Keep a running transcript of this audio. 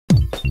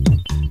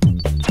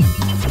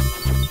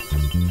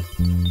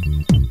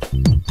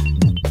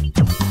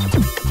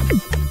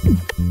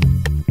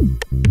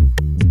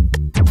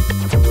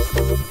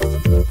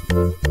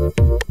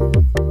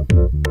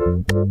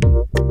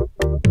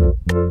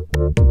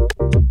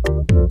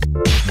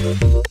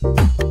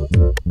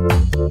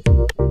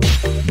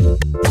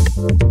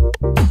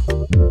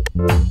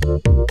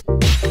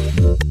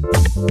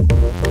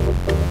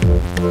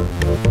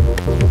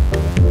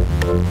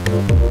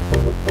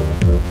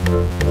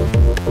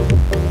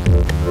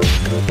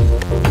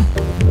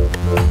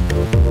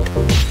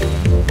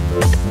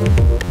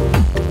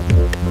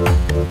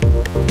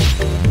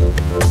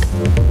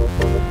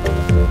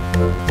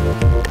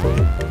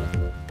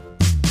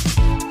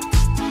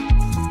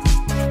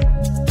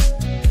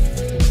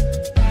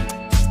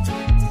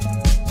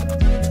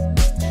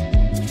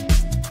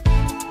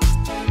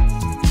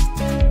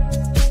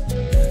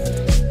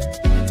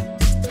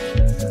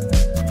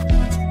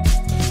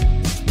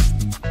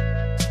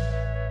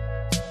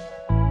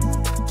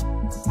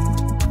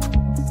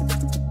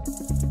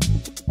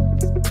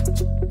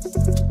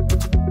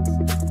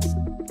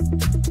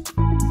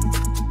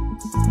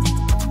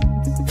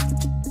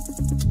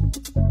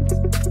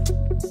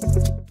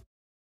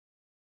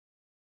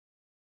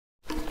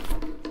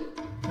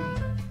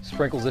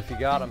Sprinkles if you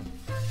got them.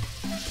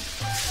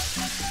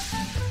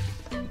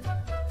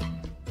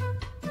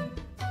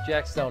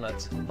 Jack's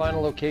Donuts, find a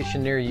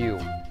location near you,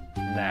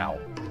 now.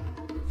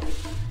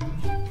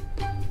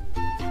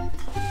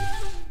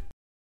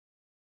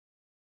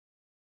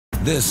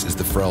 This is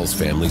the Frells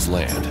family's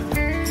land.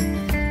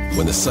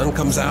 When the sun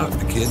comes out,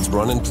 the kids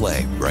run and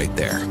play right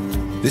there.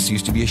 This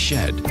used to be a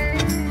shed.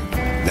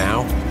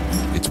 Now,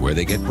 it's where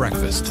they get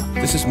breakfast.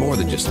 This is more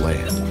than just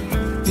land.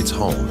 It's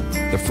home.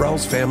 The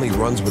Frells family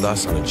runs with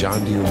us on a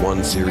John Deere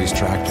 1 Series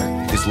tractor.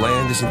 This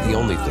land isn't the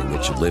only thing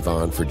that should live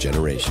on for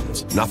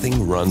generations.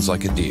 Nothing runs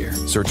like a Deere.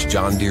 Search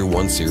John Deere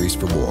 1 Series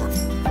for more.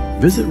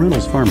 Visit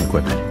Reynolds Farm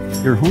Equipment,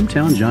 your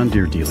hometown John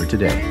Deere dealer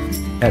today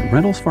at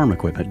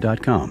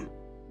reynoldsfarmequipment.com.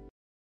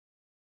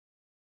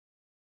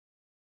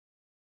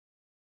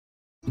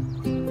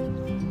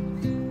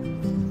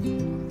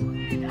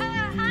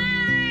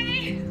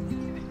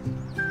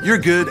 You're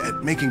good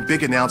at making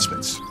big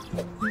announcements.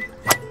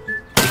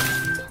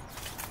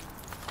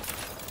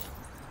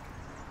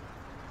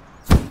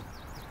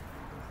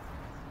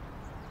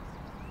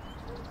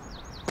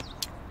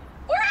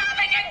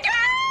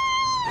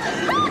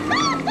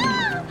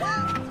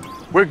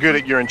 We're good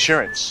at your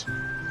insurance.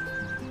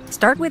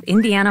 Start with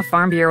Indiana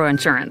Farm Bureau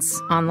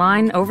Insurance,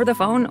 online, over the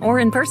phone, or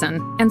in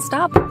person, and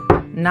stop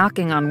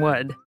knocking on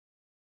wood.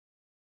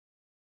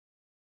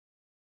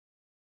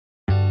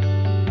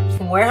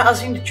 From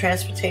warehousing to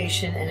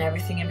transportation and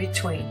everything in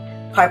between,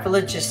 Piper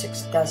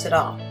Logistics does it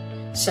all.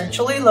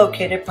 Centrally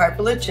located,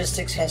 Piper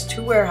Logistics has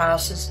 2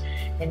 warehouses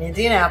in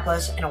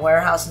Indianapolis and a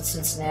warehouse in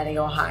Cincinnati,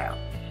 Ohio.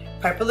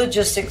 Piper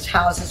Logistics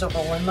houses over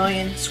 1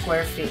 million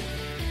square feet.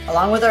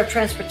 Along with our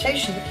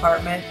transportation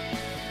department,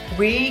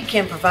 we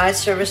can provide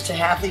service to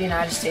half the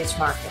United States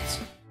markets.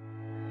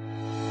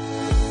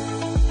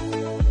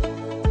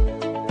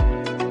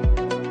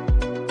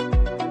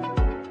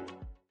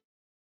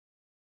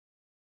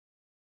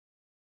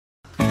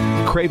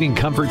 Craving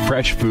comfort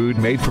fresh food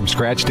made from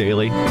scratch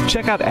daily?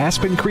 Check out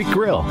Aspen Creek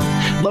Grill.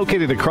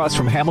 Located across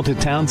from Hamilton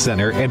Town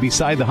Center and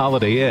beside the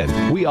Holiday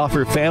Inn, we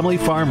offer family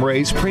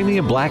farm-raised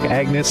premium Black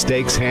Agnes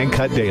steaks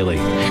hand-cut daily,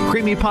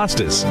 creamy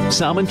pastas,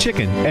 salmon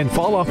chicken, and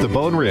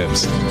fall-off-the-bone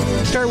ribs.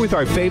 Start with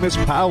our famous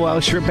powwow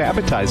shrimp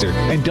appetizer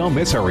and don't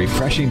miss our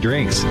refreshing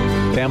drinks.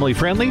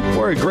 Family-friendly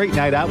or a great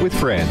night out with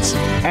friends.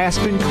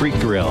 Aspen Creek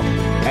Grill.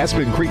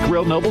 Aspen Creek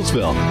Grill,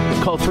 Noblesville.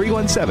 Call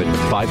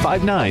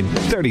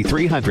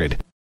 317-559-3300.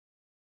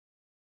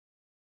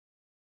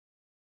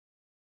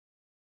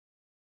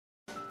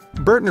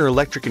 Burtner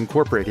Electric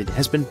Incorporated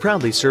has been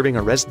proudly serving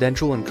our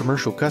residential and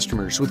commercial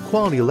customers with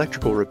quality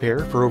electrical repair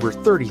for over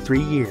 33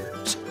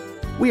 years.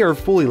 We are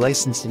fully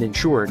licensed and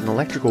insured in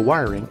electrical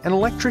wiring and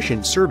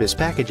electrician service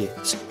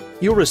packages.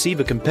 You'll receive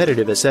a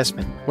competitive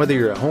assessment whether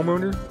you're a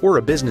homeowner or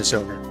a business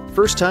owner,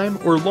 first-time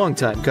or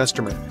long-time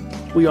customer.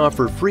 We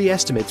offer free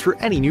estimates for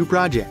any new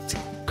project.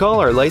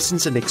 Call our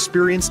licensed and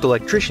experienced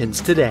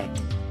electricians today.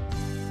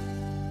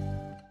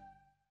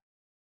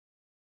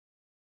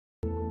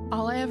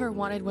 All I ever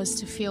wanted was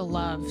to feel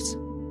loved.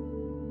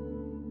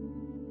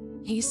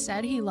 He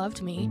said he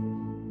loved me.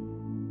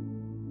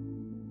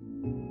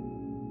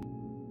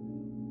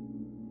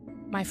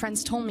 My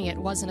friends told me it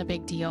wasn't a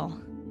big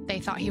deal. They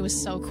thought he was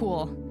so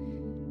cool,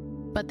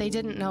 but they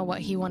didn't know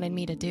what he wanted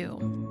me to do.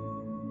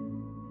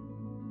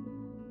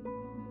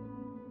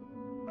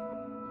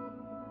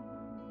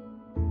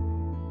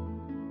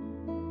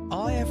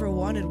 All I ever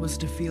wanted was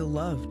to feel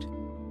loved.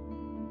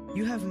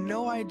 You have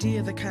no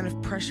idea the kind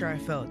of pressure I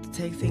felt to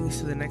take things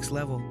to the next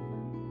level.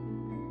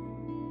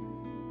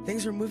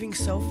 Things were moving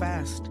so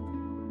fast.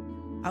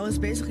 I was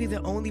basically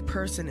the only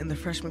person in the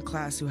freshman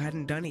class who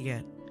hadn't done it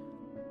yet.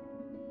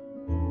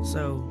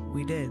 So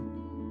we did.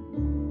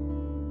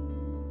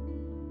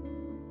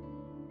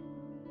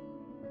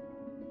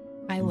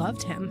 I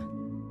loved him.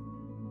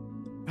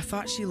 I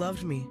thought she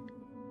loved me.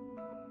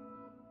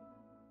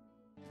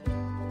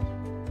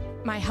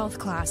 My health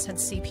class had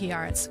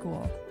CPR at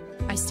school.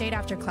 I stayed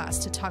after class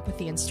to talk with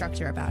the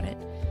instructor about it.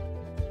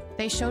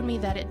 They showed me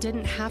that it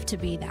didn't have to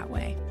be that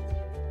way.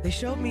 They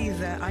showed me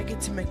that I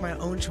get to make my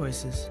own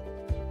choices.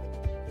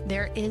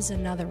 There is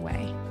another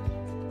way.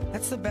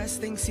 That's the best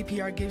thing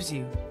CPR gives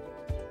you.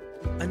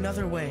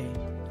 Another way.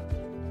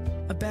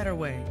 A better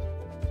way.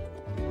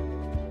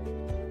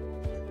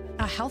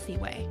 A healthy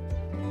way.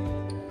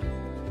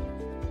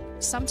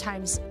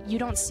 Sometimes you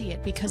don't see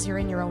it because you're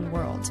in your own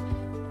world,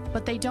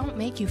 but they don't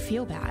make you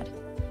feel bad.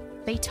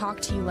 They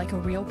talk to you like a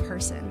real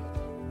person,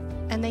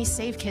 and they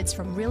save kids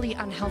from really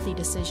unhealthy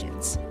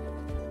decisions.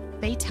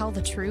 They tell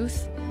the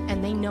truth,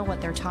 and they know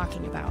what they're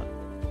talking about.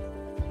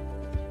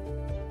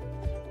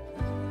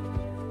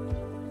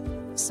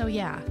 So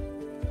yeah,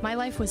 my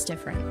life was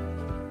different.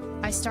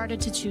 I started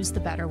to choose the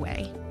better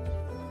way.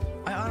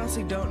 I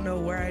honestly don't know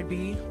where I'd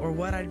be or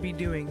what I'd be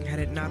doing had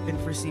it not been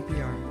for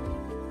CPR.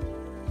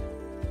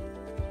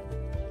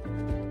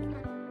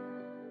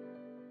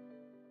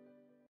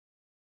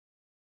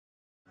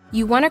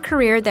 You want a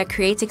career that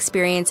creates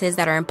experiences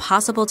that are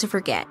impossible to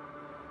forget.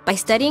 By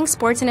studying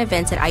sports and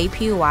events at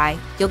IUPUI,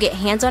 you'll get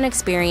hands-on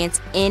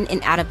experience in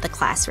and out of the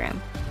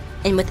classroom.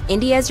 And with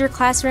Indy as your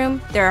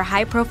classroom, there are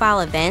high-profile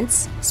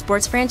events,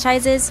 sports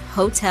franchises,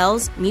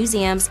 hotels,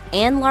 museums,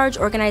 and large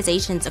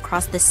organizations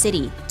across the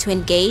city to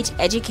engage,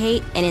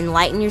 educate, and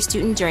enlighten your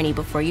student journey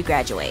before you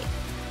graduate.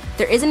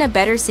 There isn't a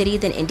better city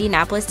than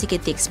Indianapolis to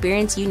get the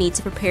experience you need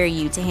to prepare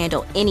you to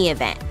handle any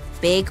event,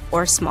 big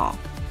or small.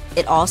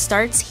 It all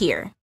starts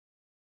here.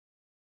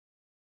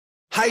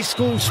 High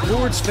school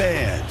sports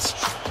fans,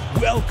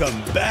 welcome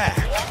back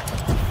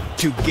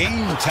to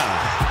Game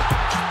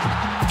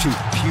Time, to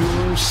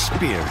pure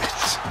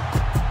spirits,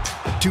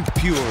 to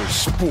pure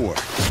sport.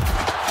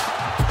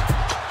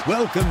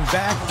 Welcome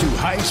back to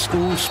high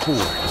school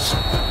sports.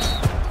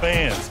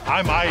 Fans,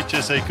 I'm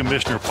IHSAA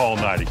Commissioner Paul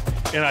Knighty,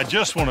 and I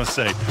just want to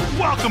say,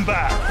 welcome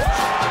back.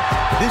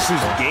 This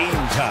is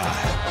Game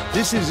Time.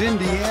 This is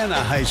Indiana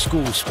high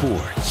school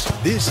sports.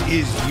 This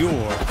is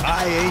your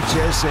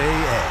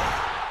IHSAA.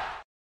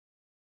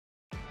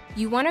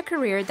 You want a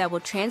career that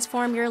will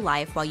transform your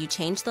life while you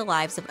change the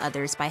lives of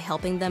others by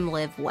helping them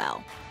live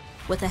well.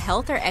 With a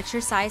health or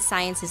exercise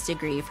sciences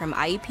degree from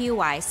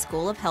IUPUI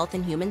School of Health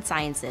and Human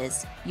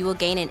Sciences, you will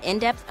gain an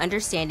in-depth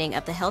understanding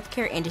of the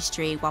healthcare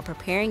industry while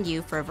preparing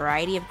you for a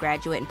variety of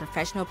graduate and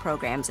professional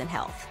programs in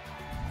health.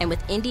 And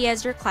with Indy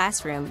as your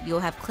classroom, you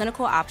will have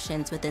clinical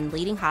options within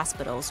leading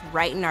hospitals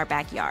right in our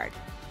backyard,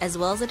 as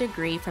well as a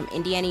degree from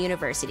Indiana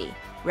University,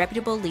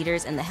 reputable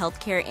leaders in the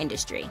healthcare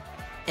industry.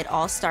 It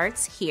all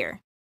starts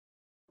here.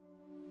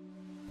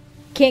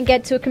 Can't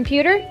get to a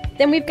computer?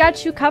 Then we've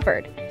got you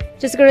covered.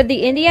 Just go to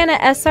the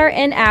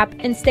IndianaSRN app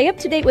and stay up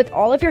to date with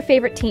all of your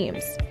favorite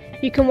teams.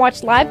 You can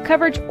watch live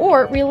coverage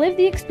or relive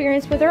the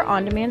experience with our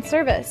on-demand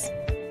service.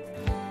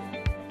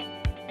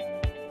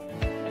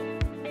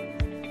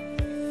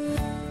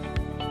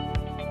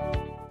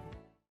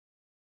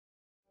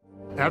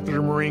 After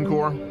the Marine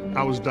Corps,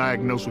 I was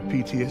diagnosed with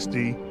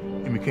PTSD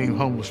and became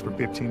homeless for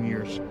 15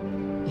 years.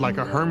 Like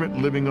a hermit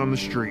living on the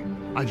street,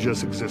 I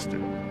just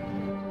existed.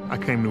 I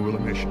came to Wheeler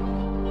Mission.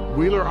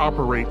 Wheeler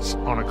operates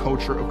on a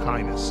culture of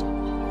kindness.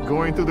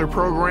 Going through their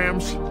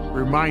programs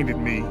reminded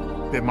me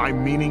that my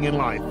meaning in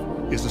life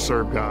is to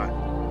serve God.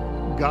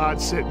 God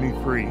set me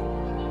free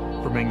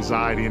from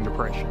anxiety and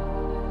depression.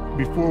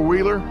 Before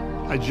Wheeler,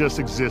 I just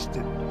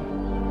existed,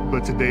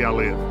 but today I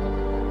live.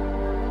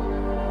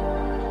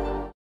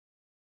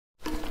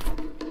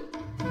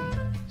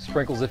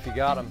 Sprinkles if you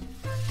got them.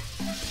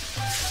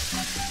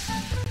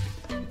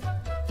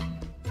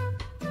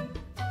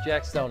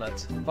 Jack's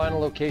Donuts, find a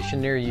location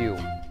near you,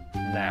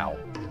 now.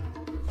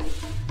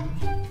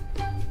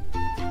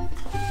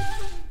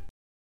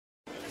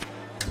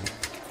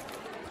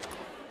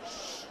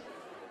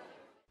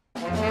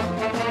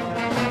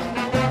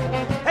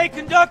 Hey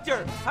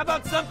conductor, how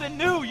about something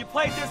new? You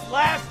played this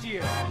last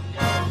year.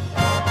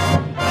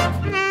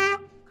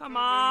 Come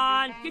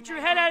on, get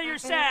your head out of your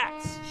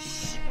sacks.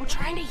 Shh, we're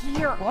trying to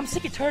hear. Well, I'm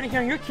sick and tired of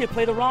hearing your kid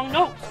play the wrong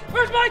notes.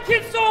 Where's my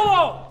kid's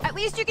solo? At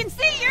least you can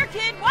see your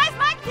kid. Why is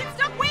my kid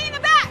stuck way in the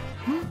back?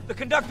 The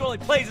conductor only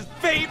plays his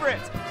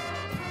favorites.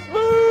 My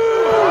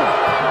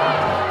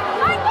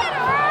kid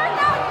heard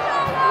that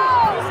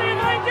solo! You see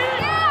my kid?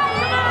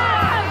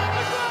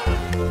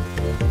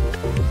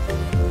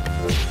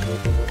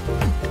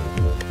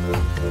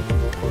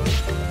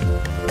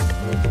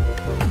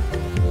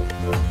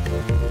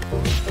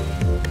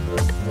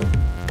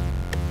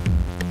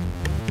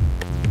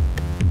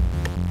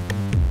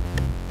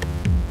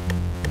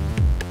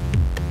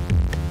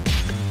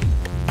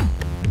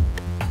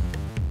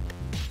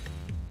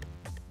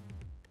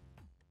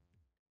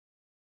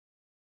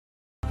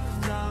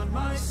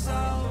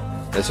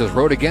 This is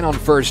Road again on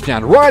first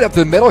down. Right up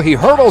the middle. He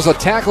hurdles a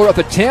tackler at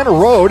the 10.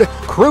 Road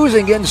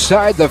cruising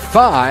inside the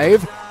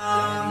 5.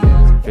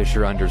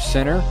 Fisher under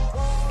center.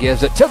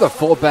 Gives it to the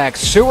fullback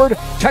Seward.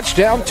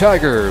 Touchdown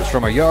Tigers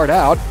from a yard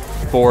out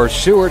for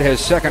Seward,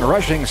 his second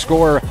rushing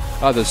score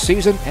of the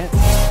season. And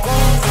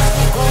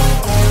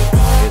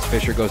as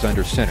Fisher goes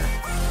under center.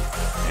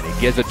 And he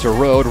gives it to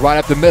Road right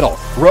up the middle.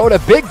 Road a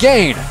big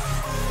gain.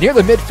 Near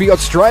the midfield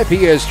stripe,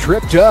 he is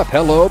tripped up.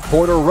 Hello,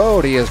 Porter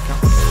Road. He is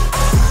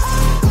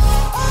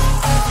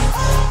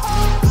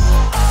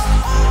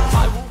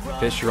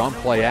Fisher on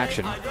play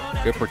action.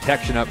 Good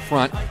protection up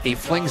front. He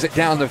flings it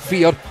down the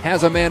field.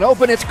 Has a man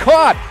open. It's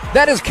caught.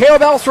 That is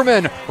Caleb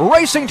Elsterman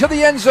racing to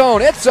the end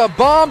zone. It's a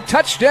bomb.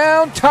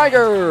 Touchdown,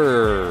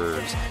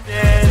 Tigers.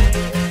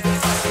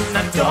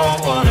 I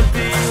don't want to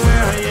be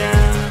where I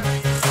am.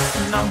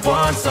 And I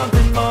want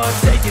something more.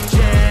 Take a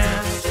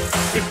chance.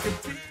 It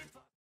could be.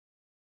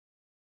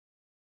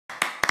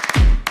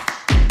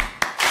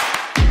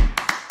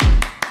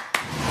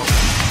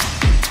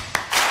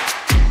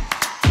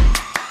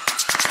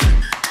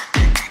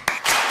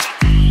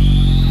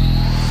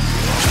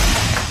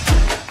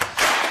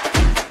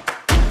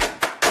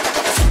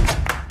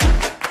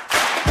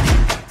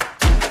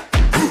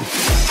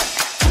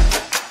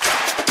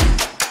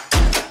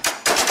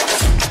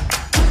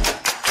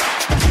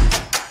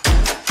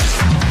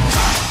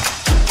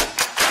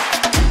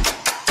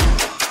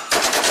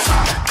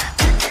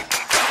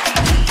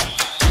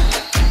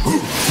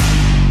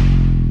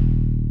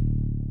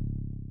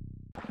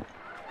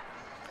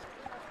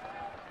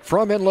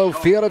 From Menlo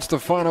Field, it's the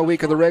final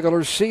week of the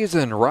regular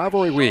season,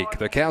 rivalry week.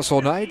 The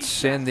Castle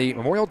Knights and the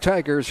Memorial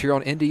Tigers here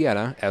on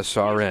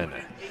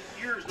IndianaSRN.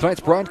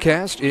 Tonight's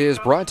broadcast is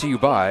brought to you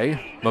by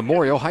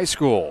Memorial High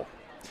School,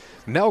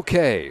 Mel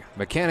K,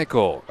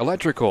 Mechanical,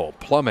 Electrical,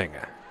 Plumbing,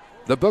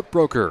 The Book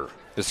Broker,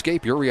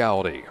 Escape Your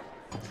Reality,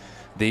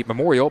 the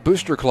Memorial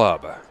Booster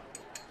Club,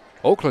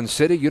 Oakland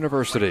City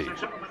University.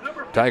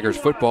 Tigers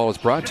football is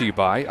brought to you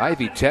by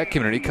Ivy Tech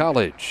Community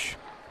College,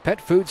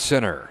 Pet Food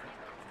Center,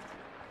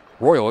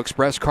 Royal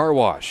Express Car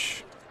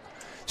Wash,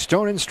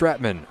 Stone and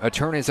Stratman,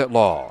 Attorneys at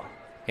Law,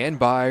 and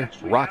by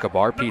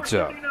Rockabar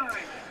Pizza.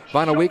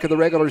 Final week of the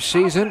regular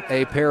season,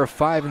 a pair of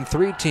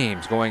 5-3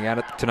 teams going at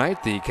it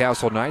tonight. The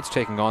Castle Knights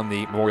taking on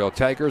the Memorial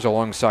Tigers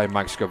alongside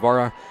Mike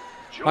Scavara.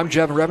 I'm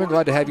Jevin Redmond,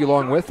 glad to have you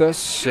along with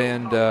us.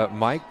 And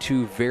Mike,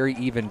 two very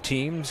even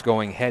teams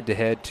going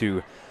head-to-head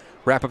to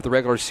wrap up the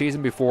regular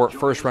season before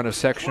first round of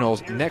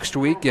sectionals next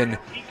week. And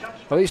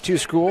well, these two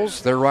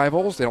schools, they're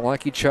rivals. They don't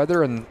like each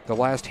other, and the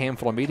last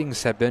handful of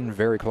meetings have been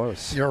very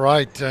close. You're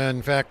right.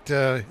 In fact,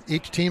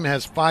 each team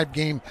has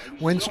 5-game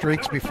win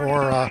streaks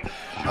before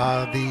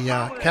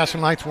the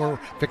Castle Knights were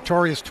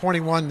victorious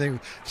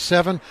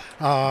 21-7.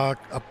 A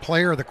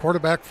player, the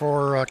quarterback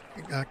for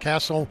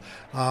Castle,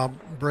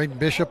 Braden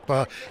Bishop,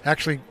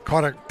 actually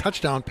caught a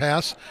touchdown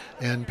pass,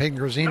 and Peyton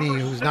Grazzini,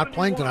 who's not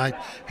playing tonight,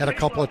 had a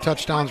couple of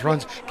touchdowns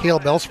runs.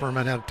 Caleb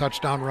Elsperman had a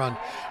touchdown run.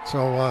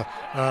 So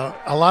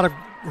a lot of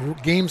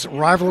games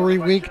rivalry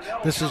week.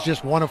 This is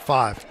just one of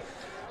 5.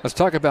 Let's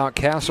talk about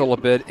Castle a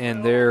bit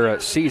in their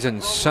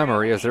season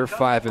summary, as they're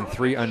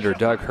 5-3 under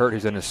Doug Hurt,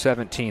 who's in his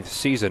 17th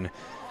season.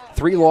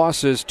 3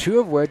 losses, 2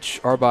 of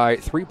which are by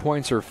 3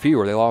 points or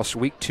fewer. They lost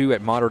week 2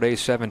 at Mater Dei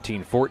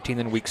 17-14,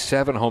 then week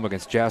 7 home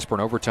against Jasper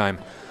in overtime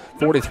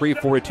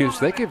 43-42.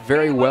 So they could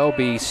very well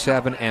be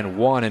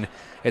 7-1, and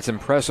it's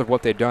impressive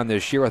what they've done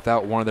this year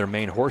without one of their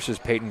main horses,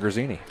 Peyton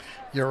Grazzini.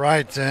 You're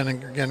right, and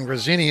again,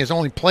 Grazzini has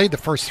only played the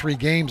first 3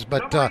 games,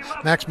 but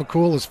Max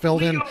McCool has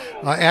filled in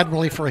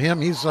admirably for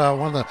him. He's one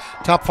of the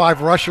top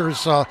 5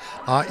 rushers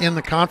in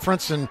the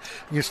conference, and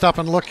you stop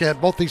and look at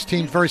both these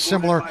teams, very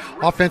similar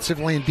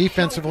offensively and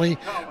defensively.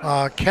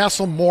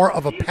 Castle more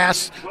of a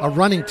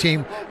running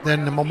team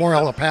than the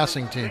Memorial, a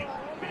passing team.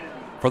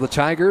 For the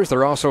Tigers,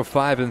 they're also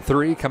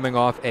 5-3, coming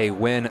off a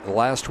win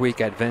last week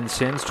at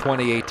Vincennes,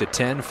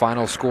 28-10.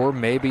 Final score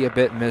may be a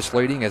bit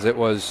misleading, as it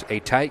was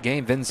a tight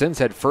game. Vincennes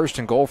had first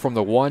and goal from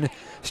the 1,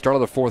 start of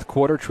the fourth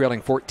quarter,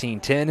 trailing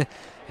 14-10,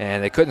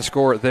 and they couldn't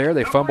score it there.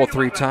 They fumbled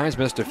 3 times,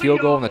 missed a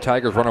field goal, and the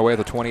Tigers run away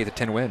with a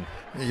 28-10 win.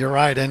 You're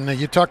right, and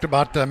you talked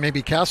about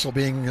maybe Castle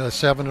being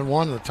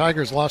 7-1. The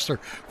Tigers lost their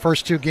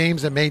first 2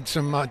 games. They made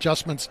some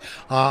adjustments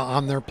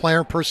on their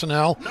player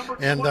personnel,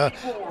 and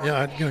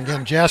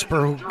again, Jasper,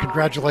 who,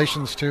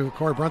 congratulations to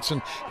Corey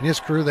Brunson and his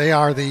crew. They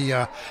are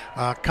the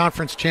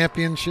conference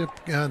championship.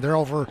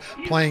 They're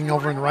playing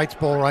over in Wrights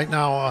Bowl right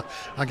now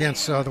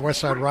against the West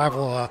Side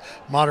rival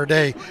Mater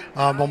Dei.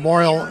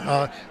 Memorial,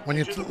 when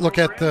you look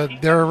at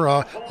their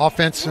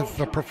offensive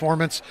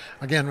performance,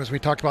 again, as we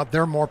talked about,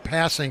 they're more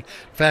passing.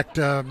 In fact,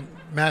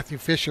 Matthew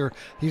Fisher,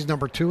 he's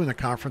number 2 in the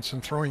conference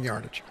in throwing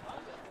yardage.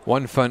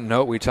 One fun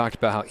note, we talked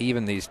about how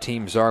even these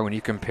teams are when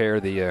you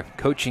compare the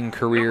coaching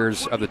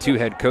careers of the 2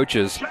 head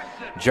coaches.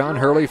 John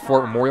Hurley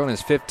for Memorial in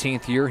his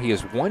 15th year, he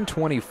is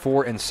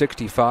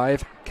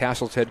 124-65.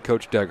 Castle's head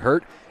coach Doug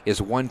Hurt is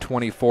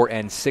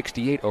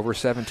 124-68 over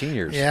 17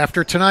 years. Yeah,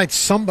 after tonight,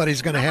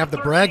 somebody's going to have the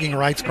bragging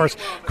rights. Of course,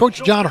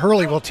 Coach John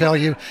Hurley will tell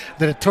you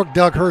that it took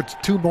Doug Hurt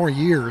 2 more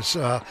years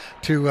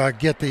to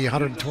get the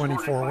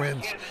 124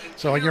 wins.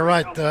 So you're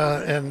right,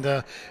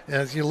 and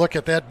as you look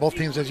at that, both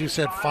teams, as you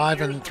said,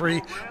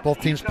 5-3. Both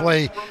teams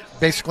play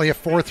basically a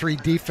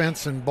 4-3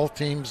 defense, and both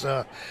teams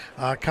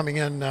coming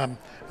in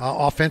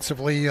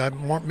offensively,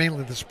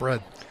 mainly the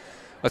spread.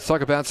 Let's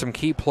talk about some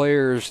key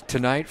players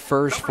tonight.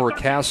 First, for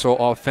Castle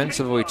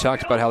offensively, we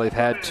talked about how they've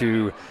had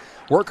to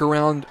work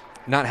around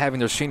not having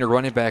their senior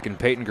running back in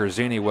Peyton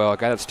Grazzini. Well, a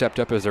guy that stepped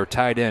up as their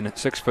tight end,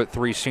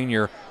 6'3"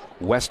 senior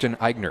Weston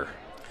Eigner.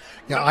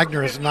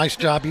 Eigner does a nice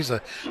job. He's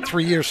a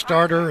 3-year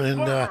starter,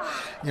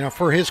 and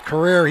for his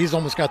career, he's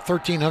almost got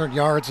 1,300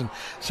 yards and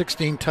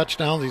 16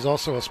 touchdowns. He's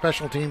also a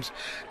special teams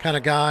kind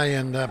of guy,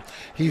 and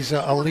he's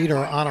a leader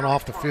on and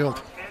off the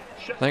field.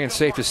 I think it's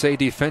safe to say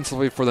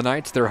defensively for the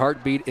Knights, their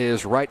heartbeat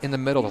is right in the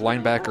middle of the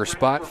linebacker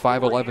spot,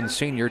 5'11"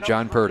 senior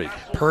John Purdy.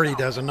 Purdy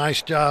does a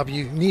nice job.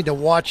 You need to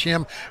watch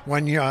him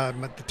when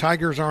the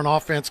Tigers are on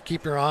offense.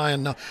 Keep your eye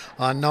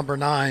on number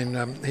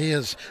 9. He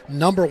is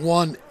number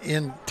 1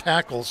 in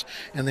tackles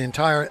in the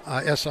entire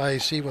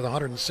SIAC with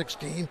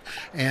 116,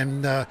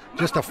 and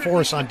just a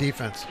force on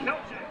defense.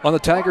 On the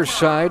Tigers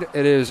side,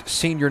 it is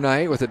senior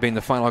night, with it being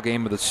the final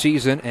game of the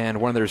season, and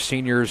one of their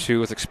seniors who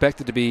was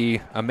expected to be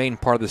a main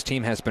part of this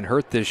team has been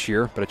hurt this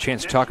year, but a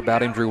chance to talk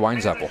about him, Drew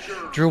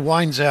Weinzappel. Drew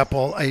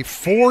Weinzappel, a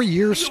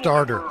 4-year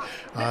starter.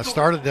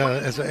 Started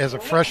as a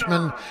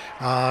freshman,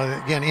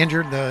 again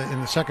injured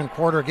in the second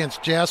quarter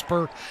against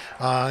Jasper.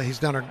 He's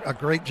done a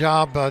great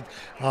job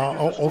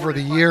over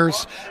the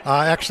years.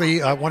 Actually,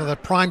 one of the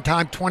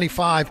primetime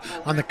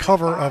 25 on the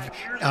cover of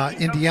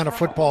Indiana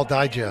Football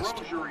Digest.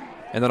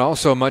 And then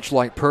also, much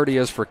like Purdy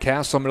is for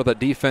Castle, middle of that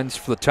defense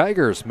for the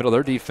Tigers, middle of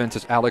their defense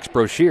is Alex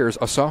Broshiers,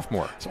 a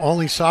sophomore. It's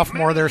only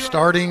sophomore there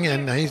starting,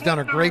 and he's done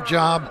a great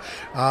job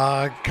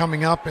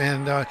coming up,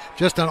 and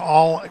just an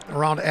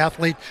all-around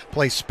athlete.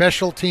 Plays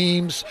special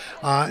teams,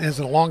 is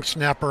a long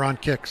snapper on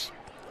kicks.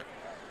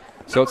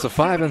 So it's a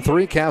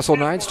 5-3 Castle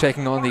Knights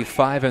taking on the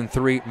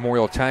 5-3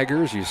 Memorial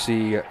Tigers. You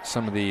see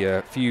some of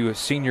the few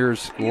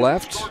seniors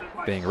left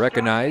being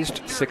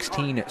recognized.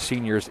 16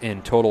 seniors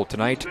in total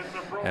tonight,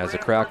 as the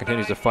crowd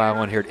continues to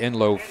file in here at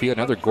Enlow Field.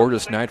 Another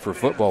gorgeous night for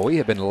football. We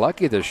have been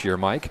lucky this year,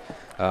 Mike.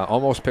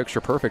 Almost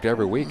picture perfect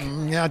every week.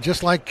 Yeah,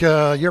 just like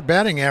your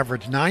batting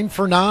average, 9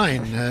 for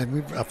 9.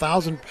 We've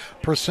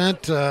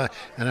 1,000%,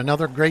 and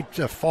another great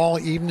fall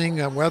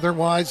evening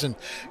weather-wise. And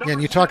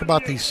again, you talk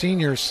about these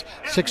seniors,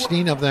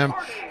 16 of them,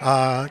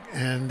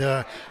 and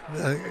a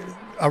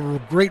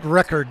great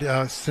record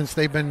since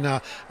they've been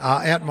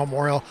at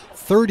Memorial.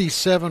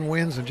 37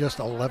 wins and just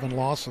 11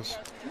 losses.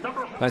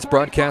 Tonight's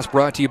broadcast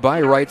brought to you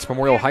by Wrights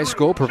Memorial High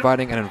School,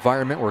 providing an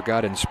environment where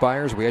God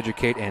inspires, we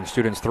educate, and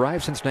students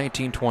thrive since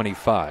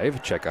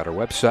 1925. Check out our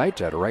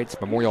website at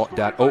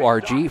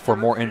wrightsmemorial.org for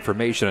more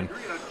information.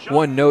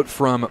 One note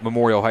from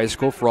Memorial High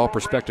School for all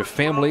prospective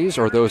families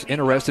or those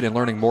interested in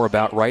learning more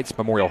about Wrights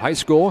Memorial High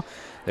School.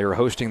 They are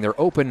hosting their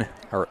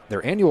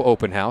annual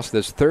open house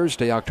this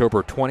Thursday,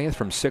 October 20th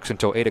from 6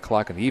 until 8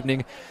 o'clock in the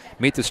evening.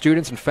 Meet the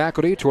students and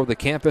faculty, tour the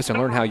campus, and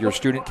learn how your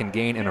student can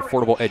gain an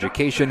affordable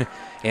education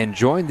and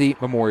join the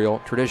Memorial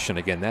tradition.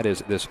 Again, that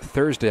is this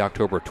Thursday,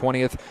 October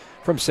 20th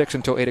from 6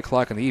 until 8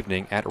 o'clock in the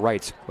evening at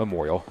Wrights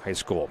Memorial High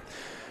School.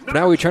 For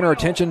now, we turn our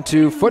attention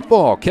to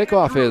football.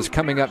 Kickoff is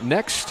coming up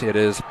next. It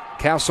is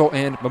Castle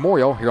and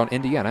Memorial here on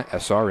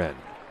IndianaSRN.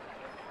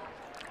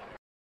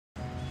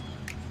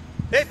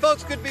 Hey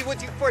folks, good to be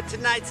with you for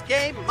tonight's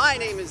game. My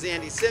name is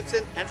Andy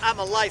Simpson, and I'm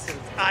a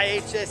licensed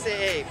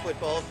IHSAA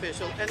football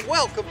official, and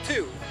welcome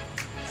to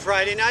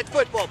Friday Night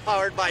Football,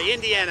 powered by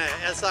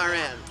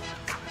IndianaSRN.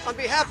 On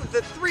behalf of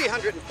the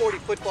 340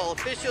 football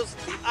officials,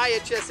 the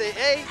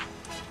IHSAA,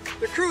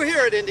 the crew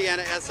here at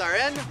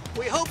IndianaSRN,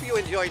 we hope you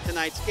enjoyed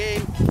tonight's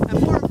game,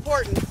 and more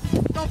important,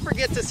 don't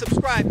forget to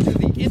subscribe to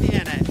the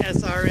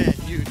IndianaSRN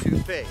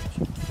YouTube page.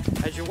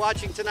 As you're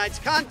watching tonight's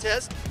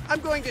contest, I'm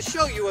going to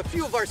show you a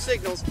few of our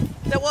signals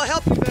that will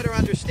help you better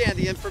understand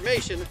the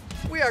information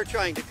we are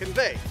trying to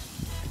convey.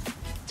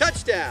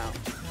 Touchdown,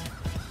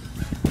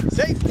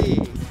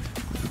 safety,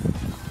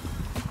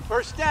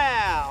 first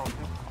down,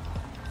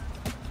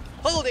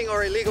 holding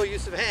or illegal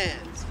use of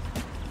hands,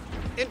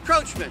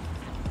 encroachment,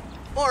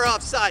 or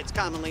offsides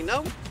commonly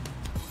known,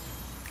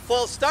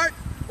 false start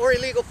or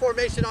illegal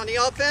formation on the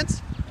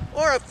offense,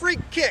 or a free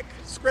kick,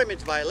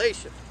 scrimmage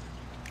violation,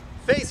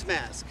 face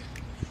mask,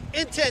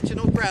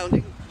 intentional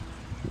grounding,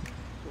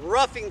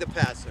 roughing the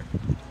passer,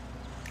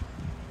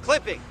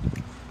 clipping,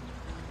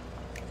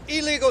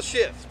 illegal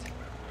shift,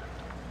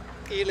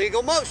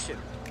 illegal motion,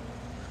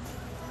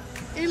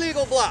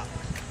 illegal block,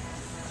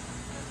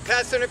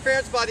 pass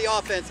interference by the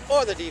offense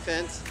or the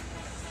defense,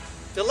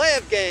 delay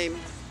of game,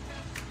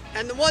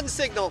 and the one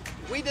signal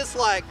we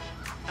dislike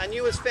and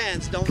you as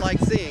fans don't like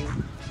seeing,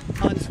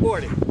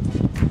 unsporting.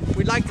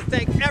 We'd like to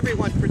thank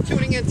everyone for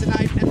tuning in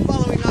tonight and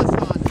following us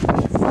on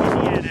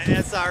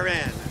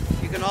IndianaSRN.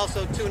 You can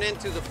also tune in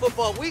to the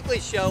Football Weekly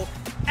Show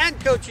and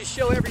Coach's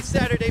Show every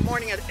Saturday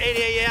morning at 8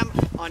 a.m.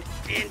 on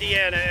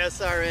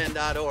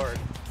IndianaSRN.org.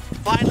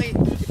 Finally,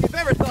 if you've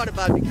ever thought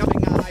about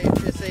becoming an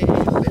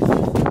IHSAA official,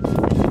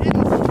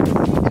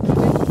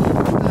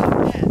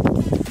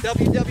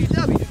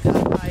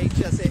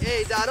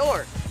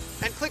 www.ihsaa.org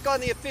and click on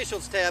the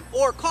Officials tab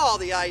or call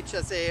the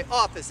IHSAA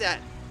office at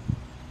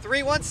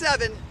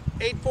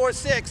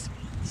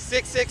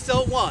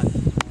 317-846-6601.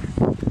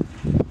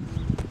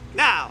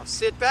 Now,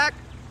 sit back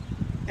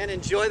and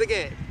enjoy the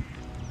game.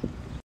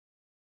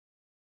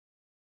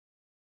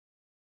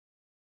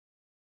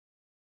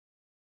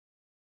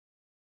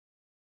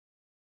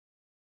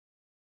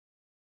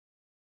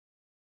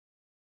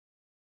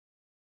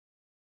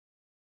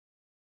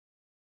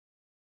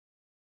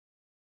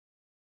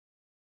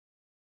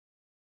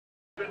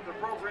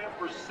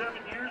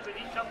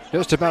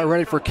 Just about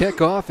ready for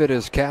kickoff. It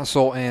is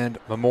Castle and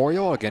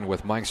Memorial. Again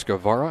with Mike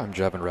Scavara. I'm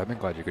Jevin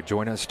Redmond. Glad you could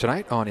join us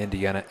tonight on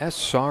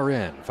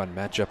IndianaSRN. Fun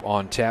matchup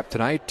on tap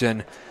tonight,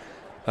 and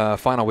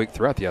final week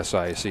throughout the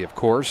SIAC, of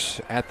course.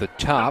 At the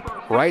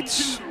top,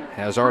 Wrights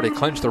has already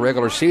clinched the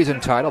regular season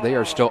title. They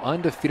are still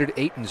undefeated,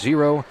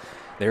 8-0.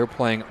 They're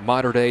playing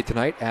Mater Dei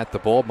tonight at the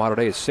Bowl. Mater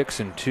Dei is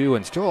 6-2,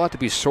 and still a lot to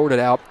be sorted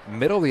out.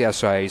 Middle of the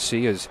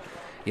SIAC is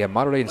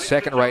Mater Dei in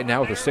second right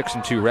now with a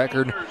 6-2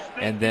 record,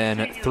 and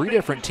then 3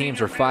 different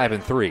teams are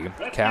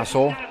 5-3.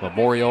 Castle,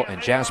 Memorial,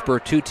 and Jasper.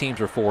 2 teams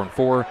are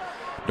 4-4.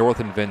 North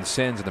and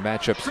Vincennes in the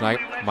matchups tonight.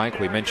 Mike,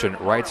 we mentioned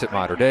Wrights at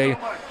Mater Dei.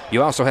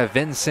 You also have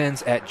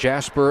Vincennes at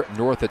Jasper,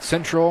 North at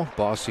Central,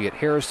 Boise at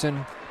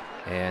Harrison,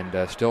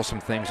 and still some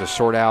things to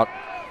sort out.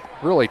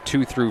 Really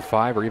 2 through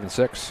 5 or even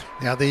 6.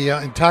 Yeah, the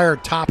entire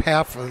top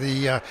half of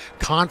the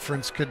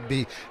conference could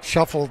be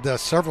shuffled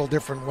several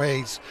different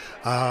ways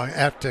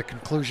at the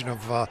conclusion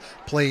of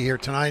play here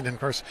tonight. And, of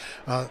course,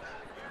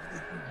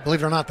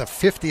 believe it or not, the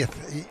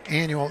 50th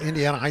annual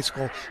Indiana High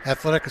School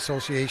Athletic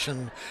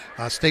Association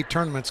state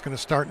tournament is going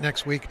to start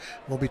next week.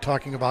 We'll be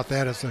talking about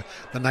that as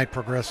the night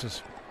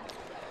progresses.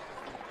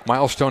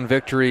 Milestone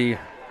victory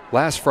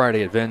last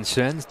Friday at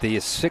Vincennes, the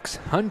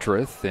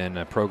 600th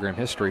in program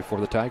history for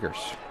the Tigers.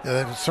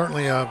 Yeah, it's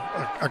certainly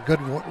a good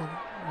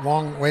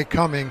long way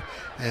coming,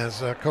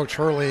 as Coach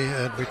Hurley,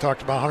 we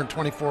talked about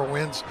 124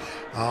 wins,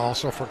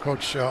 also for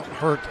Coach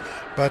Hurt,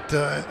 but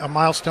a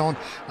milestone.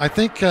 I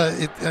think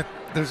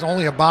there's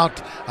only about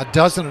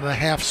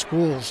 12.5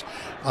 schools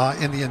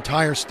in the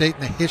entire state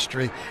in the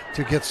history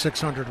to get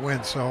 600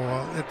 wins,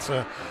 so it's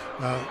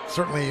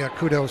certainly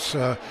kudos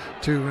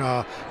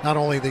to not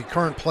only the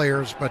current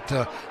players, but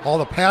all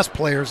the past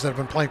players that have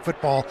been playing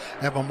football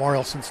at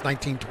Memorial since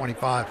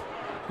 1925.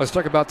 Let's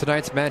talk about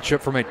tonight's matchup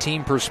from a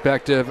team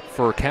perspective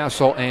for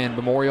Castle and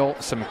Memorial.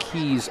 Some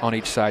keys on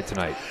each side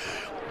tonight.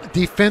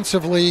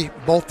 Defensively,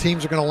 both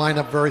teams are going to line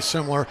up very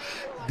similar.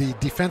 The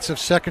defensive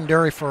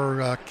secondary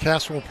for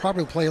Castle will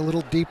probably play a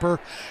little deeper,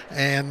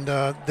 and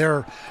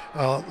their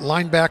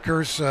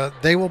linebackers,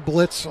 they will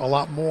blitz a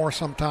lot more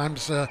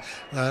sometimes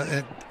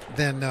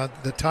than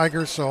the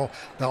Tigers, so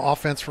the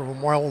offense for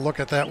Memorial will look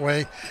at that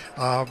way,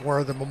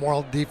 where the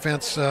Memorial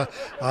defense, they're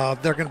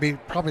going to be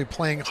probably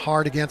playing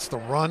hard against the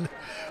run.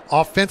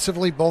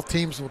 Offensively, both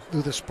teams will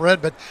do the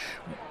spread, but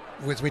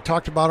as we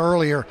talked about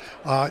earlier,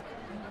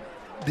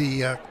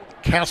 the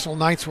Castle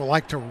Knights will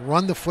like to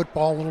run the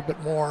football a little bit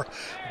more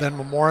than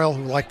Memorial,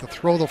 who like to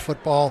throw the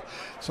football.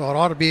 So it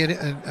ought to be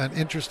an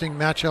interesting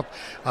matchup,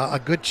 a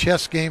good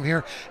chess game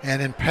here.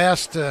 And in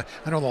past, I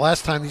know the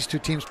last time these two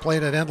teams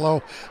played at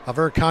Enloe, a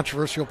very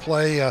controversial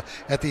play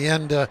at the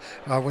end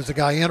was the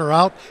guy in or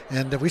out,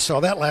 and we saw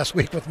that last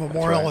week with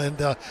Memorial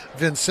and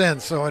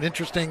Vincennes. So an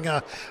interesting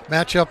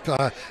matchup.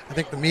 I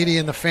think the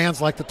media and the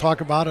fans like to talk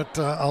about it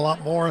a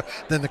lot more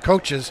than the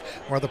coaches,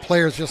 where the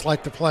players just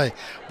like to play.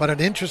 But an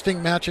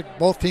interesting matchup.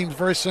 Both teams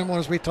very similar,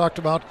 as we talked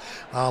about.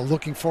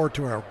 Looking forward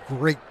to a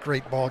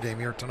great ball game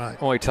here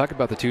tonight. Well, we talk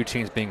about the two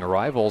teams being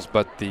rivals,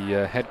 but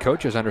the head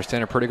coaches,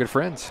 understand, are pretty good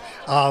friends.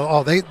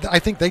 I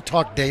think they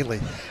talk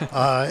daily,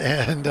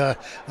 and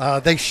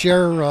they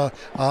share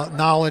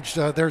knowledge.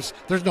 There's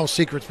no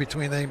secrets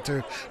between them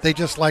two. They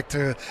just like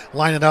to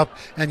line it up.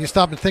 And you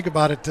stop and think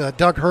about it.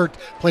 Doug Hurt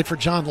played for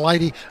John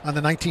Leidy on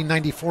the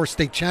 1994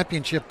 state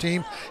championship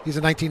team. He's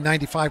a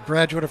 1995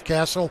 graduate of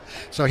Castle,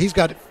 so he's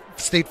got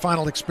state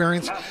final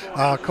experience.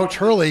 Coach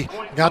Hurley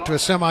got to a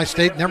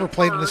semi-state, never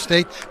played in the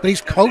state, but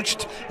he's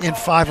coached in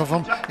 5 of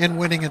them and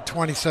winning in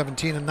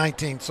 2017 and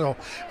 19. So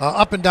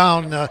up and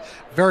down,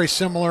 very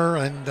similar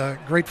and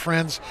great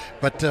friends.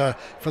 But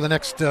for the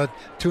next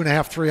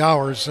 2.5, 3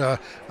 hours, they're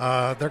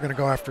going to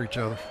go after each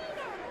other.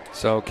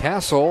 So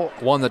Castle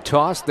won the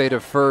toss. They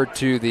deferred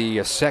to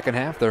the second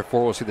half.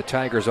 Therefore, we'll see the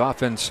Tigers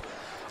offense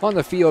on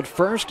the field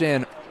first.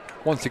 And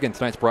once again,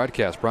 tonight's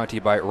broadcast brought to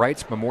you by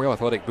Wrights Memorial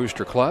Athletic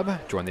Booster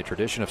Club. Join the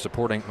tradition of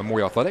supporting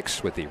Memorial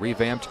Athletics with the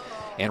revamped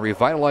and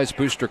revitalized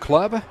Booster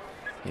Club.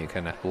 You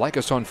can like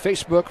us on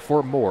Facebook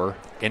for more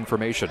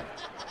information.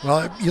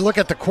 Well, you look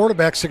at the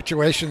quarterback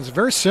situations,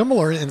 very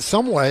similar in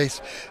some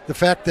ways. The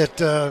fact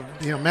that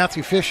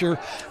Matthew Fisher,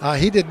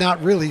 he did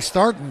not really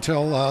start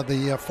until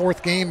the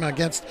 4th game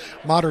against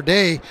Mater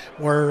Dei,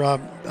 where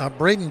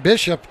Braden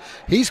Bishop,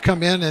 he's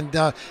come in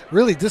and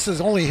really this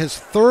is only his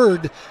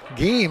 3rd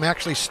game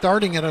actually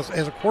starting as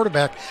a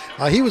quarterback.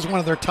 He was one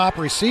of their top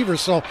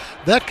receivers, so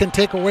that can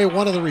take away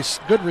one of the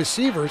good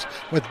receivers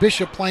with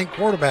Bishop playing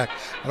quarterback.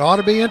 It ought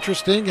to be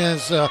interesting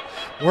as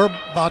we're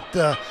about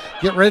to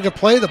get ready to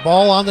play the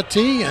ball on the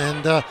tee,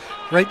 and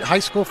great high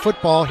school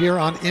football here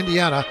on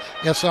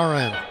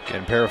IndianaSRN.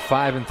 And a pair of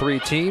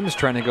 5-3 teams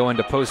trying to go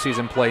into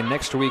postseason play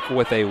next week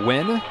with a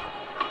win.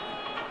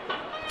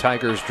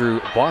 Tigers drew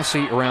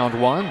Boise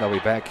round 1. They'll be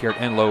back here at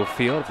Enloe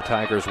Field. If the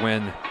Tigers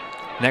win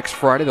next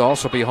Friday, they'll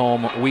also be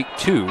home week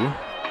 2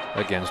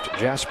 against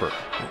Jasper.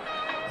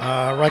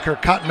 Riker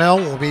Cottonell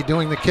will be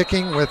doing the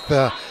kicking with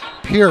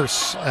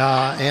Pierce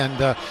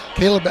and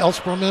Caleb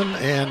Elsperman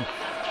and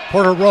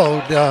Porter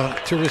Road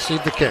to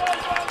receive the kick.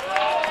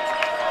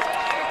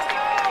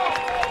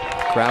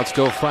 Crowd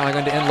still filing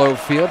into Enloe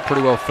Field.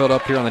 Pretty well filled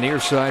up here on the near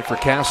side for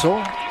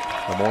Castle.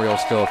 Memorial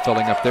still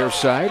filling up their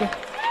side.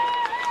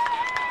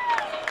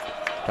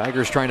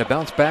 Tigers trying to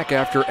bounce back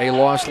after a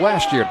loss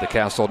last year to the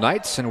Castle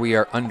Knights, and we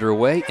are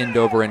underway. End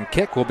over and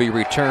kick will be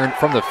returned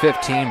from the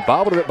 15,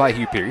 bobbled a bit by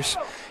Hugh Pierce.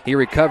 He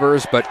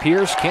recovers, but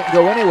Pierce can't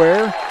go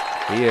anywhere.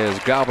 He is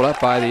gobbled up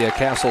by the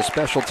Castle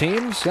special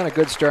teams, and a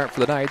good start for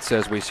the Knights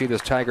as we see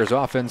this Tigers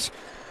offense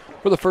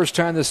for the first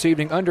time this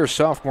evening under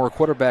sophomore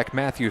quarterback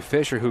Matthew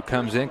Fisher, who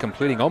comes in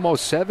completing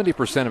almost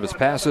 70% of his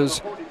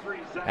passes,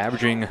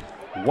 averaging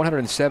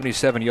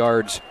 177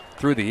 yards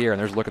through the air. And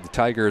there's a look at the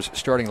Tigers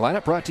starting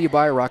lineup, brought to you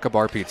by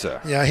Rockabar Pizza.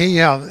 Yeah, he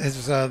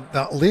is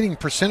the leading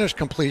percentage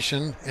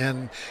completion,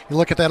 and you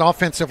look at that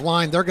offensive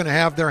line, they're going to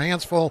have their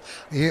hands full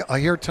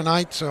here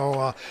tonight,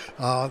 so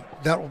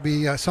that will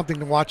be something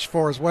to watch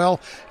for as well.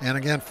 And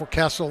again, for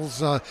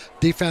Castle's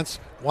defense,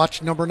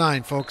 watch number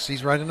 9, folks.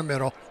 He's right in the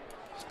middle.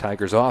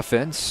 Tigers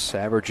offense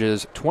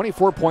averages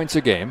 24 points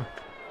a game.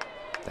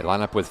 They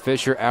line up with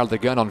Fisher out of the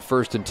gun on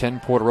 1st and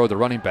 10. Porter Road, the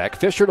running back.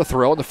 Fisher to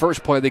throw in the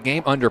first play of the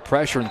game under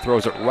pressure and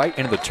throws it right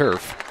into the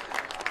turf.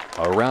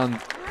 Around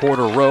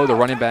Porter Road, the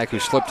running back who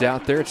slipped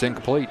out there. It's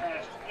incomplete.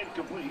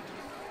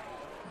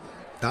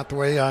 Not the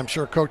way I'm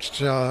sure Coach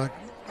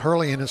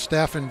Hurley and his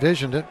staff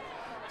envisioned it.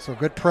 So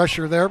good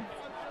pressure there.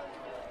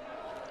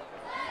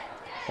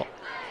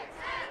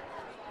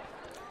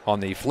 On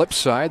the flip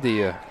side,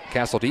 the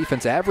Castle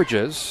defense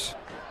averages,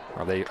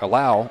 or they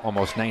allow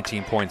almost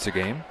 19 points a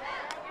game.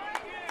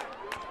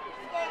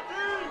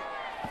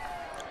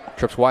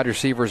 Trips wide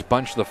receivers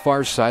bunch to the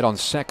far side on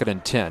 2nd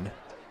and 10.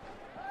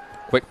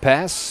 Quick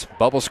pass,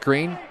 bubble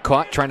screen,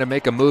 caught trying to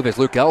make a move is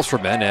Luke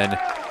Elserman, and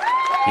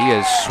he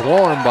is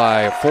swarmed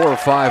by 4 or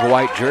 5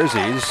 white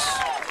jerseys.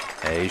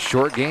 A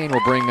short gain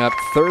will bring up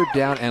 3rd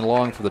down and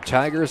long for the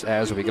Tigers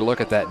as we can look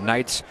at that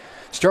Knights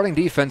starting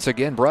defense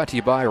again, brought to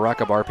you by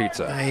Rockabar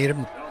Pizza.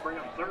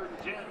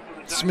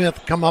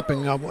 Smith come up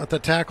and with the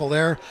tackle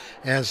there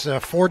as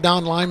 4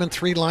 down linemen,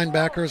 3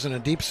 linebackers, and a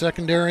deep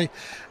secondary.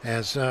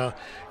 As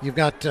you've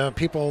got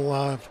people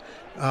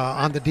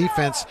on the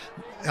defense.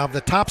 Of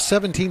the top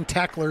 17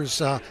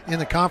 tacklers in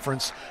the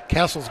conference,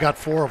 Castle's got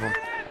 4 of them.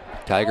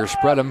 Tigers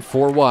spread them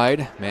 4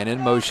 wide. Man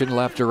in motion,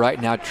 left to right.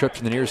 Now tripped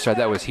to the near side.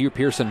 That was Hugh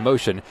Pearson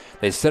motion.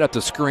 They set up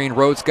the screen.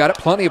 Rhodes got it.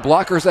 Plenty of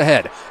blockers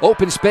ahead.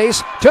 Open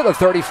space to the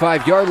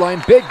 35-yard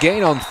line. Big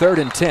gain on 3rd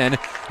and 10.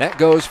 That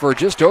goes for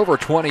just over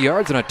 20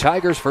 yards and a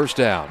Tigers first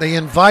down. They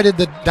invited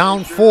the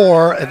down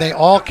 4, and they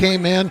all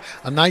came in.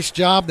 A nice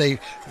job. They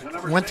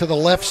went to the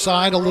left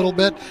side a little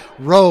bit.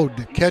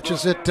 Road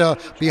catches it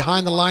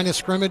behind the line of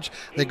scrimmage.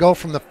 They go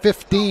from the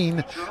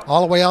 15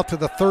 all the way out to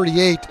the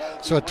 38.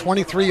 So a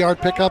 23-yard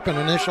pickup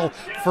and initial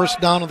first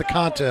down of the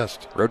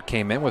contest. Road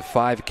came in with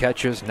 5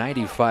 catches,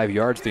 95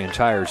 yards the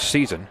entire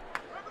season.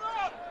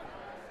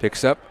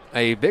 Picks up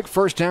a big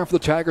first down for the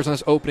Tigers on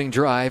this opening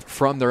drive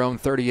from their own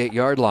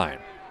 38-yard line.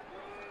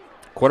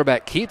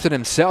 Quarterback keeps it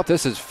himself.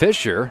 This is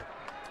Fisher.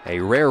 A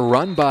rare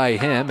run by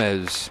him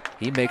as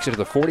he makes it to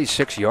the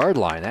 46-yard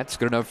line. That's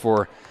good enough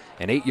for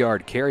an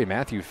 8-yard carry.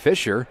 Matthew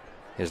Fisher,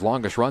 his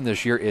longest run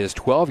this year is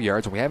 12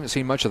 yards, and we haven't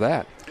seen much of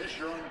that.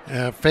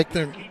 Fake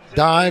the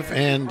dive,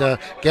 and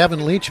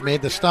Gavin Leach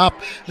made the stop.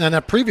 And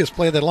that previous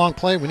play, that long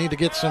play, we need to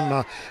get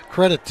some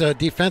credit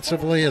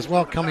defensively as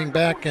well. Coming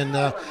back and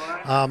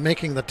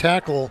making the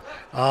tackle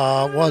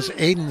was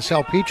Aiden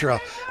Salpetra,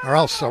 or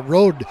else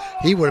Road,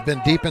 he would have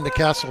been deep into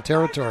Castle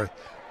territory.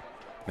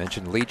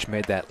 Mentioned Leach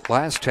made that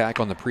last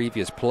tackle on the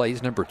previous play.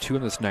 He's number 2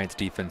 in this Knights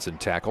defense in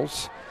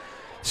tackles.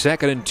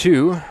 2nd and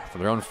 2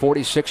 from their own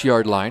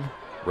 46-yard line.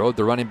 Road,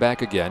 the running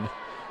back again.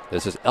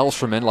 This is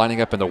Elserman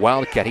lining up in the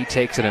Wildcat. He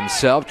takes it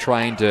himself,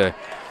 trying to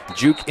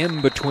juke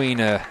in between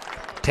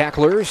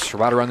tacklers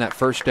right around that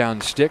first down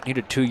stick.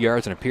 Needed 2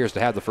 yards and appears to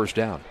have the first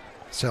down.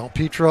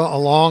 Salpetra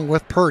along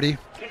with Purdy.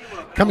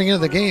 Coming into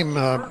the game,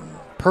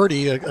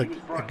 Purdy, a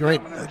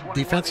great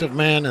defensive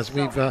man, as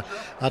we've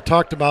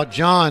talked about.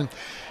 John,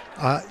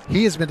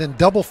 he has been in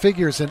double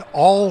figures in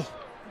all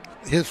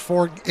his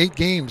 8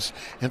 games.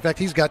 In fact,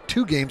 he's got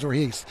 2 games where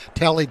he's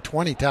tallied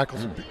 20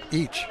 tackles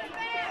each.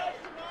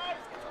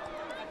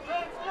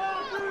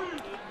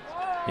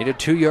 Needed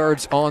 2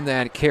 yards on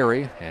that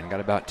carry and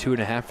got about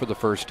 2.5 for the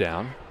first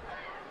down.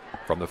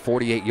 From the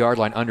 48-yard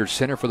line under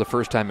center for the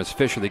first time is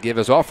Fisher. They give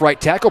his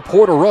off-right tackle.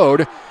 Porter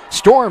Road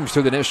storms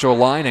through the initial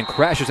line and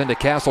crashes into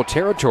Castle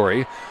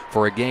territory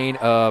for a gain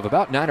of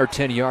about 9 or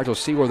 10 yards. We'll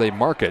see where they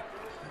mark it.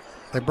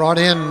 They brought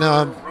in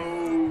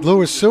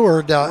Lewis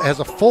Seward as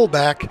a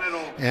fullback,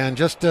 and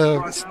just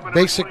a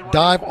basic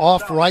dive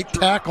off right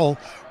tackle.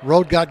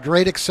 Road got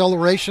great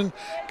acceleration,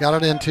 got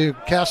it into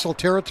Castle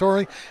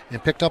territory,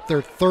 and picked up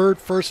their 3rd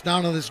first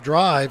down of this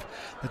drive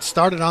that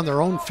started on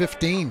their own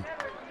 15.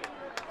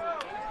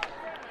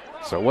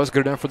 So it was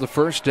good enough for the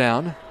first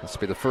down. This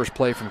will be the first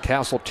play from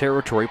Castle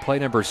territory, play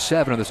number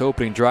 7 of this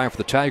opening drive for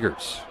the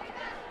Tigers.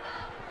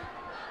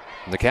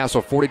 From the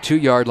Castle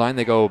 42-yard line,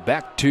 they go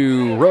back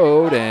to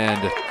Road, and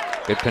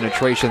good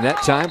penetration that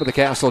time with the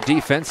Castle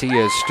defense. He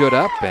has stood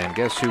up, and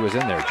guess who was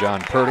in there?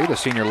 John Purdy, the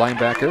senior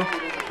linebacker,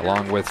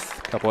 along with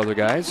a couple other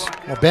guys.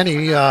 Well,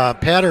 Benny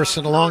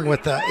Patterson along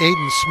with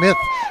Aiden Smith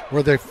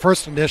were the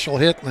first initial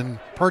hit, and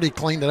Purdy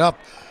cleaned it up.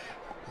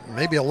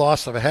 Maybe a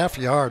loss of a half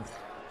yard.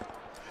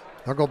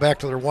 They'll go back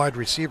to their wide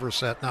receiver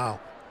set now.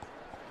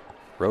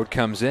 Rode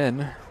comes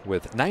in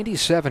with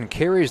 97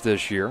 carries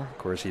this year. Of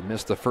course, he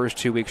missed the first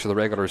 2 weeks of the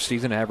regular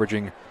season,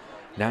 averaging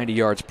 90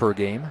 yards per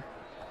game.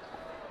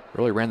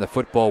 Really ran the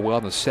football well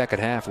in the second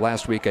half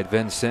last week at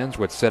Vincennes,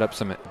 which set up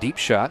some deep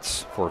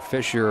shots for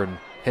Fisher and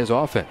his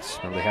offense.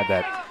 And they had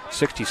that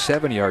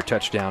 67-yard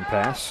touchdown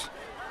pass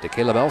to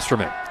Caleb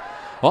Elsterman.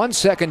 On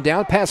second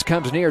down, pass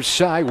comes near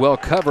side. Well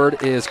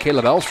covered is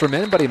Caleb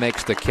Elsterman, but he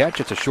makes the catch.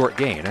 It's a short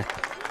gain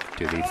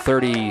to the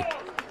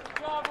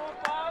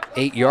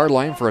 38-yard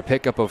line for a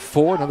pickup of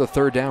 4. Another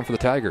third down for the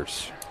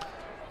Tigers.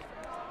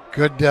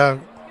 Good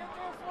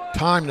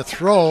time to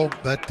throw,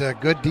 but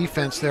good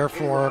defense there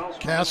for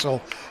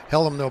Castle.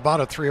 Held them to about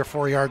a 3 or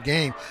 4 yard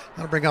gain.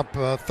 That'll bring up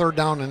third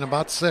down and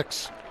about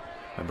 6.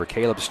 Remember,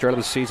 Caleb started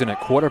the season at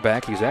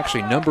quarterback. He's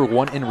actually number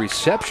 1 in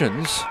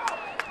receptions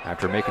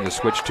after making the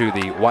switch to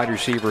the wide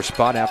receiver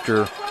spot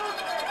after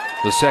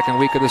the second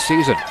week of the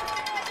season.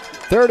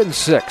 3rd and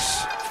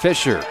 6.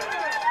 Fisher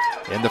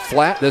in the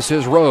flat. This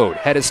is Rode.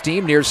 Head of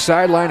steam near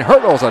sideline.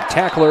 Hurdles a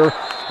tackler,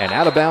 and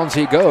out of bounds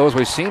he goes.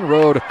 We've seen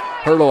Rode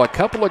hurdle a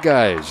couple of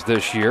guys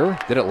this year.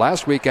 Did it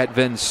last week at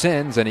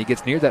Vincennes, and he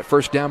gets near that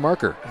first down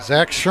marker.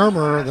 Zach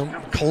Shermer, the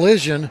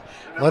collision.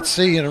 Let's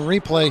see in a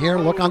replay here.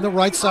 Look on the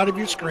right side of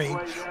your screen.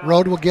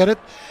 Rode will get it.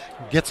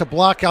 Gets a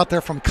block out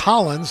there from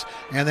Collins,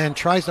 and then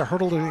tries to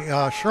hurdle to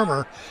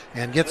Shermer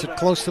and gets it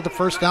close to the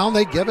first down.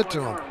 They give it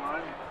to him.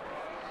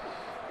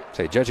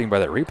 Say, judging by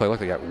that replay,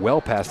 look, they got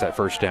well past that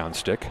first down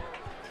stick.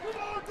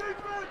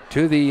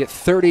 To the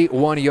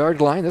 31-yard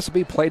line. This will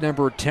be play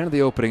number 10 of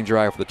the opening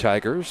drive for the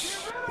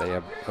Tigers. They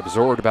have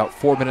absorbed about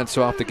 4 minutes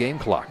off the game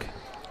clock.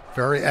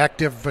 Very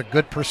active,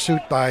 good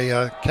pursuit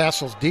by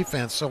Castle's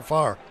defense so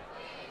far.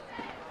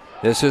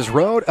 This is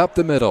Rode up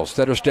the middle.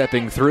 Stetter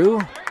stepping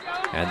through,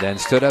 and then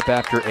stood up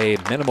after a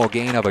minimal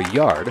gain of a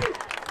yard.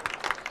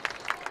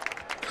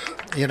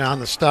 On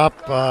the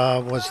stop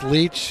was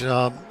Leach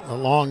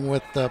along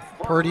with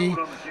Purdy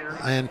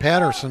and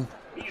Patterson.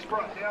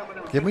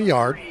 Give him a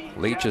yard.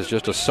 Leach is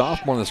just a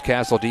sophomore in this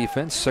Castle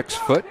defense, 6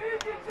 foot,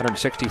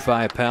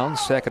 165 pounds,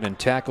 2nd in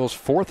tackles,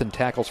 4th in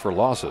tackles for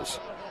losses.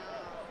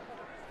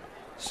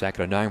 2nd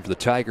and 9 for the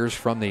Tigers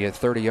from the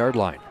 30-yard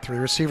line. 3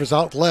 receivers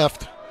out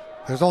left.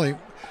 There's only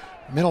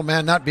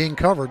middleman not being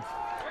covered.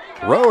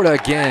 Rode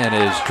again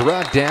is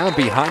dragged down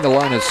behind the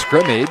line of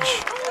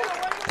scrimmage.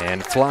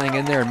 And flying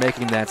in there and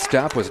making that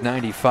stop was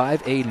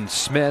 95, Aiden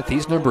Smith.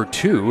 He's number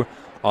 2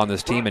 on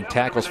this team in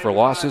tackles for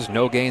losses.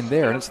 No gain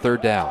there, and it's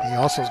third down. He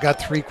also has got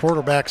 3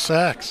 quarterback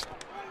sacks.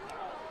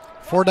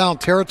 4 down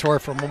territory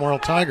for Memorial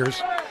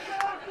Tigers.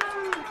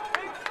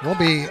 We'll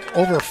be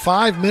over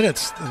 5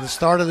 minutes in the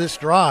start of this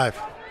drive.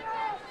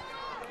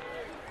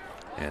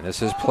 And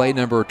this is play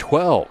number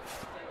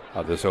 12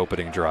 of this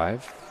opening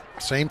drive.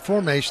 Same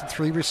formation,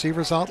 3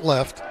 receivers out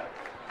left.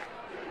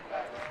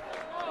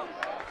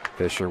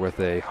 Fisher with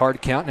a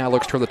hard count, now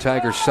looks toward the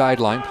Tigers'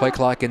 sideline. Play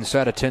clock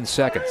inside of 10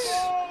 seconds.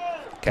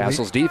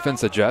 Castle's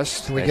defense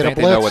adjusts. They think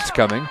they know what's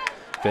coming.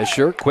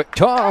 Fisher, quick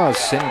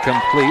toss,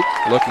 incomplete.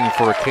 Looking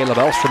for Caleb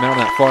Elsterman on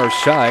that far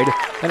side,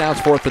 and now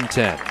it's 4th and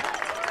 10.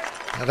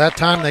 At that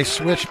time, they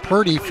switched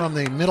Purdy from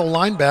the middle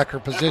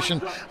linebacker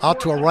position out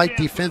to a right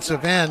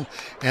defensive end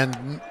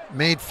and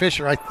made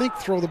Fisher, I think,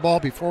 throw the ball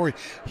before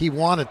he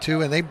wanted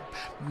to. And they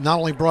not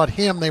only brought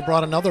him, they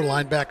brought another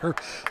linebacker.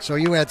 So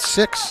you had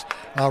 6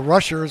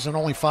 rushers and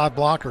only 5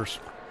 blockers.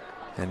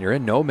 And you're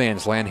in no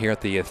man's land here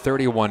at the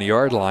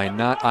 31-yard line.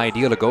 Not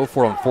ideal to go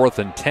for on 4th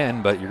and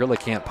 10, but you really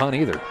can't punt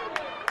either.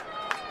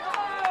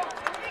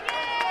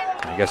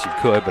 I guess you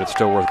could, but it's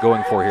still worth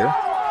going for here.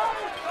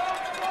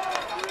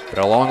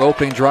 But a long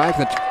opening drive,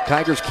 the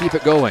Tigers keep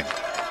it going.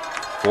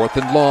 4th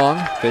and long.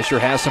 Fisher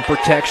has some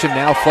protection,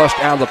 now flushed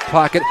out of the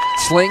pocket.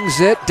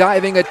 Slings it,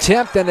 diving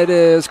attempt, and it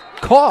is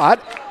caught.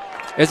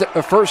 Is it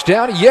a first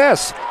down?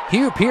 Yes.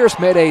 Hugh Pierce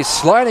made a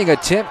sliding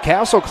attempt.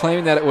 Castle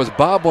claiming that it was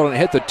bobbled and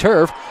hit the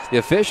turf. The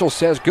official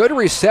says good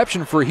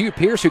reception for Hugh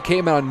Pierce, who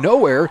came out of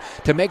nowhere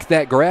to make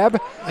that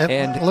grab,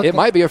 and it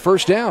might be a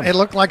first down. It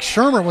looked like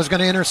Shermer was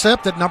going to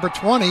intercept at number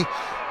 20,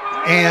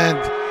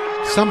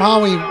 and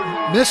somehow he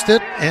missed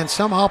it, and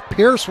somehow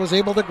Pierce was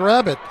able to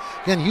grab it.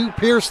 Again, Hugh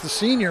Pierce, the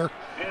senior,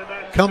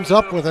 comes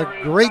up with a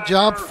great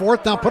job.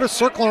 4th down. Put a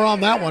circle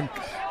around that one,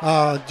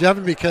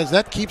 Jevin, because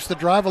that keeps the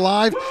drive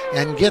alive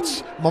and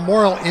gets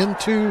Memorial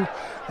into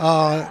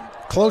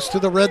close to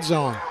the red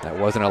zone. That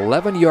was an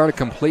 11-yard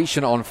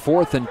completion on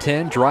 4th and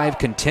 10. Drive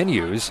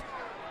continues.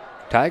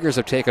 Tigers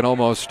have taken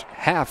almost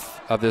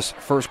half of this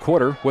first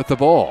quarter with the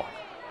ball.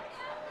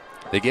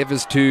 They give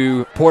us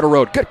to Porter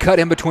Road. Good cut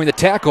in between the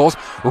tackles.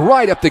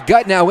 Right up the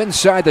gut now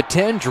inside the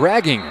 10,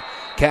 dragging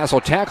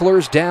Castle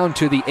tacklers down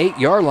to the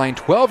 8-yard line.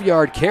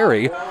 12-yard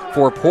carry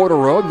for Porter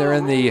Road, and they're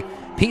in the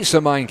Peace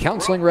of Mind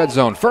Counseling Red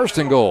Zone. 1st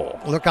and goal.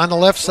 Look on the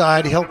left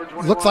side.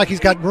 Looks like he's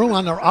got room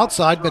on the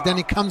outside, but then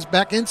he comes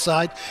back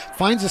inside,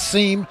 finds a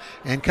seam,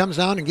 and comes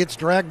down and gets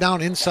dragged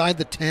down inside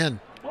the 10.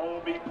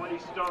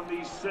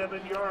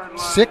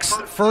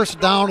 6th first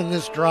down in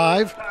this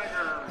drive,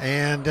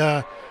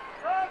 and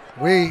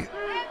we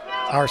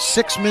are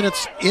 6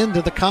 minutes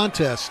into the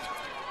contest.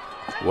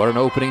 What an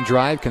opening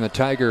drive. Can the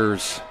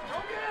Tigers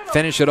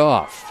finish it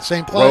off?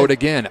 Same play. Road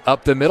again,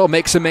 up the middle,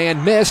 makes a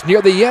man miss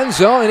near the end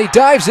zone, and he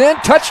dives in.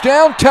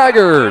 Touchdown,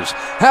 Tigers.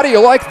 How do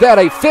you like that?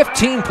 A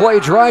 15-play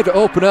drive to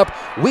open up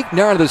week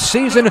 9 of the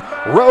season.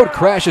 Road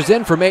crashes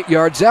in from 8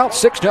 yards out,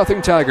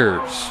 6-0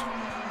 Tigers.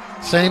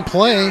 Same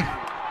play.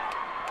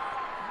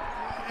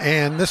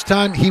 And this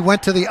time he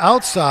went to the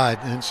outside,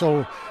 and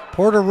so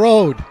Porter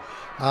Road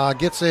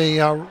gets a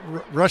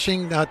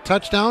rushing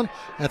touchdown.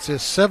 That's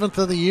his 7th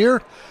of the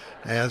year,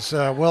 as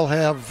we'll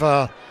have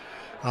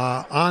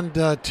on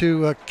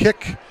to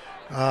kick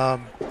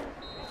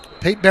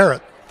Pate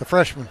Barrett, the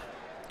freshman.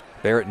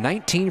 Barrett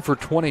 19 for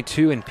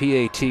 22 in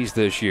PATs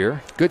this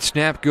year. Good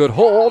snap, good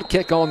hold,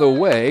 kick on the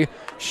way.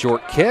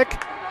 Short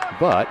kick,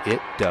 but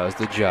it does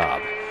the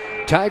job.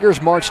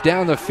 Tigers march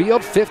down the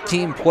field,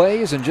 15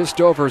 plays in just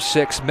over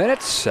 6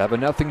 minutes.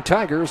 7-0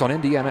 Tigers on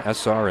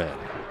IndianaSRN.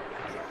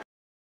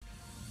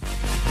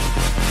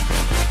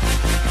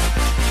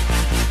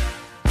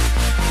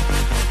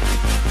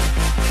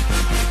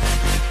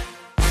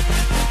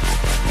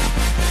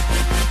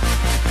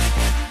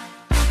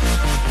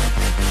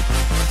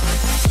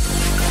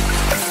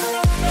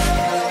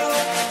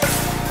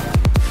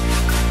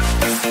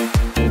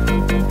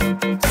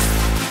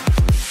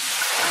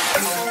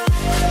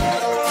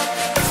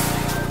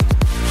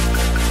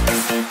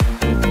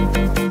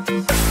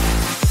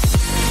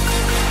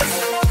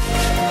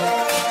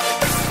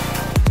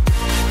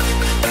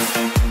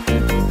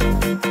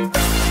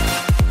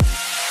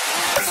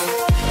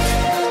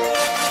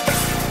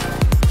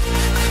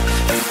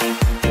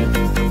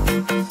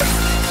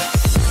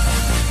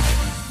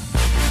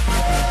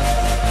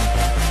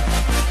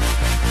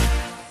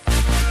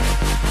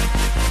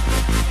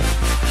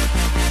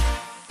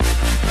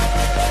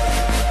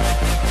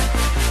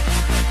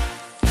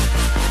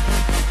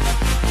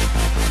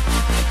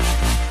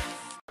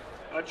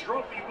 A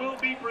trophy will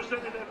be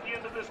presented at the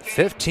end of this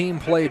game.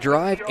 15-play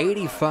drive,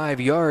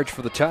 85 yards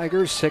for the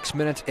Tigers, 6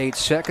 minutes, 8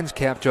 seconds,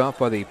 capped off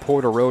by the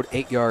Porter Road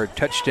 8-yard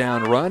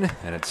touchdown run,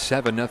 and it's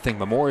 7-0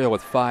 Memorial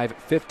with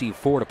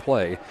 5:54 to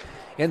play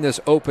in this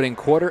opening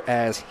quarter,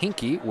 as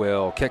Hinkie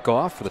will kick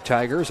off for the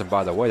Tigers. And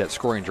by the way, that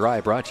scoring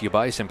drive brought to you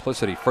by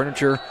Simplicity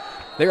Furniture.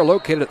 They are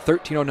located at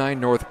 1309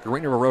 North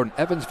Green River Road in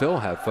Evansville.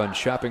 Have fun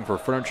shopping for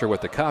furniture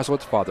with the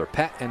Coswitz, Father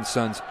Pat and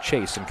sons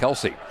Chase and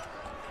Kelsey.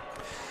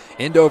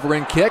 End over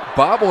end kick,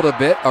 bobbled a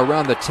bit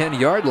around the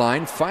 10-yard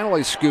line,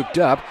 finally scooped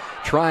up,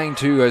 trying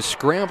to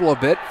scramble a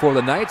bit for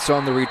the Knights.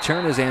 On the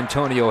return is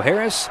Antonio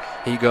Harris.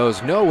 He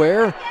goes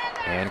nowhere,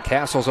 and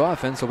Castle's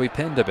offense will be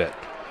pinned a bit.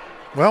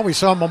 Well, we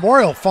saw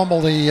Memorial fumble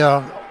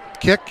the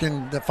kick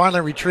and finally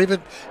retrieve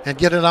it and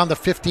get it on the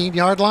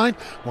 15-yard line.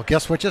 Well,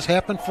 guess what just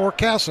happened for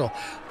Castle?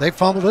 They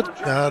fumbled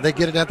it. They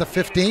get it at the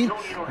 15.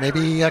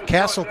 Maybe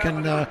Castle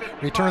can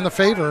return the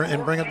favor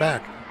and bring it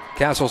back.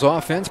 Castle's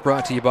offense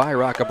brought to you by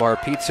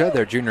Rockabar Pizza.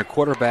 Their junior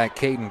quarterback,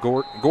 Caden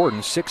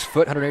Gordon, 6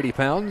 foot, 180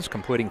 pounds,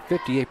 completing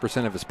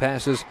 58% of his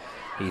passes.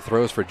 He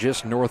throws for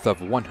just north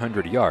of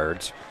 100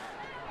 yards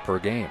per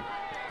game.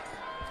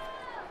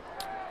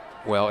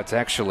 Well, it's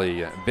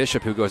actually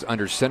Bishop who goes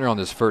under center on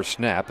this first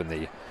snap. In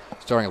the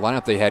starting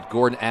lineup, they had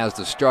Gordon as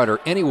the starter.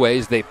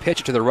 Anyways, they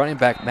pitch to the running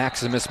back,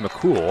 Maximus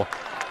McCool,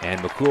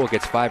 and McCool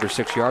gets 5 or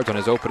 6 yards on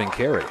his opening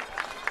carry.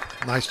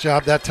 Nice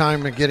job that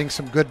time of getting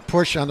some good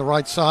push on the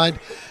right side.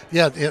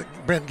 Yeah,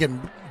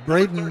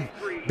 Braden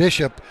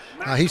Bishop,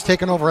 he's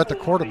taken over at the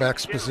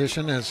quarterback's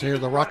position as here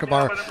the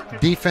Rockabar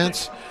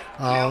defense,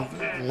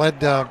 led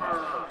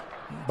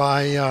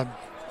by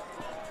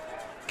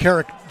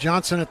Carrick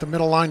Johnson at the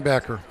middle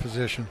linebacker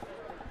position.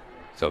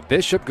 So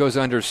Bishop goes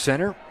under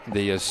center.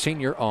 The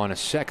senior on a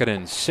 2nd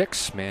and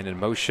 6, man in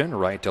motion,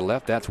 right to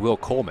left. That's Will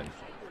Coleman.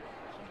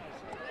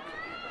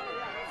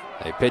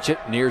 They pitch it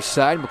near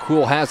side.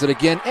 McCool has it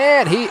again,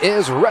 and he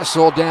is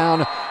wrestled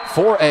down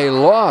for a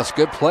loss.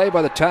 Good play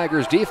by the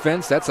Tigers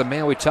defense. That's a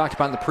man we talked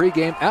about in the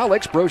pregame,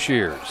 Alex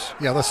Broshiers.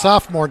 Yeah, the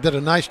sophomore did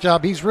a nice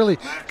job. He's really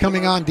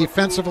coming on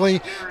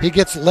defensively. He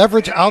gets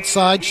leverage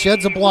outside,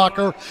 sheds a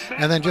blocker,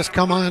 and then just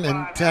come on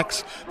and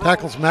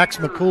tackles Max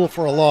McCool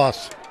for a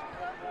loss.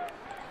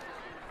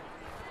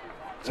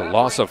 It's a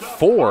loss of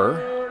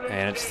 4,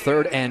 and it's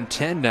 3rd and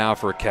 10 now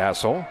for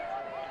Castle.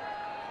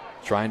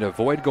 Trying to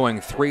avoid going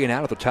 3 and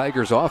out. The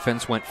Tigers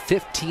offense went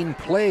 15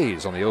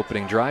 plays on the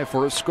opening drive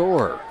for a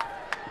score.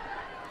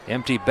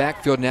 Empty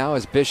backfield now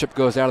as Bishop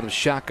goes out of the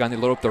shotgun. They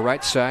load up the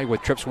right side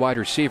with trips wide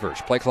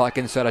receivers. Play clock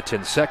inside of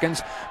 10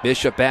 seconds.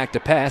 Bishop back to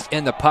pass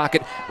in the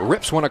pocket.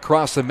 Rips one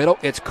across the middle.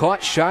 It's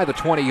caught shy of the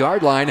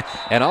 20-yard line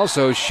and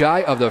also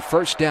shy of the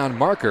first down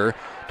marker.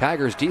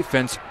 Tigers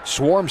defense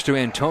swarms to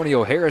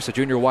Antonio Harris, a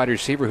junior wide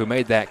receiver who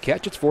made that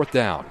catch. It's 4th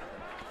down.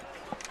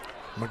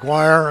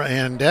 McGuire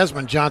and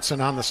Desmond Johnson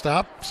on the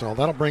stop, so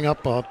that'll bring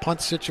up a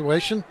punt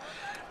situation.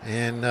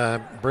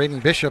 And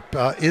Braden Bishop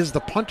is the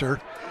punter.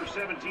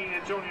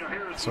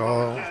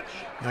 So,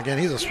 again,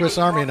 he's a Swiss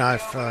Army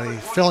knife.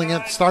 He's filling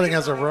in, starting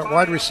as a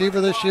wide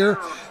receiver this year.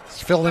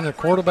 He's filled in at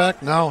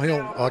quarterback. Now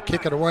he'll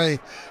kick it away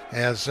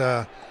as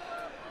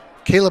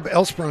Caleb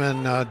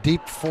Elsperman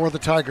deep for the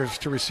Tigers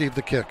to receive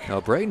the kick. Now,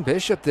 Braden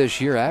Bishop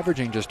this year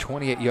averaging just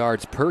 28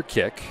 yards per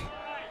kick.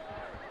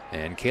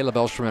 And Caleb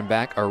Elsperman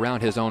back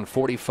around his own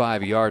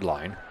 45-yard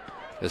line.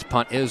 This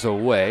punt is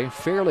away.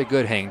 Fairly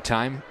good hang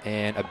time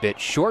and a bit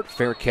short.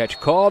 Fair catch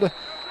called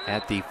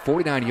at the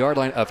 49-yard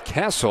line of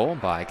Castle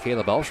by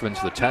Caleb Elsperman.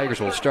 So the Tigers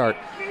will start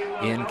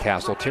in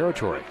Castle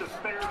territory.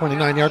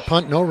 29-yard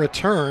punt, no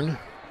return.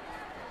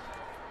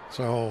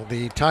 So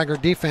the Tiger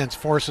defense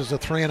forces a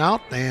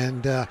 3-and-out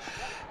and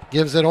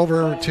gives it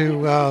over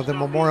to the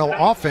Memorial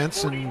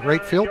offense in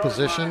great field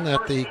position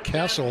at the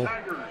Castle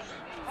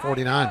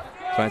 49.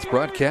 Tonight's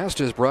broadcast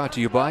is brought to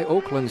you by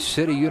Oakland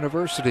City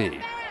University.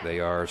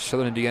 They are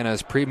Southern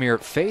Indiana's premier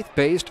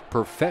faith-based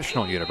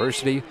professional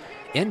university.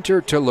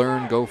 Enter to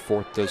learn, go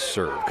forth to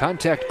serve.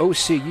 Contact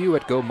OCU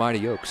at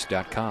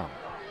GoMightyOaks.com.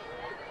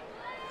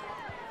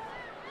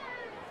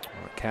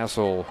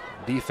 Castle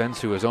defense,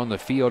 who is on the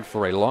field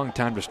for a long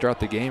time to start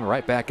the game,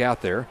 right back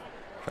out there,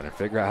 trying to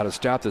figure out how to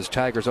stop this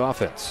Tigers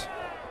offense.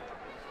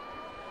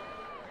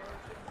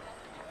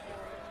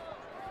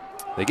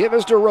 They give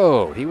us to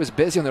Rode. He was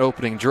busy on the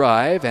opening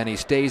drive, and he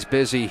stays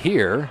busy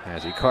here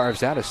as he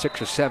carves out a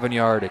 6 or 7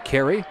 yard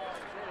carry,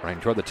 running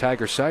toward the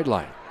Tigers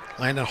sideline.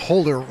 Landon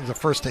Holder was the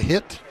first to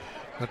hit,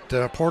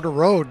 but Porter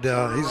Rode,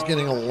 he's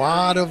getting a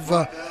lot of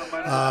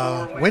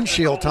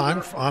windshield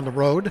time on the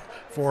road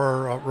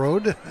for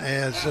Rode,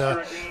 as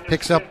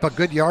picks up a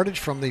good yardage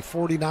from the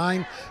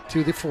 49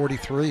 to the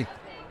 43.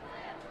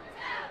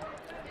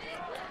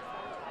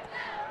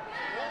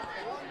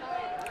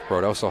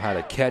 Rode also had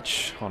a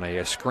catch on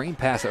a screen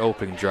pass at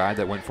opening drive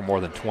that went for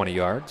more than 20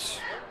 yards.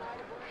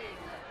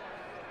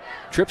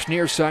 Trips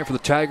near side for the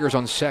Tigers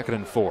on 2nd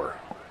and 4.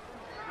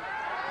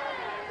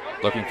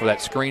 Looking for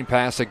that screen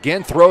pass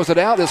again, throws it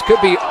out. This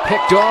could be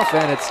picked off,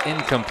 and it's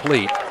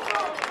incomplete.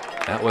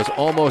 That was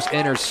almost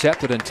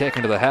intercepted and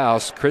taken to the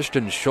house.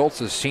 Christian Schultz,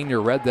 the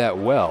senior, read that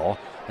well,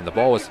 and the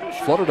ball was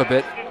fluttered a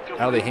bit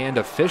out of the hand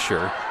of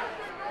Fisher.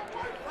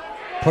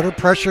 Put her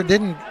pressure,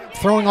 didn't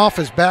throwing off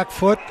his back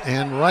foot,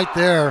 and right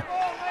there,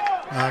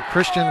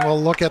 Christian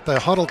will look at the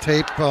huddle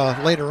tape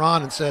later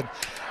on and said,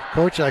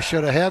 "Coach, I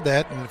should have had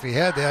that," and if he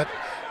had that,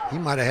 he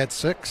might have had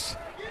 6.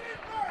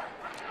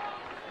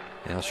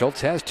 Now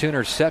Schultz has 2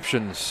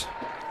 interceptions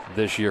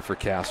this year for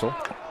Castle.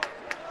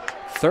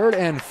 3rd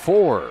and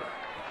 4.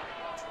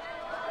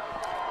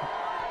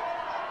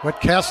 What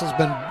Castle's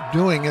been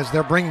doing is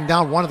they're bringing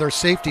down one of their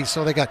safeties,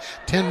 so they got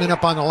 10 men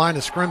up on the line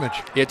of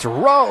scrimmage. It's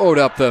Rode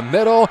up the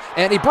middle,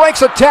 and he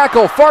breaks a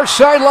tackle, far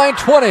sideline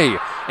 20.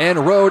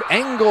 And Rode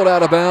angled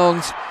out of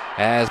bounds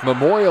as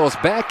Memorial's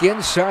back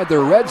inside the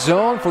red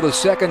zone for the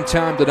second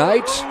time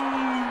tonight.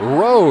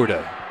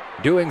 Rode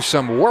doing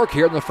some work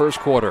here in the first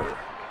quarter.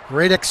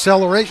 Great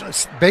acceleration.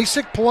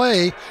 Basic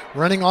play,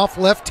 running off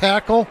left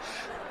tackle.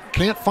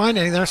 Can't find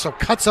anything there, so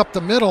cuts up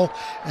the middle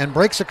and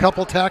breaks a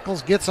couple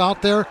tackles, gets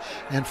out there,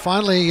 and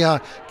finally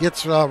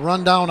gets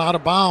run down out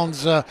of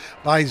bounds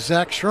by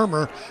Zach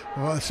Shermer.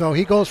 So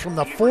he goes from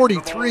the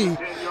 43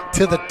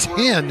 to the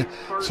 10,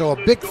 so a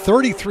big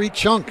 33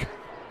 chunk.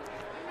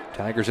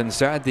 Tigers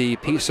inside the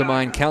Peace of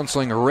Mind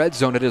Counseling red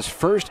zone. It is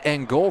 1st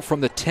and goal from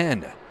the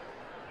 10.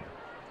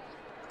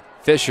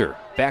 Fisher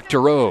back to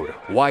Rode.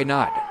 Why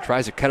not?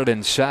 Tries to cut it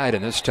inside,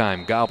 and this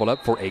time gobbled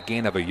up for a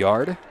gain of a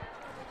yard.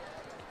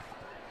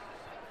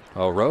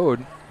 Well,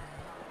 Rode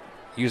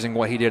using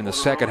what he did in the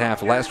second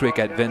half last week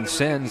at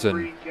Vincennes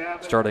and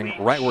starting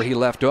right where he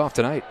left off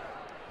tonight.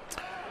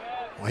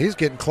 Well, he's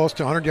getting close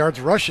to 100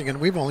 yards rushing, and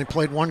we've only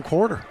played 1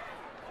 quarter.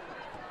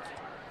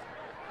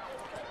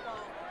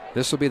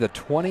 This will be the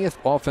 20th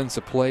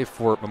offensive play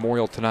for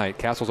Memorial tonight.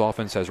 Castle's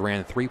offense has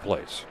ran 3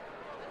 plays.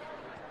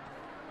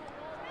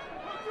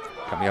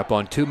 Coming up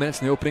on 2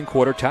 minutes in the opening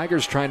quarter,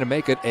 Tigers trying to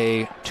make it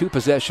a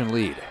 2-possession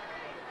lead.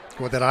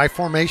 With that I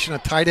formation, a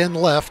tight end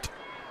left.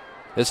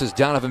 This is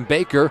Donovan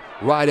Baker,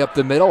 right up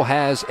the middle,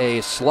 has a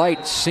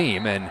slight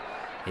seam, and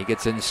he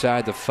gets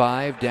inside the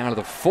 5, down to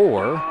the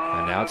 4,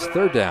 and now it's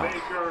 3rd down.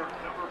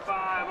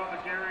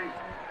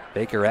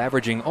 Baker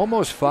averaging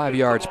almost 5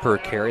 yards per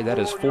carry. That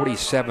is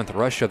 47th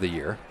rush of the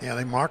year. Yeah,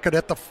 they mark it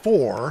at the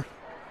 4.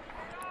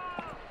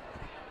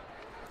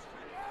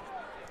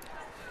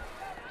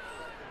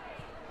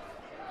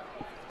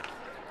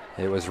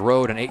 It was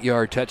Rode, an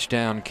 8-yard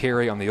touchdown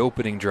carry on the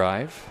opening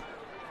drive.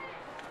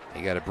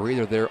 He got a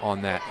breather there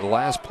on that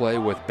last play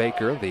with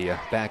Baker, the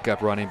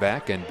backup running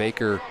back, and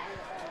Baker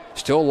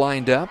still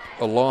lined up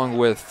along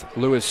with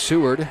Lewis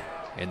Seward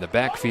in the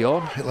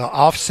backfield. He'll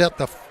offset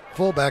the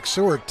fullback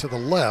Seward to the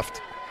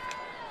left.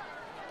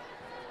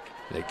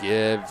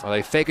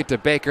 They fake it to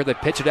Baker. They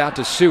pitch it out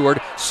to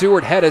Seward.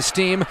 Seward head of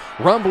steam,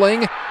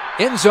 rumbling,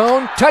 End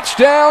zone,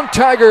 touchdown,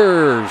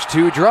 Tigers.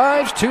 2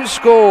 drives, 2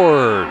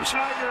 scores.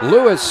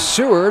 Lewis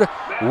Seward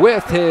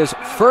with his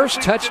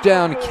first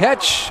touchdown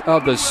catch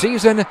of the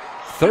season.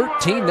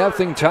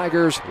 13-0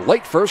 Tigers,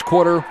 late first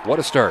quarter. What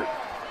a start.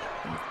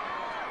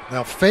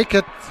 Now fake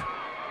it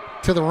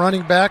to the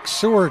running back.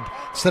 Seward,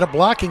 instead of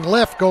blocking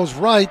left, goes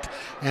right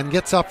and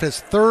gets up his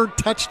 3rd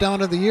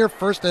touchdown of the year.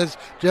 First, as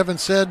Jevin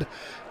said,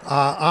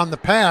 on the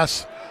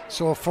pass.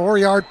 So a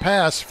 4-yard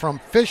pass from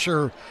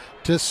Fisher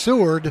to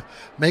Seward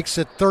makes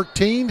it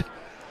 13.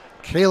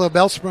 Caleb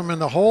Elstrom in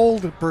the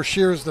hold.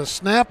 Brashear's the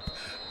snap.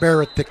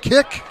 Barrett the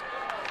kick.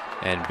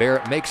 And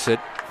Barrett makes it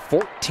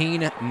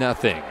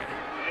 14-0.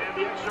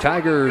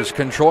 Tigers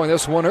controlling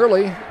this one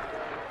early.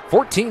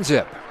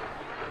 14-zip.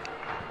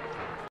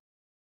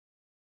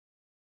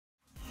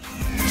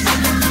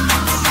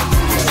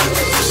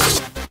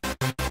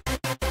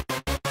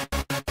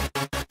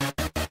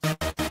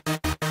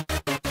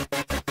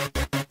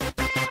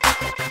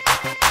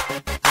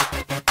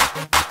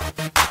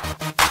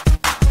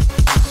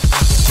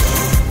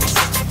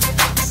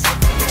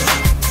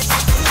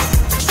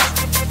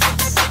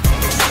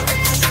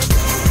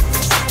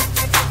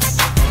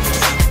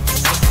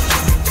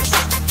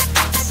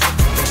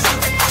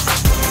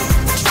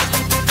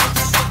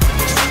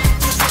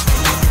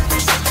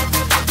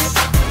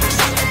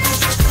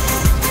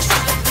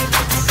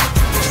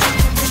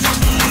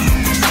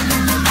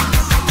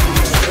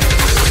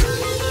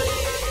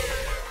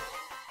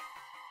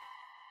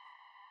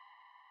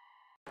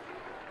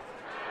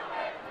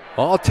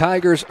 All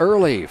Tigers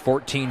early,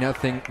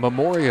 14-0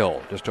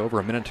 Memorial. Just over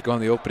a minute to go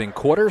in the opening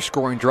quarter.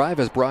 Scoring drive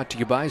is brought to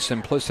you by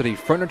Simplicity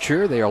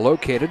Furniture. They are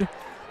located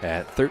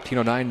at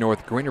 1309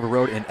 North Green River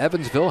Road in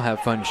Evansville.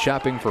 Have fun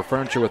shopping for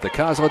furniture with the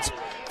Coslets.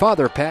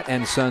 Father Pat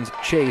and sons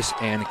Chase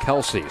and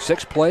Kelsey.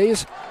 6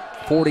 plays,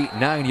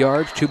 49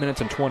 yards, 2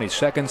 minutes and 20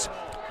 seconds.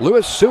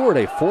 Lewis Seward,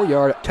 a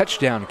 4-yard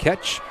touchdown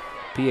catch.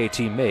 PAT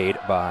made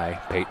by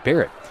Pate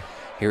Barrett.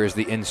 Here is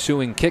the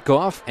ensuing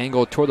kickoff.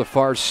 Angled toward the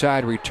far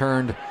side,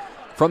 returned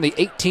from the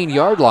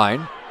 18-yard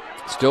line.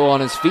 Still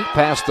on his feet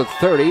past the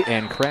 30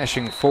 and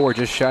crashing forward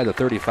just shy of the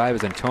 35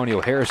 is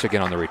Antonio Harris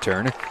again on the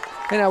return.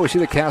 And now we see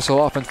the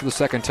Castle offense for the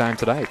second time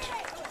tonight.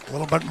 A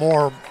little bit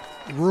more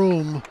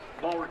room.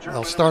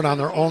 They'll start on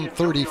their own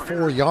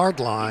 34-yard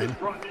line.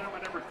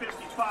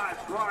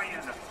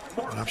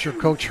 And I'm sure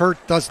Coach Hurt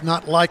does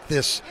not like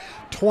this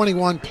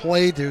 21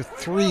 play to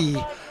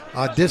 3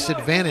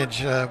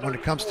 disadvantage when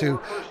it comes to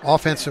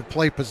offensive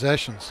play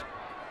possessions.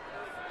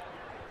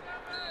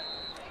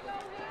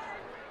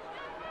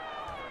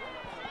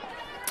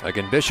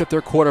 Again, Bishop,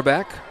 their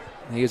quarterback.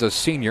 He is a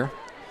senior.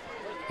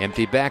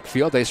 Empty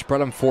backfield. They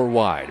spread him 4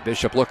 wide.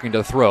 Bishop looking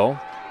to throw.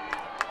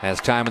 Has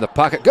time in the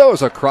pocket.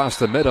 Goes across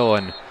the middle,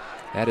 and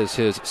that is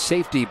his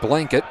safety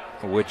blanket,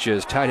 which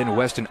is tight end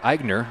Weston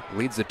Eigner.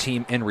 Leads the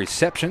team in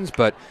receptions,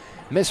 but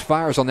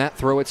misfires on that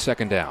throw at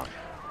second down.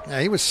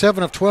 Yeah, he was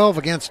 7 of 12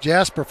 against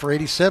Jasper for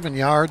 87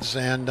 yards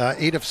and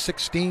 8 of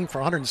 16 for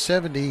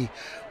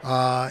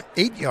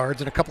 178 yards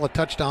and a couple of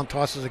touchdown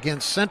tosses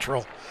against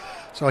Central.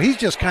 So he's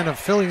just kind of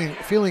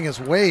feeling his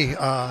way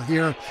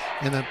here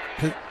in the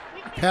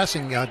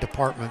passing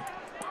department.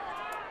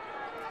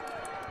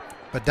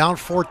 But down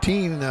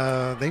 14,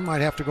 they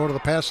might have to go to the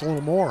pass a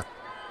little more.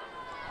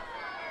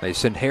 They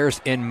send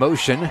Harris in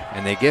motion,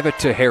 and they give it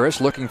to Harris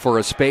looking for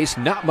a space.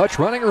 Not much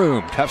running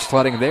room. Tough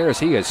sledding there as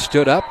he has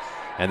stood up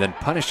and then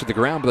punished to the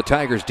ground by the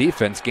Tigers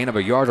defense. Gain of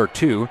a yard or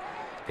 2.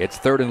 It's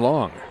 3rd and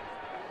long.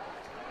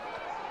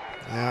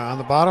 Yeah, on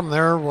the bottom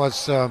there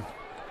was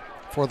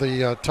for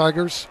the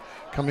Tigers.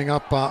 Coming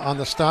up on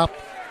the stop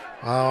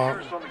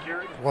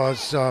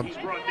was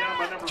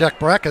Jack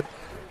Brackett.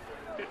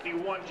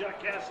 51,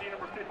 Jack Cassidy,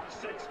 number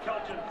 56,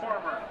 Kelton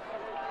Farmer.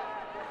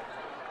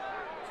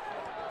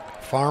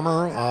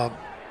 Farmer,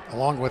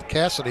 along with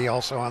Cassidy,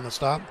 also on the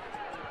stop.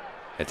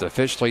 It's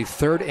officially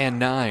 3rd and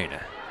 9.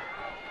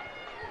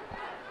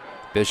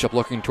 Bishop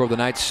looking toward the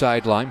Knights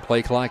sideline.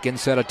 Play clock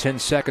inside of 10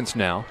 seconds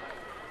now.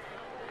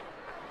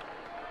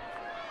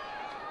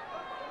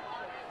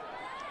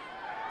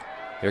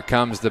 Here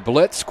comes the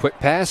blitz. Quick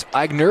pass.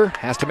 Eigner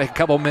has to make a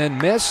couple men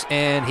miss,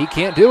 and he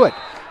can't do it.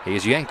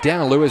 He's yanked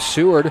down. Lewis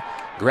Seward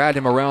grabbed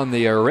him around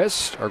the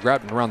wrist, or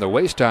grabbed him around the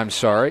waist,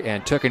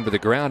 and took him to the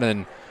ground.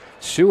 And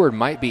Seward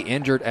might be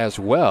injured as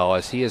well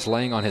as he is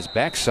laying on his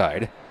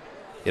backside.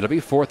 It'll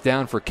be 4th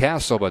down for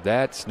Castle, but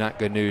that's not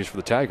good news for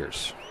the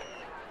Tigers.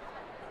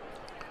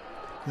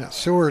 Yeah,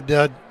 Seward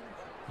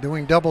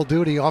doing double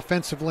duty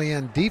offensively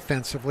and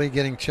defensively,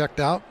 getting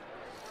checked out.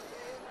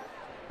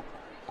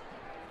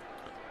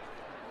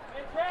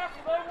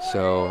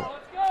 So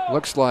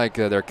looks like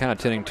they're kind of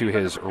tending to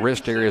his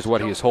wrist area is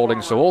what he is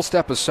holding. So we'll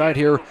step aside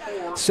here.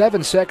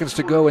 7 seconds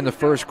to go in the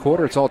first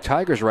quarter. It's all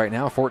Tigers right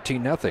now,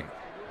 14-0.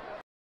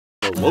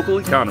 local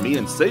economy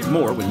and save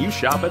more when you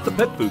shop at the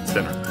Pet Food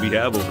Center. We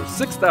have over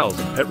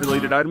 6,000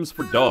 pet-related items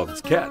for dogs,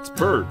 cats,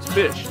 birds,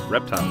 fish,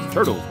 reptiles,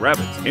 turtles,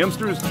 rabbits,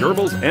 hamsters,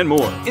 gerbils, and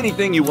more.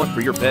 Anything you want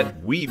for your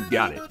pet, we've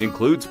got it.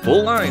 Includes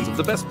full lines of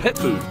the best pet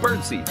food,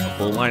 birdseed, a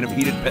full line of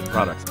heated pet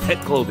products,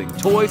 pet clothing,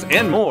 toys,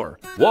 and more.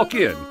 Walk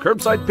in,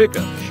 curbside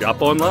pickup,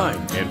 shop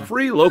online, and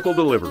free local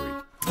delivery.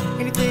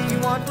 Anything you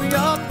want for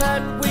your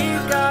pet,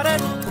 we've got it.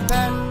 The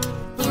Pet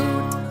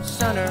Food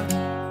Center.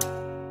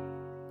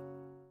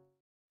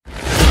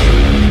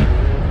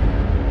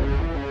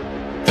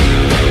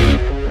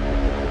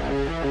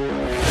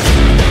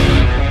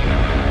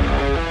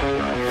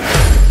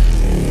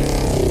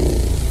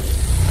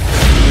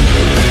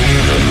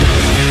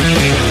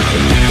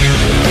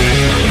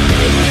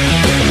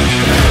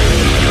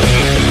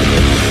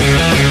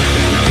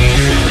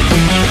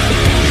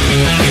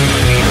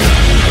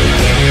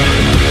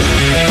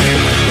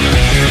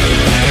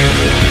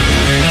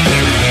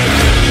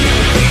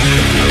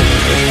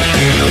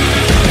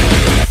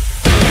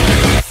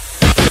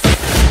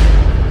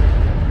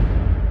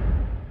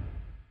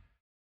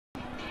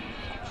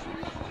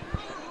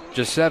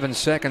 Just 7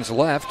 seconds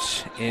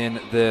left in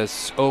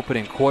this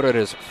opening quarter. It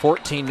is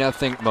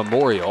 14-0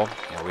 Memorial.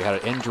 And we had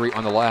an injury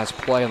on the last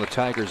play on the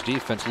Tigers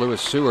defense.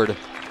 Lewis Seward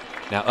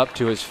now up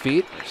to his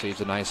feet.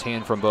 Receives a nice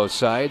hand from both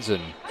sides,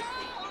 and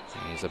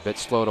he's a bit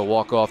slow to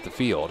walk off the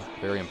field.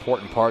 Very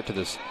important part to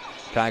this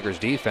Tigers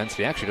defense.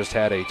 He actually just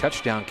had a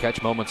touchdown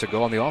catch moments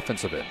ago on the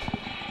offensive end.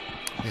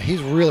 Yeah,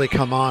 he's really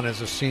come on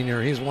as a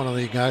senior. He's one of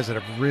the guys that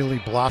have really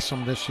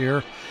blossomed this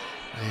year.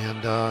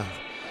 And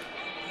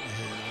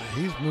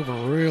he's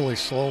moving really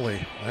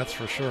slowly, that's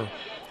for sure.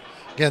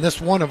 Again,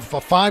 this one of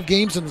 5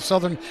 games in the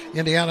Southern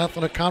Indiana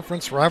Athletic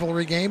Conference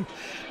rivalry game.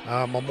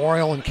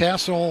 Memorial and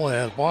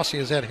Castle, Bosse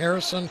is at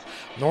Harrison,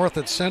 North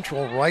at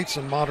Central, Wrights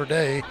in Mater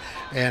Dei,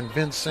 and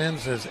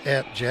Vincennes is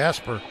at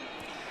Jasper.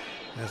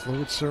 As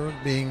Lewis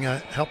being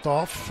helped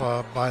off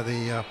by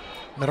the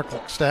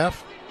medical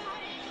staff.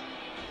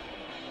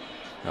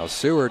 Now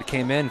Seward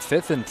came in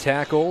 5th in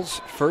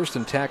tackles, 1st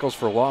in tackles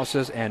for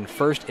losses, and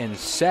 1st in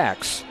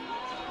sacks.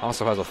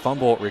 Also has a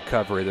fumble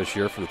recovery this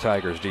year for the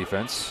Tigers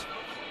defense.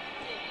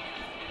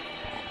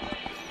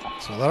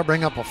 So that'll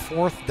bring up a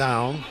 4th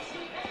down.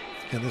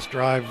 And this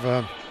drive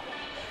going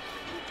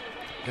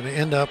to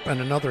end up in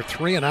another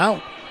 3 and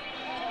out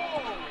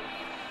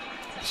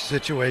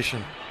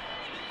situation.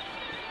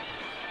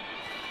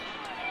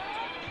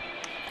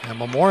 And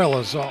Memorial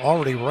has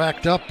already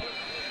racked up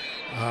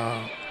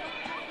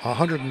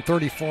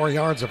 134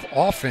 yards of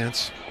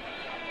offense.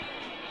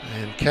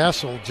 And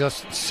Castle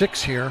just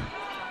 6 here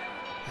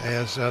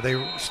as they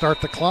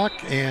start the clock,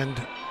 and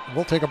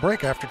we'll take a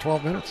break after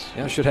 12 minutes.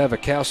 Yeah, should have a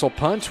Castle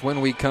punt when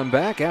we come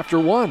back after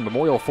 1.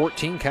 Memorial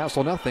 14,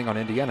 Castle nothing on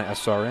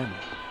IndianaSRN.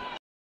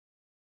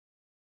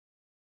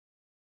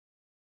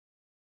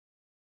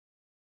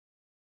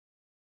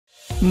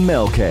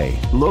 Melk,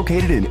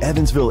 located in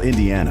Evansville,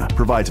 Indiana,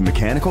 provides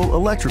mechanical,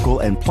 electrical,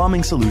 and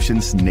plumbing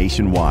solutions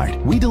nationwide.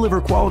 We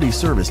deliver quality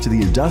service to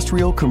the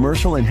industrial,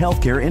 commercial, and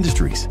healthcare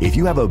industries. If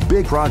you have a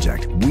big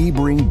project, we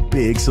bring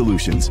big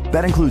solutions.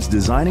 That includes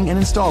designing and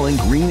installing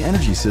green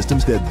energy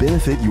systems that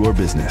benefit your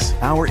business.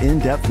 Our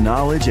in-depth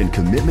knowledge and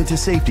commitment to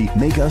safety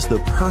make us the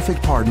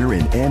perfect partner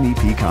in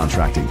MEP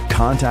contracting.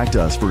 Contact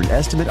us for an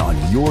estimate on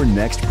your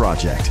next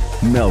project.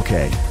 Melk,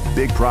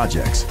 big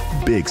projects,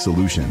 big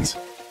solutions.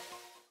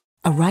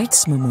 A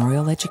Wrights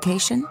Memorial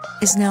education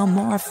is now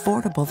more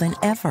affordable than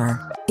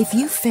ever. If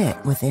you fit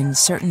within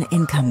certain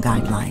income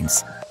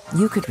guidelines,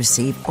 you could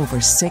receive over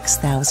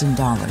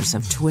 $6,000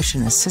 of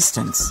tuition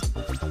assistance.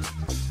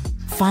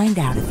 Find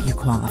out if you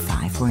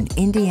qualify for an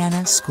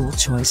Indiana School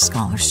Choice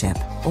Scholarship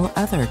or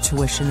other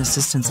tuition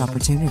assistance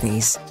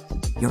opportunities.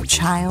 Your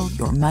child,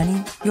 your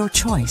money, your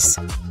choice.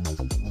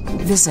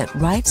 Visit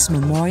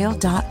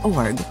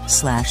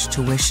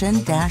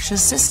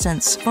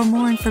wrightsmemorial.org/tuition-assistance for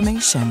more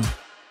information.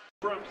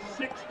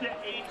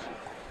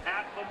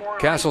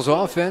 Castle's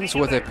offense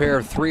with a pair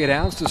of 3 and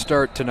outs to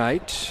start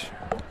tonight.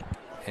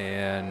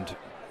 And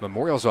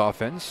Memorial's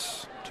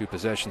offense, 2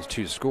 possessions,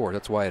 2 scores.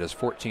 That's why it is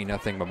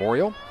 14-0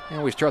 Memorial.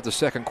 And we start the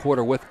second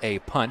quarter with a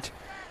punt.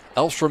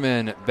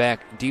 Elsterman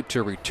back deep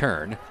to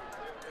return.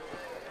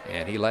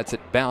 And he lets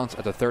it bounce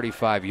at the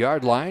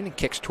 35-yard line.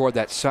 Kicks toward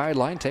that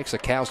sideline, takes a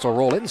Castle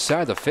roll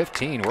inside the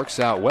 15. Works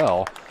out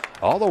well.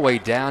 All the way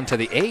down to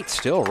the 8,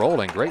 still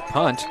rolling. Great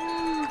punt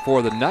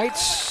for the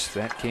Knights.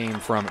 That came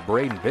from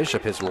Braden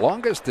Bishop. His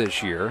longest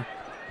this year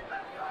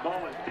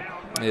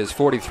is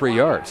 43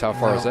 yards. How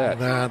far is that?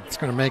 That's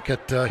going to make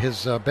it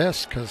his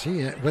best, because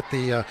he, with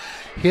the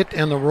hit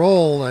and the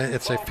roll,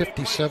 it's a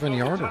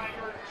 57-yarder.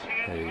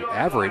 They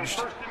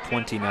averaged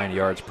 29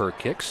 yards per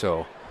kick,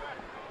 so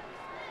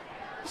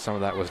some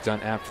of that was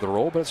done after the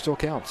roll, but it still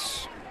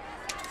counts.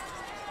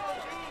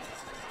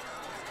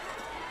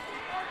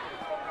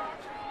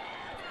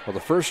 Well, the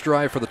first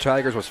drive for the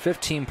Tigers was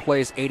 15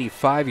 plays,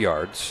 85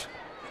 yards.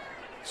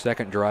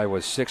 Second drive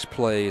was 6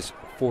 plays,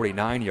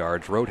 49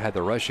 yards. Road had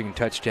the rushing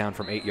touchdown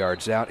from 8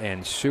 yards out,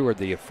 and Seward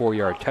the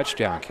 4-yard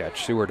touchdown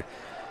catch. Seward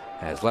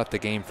has left the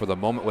game for the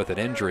moment with an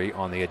injury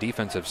on the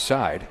defensive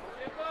side.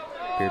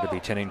 Appeared to be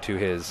tending to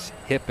his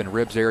hip and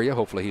ribs area.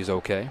 Hopefully he's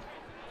okay.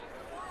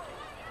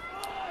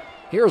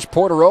 Here's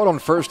Porter Road on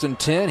 1st and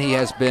 10. He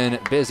has been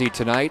busy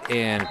tonight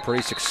and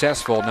pretty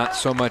successful, not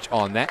so much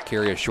on that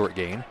carry, a short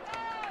gain.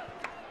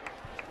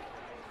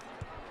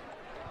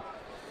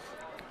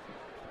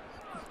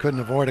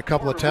 Couldn't avoid a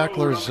couple of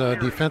tacklers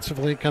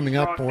defensively. Coming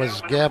up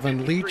was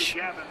Gavin Leach.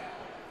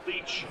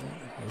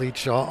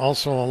 Leach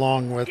also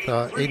along with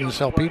Aiden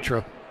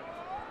Salpetra.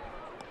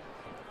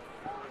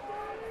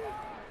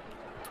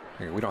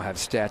 We don't have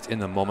stats in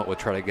the moment. We'll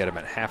try to get him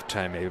at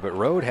halftime maybe. But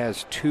Rode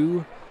has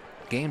 2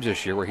 games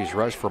this year where he's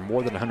rushed for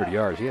more than 100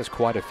 yards. He has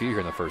quite a few here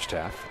in the first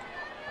half.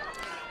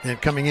 And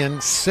coming in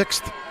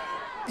 6th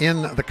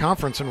in the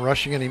conference in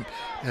rushing, and he,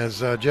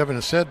 as Jevin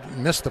has said,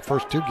 missed the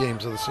first 2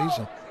 games of the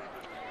season.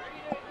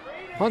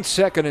 On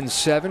 2nd and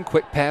 7,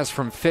 quick pass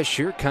from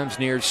Fisher, comes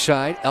near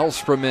side.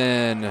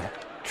 Elsperman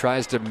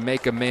tries to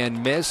make a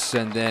man miss,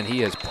 and then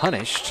he is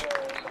punished.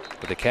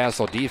 But the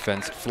Castle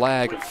defense,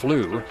 flag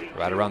flew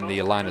right around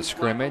the line of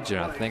scrimmage, and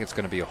I think it's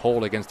going to be a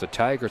hold against the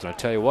Tigers. And I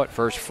tell you what,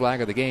 first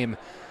flag of the game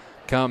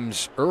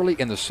comes early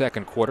in the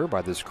second quarter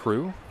by this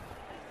crew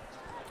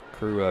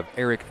of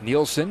Eric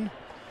Nielsen,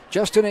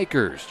 Justin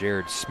Akers,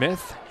 Jared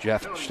Smith,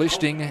 Jeff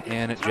Schlichting,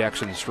 and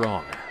Jackson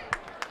Strong.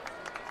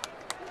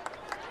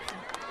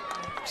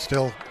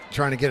 Still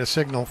trying to get a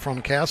signal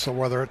from Castle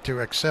whether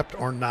to accept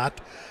or not.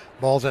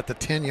 Ball's at the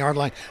 10-yard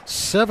line.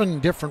 7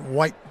 different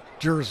white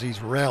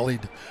jerseys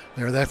rallied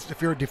there. That's,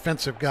 if you're a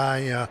defensive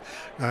guy,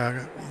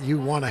 you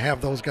want to have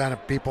those kind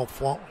of people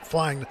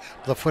flying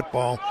the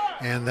football,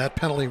 and that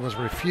penalty was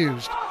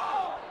refused.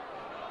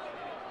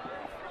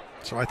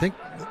 So I think,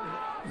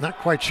 not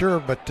quite sure,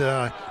 but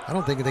I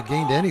don't think they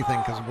gained anything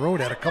because Rode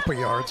had a couple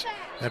yards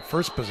at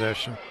first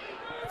possession,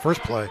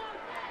 first play.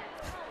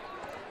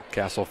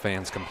 Castle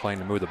fans complain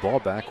to move the ball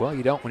back. Well,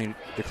 you don't when you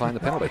decline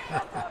the penalty.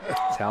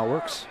 That's how it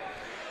works.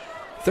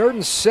 3rd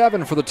and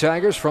 7 for the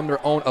Tigers from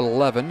their own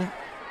 11.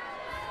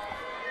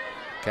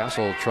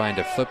 Castle trying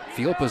to flip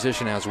field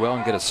position as well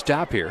and get a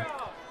stop here.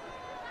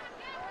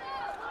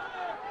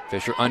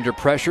 Fisher under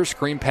pressure,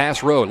 screen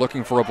pass Rode,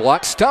 looking for a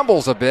block,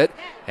 stumbles a bit,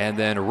 and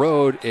then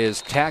Rode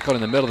is tackled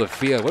in the middle of the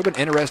field. It would have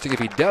been interesting if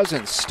he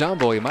doesn't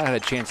stumble. He might have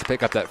had a chance to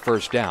pick up that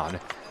first down.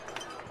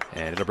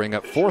 And it'll bring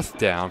up 4th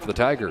down for the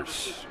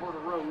Tigers.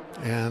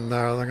 And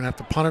they're going to have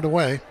to punt it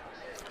away.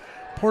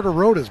 Porter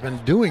Road has been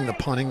doing the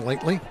punting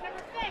lately.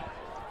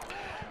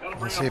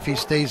 Let's see if he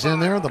stays in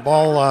there. The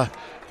ball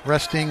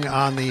resting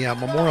on the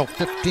Memorial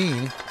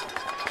 15.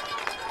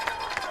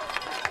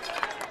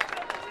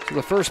 So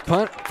the first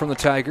punt from the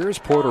Tigers,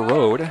 Porter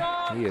Road.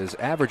 He is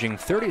averaging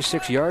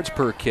 36 yards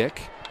per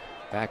kick.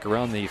 Back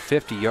around the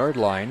 50-yard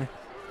line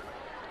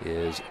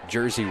is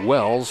Jersey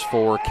Wells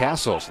for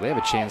Castle. So they have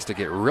a chance to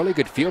get really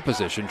good field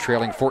position,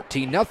 trailing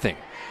 14-0.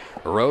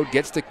 Road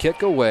gets the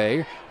kick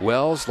away.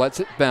 Wells lets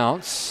it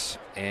bounce,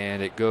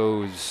 and it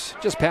goes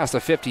just past the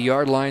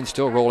 50-yard line,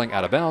 still rolling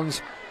out of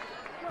bounds.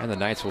 And the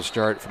Knights will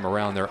start from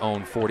around their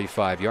own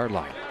 45-yard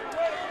line.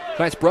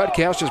 Tonight's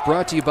broadcast is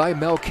brought to you by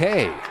Mel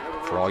K.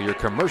 For all your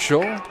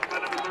commercial,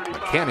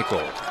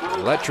 mechanical,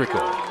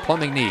 electrical,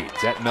 plumbing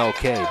needs at Mel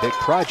K. Big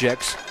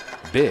projects,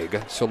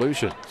 big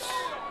solutions.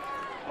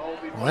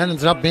 Well, that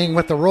ends up being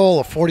with the roll,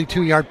 a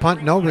 42-yard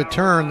punt, no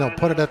return. They'll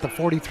put it at the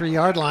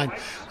 43-yard line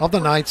of the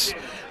Knights.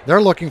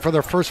 They're looking for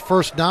their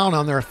first down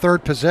on their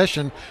 3rd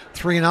possession,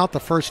 3 and out the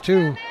first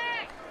 2.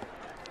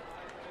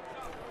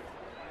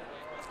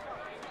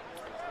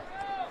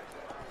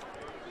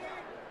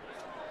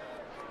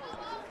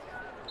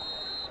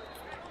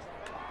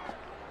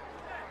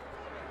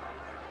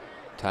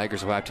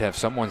 Tigers will have to have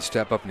someone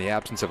step up in the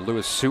absence of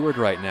Lewis Seward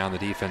right now on the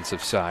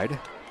defensive side.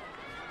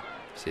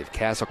 See if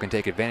Castle can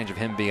take advantage of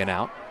him being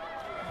out.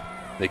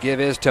 The give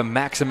is to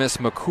Maximus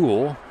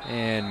McCool,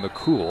 and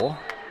McCool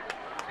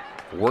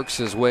works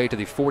his way to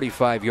the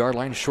 45-yard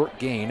line, short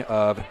gain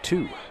of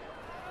 2.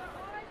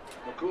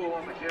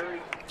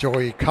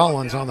 Joey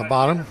Collins on the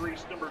bottom.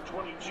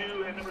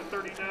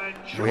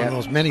 One of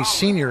those many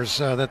seniors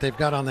that they've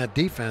got on that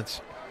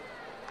defense.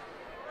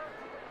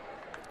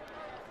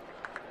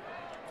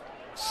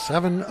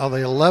 7 of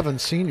the 11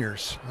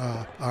 seniors,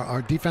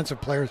 our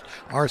defensive players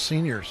are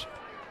seniors.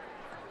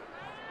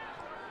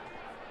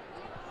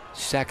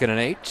 2nd and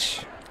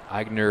 8.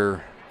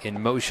 Eigner in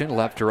motion,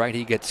 left to right,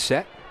 he gets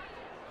set.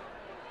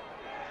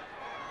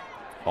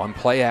 On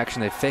play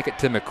action, they fake it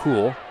to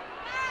McCool.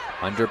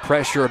 Under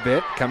pressure a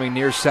bit, coming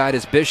near side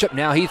is Bishop.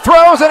 Now he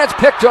throws and it's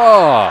picked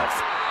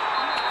off.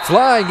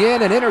 Flying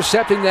in and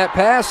intercepting that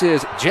pass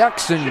is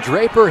Jackson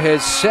Draper,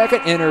 his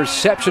 2nd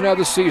interception of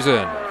the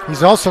season.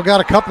 He's also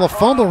got a couple of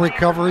fumble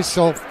recoveries,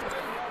 so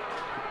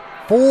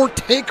 4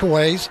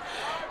 takeaways.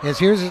 As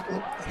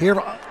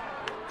here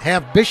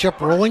have Bishop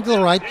rolling to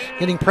the right,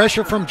 getting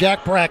pressure from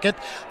Jack Brackett,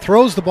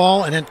 throws the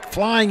ball, and then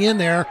flying in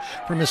there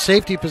from his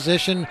safety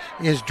position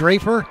is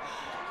Draper.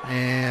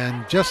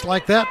 And just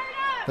like that,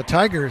 the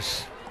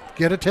Tigers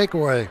get a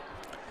takeaway.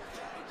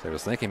 So I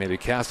was thinking maybe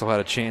Castle had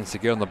a chance to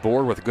get on the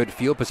board with good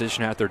field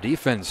position at their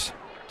defense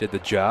did the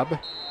job.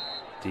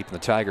 Deep in the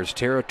Tigers'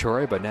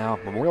 territory, but now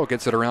Memorial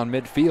gets it around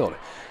midfield.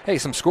 Hey,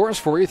 some scores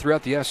for you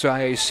throughout the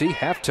SIAC.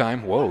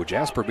 Halftime, whoa,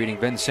 Jasper beating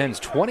Vincennes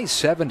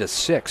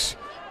 27-6.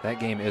 That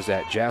game is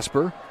at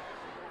Jasper.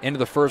 Into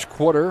the first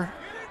quarter,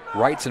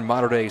 Wrights and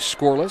Mater Dei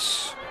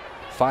scoreless.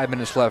 5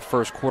 minutes left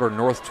first quarter,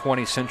 North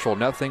 20, Central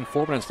nothing.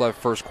 4 minutes left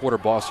first quarter,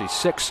 Bossy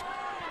 6,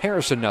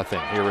 Harrison nothing.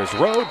 Here is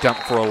Rowe, dump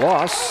for a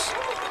loss.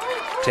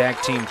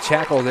 Tag team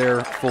tackle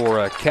there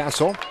for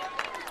Castle.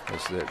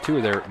 As the two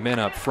of their men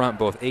up front,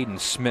 both Aiden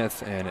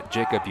Smith and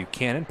Jacob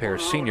Buchanan, pair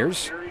of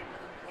seniors.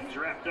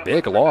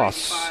 Big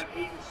loss.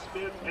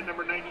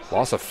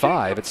 Loss of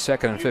 5 at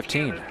 2nd and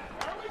 15.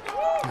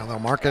 Now they'll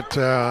mark it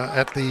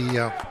at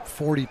the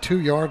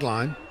 42-yard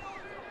line.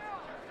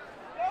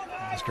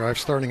 This drive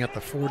starting at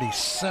the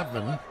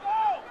 47.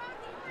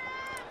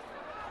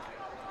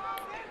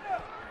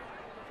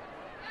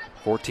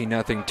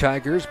 14-0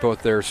 Tigers.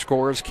 Both their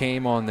scores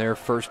came on their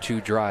first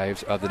 2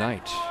 drives of the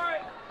night.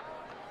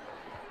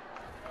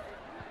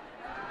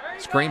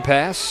 Screen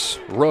pass,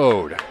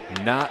 Road.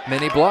 Not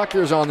many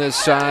blockers on this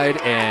side,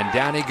 and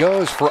down he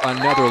goes for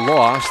another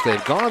loss.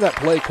 They've gone on that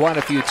play quite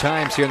a few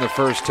times here in the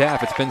first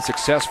half. It's been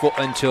successful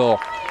until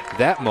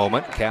that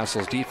moment.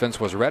 Castle's defense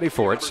was ready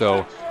for it,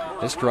 so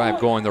this drive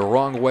going the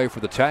wrong way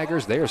for the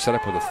Tigers. They are set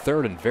up with a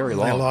 3rd and very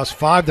long. They lost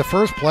 5 the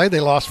first play.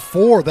 They lost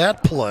 4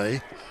 that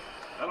play,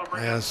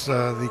 as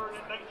the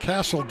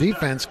Castle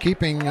defense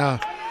keeping them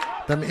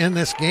in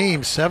this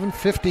game.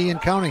 7:50 and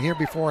counting here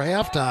before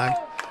halftime.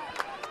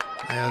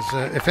 As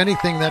if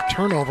anything, that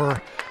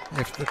turnover,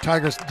 if the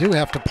Tigers do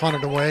have to punt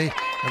it away,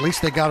 at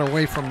least they got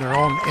away from their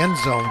own end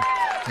zone,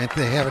 and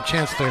they have a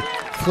chance to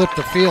flip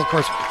the field. Of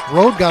course,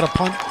 Road got a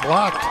punt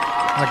blocked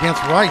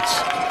against Wrights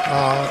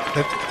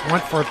that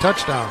went for a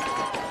touchdown.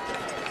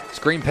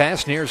 Screen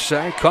pass near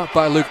side, caught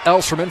by Luke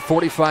Elserman,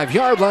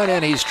 45-yard line,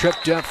 and he's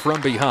tripped up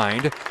from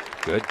behind.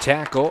 Good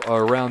tackle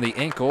around the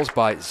ankles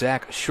by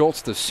Zach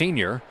Schultz, the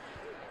senior.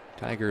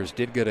 Tigers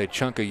did get a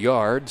chunk of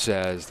yards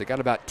as they got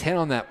about 10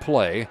 on that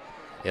play.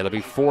 It'll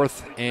be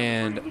 4th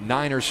and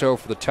 9 or so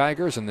for the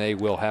Tigers, and they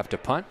will have to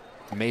punt,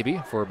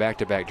 maybe, for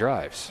back-to-back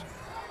drives.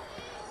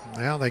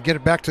 Well, they get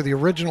it back to the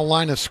original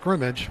line of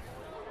scrimmage.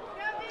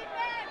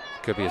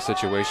 Could be a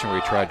situation where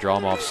you try to draw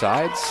them off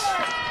sides.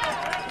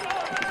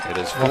 It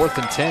is 4th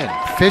and 10.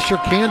 Fisher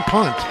can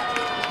punt.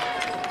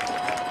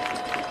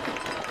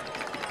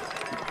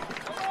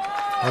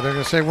 Or they're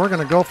going to say, we're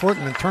going to go for it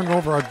and then turn it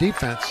over our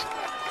defense.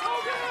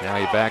 Now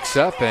he backs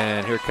up,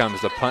 and here comes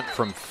the punt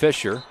from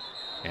Fisher.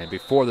 And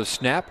before the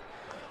snap,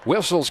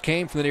 whistles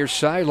came from the near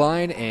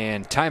sideline,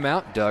 and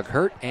timeout, Doug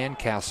Hurt and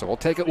Castle will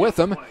take it with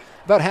them.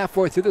 About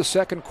halfway through the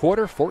second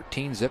quarter,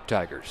 14-zip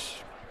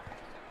Tigers.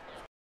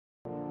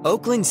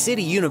 Oakland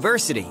City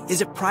University is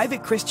a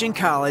private Christian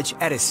college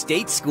at a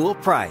state school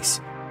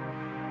price.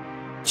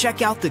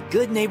 Check out the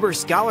Good Neighbor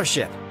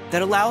Scholarship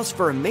that allows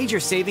for a major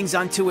savings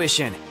on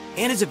tuition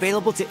and is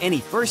available to any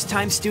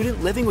first-time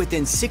student living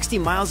within 60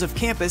 miles of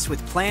campus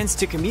with plans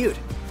to commute.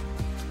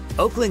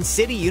 Oakland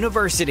City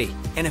University,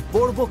 an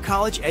affordable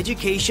college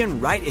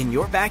education right in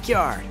your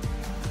backyard.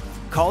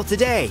 Call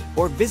today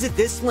or visit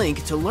this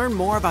link to learn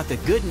more about the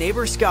Good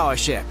Neighbor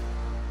Scholarship.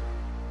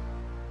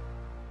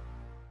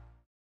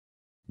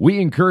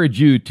 We encourage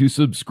you to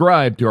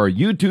subscribe to our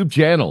YouTube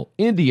channel,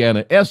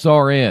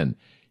 IndianaSRN.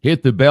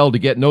 Hit the bell to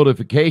get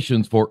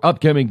notifications for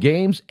upcoming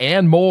games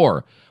and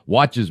more.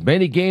 Watch as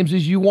many games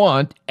as you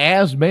want,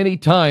 as many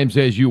times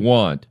as you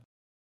want.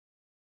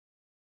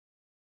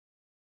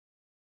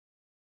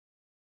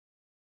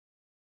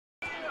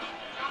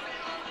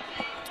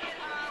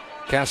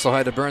 Castle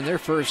had to burn their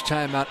first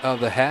time out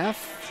of the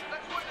half.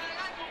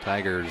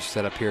 Tigers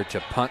set up here to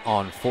punt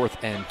on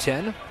 4th and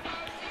 10.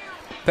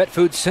 Pet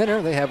Food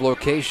Center, they have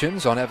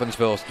locations on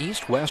Evansville's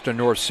east, west, and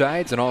north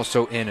sides, and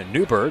also in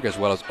Newburgh, as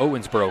well as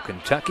Owensboro,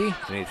 Kentucky.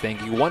 Anything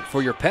you want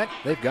for your pet,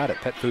 they've got it,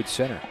 Pet Food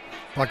Center.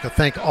 I'd like to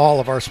thank all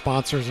of our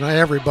sponsors and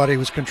everybody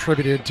who's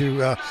contributed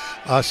to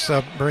us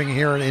bringing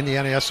here at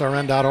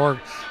IndianaSRN.org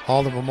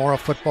all the Memorial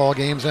football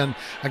games and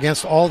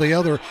against all the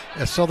other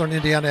Southern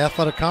Indiana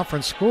Athletic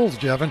Conference schools,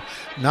 Jevin.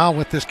 Now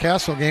with this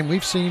Castle game,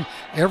 we've seen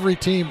every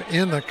team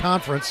in the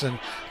conference, and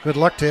good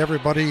luck to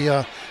everybody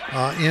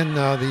in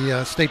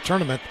the state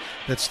tournament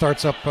that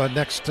starts up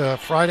next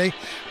Friday.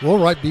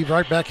 We'll be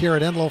right back here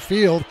at Enloe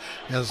Field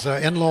as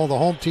Enloe, the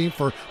home team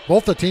for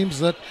both the teams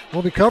that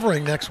we'll be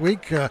covering next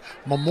week.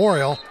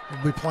 Memorial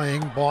will be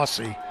playing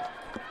Bossy.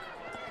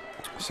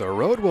 So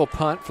Road will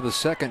punt for the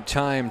second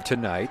time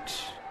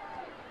tonight.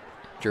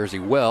 Jersey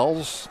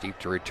Wells deep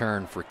to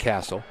return for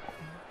Castle.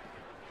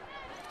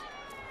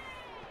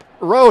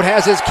 Road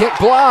has his kick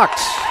blocked.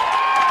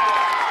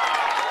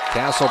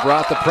 Castle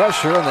brought the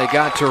pressure, and they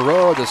got to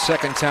Road the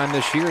second time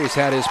this year. He's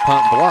had his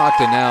punt blocked,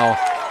 and now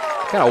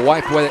kind of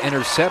wiped away the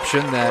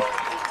interception that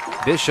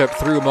Bishop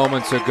threw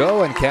moments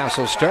ago, and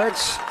Castle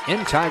starts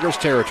in Tigers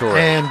territory.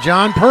 And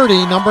John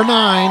Purdy, number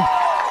 9,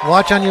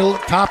 watch on your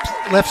top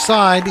left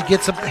side. He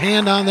gets a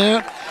hand on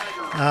there.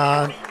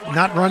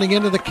 not running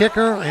into the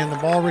kicker, and the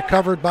ball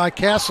recovered by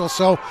Castle.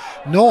 So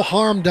no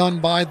harm done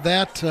by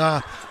that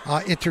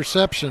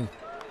interception.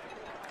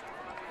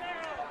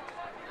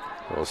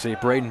 We'll see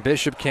if Braden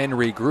Bishop can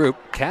regroup.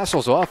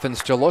 Castle's offense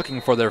still looking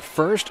for their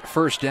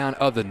first down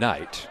of the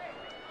night,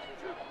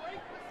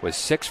 with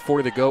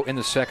 6:40 to go in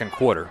the second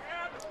quarter.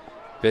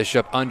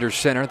 Bishop under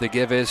center. The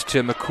give is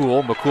to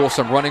McCool. McCool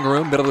some running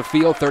room, middle of the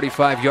field,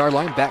 35-yard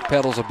line.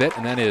 Backpedals a bit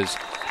and then is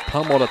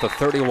pummeled at the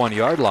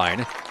 31-yard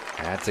line.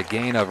 That's a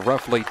gain of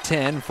roughly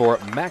 10 for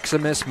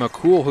Maximus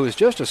McCool, who is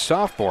just a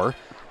sophomore.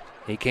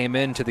 He came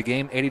into the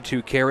game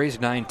 82 carries,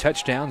 9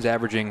 touchdowns,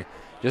 averaging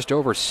just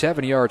over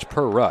 7 yards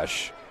per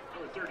rush.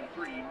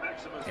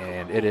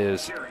 And it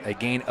is a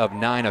gain of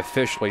 9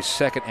 officially,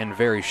 second and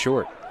very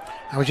short.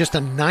 That was just a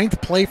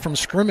 9th play from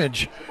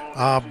scrimmage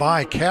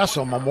by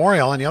Castle.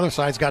 Memorial on the other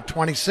side's got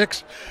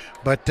 26,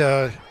 but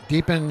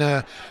deep in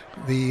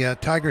the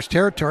Tigers'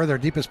 territory, their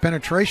deepest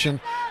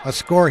penetration, a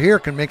score here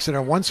can make it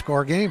a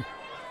 1-score game.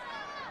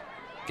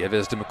 Give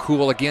is to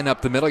McCool again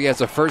up the middle. He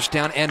has a first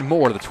down and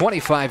more to the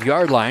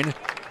 25-yard line.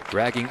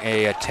 Dragging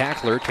a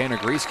tackler, Tanner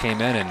Grease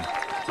came in and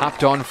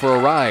hopped on for a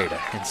ride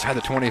inside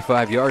the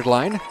 25-yard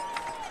line.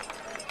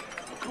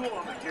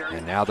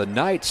 And now the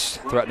Knights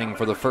threatening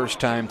for the first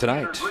time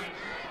tonight.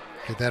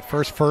 Get that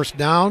first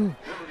down.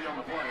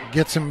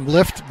 Gets him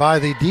lift by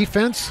the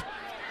defense.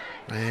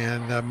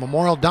 And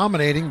Memorial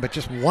dominating, but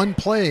just one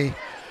play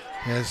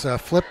has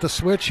flipped the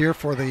switch here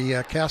for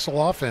the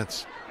Castle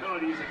offense.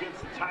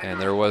 And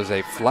there was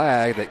a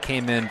flag that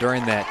came in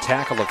during that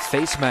tackle of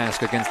face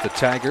mask against the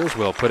Tigers.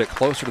 We'll put it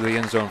closer to the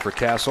end zone for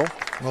Castle.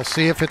 We'll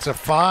see if it's a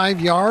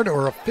 5-yard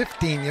or a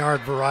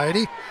 15-yard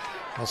variety.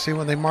 We'll see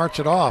when they march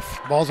it off.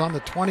 Ball's on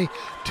the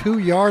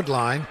 22-yard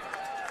line.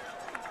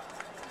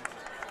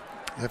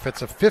 If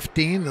it's a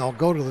 15, they'll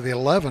go to the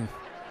 11.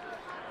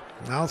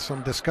 Now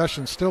some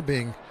discussion still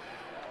being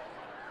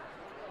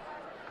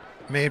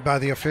made by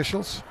the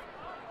officials.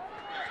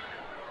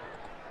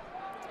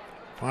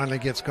 Finally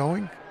gets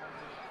going.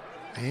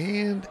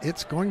 And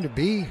it's going to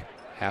be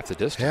half the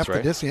distance, half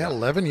the distance,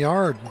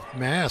 11-yard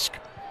mask.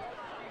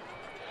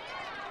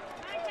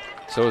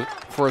 So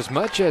for as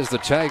much as the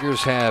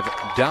Tigers have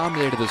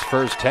dominated this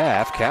first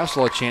half,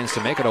 Castle a chance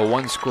to make it a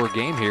 1-score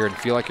game here and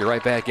feel like you're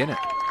right back in it.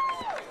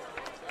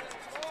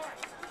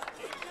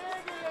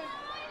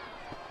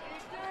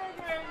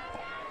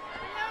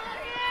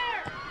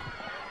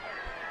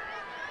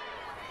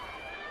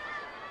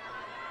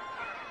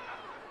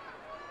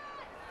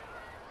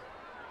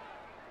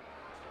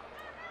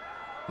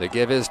 The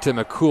give is to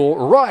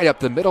McCool right up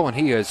the middle, and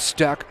he is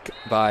stuck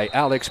by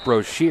Alex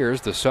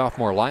Broshears. The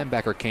sophomore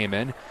linebacker came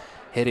in,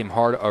 hit him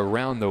hard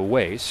around the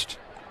waist.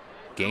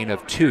 Gain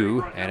of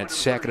 2, and it's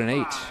 2nd and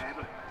 8.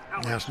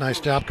 Yeah, it's a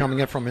nice job coming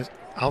in from his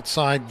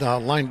outside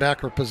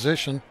linebacker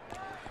position.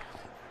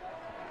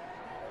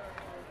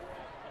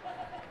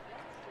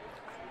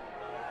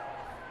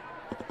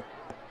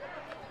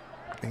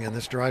 Again,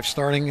 this drive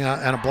starting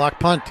at a block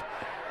punt.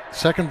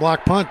 Second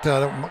block punt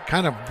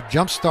kind of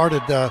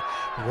jump-started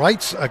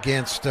Wrights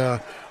against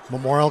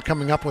Memorial,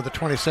 coming up with a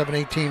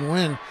 27-18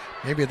 win.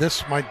 Maybe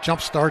this might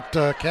jump-start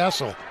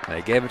Castle.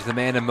 They gave it to the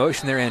man in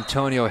motion there,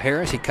 Antonio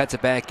Harris. He cuts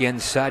it back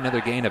inside,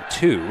 another gain of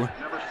 2.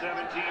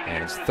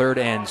 And it's 3rd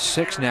and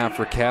 6 now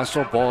for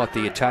Castle. Ball at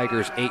the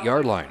Tigers'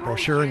 8-yard line.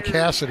 Brochure and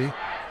Cassidy.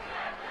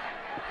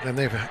 And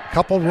they've a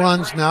couple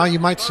runs now. You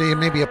might see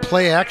maybe a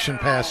play-action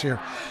pass here.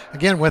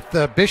 Again, with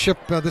Bishop,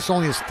 this is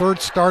only his 3rd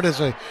start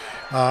as a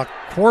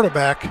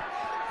quarterback.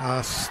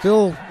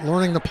 Still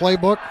learning the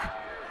playbook.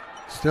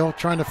 Still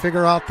trying to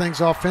figure out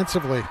things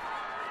offensively.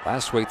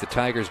 Last week, the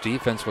Tigers'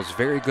 defense was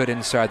very good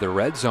inside the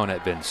red zone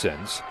at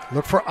Vincennes.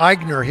 Look for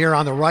Eigner here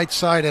on the right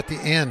side at the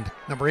end,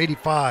 number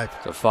 85.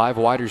 So 5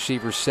 wide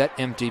receivers set,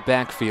 empty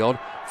backfield.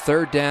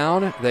 3rd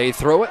down, they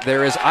throw it.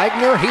 There is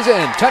Eigner. He's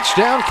in.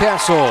 Touchdown,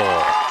 Castle.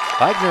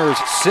 Eigner's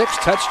 6th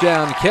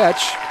touchdown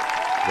catch.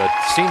 The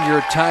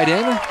senior tight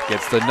end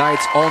gets the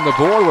Knights on the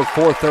board with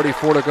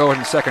 4:34 to go in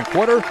the second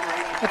quarter.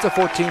 That's a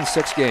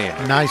 14-6 game.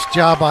 Nice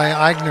job by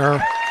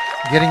Eigner,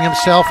 getting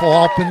himself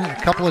open. A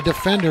couple of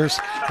defenders.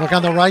 Look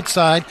on the right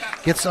side.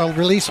 Gets a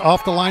release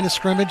off the line of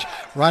scrimmage,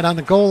 right on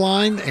the goal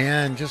line,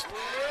 and just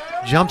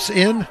jumps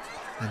in.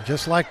 And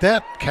just like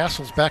that,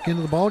 Castle's back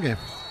into the ballgame.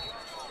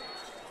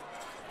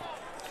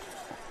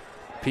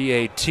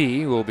 PAT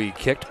will be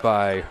kicked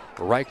by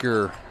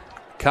Riker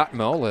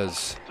Cotmill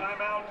as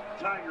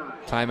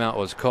timeout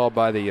was called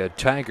by the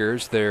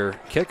Tigers. Their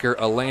kicker,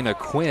 Elena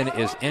Quinn,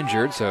 is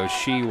injured, so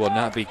she will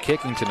not be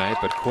kicking tonight.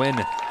 But Quinn,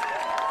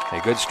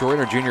 a good story in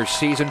her junior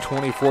season,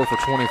 24 for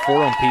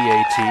 24 on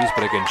PATs.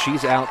 But again,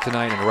 she's out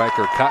tonight, and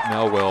Riker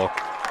Cotmill will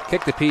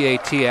kick the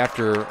PAT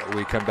after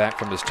we come back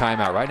from this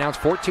timeout. Right now it's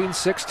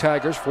 14-6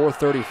 Tigers,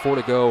 4:34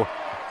 to go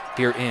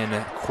here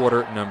in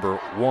quarter number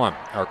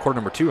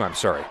 2, I'm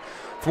sorry.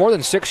 For more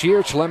than 6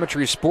 years,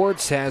 Telemetry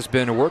Sports has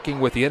been working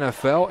with the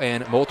NFL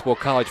and multiple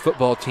college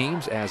football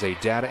teams as a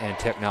data and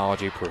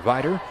technology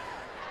provider.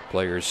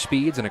 Players'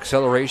 speeds and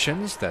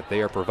accelerations that they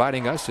are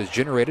providing us is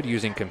generated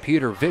using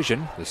computer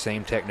vision, the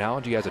same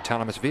technology as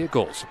autonomous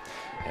vehicles.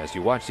 As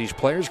you watch these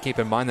players, keep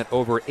in mind that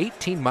over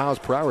 18 miles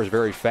per hour is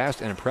very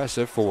fast and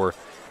impressive for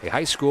a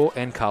high school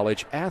and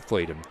college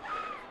athlete. And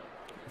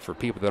for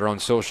people that are on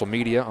social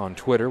media, on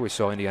Twitter, we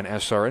saw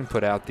IndianaSRN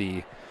put out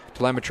the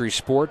telemetry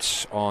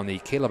sports on the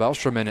Caleb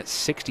Elsterman at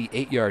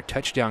 68-yard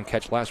touchdown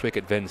catch last week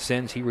at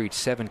Vincennes. He reached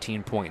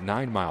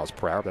 17.9 miles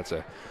per hour. That's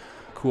a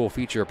cool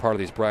feature, part of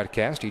these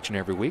broadcasts each and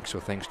every week, so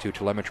thanks to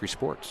telemetry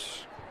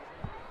sports.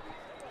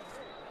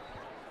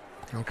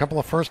 A couple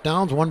of first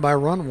downs, one by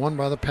run, one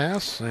by the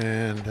pass,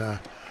 and a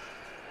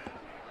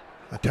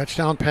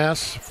touchdown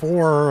pass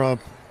for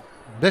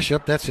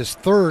Bishop. That's his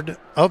third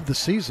of the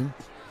season.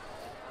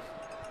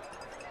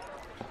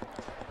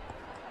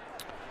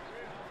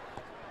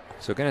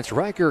 So again, it's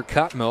Riker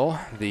Cotmill,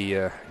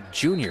 the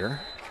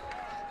junior,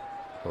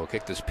 who will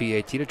kick this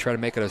PAT to try to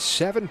make it a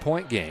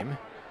 7-point game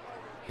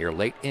here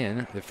late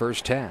in the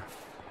first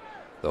half.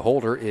 The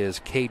holder is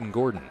Caden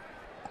Gordon.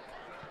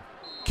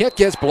 Kick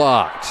gets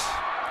blocked.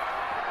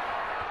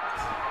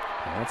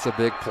 That's a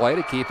big play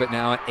to keep it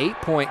now an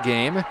 8-point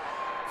game.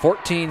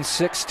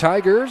 14-6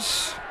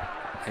 Tigers.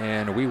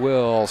 And we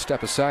will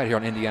step aside here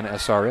on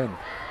IndianaSRN.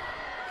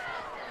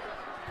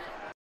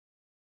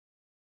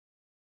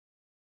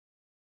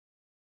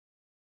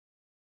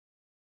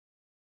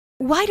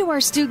 Why do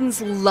our students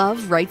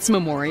love Wrights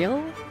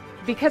Memorial?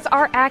 Because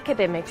our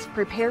academics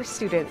prepare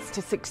students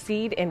to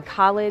succeed in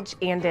college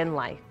and in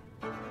life.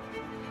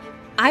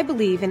 I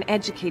believe in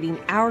educating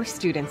our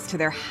students to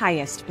their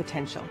highest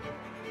potential.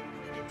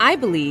 I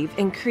believe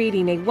in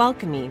creating a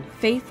welcoming,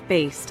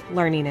 faith-based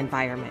learning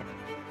environment.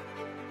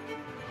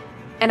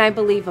 And I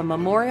believe a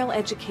memorial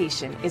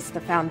education is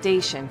the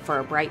foundation for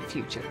a bright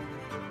future.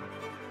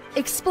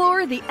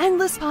 Explore the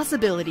endless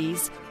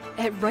possibilities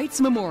at Wrights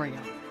Memorial.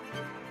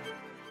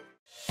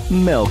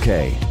 Melk,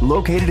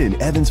 located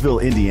in Evansville,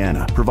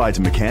 Indiana, provides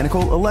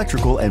mechanical,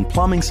 electrical, and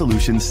plumbing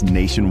solutions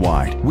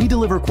nationwide. We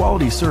deliver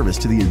quality service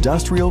to the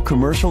industrial,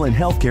 commercial, and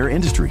healthcare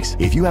industries.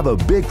 If you have a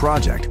big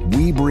project,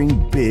 we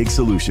bring big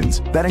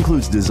solutions. That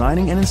includes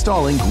designing and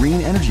installing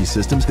green energy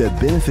systems that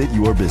benefit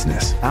your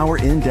business. Our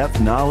in-depth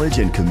knowledge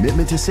and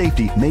commitment to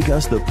safety make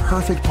us the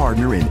perfect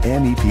partner in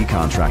MEP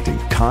contracting.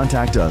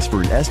 Contact us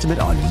for an estimate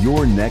on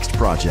your next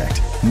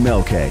project.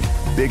 Melk,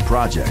 big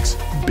projects,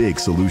 big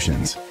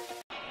solutions.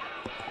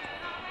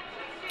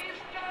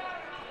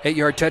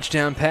 8-yard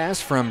touchdown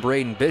pass from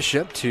Braden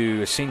Bishop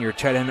to senior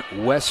tight end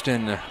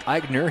Weston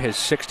Eigner, his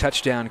 6th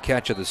touchdown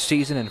catch of the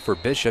season, and for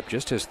Bishop,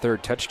 just his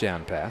 3rd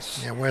touchdown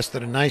pass. Yeah, West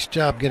did a nice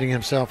job getting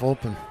himself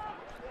open.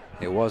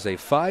 It was a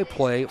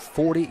 5-play,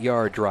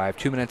 40-yard drive,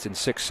 2 minutes and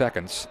 6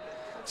 seconds,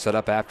 set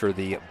up after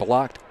the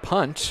blocked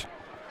punt.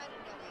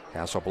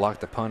 Castle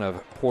blocked the punt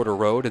of Porter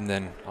Road and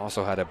then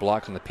also had a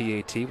block on the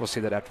PAT. We'll see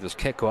that after this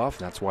kickoff,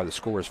 and that's why the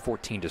score is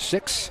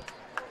 14-6.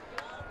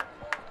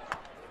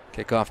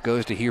 Kickoff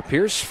goes to Hugh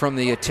Pierce from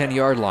the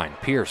 10-yard line.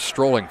 Pierce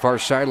strolling far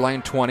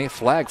sideline 20.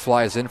 Flag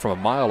flies in from a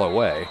mile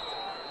away.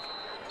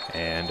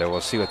 And we'll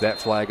see what that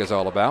flag is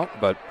all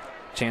about. But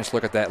chance to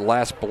look at that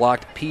last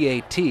blocked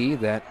PAT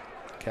that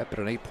kept it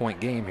an 8-point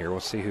game here. We'll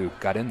see who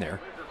got in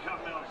there.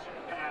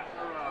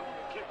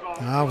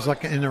 I was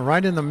like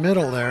right in the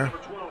middle there.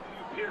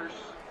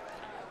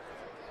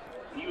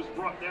 He was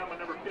brought down by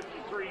number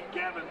 53,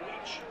 Gavin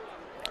Leach.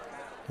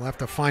 We'll have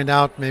to find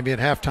out maybe at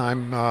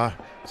halftime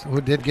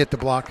who did get the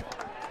block.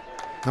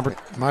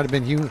 Might have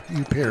been Hugh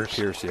Pierce.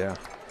 Pierce, yeah.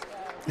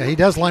 Yeah, he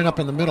does line up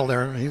in the middle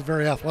there. He's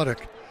very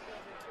athletic.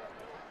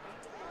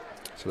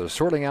 So they're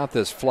sorting out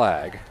this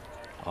flag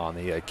on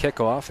the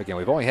kickoff. Again,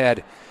 we've only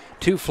had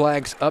 2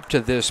 flags up to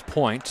this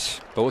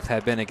point. Both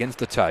have been against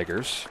the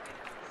Tigers.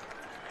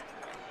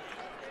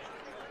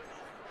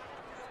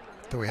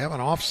 Do we have an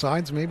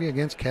offsides maybe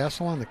against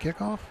Castle on the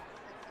kickoff?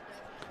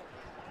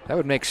 That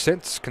would make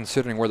sense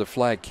considering where the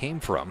flag came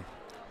from.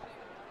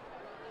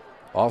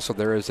 Also,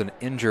 there is an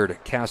injured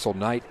Castle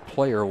Knight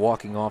player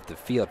walking off the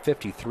field.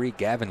 53,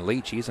 Gavin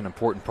Leach. He's an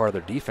important part of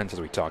their defense,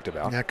 as we talked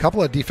about. Yeah, a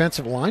couple of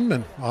defensive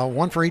linemen,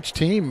 one for each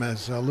team,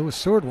 as Lewis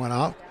Seward went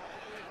out.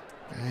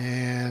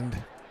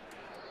 And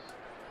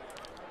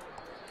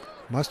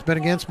must have been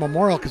against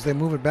Memorial because they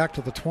move it back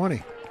to the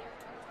 20.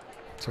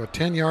 So a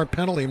 10-yard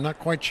penalty. I'm not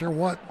quite sure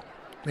what.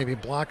 Maybe a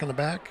block in the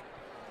back.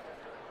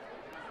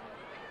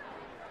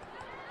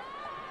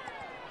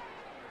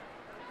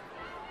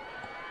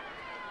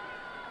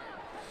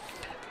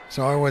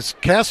 So it was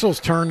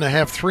Castle's turn to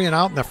have 3 and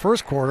out in the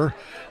first quarter.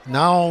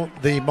 Now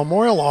the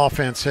Memorial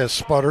offense has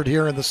sputtered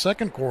here in the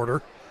second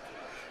quarter.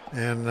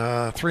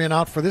 And 3 and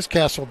out for this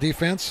Castle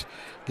defense.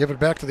 Give it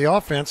back to the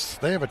offense.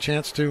 They have a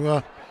chance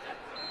to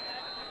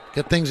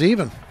get things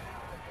even.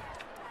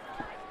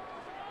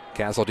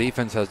 Castle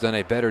defense has done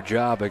a better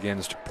job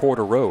against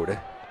Porter Road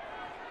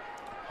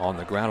on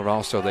the ground. And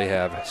also they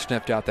have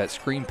sniffed out that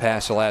screen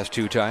pass the last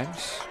 2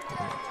 times.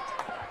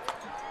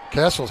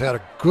 Castle's had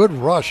a good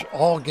rush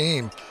all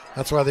game.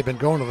 That's why they've been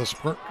going to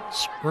the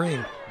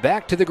screen.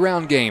 Back to the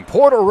ground game.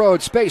 Porter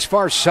Road, space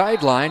far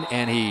sideline,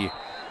 and he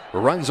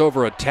runs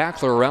over a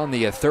tackler around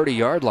the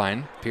 30-yard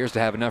line. Appears to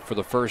have enough for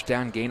the first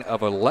down, gain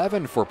of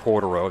 11 for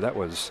Porter. That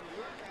was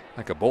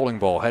like a bowling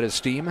ball, head of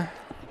steam.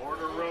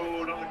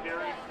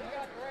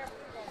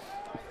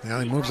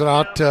 Yeah, he moves it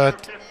out to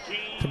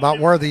about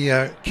where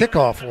the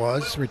kickoff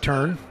was,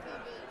 return.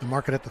 They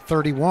mark it at the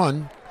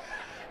 31.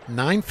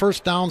 9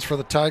 first downs for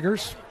the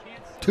Tigers,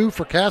 2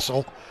 for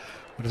Castle.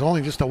 But it's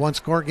only just a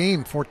one-score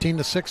game,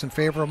 14-6 in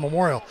favor of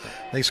Memorial.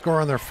 They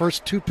score on their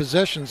first 2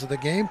 possessions of the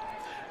game.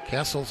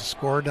 Castle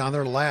scored on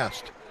their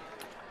last.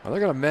 Well,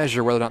 they're going to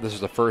measure whether or not this is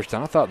the first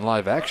down. I thought in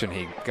live action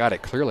he got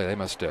it clearly. They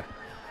must have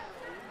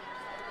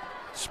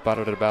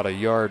spotted it about a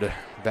yard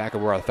back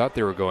of where I thought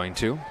they were going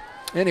to.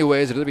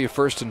 Anyways, it'll be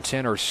 1st and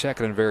 10 or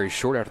 2nd and very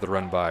short after the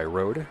run by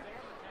Road. Well,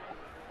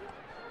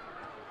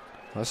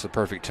 that's the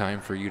perfect time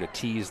for you to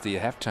tease the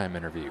halftime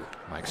interview,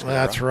 Mike Scarborough.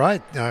 That's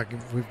right.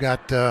 We've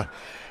got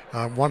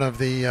one of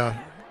the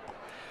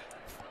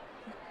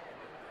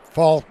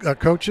fall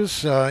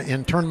coaches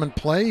in tournament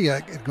play,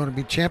 going to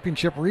be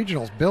championship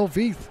regionals. Bill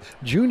Veith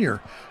Jr.,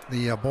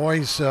 the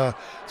boys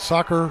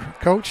soccer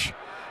coach,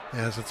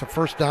 as it's a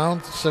first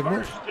down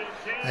signal,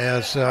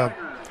 as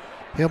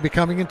he'll be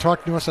coming in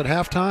talking to us at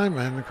halftime.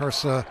 And of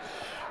course, a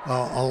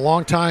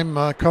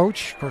longtime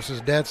coach. Of course,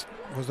 his dad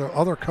was the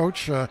other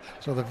coach, so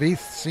the Veith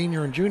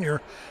senior and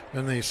junior,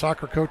 and the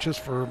soccer coaches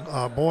for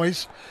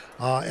boys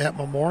at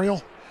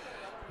Memorial.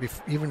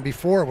 Even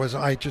before it was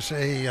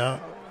IHSAA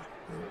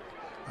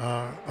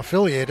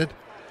affiliated.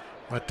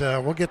 But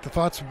we'll get the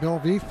thoughts of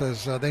Bill Veith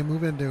as they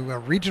move into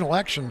regional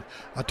action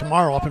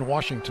tomorrow up in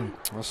Washington.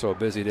 Also a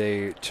busy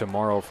day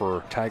tomorrow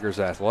for Tigers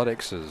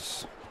athletics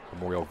as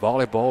Memorial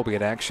Volleyball will be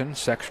in action,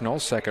 sectional,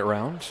 2nd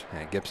round,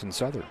 at Gibson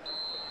Southern.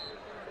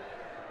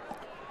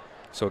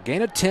 So a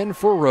gain of 10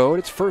 for Road.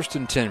 It's 1st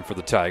and 10 for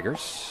the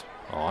Tigers.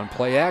 On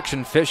play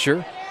action,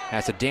 Fisher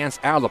has to dance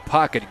out of the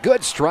pocket.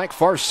 Good strike,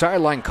 far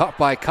sideline, caught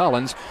by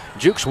Collins.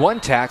 Jukes one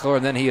tackler,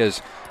 and then he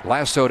is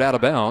lassoed out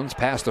of bounds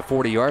past the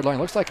 40-yard line.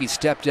 Looks like he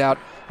stepped out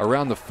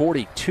around the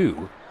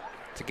 42.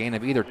 It's a gain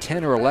of either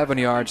 10 or 11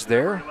 yards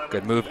there.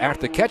 Good move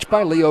after the catch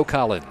by Leo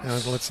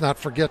Collins. Let's not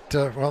forget,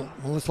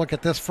 let's look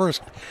at this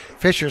first.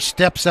 Fisher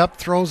steps up,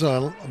 throws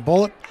a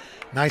bullet.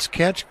 Nice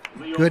catch.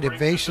 Good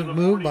evasion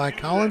move by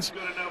Collins.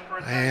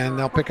 And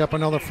they'll pick up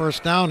another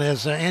first down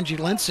as Angie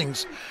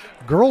Lensing's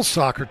girls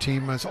soccer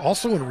team is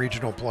also in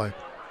regional play.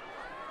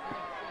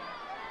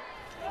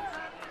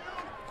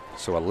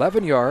 So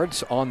 11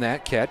 yards on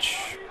that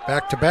catch.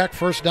 Back-to-back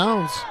first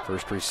downs.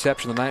 First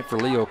reception of the night for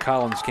Leo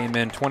Collins came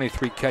in,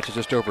 23 catches,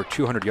 just over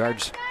 200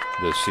 yards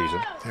this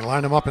season. They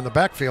line him up in the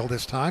backfield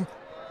this time.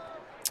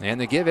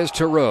 And the give is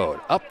to Road.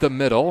 Up the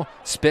middle,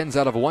 spins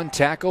out of one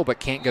tackle but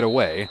can't get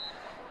away,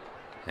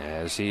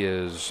 as he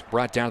is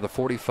brought down to the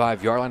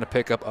 45-yard line. A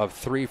pickup of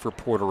 3 for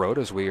Porter Road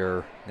as we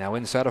are now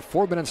inside of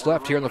 4 minutes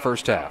left here in the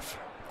first half.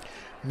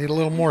 Need a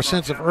little more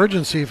sense of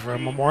urgency for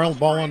Memorial.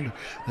 Ball on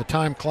the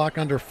time clock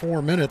under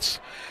 4 minutes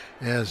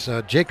as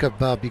Jacob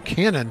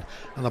Buchanan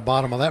on the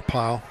bottom of that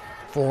pile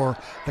for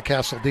the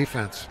Castle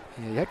defense.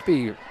 Yeah, you have to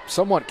be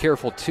somewhat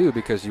careful too,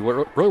 because you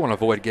really want to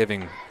avoid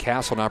giving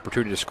Castle an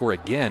opportunity to score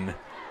again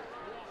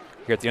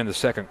here at the end of the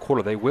second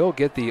quarter. They will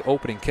get the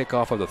opening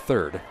kickoff of the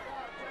third.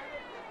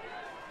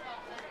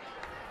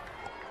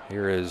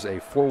 Here is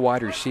a 4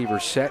 wide receiver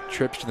set,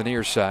 trips to the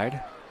near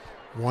side.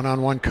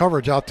 One-on-one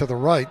coverage out to the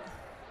right.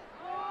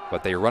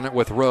 But they run it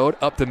with Road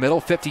up the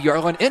middle,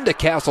 50-yard line into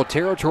Castle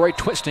territory,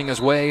 twisting his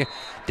way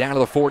down to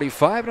the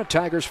 45, and a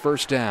Tigers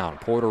first down.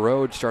 Porter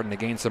Road starting to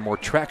gain some more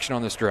traction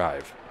on this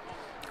drive.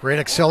 Great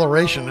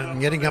acceleration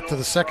and getting up to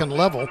the second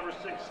level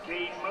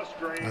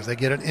as they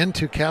get it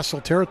into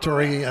Castle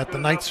territory at the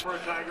Knights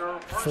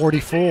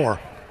 44.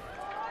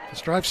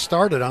 This drive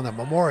started on the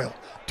Memorial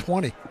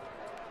 20.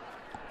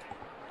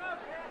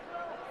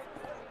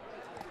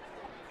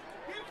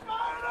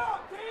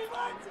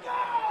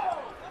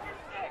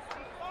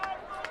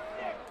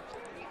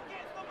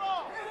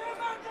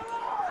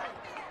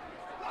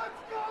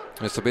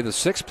 This will be the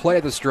 6th play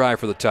of this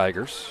drive for the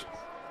Tigers.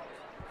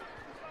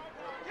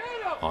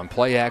 On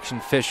play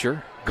action,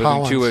 Fisher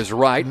moving to his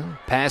right.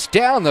 Pass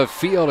down the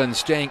field and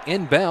staying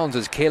inbounds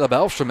is Caleb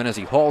Elfstrom as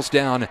he hauls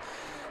down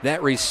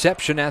that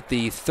reception at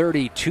the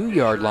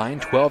 32-yard line.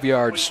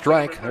 12-yard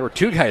strike. There were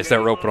 2 guys that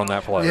were open on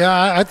that play.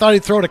 Yeah, I thought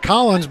he'd throw to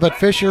Collins, but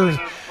Fisher,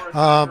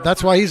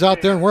 that's why he's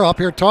out there and we're up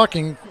here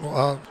talking.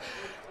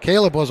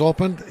 Caleb was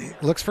open.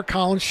 He looks for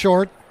Collins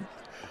short.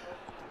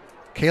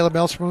 Caleb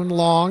Elfstrom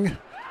long.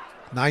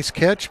 Nice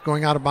catch,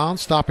 going out of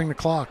bounds, stopping the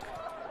clock.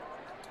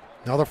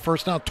 Another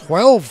first down,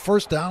 12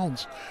 first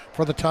downs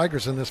for the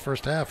Tigers in this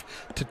first half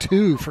to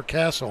 2 for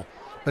Castle,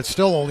 but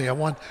still only a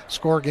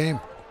 1-score game.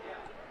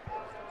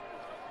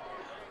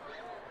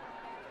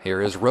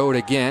 Here is Road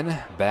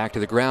again, back to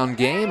the ground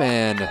game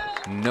and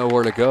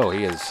nowhere to go.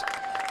 He is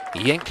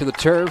yanked to the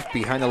turf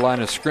behind the line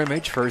of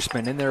scrimmage. First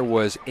man in there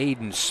was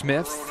Aiden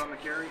Smith.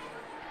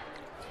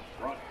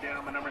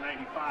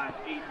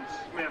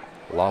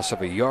 Loss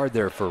of a yard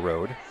there for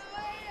Road.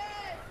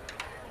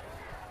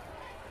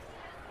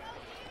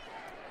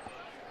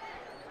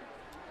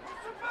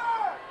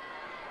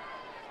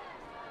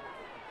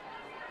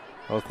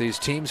 Both these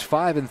teams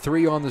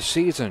 5-3 on the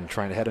season,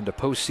 trying to head into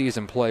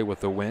postseason play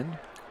with the win.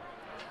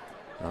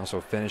 And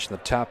also finished in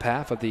the top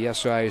half of the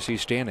SIAC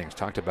standings.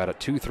 Talked about it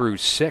 2 through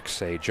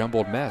 6, a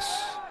jumbled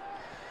mess.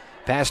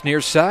 Pass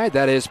near side,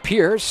 that is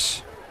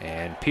Pierce.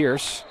 And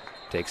Pierce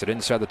takes it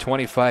inside the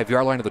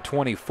 25-yard line to the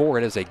 24.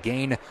 It is a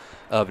gain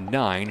of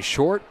 9,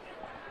 short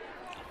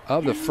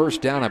of the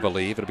first down, I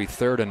believe. It'll be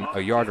third and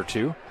a yard or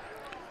two.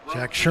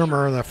 Jack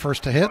Shermer, the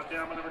first to hit.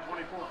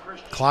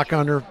 Clock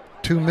under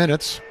 2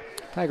 minutes.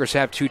 Tigers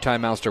have 2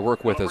 timeouts to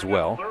work with as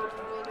well.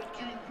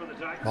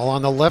 Ball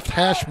on the left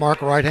hash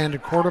mark,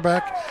 right-handed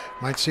quarterback.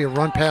 Might see a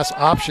run-pass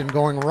option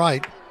going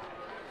right.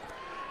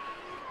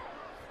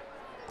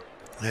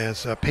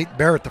 As Peyton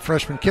Barrett, the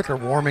freshman kicker,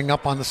 warming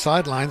up on the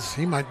sidelines.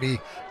 He might be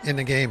in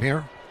the game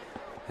here.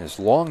 His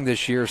long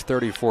this year is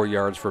 34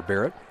 yards for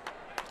Barrett.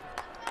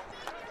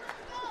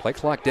 Play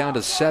clock down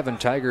to 7.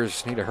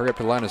 Tigers need to hurry up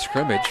to the line of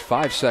scrimmage.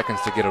 5 seconds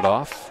to get it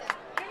off.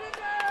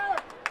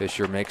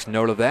 Fisher makes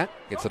note of that.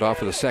 Gets it off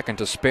with a second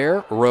to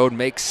spare. Rode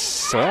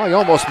makes, well, he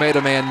almost made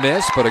a man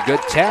miss, but a good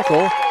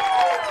tackle.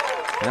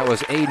 That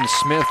was Aiden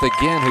Smith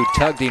again who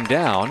tugged him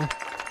down.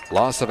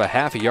 Loss of a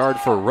half a yard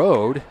for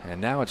Rode,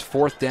 and now it's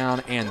 4th down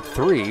and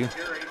 3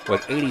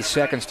 with 80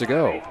 seconds to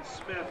go.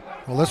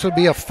 Well, this would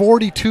be a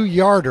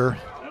 42-yarder,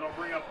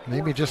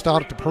 maybe just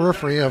out at the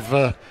periphery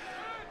of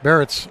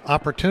Barrett's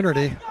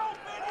opportunity.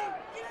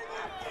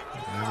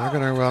 And they're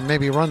going to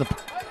maybe run the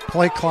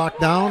play clock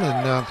down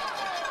and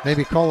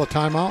maybe call a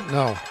timeout.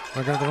 No,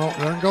 they're going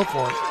to go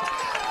for it.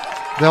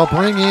 They'll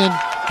bring in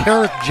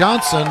Carrick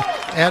Johnson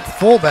at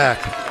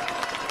fullback.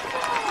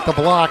 The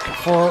block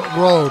for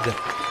Rode.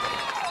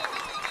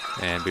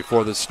 And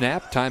before the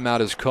snap,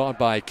 timeout is called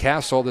by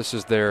Castle. This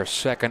is their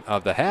second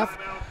of the half.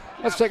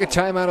 Let's take a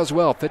timeout as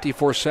well.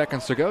 54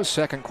 seconds to go.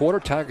 Second quarter.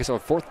 Tigers on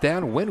 4th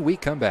down when we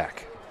come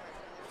back.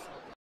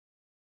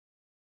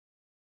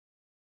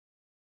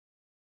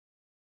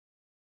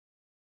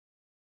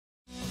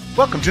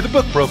 Welcome to The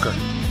Book Broker,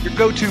 your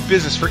go-to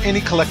business for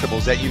any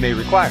collectibles that you may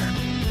require.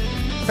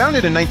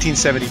 Founded in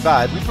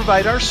 1975, we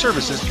provide our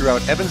services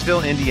throughout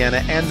Evansville,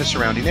 Indiana, and the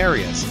surrounding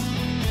areas.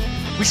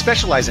 We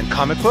specialize in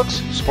comic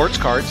books, sports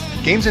cards,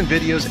 games and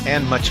videos,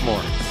 and much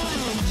more.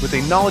 With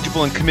a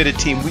knowledgeable and committed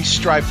team, we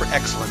strive for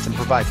excellence and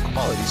provide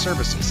quality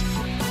services.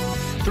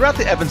 Throughout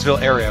the Evansville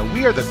area,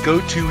 we are the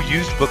go-to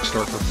used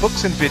bookstore for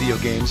books and video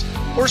games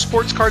or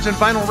sports cards and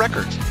vinyl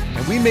records,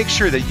 and we make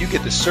sure that you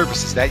get the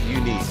services that you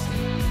need.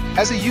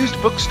 As a used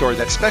bookstore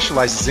that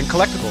specializes in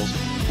collectibles,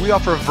 we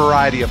offer a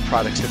variety of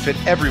products to fit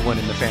everyone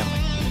in the family,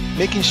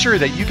 making sure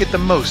that you get the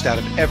most out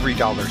of every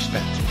dollar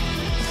spent.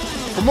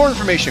 For more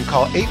information,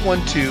 call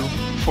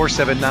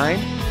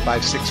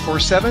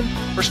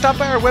 812-479-5647 or stop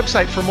by our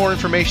website for more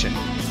information.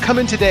 Come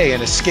in today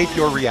and escape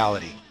your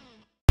reality.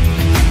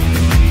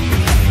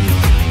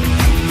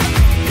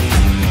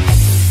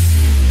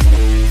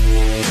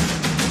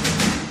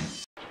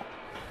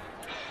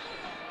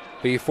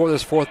 Before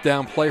this 4th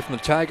down play from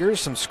the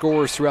Tigers, some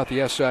scores throughout the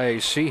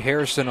SIAC.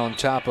 Harrison on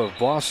top of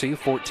Boise,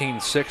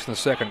 14-6 in the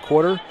second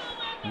quarter.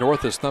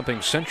 North is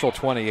thumping Central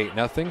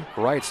 28-0.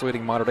 Wright's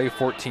leading Mater Dei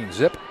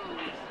 14-zip.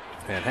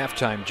 And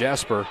halftime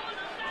Jasper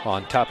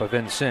on top of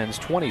Vincennes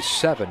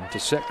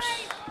 27-6.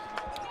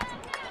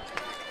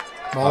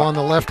 Ball on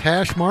the left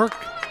hash mark.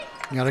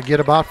 You got to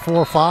get about 4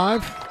 or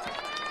 5.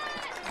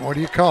 What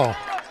do you call?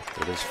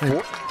 It is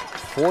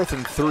 4th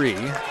and 3.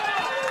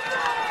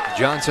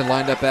 Johnson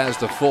lined up as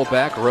the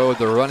fullback. Rode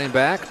the running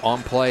back.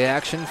 On play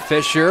action.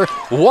 Fisher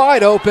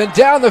wide open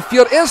down the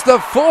field is the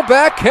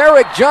fullback.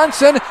 Carrick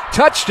Johnson.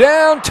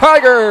 Touchdown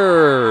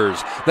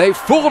Tigers. They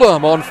fooled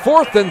him on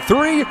 4th and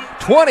 3.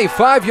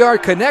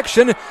 25-yard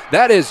connection.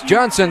 That is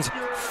Johnson's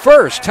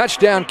first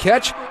touchdown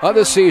catch of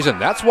the season.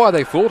 That's why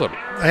they fooled him.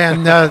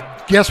 And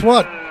guess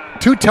what?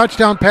 2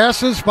 touchdown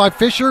passes by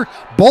Fisher.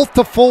 Both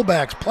to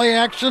fullbacks. Play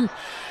action.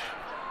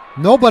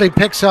 Nobody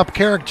picks up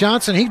Carrick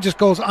Johnson. He just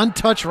goes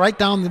untouched right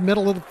down the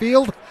middle of the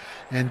field.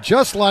 And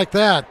just like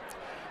that,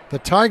 the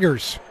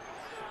Tigers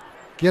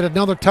get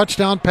another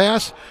touchdown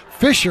pass.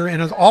 Fisher, in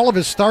all of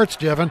his starts,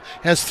 Jevin,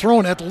 has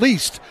thrown at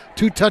least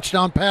 2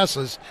 touchdown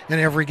passes in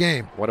every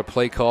game. What a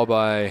play call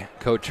by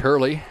Coach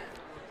Hurley.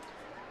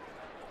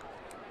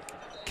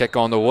 Kick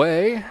on the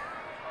way.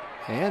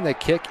 And the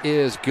kick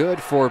is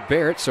good for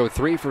Barrett. So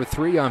 3 for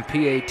 3 on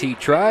PAT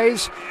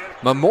tries.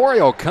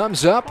 Memorial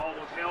comes up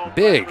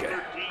big.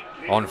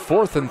 On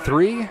 4th and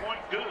 3,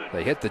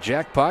 they hit the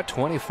jackpot,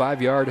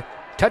 25-yard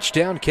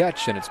touchdown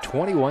catch, and it's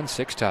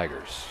 21-6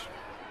 Tigers.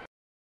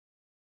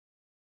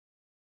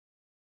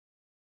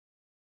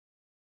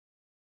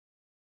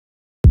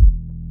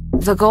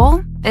 The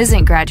goal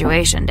isn't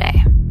graduation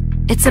day.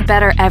 It's a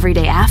better every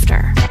day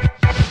after.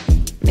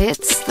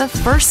 It's the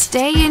first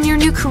day in your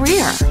new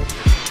career,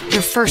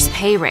 your first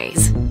pay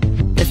raise,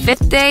 the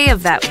 5th day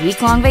of that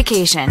week-long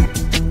vacation.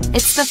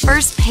 It's the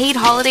first paid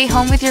holiday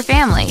home with your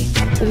family,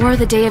 or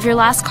the day of your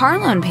last car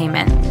loan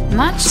payment,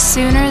 much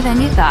sooner than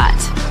you thought.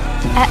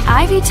 At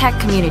Ivy Tech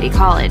Community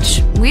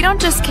College, we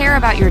don't just care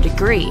about your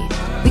degree,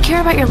 we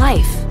care about your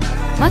life.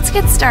 Let's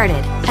get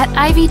started at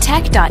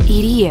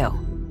ivytech.edu.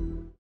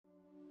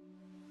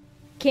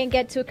 Can't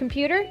get to a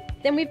computer?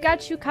 Then we've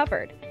got you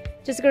covered.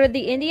 Just go to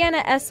the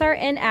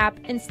IndianaSRN app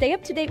and stay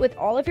up to date with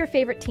all of your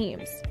favorite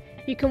teams.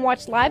 You can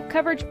watch live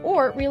coverage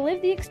or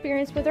relive the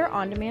experience with our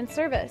on-demand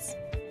service.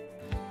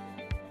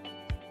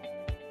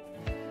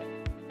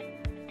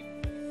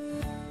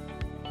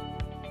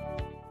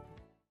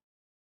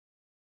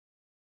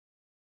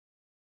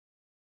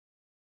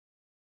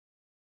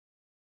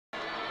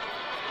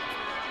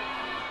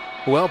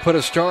 Well, put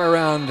a star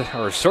around,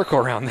 or a circle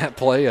around that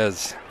play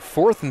as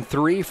 4th and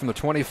 3 from the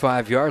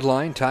 25-yard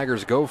line.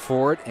 Tigers go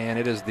for it, and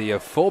it is the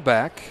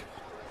fullback,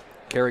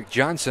 Carrick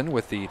Johnson,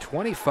 with the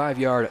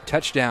 25-yard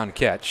touchdown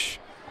catch.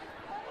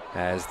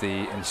 As the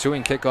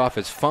ensuing kickoff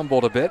is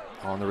fumbled a bit.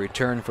 On the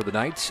return for the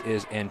Knights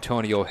is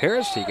Antonio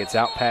Harris. He gets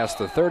out past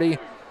the 30,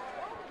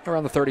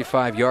 around the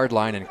 35-yard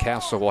line, and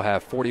Castle will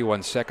have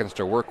 41 seconds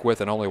to work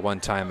with and only one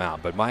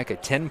timeout. But Mike, a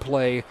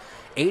 10-play,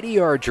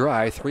 80-yard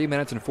drive, 3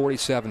 minutes and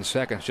 47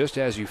 seconds, just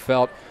as you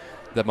felt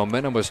the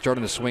momentum was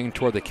starting to swing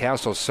toward the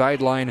Castle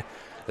sideline.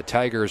 The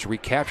Tigers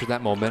recaptured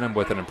that momentum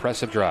with an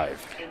impressive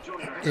drive.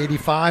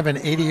 85 and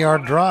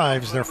 80-yard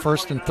drives, their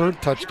first and third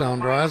touchdown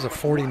drives, a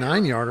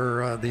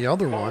 49-yarder, the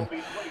other one.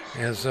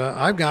 As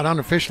I've got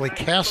unofficially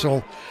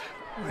Castle,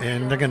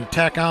 and they're going to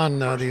tack on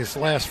these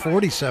last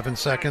 47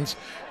 seconds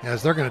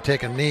as they're going to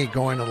take a knee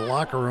going to the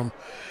locker room.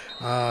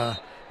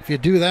 If you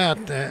do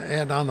that,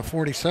 and on the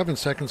 47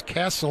 seconds,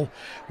 Castle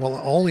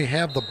will only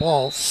have the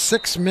ball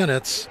 6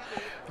 minutes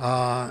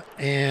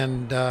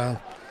and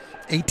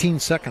 18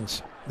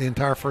 seconds the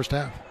entire first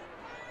half.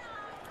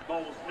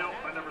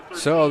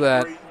 So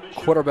that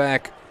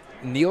quarterback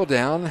kneel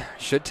down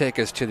should take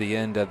us to the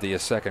end of the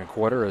second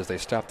quarter as they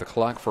stop the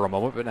clock for a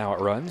moment, but now it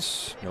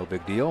runs. No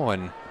big deal.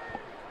 And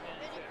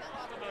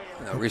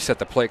reset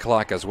the play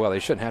clock as well. They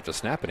shouldn't have to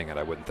snap it,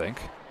 I wouldn't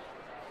think.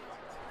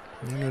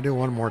 I'm going to do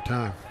one more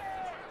time.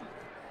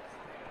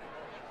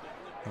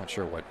 Not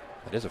sure what.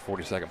 It is a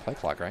 40-second play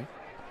clock, right?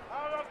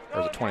 Or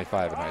is it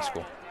 25 in high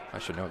school? I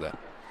should know that.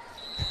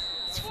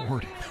 It's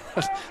 40.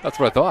 That's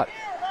what I thought.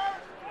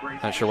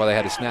 Not sure why they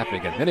had to snap it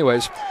again.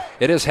 Anyways,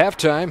 it is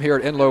halftime here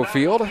at Enloe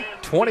Field.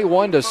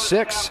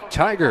 21-6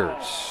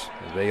 Tigers.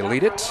 They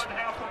lead it.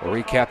 We'll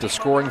recap the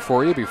scoring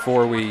for you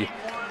before we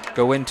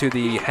go into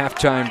the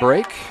halftime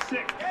break.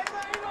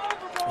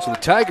 So the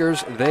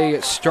Tigers,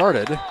 they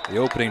started the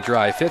opening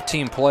drive,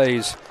 15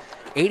 plays,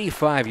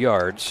 85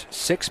 yards,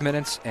 6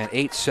 minutes and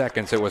 8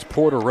 seconds. It was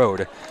Porter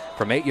Road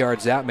from 8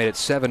 yards out, made it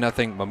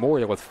 7-0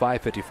 Memorial with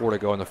 5:54 to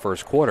go in the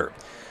first quarter.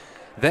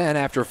 Then,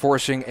 after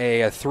forcing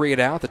a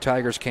 3-and-out, the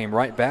Tigers came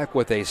right back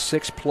with a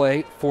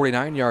 6-play,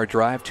 49-yard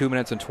drive, 2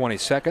 minutes and 20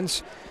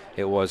 seconds.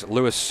 It was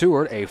Lewis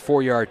Seward, a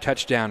 4-yard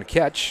touchdown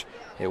catch.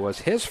 It was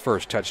his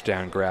first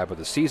touchdown grab of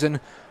the season,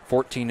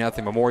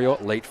 14-0 Memorial,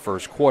 late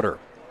first quarter.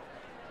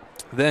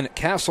 Then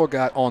Castle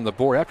got on the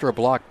board after a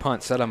blocked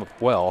punt set him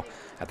up well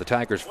at the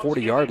Tigers'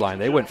 40-yard line.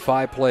 They went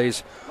 5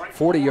 plays,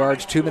 40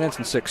 yards, 2 minutes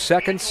and 6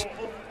 seconds.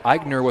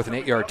 Eigner with an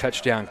 8-yard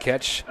touchdown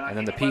catch, and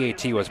then the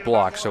PAT was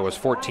blocked, so it was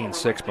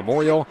 14-6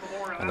 Memorial.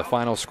 And the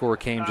final score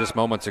came just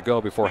moments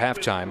ago before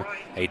halftime.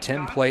 A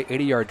 10-play,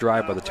 80-yard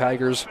drive by the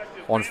Tigers.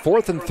 On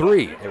 4th and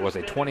 3, it was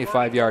a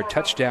 25-yard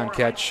touchdown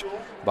catch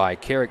by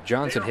Carrick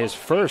Johnson, his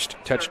first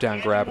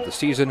touchdown grab of the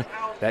season.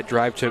 That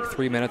drive took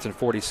 3 minutes and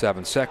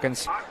 47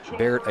 seconds.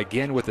 Barrett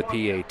again with the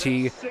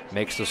PAT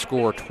makes the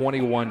score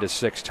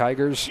 21-6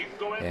 Tigers.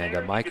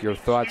 And Mike, your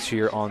thoughts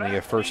here on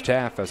the first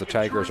half as the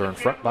Tigers are in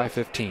front by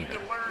 15.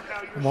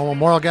 Well,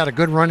 Memorial got a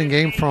good running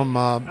game from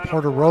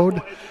Porter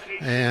Road,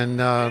 and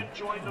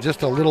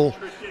just a little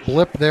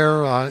blip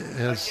there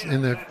as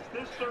in the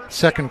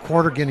second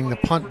quarter, getting the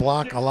punt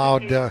block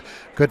allowed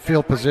good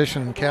field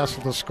position and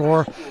Castle to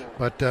score.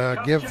 But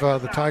give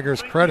the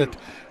Tigers credit,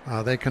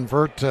 they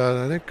convert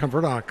on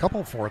a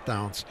couple fourth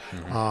downs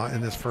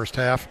in this first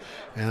half,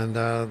 and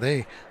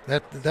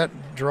that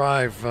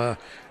drive,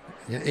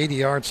 80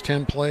 yards,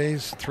 10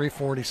 plays,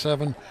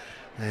 347.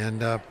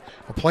 And a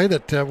play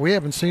that we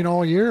haven't seen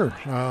all year.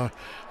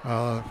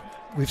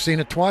 We've seen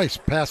it twice.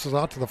 Passes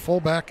out to the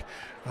fullback.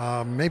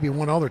 Maybe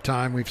one other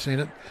time we've seen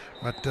it.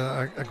 But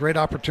a great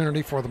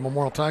opportunity for the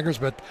Memorial Tigers.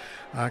 But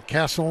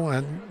Castle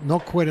and no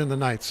quit in the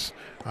Knights.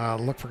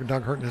 Look for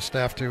Doug Hurt and his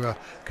staff to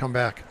come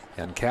back.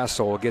 And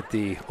Castle will get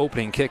the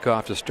opening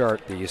kickoff to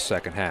start the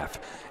second half.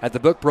 At the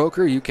Book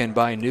Broker, you can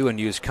buy new and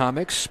used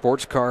comics,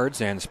 sports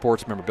cards, and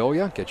sports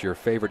memorabilia. Get your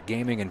favorite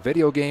gaming and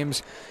video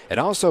games, and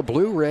also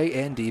Blu-ray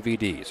and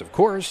DVDs. Of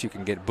course, you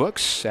can get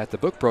books at the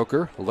Book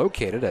Broker,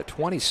 located at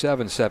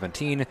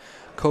 2717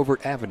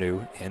 Covert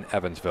Avenue in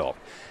Evansville.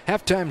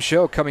 Halftime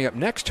show coming up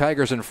next.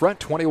 Tigers in front,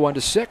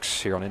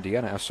 21-6 here on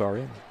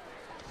IndianaSRN.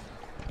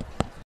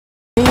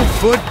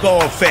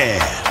 Football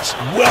fans,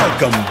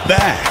 welcome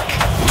back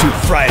to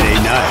Friday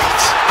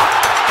nights,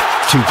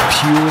 to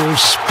pure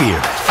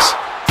spirits,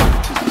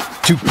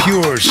 to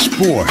pure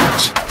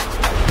sports.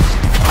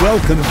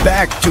 Welcome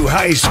back to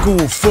high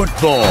school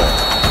football.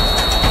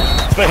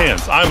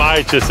 Fans, I'm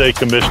IHSAA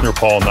Commissioner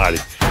Paul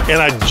Knighty,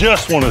 and I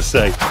just want to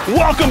say,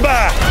 welcome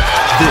back.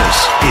 This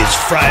is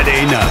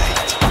Friday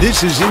night.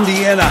 This is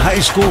Indiana high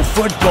school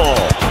football.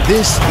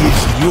 This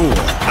is your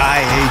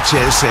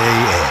IHSAA.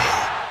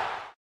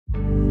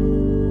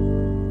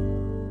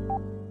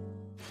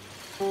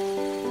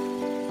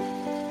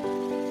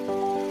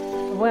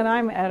 When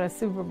I'm at a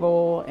Super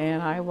Bowl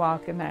and I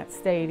walk in that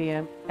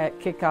stadium at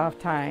kickoff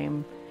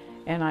time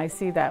and I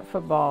see that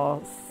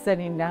football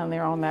sitting down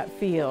there on that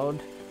field,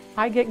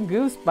 I get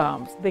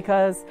goosebumps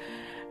because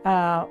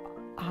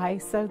I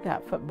sewed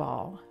that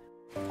football.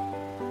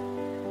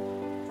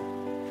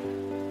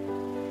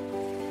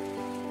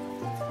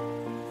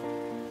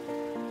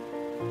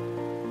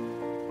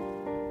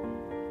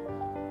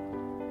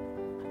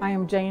 I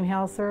am Jane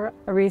Helser.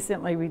 I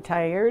recently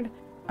retired.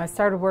 I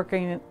started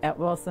working at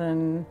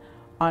Wilson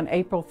on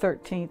April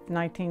 13th,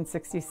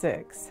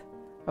 1966.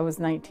 I was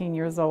 19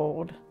 years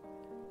old.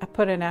 I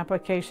put an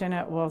application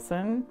at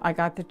Wilson. I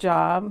got the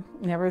job,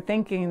 never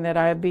thinking that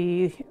I'd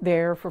be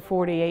there for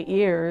 48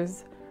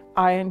 years.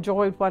 I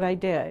enjoyed what I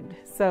did,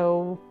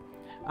 so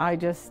I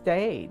just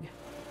stayed.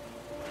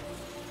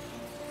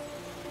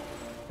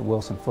 The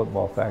Wilson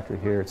football factory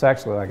here, it's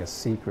actually like a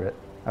secret.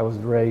 I was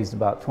raised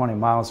about 20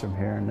 miles from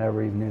here and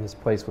never even knew this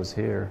place was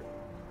here.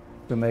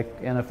 We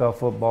make NFL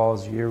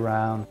footballs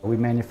year-round. We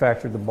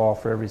manufactured the ball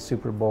for every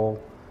Super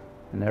Bowl,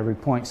 and every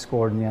point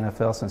scored in the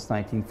NFL since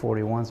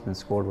 1941 has been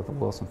scored with a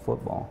Wilson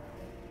football.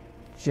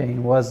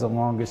 Jane was the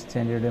longest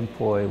tenured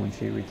employee when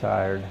she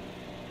retired.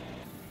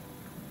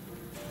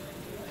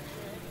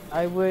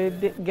 I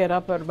would get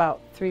up at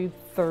about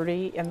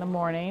 3:30 in the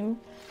morning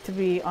to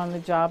be on the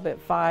job at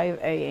 5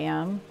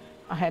 a.m.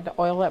 I had to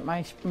oil up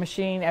my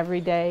machine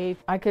every day.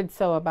 I could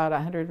sew about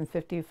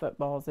 150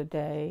 footballs a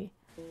day.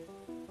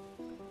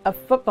 A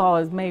football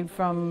is made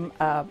from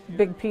a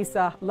big piece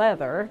of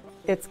leather.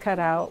 It's cut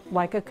out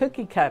like a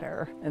cookie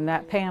cutter, and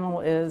that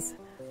panel is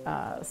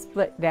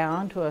split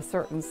down to a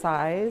certain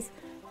size.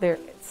 They're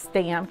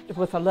stamped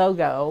with a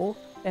logo,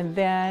 and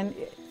then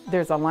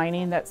there's a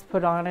lining that's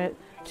put on it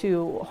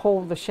to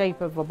hold the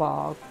shape of the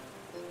ball.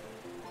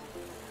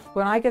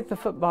 When I get the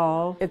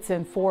football, it's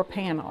in 4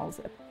 panels.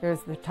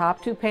 There's the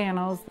top 2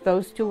 panels.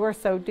 Those 2 are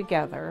sewed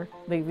together,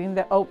 leaving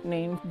the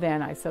opening.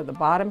 Then I sew the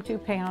bottom 2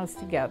 panels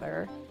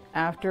together.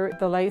 After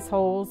the lace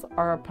holes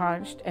are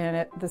punched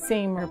and the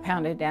seam are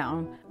pounded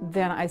down,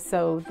 then I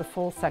sew the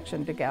full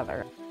section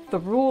together. The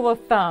rule of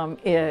thumb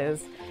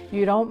is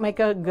you don't make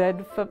a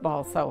good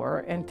football sewer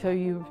until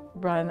you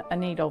run a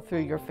needle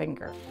through your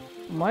finger.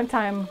 One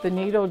time the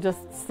needle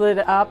just slid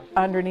up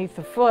underneath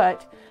the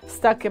foot,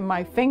 stuck in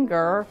my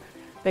finger.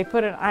 They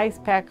put an ice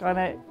pack on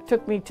it,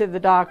 took me to the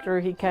doctor,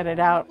 he cut it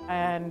out,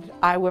 and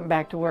I went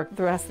back to work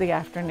the rest of the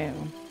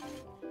afternoon.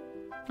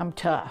 I'm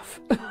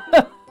tough.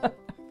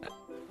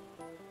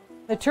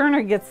 The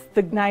turner gets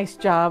the nice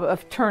job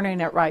of turning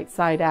it right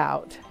side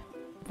out.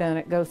 Then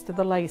it goes to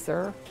the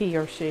lacer, he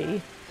or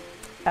she,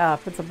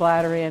 puts a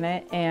bladder in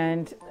it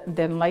and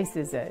then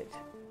laces it.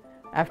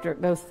 After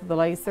it goes to the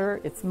lacer,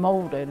 it's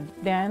molded.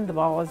 Then the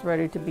ball is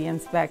ready to be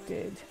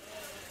inspected.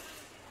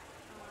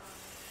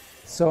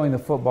 Sewing the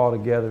football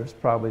together is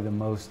probably the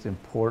most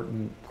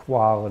important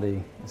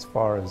quality as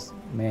far as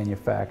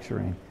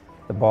manufacturing.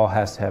 The ball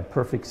has to have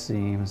perfect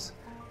seams,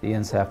 the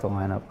ends have to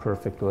line up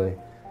perfectly,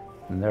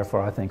 and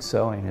therefore I think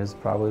sewing is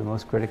probably the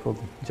most critical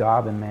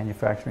job in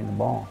manufacturing the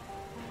ball.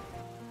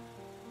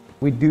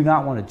 We do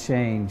not want to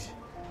change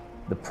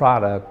the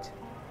product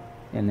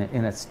in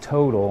its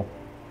total,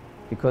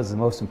 because the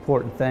most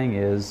important thing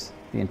is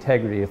the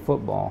integrity of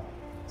football.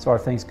 So our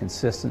thing's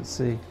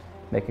consistency,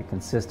 make a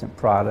consistent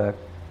product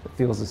that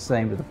feels the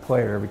same to the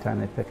player every time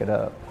they pick it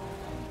up.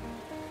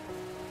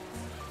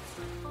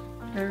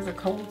 There's a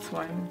cold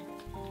swing.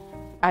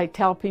 I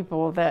tell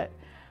people that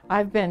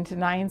I've been to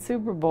 9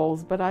 Super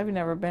Bowls, but I've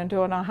never been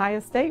to an Ohio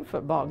State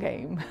football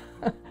game.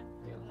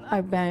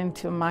 I've been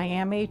to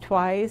Miami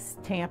twice,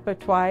 Tampa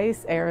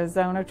twice,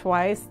 Arizona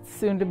twice,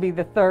 soon to be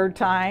the 3rd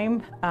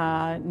time,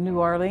 New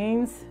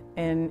Orleans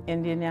and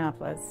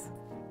Indianapolis.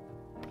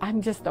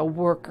 I'm just a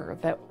worker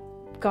that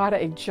got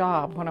a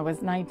job when I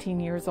was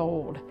 19 years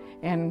old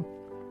and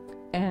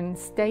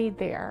stayed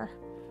there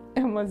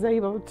and was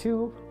able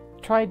to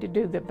try to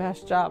do the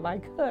best job I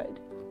could.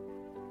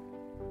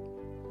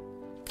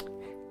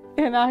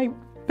 And I've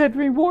been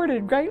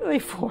rewarded greatly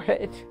for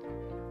it.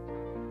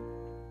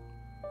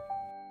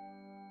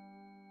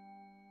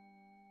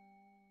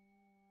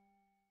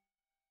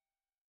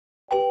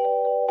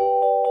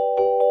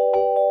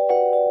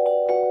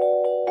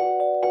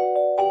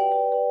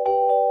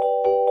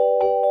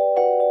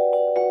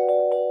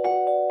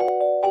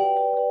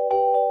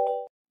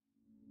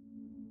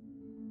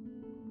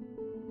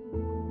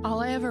 All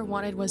I ever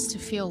wanted was to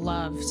feel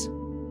loved.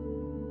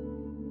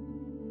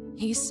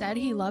 He said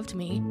he loved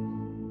me.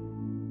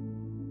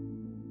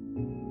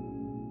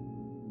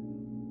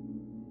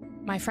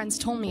 My friends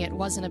told me it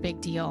wasn't a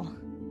big deal.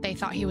 They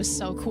thought he was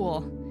so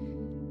cool,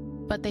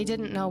 but they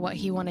didn't know what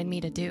he wanted me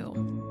to do.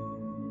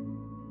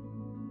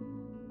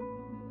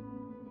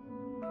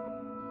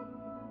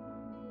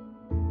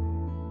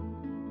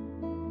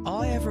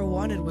 All I ever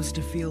wanted was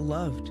to feel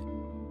loved.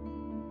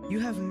 You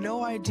have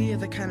no idea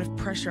the kind of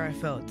pressure I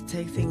felt to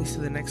take things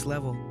to the next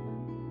level.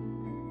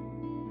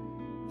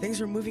 Things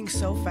were moving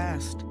so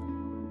fast.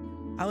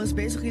 I was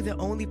basically the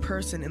only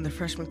person in the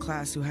freshman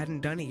class who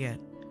hadn't done it yet.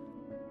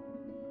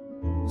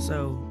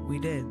 So, we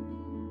did.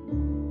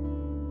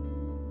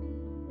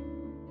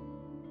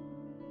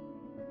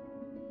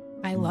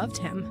 I loved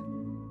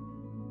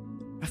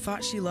him. I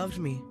thought she loved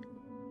me.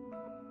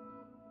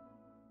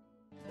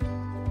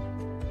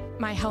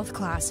 My health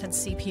class had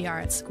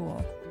CPR at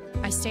school.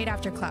 I stayed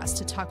after class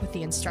to talk with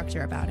the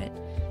instructor about it.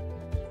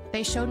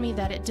 They showed me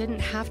that it didn't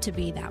have to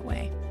be that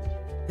way.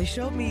 They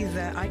showed me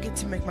that I get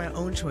to make my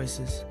own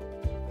choices.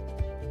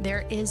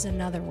 There is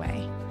another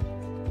way.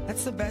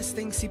 That's the best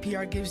thing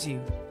CPR gives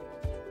you.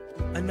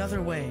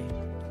 Another way.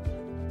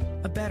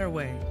 A better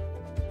way.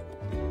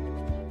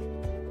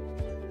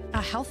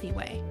 A healthy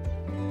way.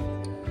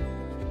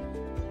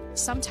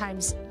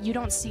 Sometimes you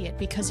don't see it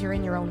because you're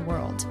in your own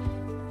world,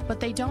 but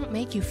they don't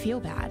make you feel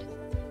bad.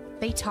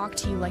 They talk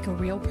to you like a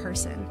real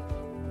person,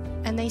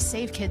 and they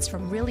save kids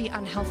from really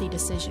unhealthy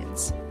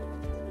decisions.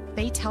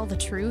 They tell the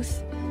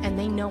truth, and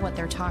they know what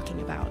they're talking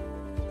about.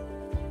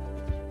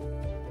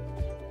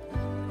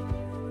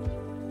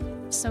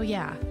 So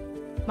yeah,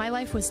 my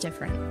life was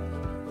different.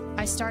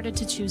 I started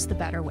to choose the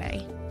better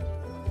way.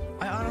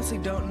 I honestly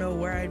don't know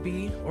where I'd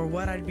be or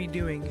what I'd be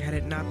doing had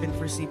it not been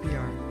for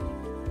CPR.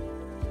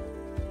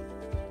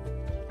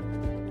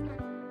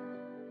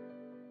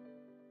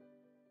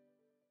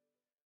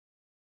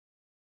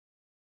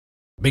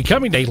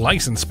 Becoming a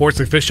licensed sports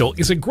official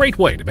is a great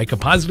way to make a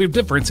positive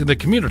difference in the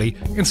community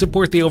and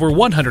support the over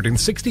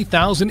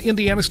 160,000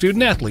 Indiana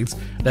student athletes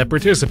that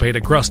participate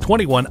across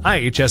 21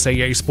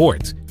 IHSAA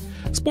sports.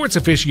 Sports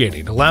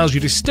officiating allows you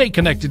to stay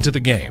connected to the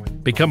game,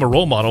 become a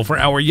role model for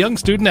our young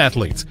student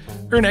athletes,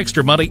 earn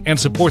extra money, and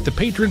support the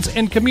patrons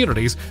and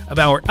communities of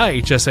our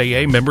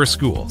IHSAA member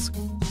schools.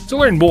 To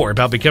learn more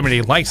about becoming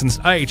a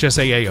licensed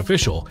IHSAA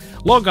official,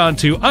 log on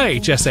to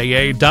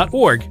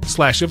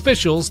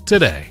ihsaa.org/officials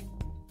today.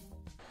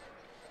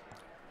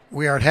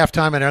 We are at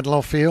halftime at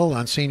Edlow Field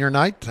on senior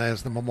night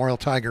as the Memorial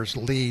Tigers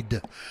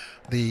lead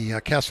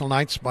the Castle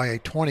Knights by a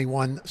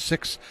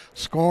 21-6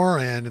 score,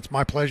 and it's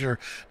my pleasure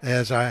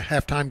as a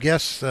halftime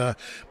guest,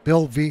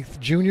 Bill Veith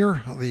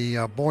Jr.,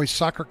 the boys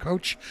soccer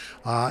coach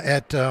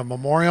at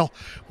Memorial.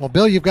 Well,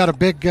 Bill, you've got a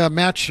big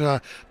match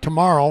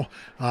tomorrow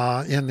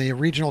in the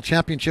regional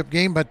championship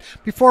game, but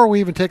before we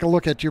even take a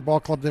look at your ball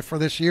club for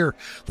this year,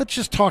 let's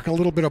just talk a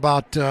little bit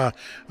about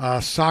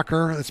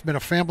soccer. It's been a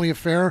family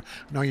affair.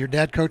 I know your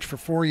dad coached for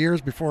 4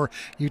 years before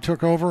you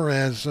took over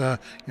as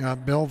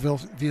Bill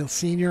Veith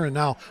Sr. and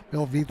now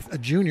Bill Veith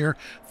Jr.,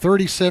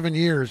 37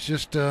 years.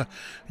 Just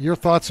your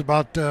thoughts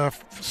about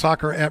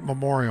soccer at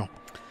Memorial.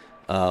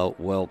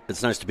 Well,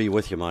 it's nice to be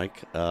with you,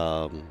 Mike,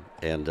 and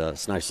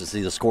it's nice to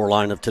see the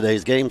scoreline of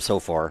today's game so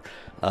far.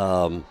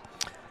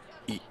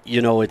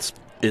 You know, it's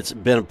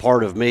been a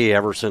part of me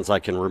ever since I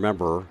can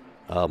remember,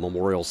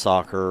 Memorial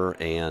soccer,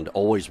 and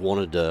always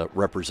wanted to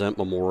represent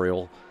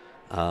Memorial.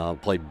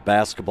 Played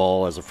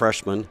basketball as a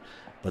freshman,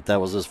 but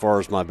that was as far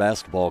as my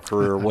basketball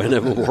career went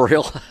at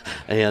Memorial.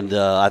 And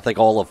I think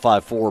all of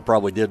 5'4"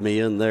 probably did me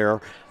in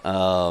there.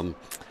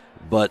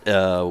 But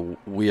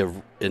we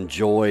have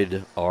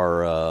enjoyed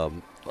our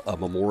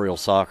Memorial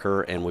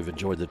soccer, and we've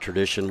enjoyed the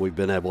tradition we've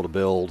been able to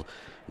build,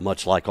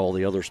 much like all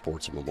the other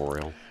sports at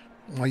Memorial.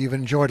 Well, you've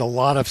enjoyed a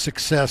lot of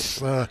success.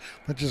 Let's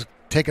just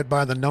take it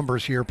by the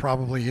numbers here,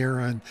 probably here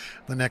in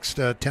the next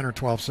 10 or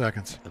 12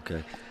 seconds.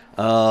 Okay.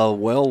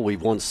 Well,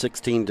 we've won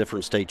 16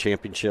 different state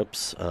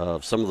championships.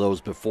 Some of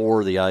those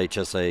before the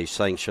IHSAA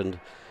sanctioned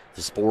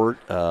the sport,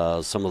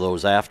 some of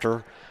those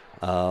after.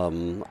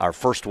 Our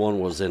first one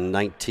was in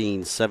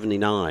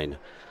 1979.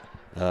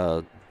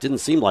 Didn't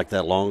seem like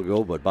that long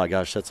ago, but by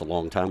gosh, that's a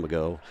long time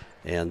ago.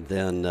 And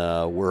then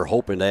we're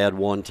hoping to add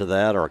one to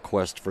that, our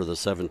quest for the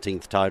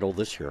 17th title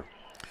this year.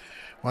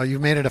 Well,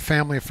 you've made it a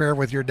family affair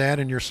with your dad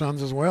and your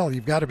sons as well.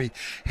 You've got to be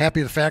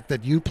happy with the fact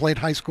that you played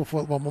high school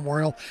football at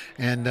Memorial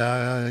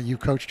and you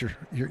coached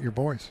your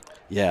boys.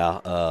 Yeah,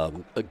 a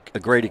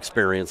great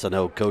experience. I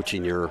know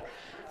coaching your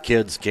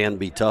kids can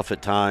be tough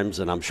at times,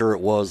 and I'm sure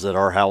it was at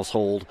our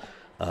household.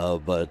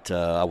 But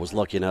I was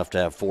lucky enough to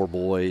have 4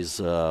 boys.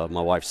 My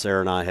wife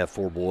Sarah and I have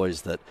 4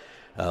 boys that,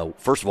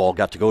 first of all,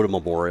 got to go to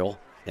Memorial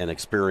and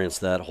experience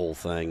that whole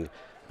thing.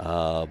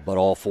 But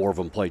all 4 of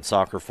them played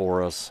soccer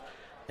for us.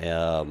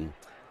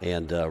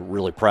 And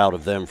really proud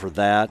of them for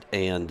that,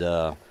 and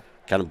kind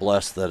of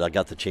blessed that I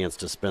got the chance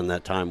to spend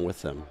that time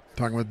with them.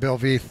 Talking with Bill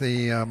Veith,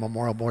 the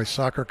Memorial boys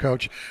soccer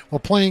coach. Well,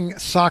 playing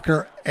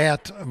soccer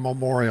at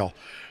Memorial,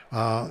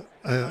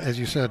 as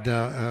you said,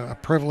 a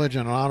privilege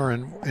and an honor,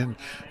 and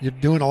you're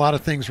doing a lot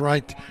of things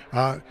right.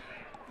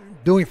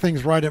 Doing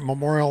things right at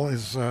Memorial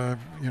is,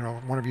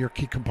 one of your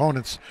key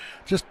components.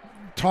 Just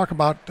talk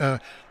about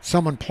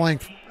someone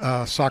playing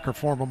soccer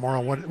for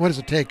Memorial. What does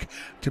it take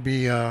to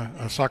be a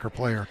soccer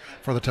player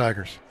for the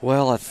Tigers?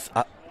 Well,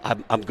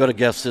 I'm going to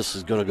guess this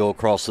is going to go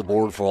across the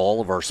board for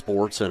all of our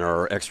sports and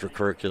our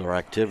extracurricular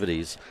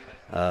activities.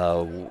 We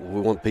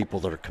want people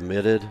that are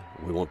committed.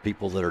 We want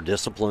people that are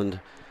disciplined.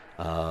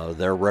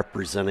 They're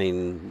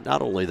representing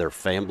not only their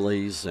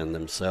families and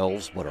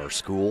themselves, but our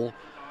school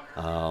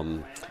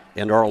and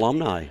our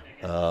alumni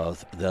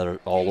that are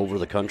all over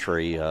the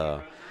country.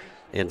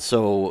 And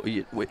so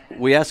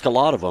we ask a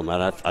lot of them,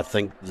 and I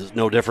think it's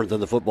no different than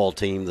the football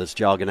team that's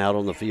jogging out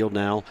on the field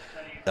now.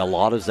 A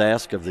lot is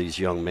asked of these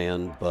young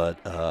men,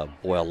 but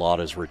boy, a lot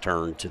is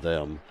returned to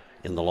them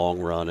in the long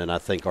run, and I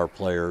think our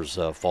players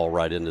fall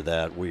right into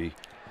that. We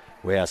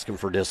ask them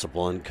for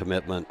discipline,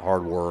 commitment,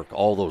 hard work,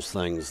 all those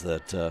things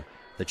that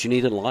you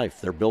need in life.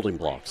 They're building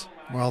blocks.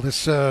 Well,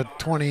 this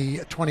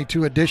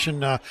 2022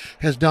 edition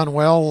has done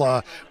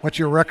well. What's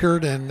your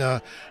record?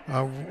 And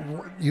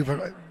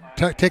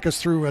take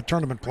us through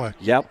tournament play.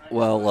 Yep.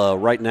 Well,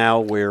 right now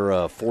we're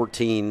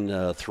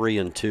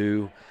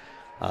 14-3-2.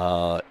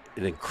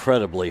 An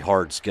incredibly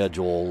hard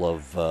schedule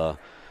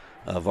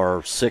of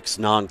our 6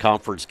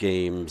 non-conference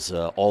games.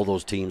 All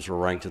those teams were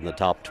ranked in the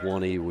top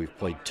 20. We've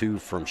played 2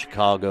 from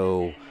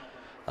Chicago,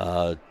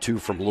 2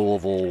 from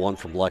Louisville, 1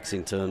 from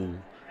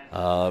Lexington.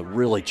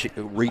 Really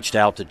reached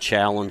out to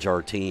challenge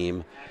our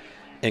team.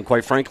 And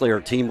quite frankly, our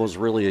team was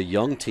really a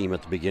young team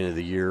at the beginning of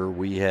the year.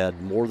 We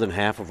had more than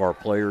half of our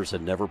players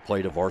had never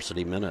played a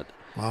varsity minute.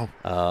 Wow.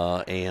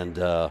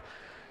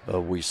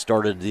 We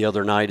started the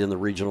other night in the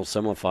regional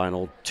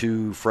semifinal,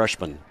 2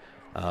 freshmen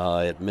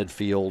at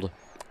midfield.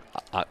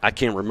 I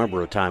can't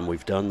remember a time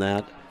we've done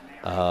that.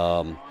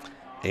 3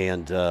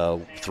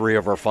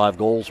 of our 5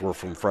 goals were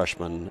from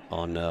freshmen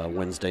on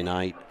Wednesday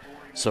night.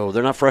 So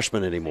they're not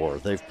freshmen anymore.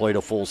 They've played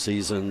a full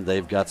season.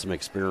 They've got some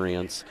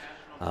experience.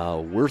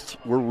 We're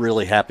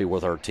really happy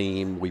with our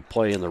team. We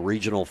play in the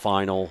regional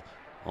final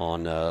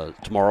on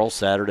tomorrow,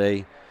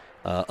 Saturday,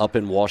 up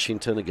in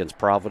Washington against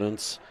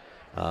Providence.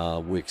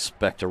 We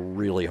expect a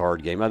really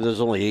hard game. I mean,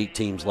 there's only 8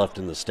 teams left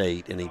in the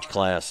state in each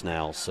class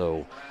now,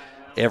 so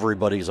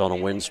everybody's on a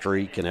win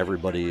streak and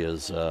everybody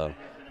is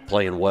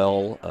playing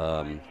well.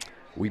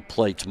 We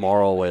play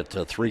tomorrow at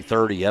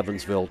 3:30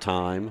 Evansville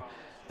time.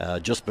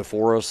 Just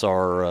before us,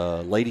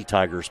 our Lady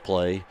Tigers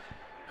play,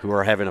 who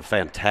are having a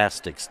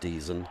fantastic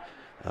season.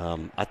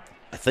 I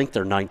think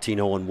they're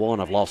 19-0-1.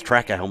 I've lost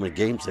track of how many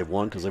games they've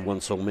won because they've won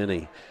so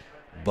many.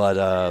 But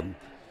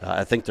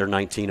I think they're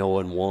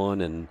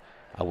 19-0-1, and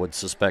I would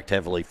suspect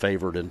heavily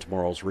favored in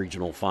tomorrow's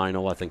regional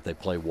final. I think they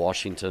play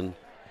Washington.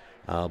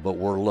 But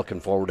we're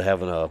looking forward to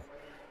having a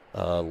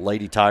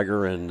Lady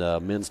Tiger and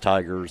Men's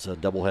Tigers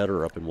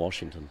doubleheader up in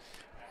Washington.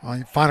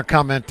 Final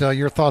comment,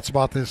 your thoughts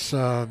about this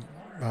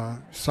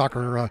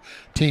soccer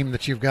team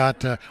that you've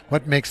got.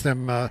 What makes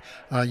them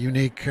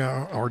unique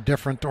or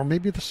different or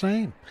maybe the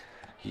same?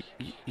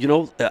 You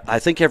know, I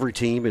think every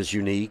team is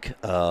unique,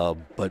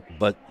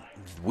 but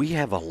we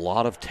have a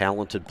lot of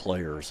talented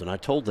players, and I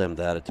told them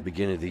that at the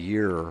beginning of the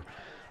year.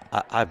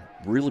 I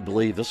really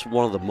believe this is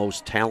one of the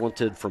most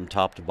talented from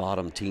top to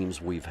bottom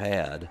teams we've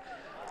had.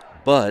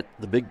 But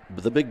the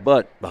big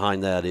but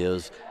behind that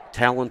is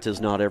talent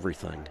is not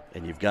everything,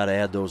 and you've got to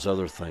add those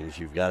other things.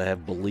 You've got to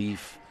have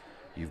belief.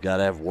 You've got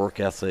to have work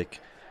ethic.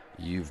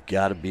 You've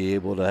got to be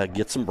able to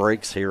get some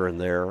breaks here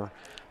and there.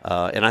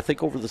 And I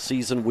think over the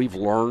season we've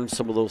learned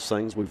some of those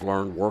things. We've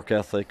learned work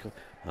ethic.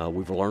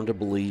 We've learned to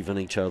believe in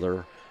each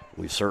other.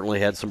 We've certainly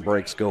had some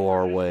breaks go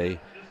our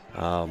way.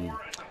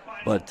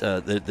 But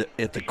at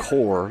the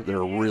core,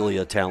 they're really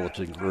a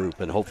talented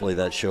group, and hopefully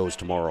that shows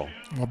tomorrow.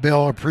 Well,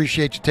 Bill,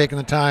 appreciate you taking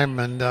the time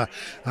and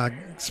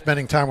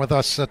spending time with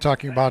us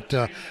talking about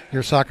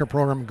your soccer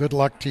program. Good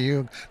luck to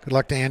you. Good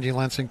luck to Angie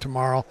Lensing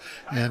tomorrow.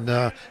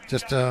 And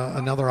just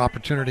another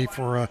opportunity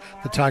for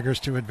the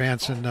Tigers to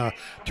advance in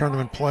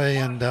tournament play.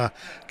 And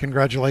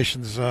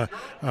congratulations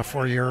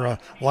for your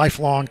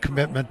lifelong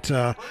commitment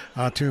to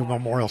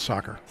Memorial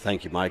Soccer.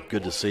 Thank you, Mike.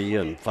 Good to see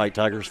you, and fight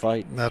Tigers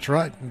fight. That's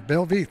right.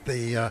 Bill Veith,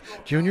 the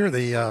junior,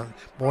 the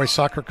boys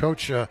soccer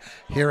coach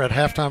here at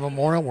Halftime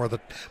Memorial, where the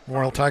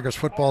Memorial Tigers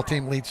football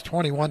team leads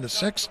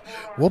 21-6.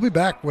 We'll be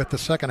back with the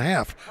second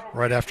half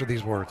right after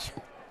these words.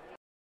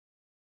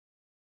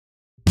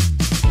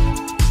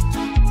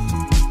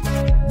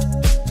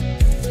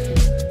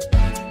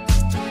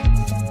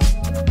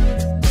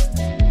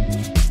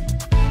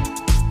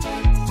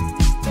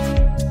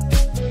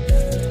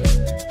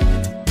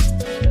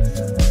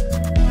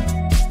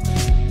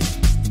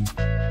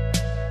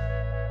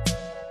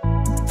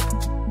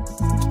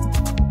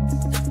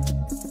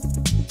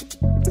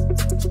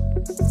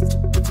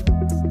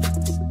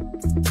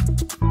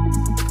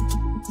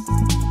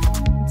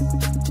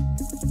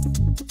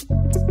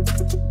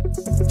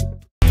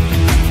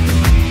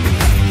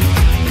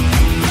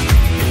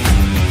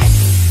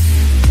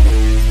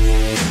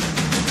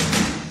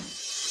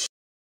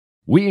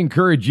 We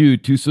encourage you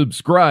to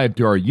subscribe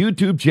to our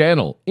YouTube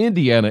channel,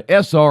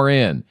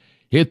 IndianaSRN.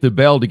 Hit the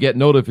bell to get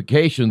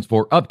notifications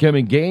for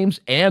upcoming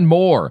games and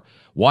more.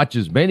 Watch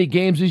as many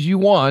games as you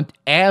want,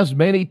 as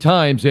many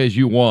times as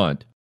you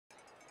want.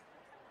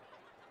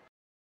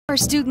 Our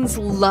students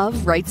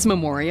love Wrights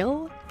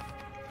Memorial.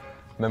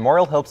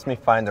 Memorial helps me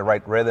find the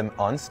right rhythm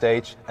on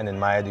stage and in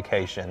my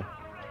education.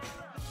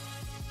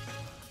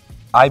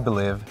 I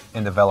believe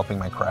in developing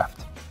my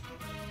craft.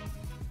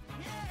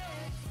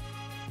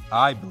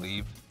 I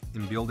believe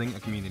in building a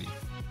community.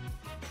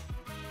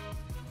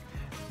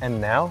 And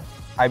now,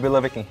 I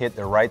believe I can hit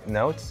the right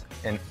notes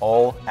in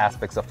all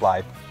aspects of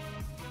life.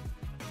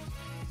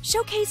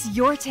 Showcase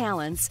your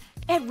talents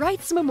at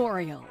Wrights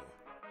Memorial.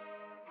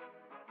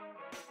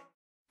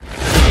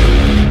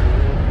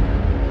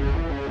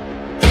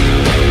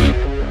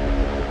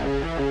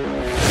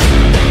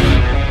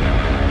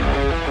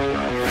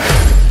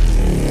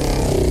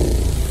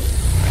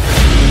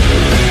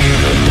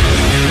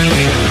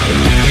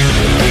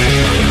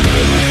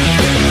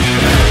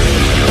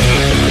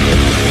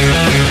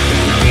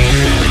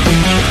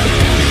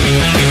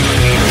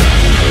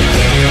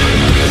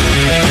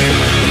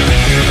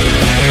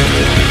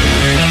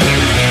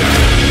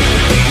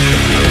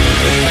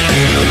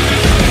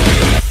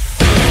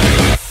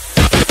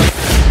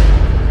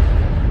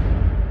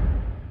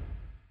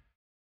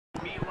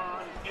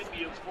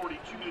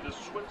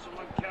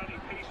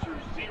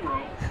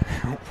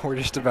 We're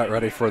just about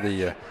ready for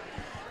the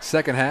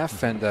second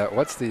half. And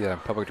what's the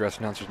public address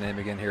announcer's name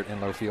again here at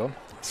Inlow Field?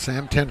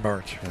 Sam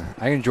Tenbarge.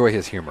 I enjoy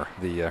his humor.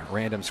 The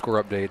random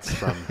score updates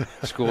from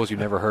schools you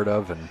never heard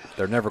of, and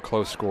they're never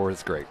close scores.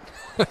 It's great.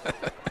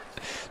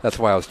 That's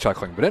why I was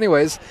chuckling. But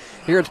anyways,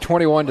 here it's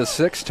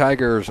 21-6.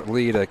 Tigers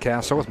lead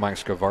Castle with Mike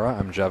Scavara.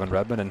 I'm Jevin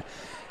Redmond. And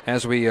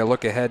as we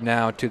look ahead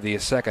now to the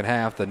second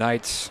half, the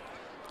Knights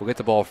will get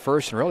the ball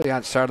first. And really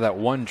outside of that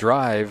one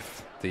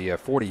drive, the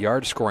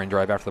 40-yard scoring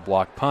drive after the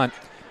block punt,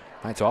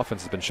 Knights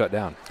offense has been shut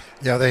down.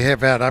 Yeah, they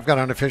have had. I've got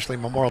unofficially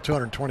Memorial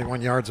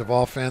 221 yards of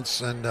offense,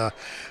 and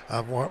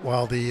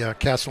while the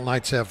Castle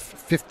Knights have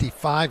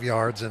 55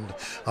 yards, and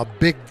a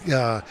big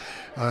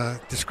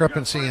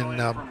discrepancy in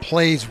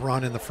plays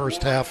run in the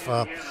first half,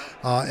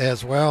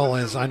 as well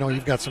as I know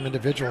you've got some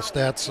individual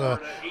stats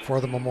for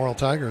the Memorial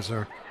Tigers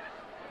there.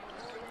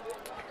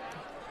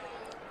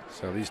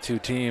 So these two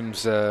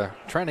teams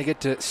trying to get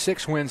to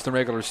 6 wins in the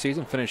regular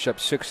season, finish up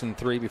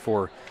 6-3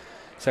 before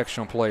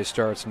sectional play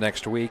starts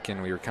next week,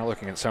 and we were kind of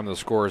looking at some of the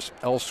scores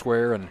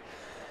elsewhere, and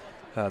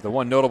the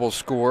one notable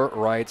score,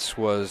 Wrights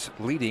was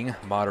leading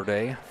Mater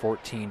Dei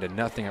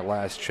 14-0 at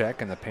last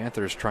check, and the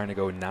Panthers trying to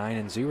go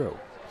 9-0.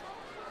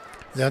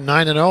 Yeah,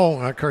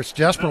 9-0. Of course,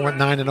 Jasper went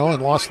 9-0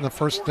 and lost in the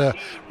first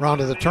round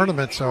of the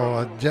tournament.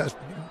 So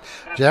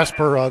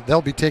Jasper,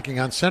 they'll be taking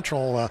on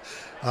Central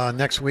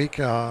next week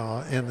in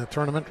the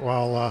tournament.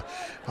 While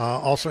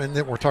also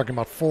we're talking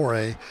about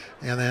 4A,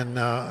 and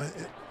then.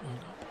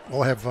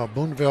 We'll have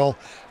Boonville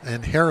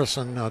and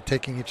Harrison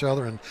taking each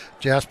other, and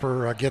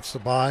Jasper gets the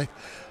bye.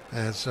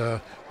 As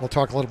we'll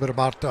talk a little bit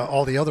about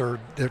all the other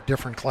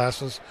different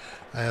classes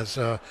as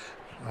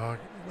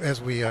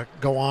we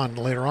go on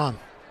later on.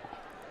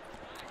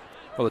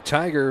 Well, the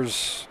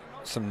Tigers,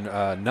 some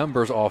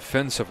numbers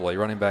offensively.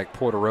 Running back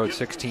Porter Road,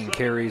 16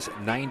 carries,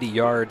 90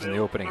 yards in the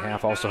opening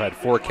half. Also had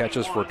 4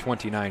 catches for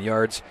 29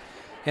 yards.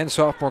 And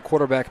sophomore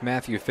quarterback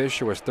Matthew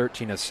Fisher was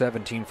 13 of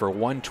 17 for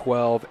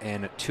 112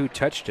 and 2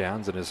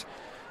 touchdowns. And his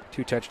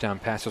 2 touchdown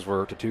passes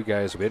were to 2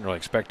 guys we didn't really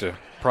expect to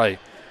probably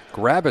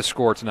grab a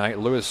score tonight,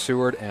 Lewis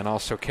Seward and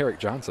also Carrick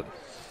Johnson.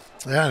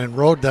 Yeah, and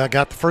Rode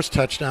got the first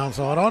touchdown,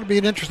 so it ought to be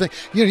an interesting.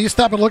 You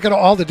stop and look at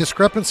all the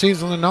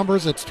discrepancies in the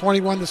numbers. It's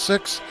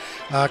 21-6.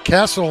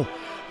 Castle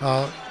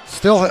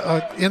still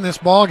in this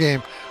ball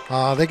game.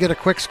 They get a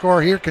quick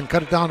score here, can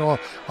cut it down to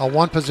a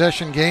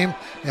one-possession game,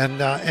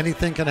 and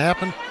anything can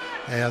happen.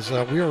 As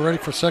we are ready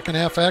for second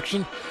half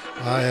action,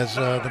 as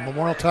the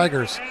Memorial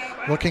Tigers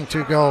looking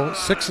to go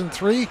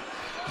 6-3.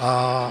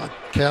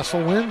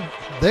 Castle win,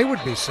 they would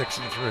be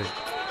 6-3.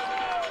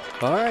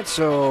 All right,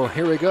 so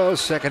here we go.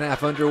 Second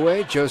half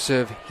underway.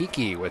 Joseph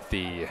Hickey with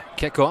the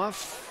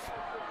kickoff.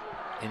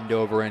 End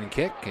over end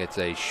kick. It's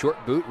a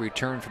short boot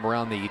return from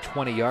around the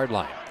 20-yard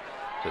line.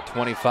 The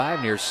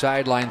 25 near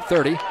sideline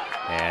 30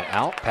 and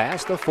out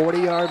past the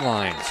 40-yard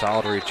line.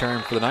 Solid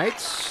return for the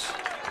Knights.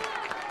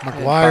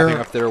 McGuire.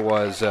 Popping up there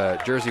was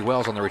Jersey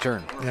Wells on the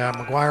return. Yeah,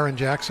 McGuire and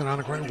Jackson on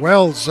the ground.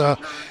 Wells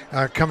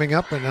coming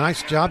up, and a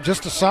nice job.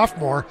 Just a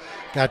sophomore.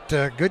 Got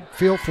good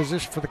field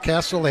position for the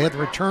Castle. They had the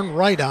return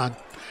right on,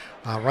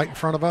 right in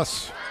front of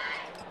us.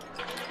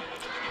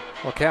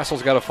 Well,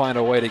 Castle's got to find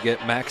a way to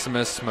get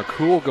Maximus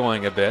McCool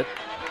going a bit.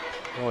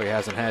 Well, he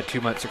hasn't had too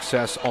much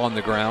success on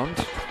the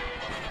ground.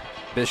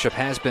 Bishop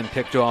has been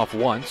picked off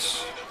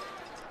once,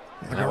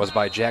 and that was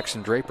by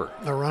Jackson Draper.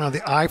 A run on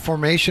the I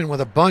formation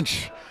with a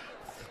bunch.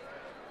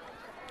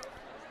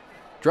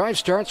 Drive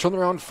starts from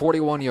around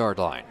 41-yard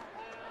line.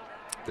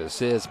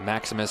 This is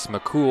Maximus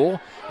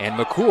McCool, and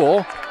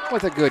McCool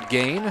with a good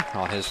gain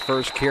on his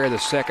first carry of the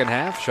second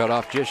half, shut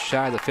off just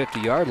shy of the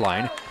 50-yard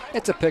line.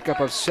 It's a pickup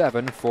of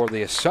 7 for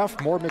the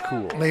sophomore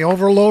McCool. They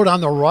overload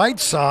on the right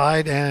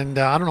side, and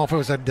I don't know if it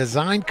was a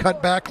design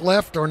cutback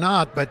left or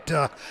not, but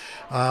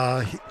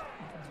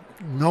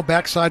no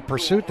backside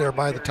pursuit there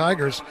by the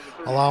Tigers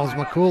allows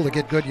McCool to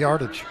get good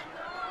yardage.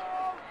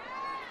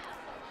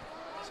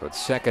 So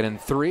it's 2nd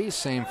and 3,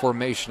 same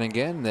formation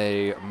again.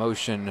 They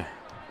motion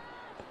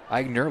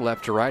Eigner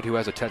left to right, who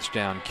has a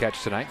touchdown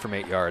catch tonight from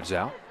 8 yards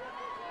out.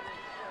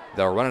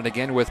 They'll run it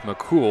again with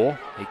McCool.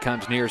 He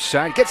comes near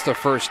side, gets the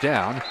first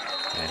down,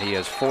 And he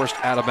is forced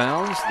out of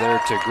bounds.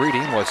 There to greet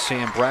him was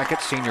Sam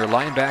Brackett, senior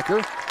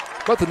linebacker.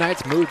 But the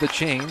Knights moved the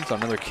chains on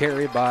another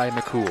carry by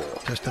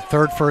McCool. Just the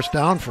third first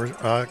down for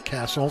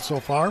Castle so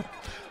far.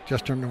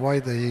 Just underway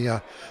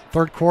the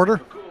third quarter.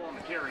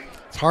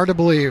 It's hard to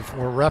believe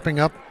we're wrapping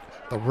up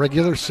the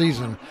regular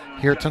season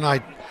here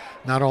tonight,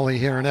 not only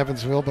here in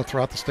Evansville, but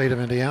throughout the state of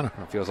Indiana.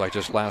 It feels like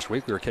just last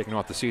week we were kicking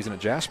off the season at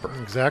Jasper.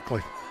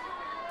 Exactly.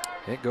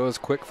 It goes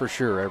quick for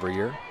sure every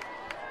year.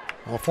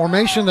 Well,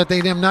 formation that they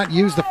did not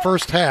use the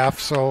first half,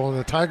 so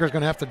the Tigers are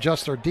going to have to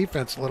adjust their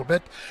defense a little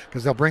bit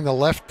because they'll bring the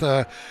left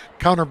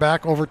counter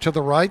back over to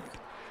the right.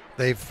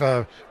 They've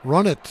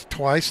run it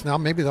twice. Now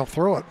maybe they'll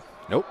throw it.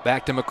 Nope,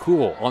 back to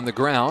McCool on the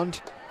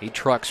ground. He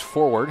trucks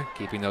forward,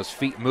 keeping those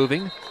feet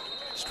moving.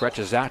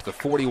 Stretches out to the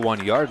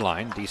 41-yard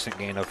line. Decent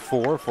gain of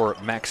 4 for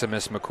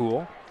Maximus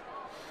McCool.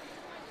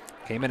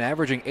 Came in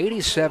averaging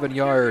 87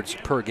 yards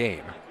per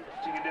game.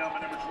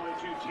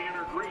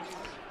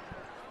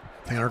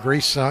 Tanner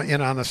Grease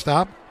in on the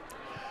stop.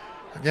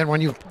 Again, when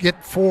you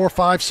get 4,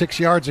 5, 6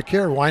 yards a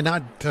carry, why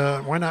not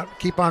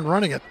keep on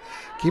running it?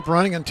 Keep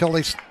running until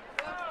they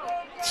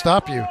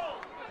stop you.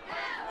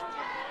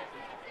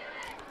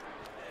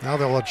 Now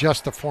they'll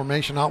adjust the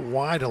formation out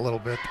wide a little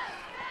bit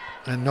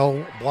and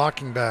no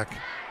blocking back.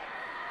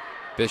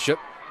 Bishop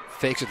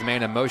fakes it, the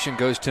man in motion,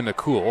 goes to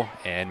McCool,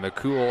 and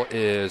McCool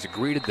is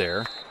greeted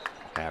there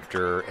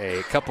after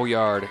a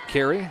couple-yard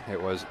carry.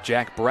 It was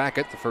Jack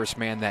Brackett, the first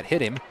man that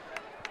hit him.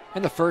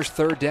 And the first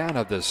third down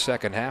of the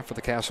second half for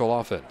the Castle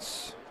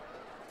offense.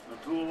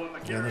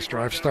 Again, this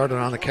drive started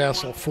on the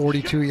Castle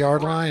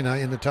 42-yard line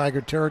in the Tiger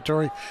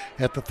territory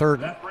at the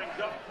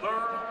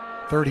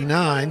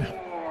 39.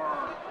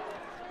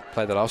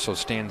 Play that also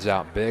stands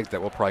out big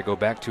that we'll probably go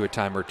back to a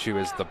time or two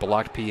is the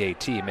blocked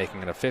PAT,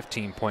 making it a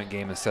 15-point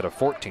game instead of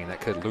 14. That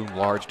could loom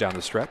large down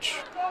the stretch.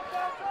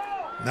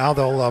 Now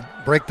they'll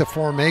break the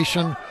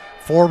formation,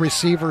 4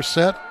 receiver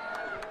set,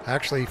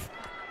 actually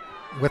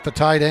with the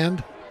tight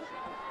end.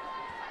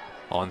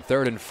 On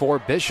 3rd and 4,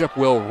 Bishop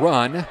will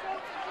run.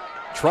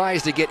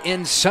 Tries to get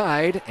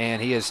inside,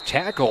 and he is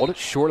tackled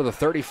short of the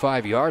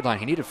 35-yard line.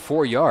 He needed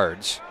 4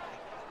 yards,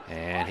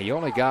 and he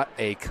only got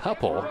a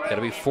couple.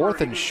 It'll be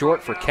 4th and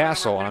short for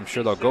Castle, and I'm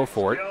sure they'll go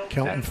for it.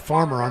 Kelton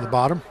Farmer on the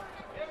bottom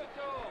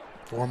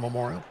for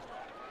Memorial.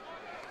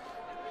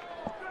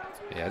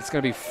 Yeah, it's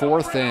going to be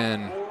 4th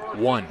and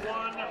 1.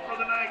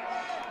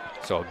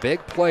 So a big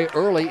play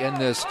early in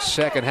this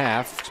second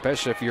half,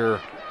 especially if you're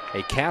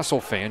a Castle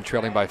fan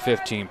trailing by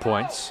 15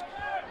 points.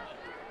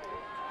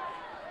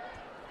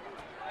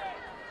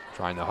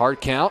 Trying the hard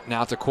count.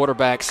 Now it's a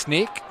quarterback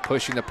sneak,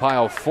 pushing the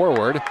pile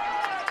forward.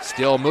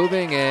 Still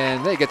moving,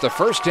 and they get the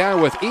first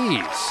down with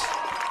ease.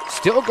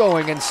 Still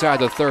going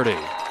inside the 30.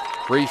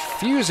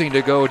 Refusing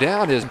to go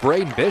down is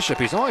Braden Bishop.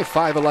 He's only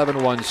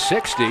 5'11",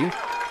 160,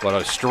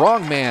 but a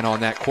strong man on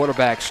that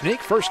quarterback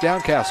sneak. First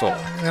down, Castle.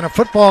 In a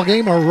football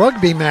game, a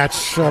rugby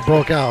match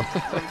broke out.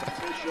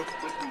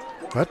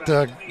 But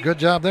good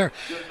job there.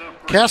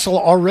 Castle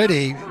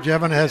already,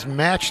 Jevon, has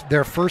matched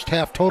their first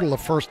half total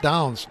of first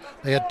downs.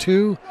 They had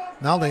 2.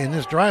 Now in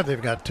this drive,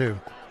 they've got 2.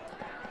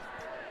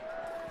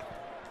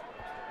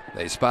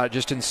 They spot it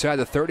just inside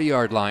the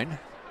 30-yard line.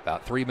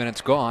 About 3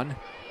 minutes gone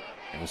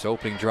in this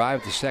opening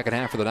drive, the second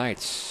half for the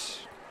Knights.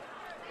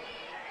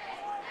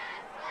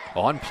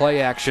 On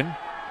play action,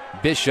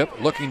 Bishop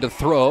looking to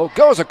throw.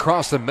 Goes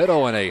across the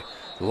middle, and a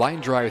line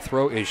drive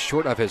throw is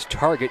short of his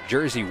target,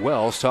 Jersey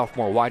Wells,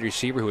 sophomore wide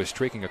receiver who is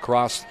streaking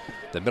across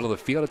the middle of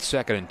the field at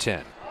 2nd and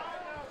 10.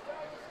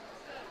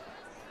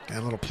 And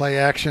a little play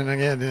action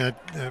again.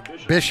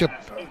 Bishop,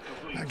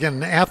 again,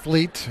 an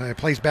athlete,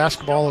 plays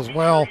basketball as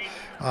well.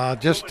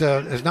 Just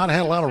has not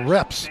had a lot of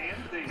reps,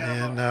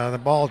 and the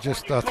ball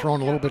just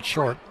thrown a little bit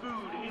short.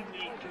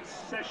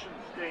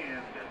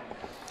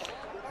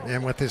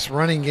 And with this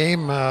running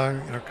game,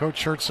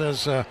 Coach Schertz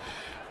says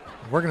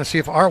we're going to see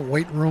if our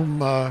weight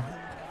room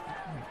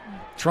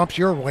trumps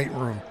your weight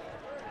room.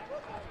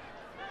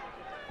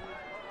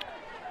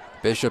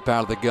 Bishop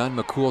out of the gun.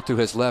 McCool to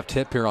his left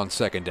hip here on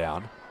second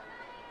down.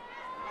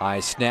 High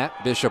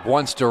snap. Bishop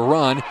wants to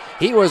run.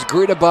 He was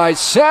greeted by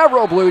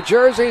several blue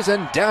jerseys,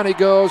 and down he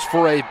goes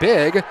for a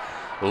big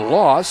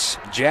loss.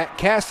 Jack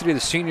Cassidy,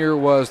 the senior,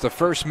 was the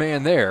first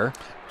man there.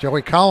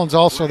 Joey Collins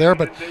also there,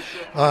 but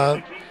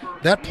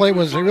that play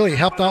was really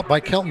helped out by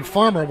Kelton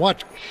Farmer.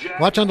 Watch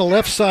on the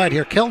left side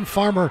here. Kelton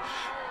Farmer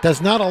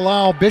does not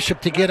allow Bishop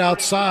to get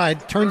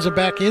outside, turns it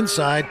back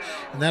inside,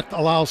 and that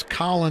allows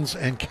Collins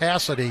and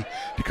Cassidy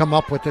to come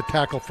up with the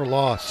tackle for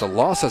loss. It's a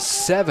loss of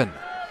 7.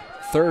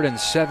 3rd and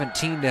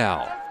 17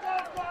 now.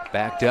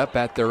 Backed up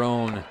at their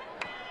own,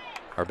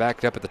 or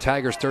backed up at the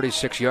Tigers'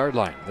 36-yard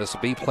line. This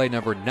will be play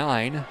number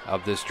 9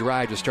 of this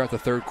drive to start the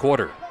third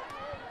quarter.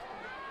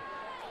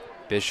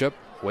 Bishop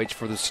waits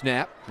for the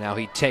snap. Now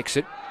he takes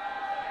it.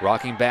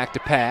 Rocking back to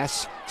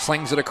pass.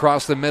 Slings it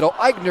across the middle.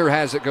 Eigner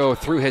has it go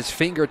through his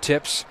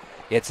fingertips.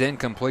 It's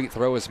incomplete.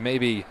 Throw is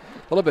maybe a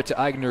little bit to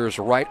Eigner's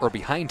right or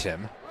behind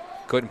him.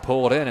 Couldn't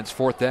pull it in. It's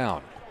 4th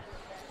down.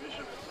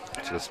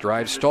 So this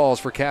drive stalls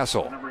for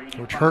Castle.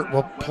 Coach Hurt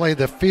will play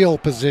the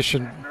field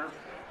position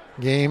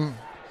game.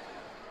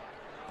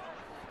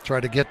 Try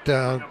to get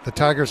the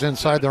Tigers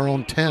inside their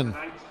own 10.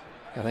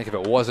 I think if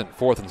it wasn't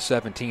 4th and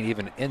 17,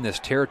 even in this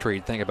territory,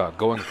 you'd think about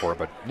going for it,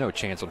 but no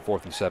chance on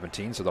 4th and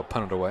 17, so they'll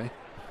punt it away.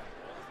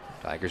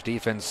 Tigers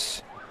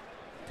defense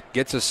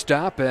gets a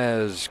stop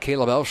as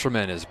Caleb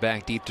Elsherman is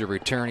back deep to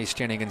return. He's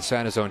standing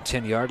inside his own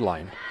 10-yard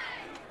line.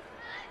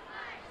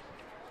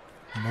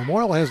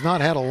 Memorial has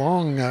not had a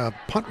long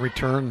punt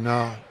return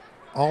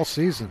all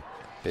season.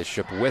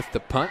 Bishop with the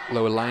punt,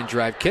 low line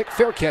drive kick.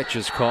 Fair catch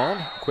is called.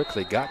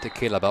 Quickly got to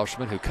Caleb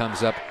Elsherman, who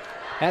comes up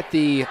at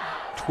the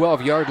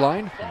 12-yard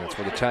line. And that's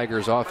where the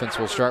Tigers offense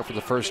will start for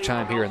the first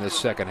time here in this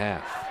second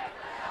half.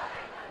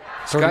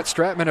 Scott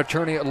Stratman,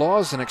 attorney at law,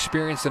 is an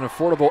experienced and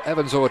affordable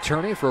Evansville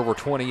attorney for over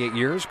 28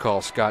 years.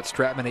 Call Scott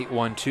Stratman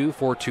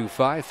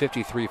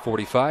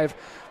 812-425-5345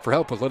 for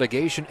help with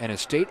litigation and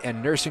estate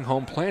and nursing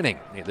home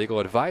planning. Need legal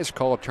advice?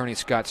 Call attorney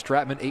Scott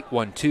Stratman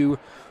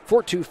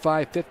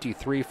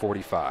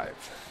 812-425-5345.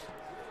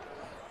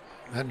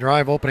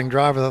 That opening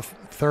drive of the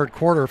third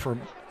quarter for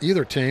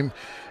either team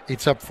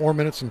eats up 4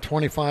 minutes and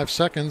 25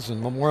 seconds,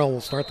 and Memorial will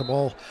start the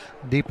ball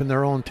deep in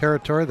their own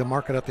territory. They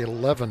mark it at the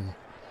 11.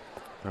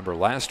 Remember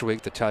last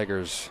week the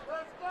Tigers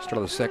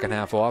started the second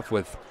half off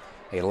with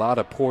a lot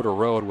of Porter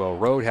Road. Well,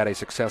 Road had a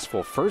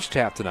successful first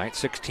half tonight,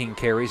 16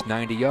 carries,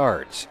 90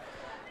 yards.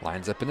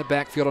 Lines up in the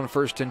backfield on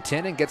 1st and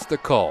 10 and gets the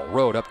call.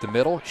 Road up the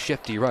middle,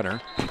 shifty runner,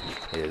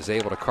 is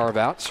able to carve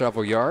out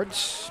several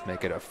yards,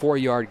 make it a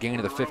 4-yard gain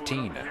to the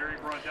 15.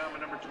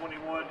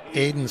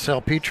 Aiden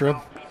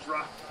Salpetra,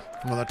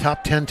 one of the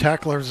top 10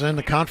 tacklers in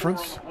the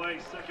conference.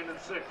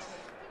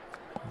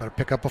 Better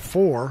pick up a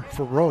 4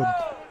 for Road.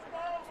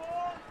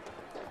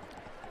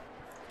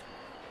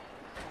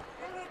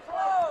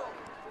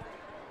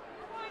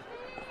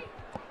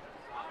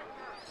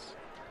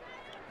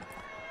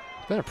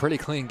 Been a pretty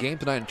clean game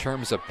tonight in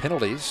terms of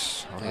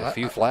penalties. Only a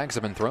few flags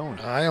have been thrown.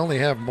 I only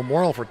have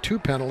Memorial for 2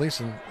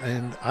 penalties,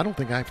 and I don't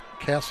think I have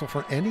Castle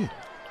for any.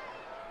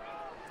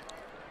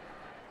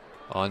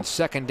 On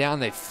second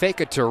down, they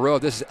fake it to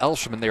Road. This is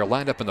Elsherman. They are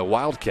lined up in the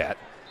Wildcat.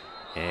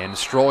 And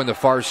strolling the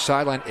far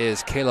sideline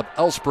is Caleb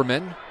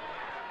Elsperman.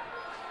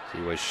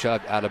 He was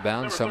shoved out of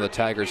bounds. Some of the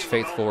Tigers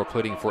faithful were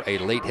pleading for a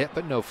late hit,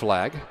 but no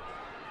flag.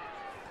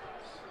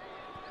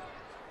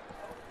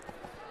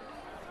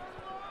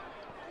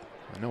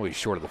 I know he's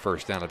short of the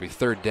first down. It'll be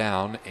third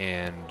down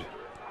and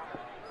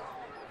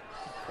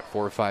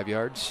 4 or 5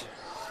 yards.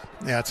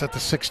 Yeah, it's at the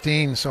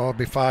 16, so it'll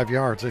be 5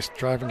 yards. They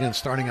drive again,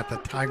 starting at the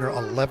Tiger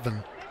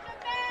 11.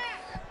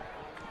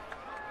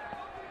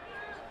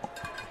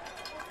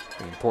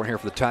 Important here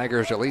for the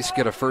Tigers to at least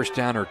get a first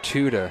down or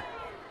 2 to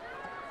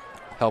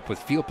help with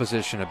field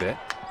position a bit.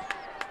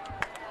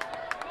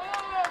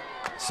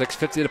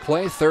 6:50 to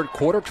play, third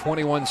quarter,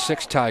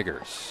 21-6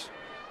 Tigers.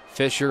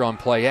 Fisher on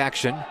play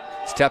action.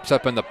 Steps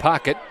up in the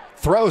pocket,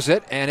 throws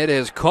it, and it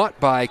is caught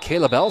by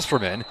Caleb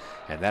Elsperman,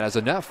 and that is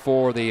enough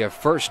for the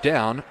first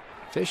down.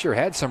 Fisher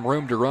had some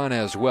room to run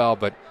as well,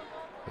 but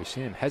we've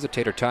seen him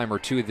hesitate a time or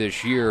two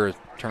this year in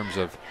terms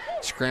of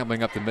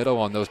scrambling up the middle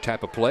on those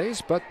type of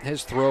plays, but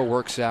his throw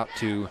works out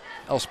to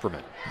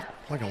Elsperman.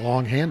 Like a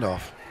long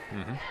handoff.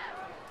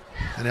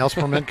 And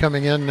Elsperman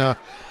coming in,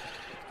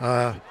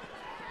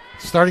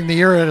 starting the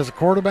year as a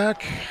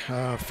quarterback,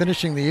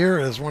 finishing the year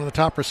as one of the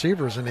top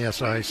receivers in the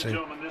SIAC.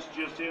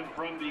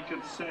 From the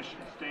concession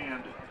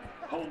stand.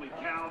 Holy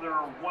cow, there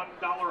are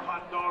 $1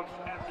 hot dogs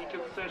at the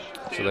concession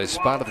stand. So they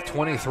spot at the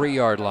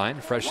 23-yard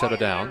line, fresh set of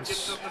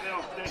downs.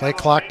 Play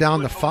clock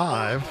down to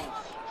 5.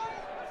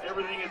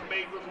 Everything is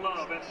made with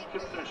love at the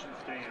concession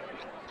stand.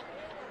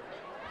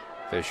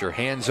 Fisher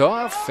hands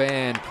off,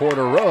 and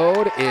Porter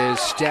Road is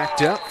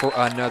stacked up for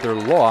another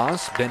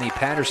loss. Benny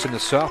Patterson, the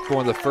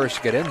sophomore, the first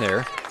to get in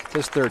there.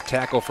 His third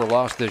tackle for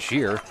loss this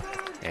year,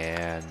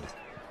 and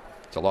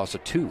it's a loss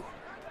of 2.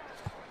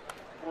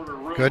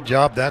 Good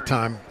job that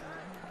time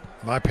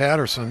by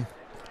Patterson.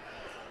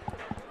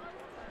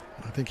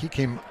 I think he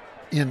came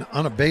in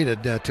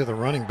unabated to the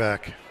running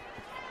back.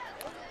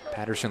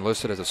 Patterson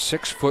listed as a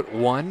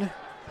 6'1",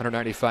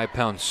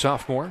 195-pound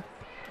sophomore.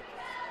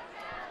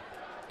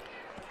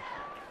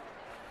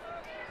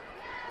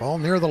 Ball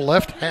near the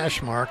left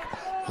hash mark.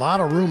 A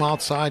lot of room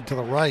outside to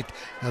the right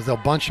as they'll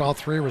bunch all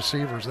 3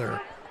 receivers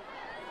there.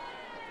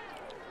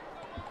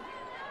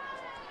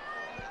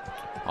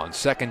 On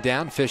second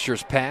down,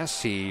 Fisher's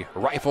pass. He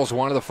rifles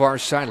one to the far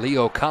side.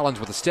 Leo Collins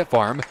with a stiff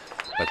arm,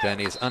 but then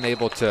he's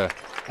unable to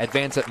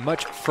advance it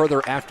much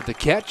further after the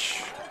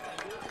catch.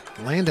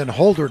 Landon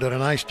Holder did a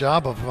nice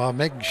job of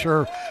making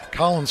sure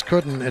Collins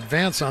couldn't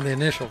advance on the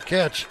initial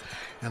catch,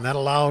 and that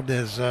allowed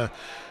his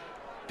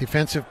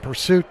defensive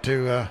pursuit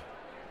to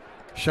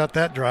shut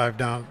that drive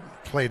down,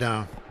 play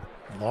down.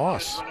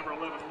 Loss.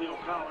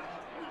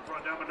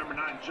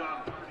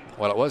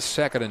 Well, it was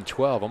 2nd and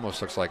 12.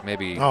 Almost looks like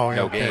maybe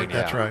no gain.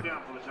 That's right.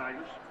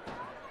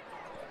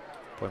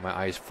 Boy, my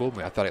eyes fooled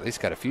me. I thought I at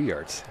least got a few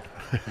yards.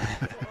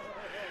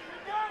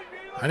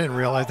 I didn't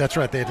realize. That's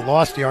right. They had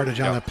lost yardage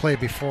on the play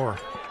before.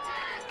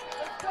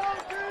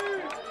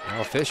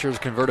 Now Fisher's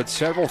converted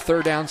several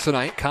third downs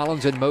tonight.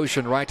 Collins in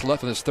motion right to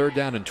left on his 3rd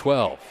down and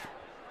 12.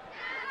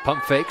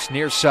 Pump fakes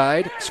near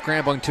side,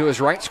 scrambling to his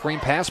right, screen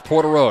pass.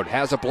 Porter Road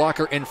has a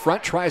blocker in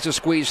front, tries to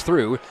squeeze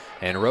through,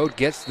 and Road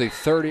gets the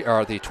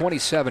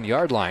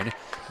 27-yard line.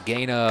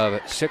 Gain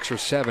of 6 or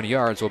 7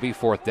 yards will be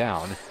 4th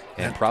down,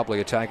 and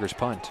probably a Tigers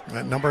punt.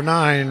 At number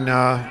 9,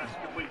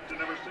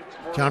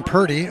 John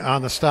Purdy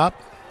on the stop.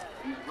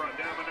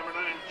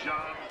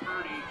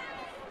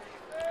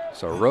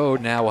 So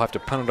Road now will have to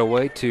punt it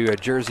away to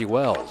Jersey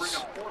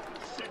Wells.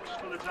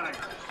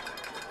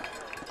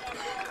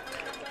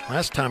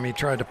 Last time he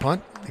tried to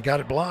punt, he got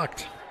it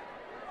blocked.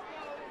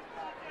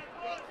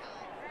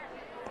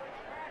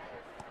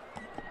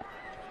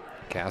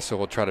 Castle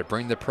will try to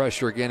bring the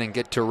pressure again and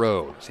get to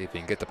Road. See if he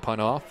can get the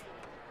punt off.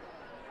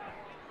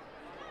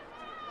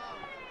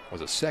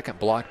 Was a second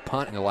blocked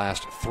punt in the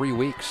last 3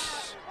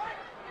 weeks.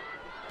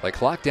 Play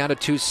clock down to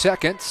 2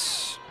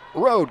 seconds.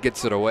 Road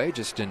gets it away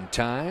just in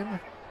time.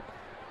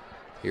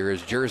 Here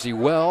is Jersey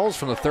Wells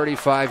from the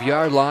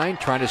 35-yard line,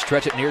 trying to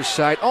stretch it near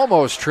side,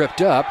 almost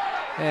tripped up,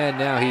 and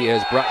now he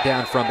is brought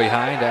down from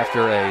behind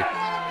after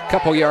a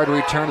couple-yard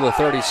return to the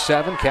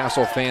 37.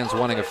 Castle fans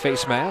wanting a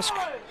face mask.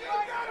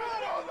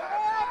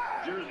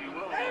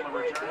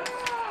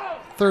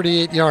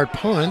 38-yard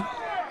punt,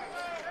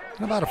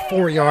 and about a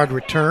 4-yard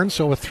return,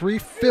 so with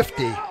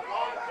 3:50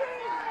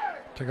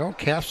 to go.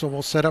 Castle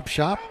will set up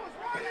shop.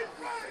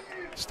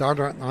 Start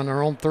on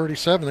their own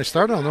 37. They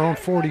started on their own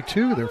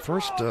 42, their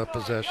first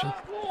possession.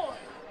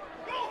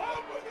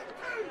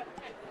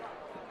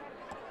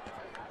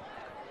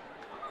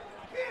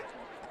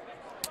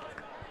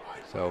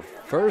 So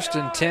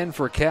 1st and 10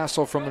 for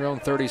Castle from their own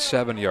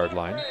 37-yard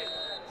line.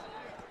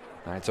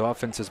 Knight's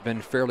offense has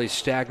been fairly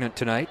stagnant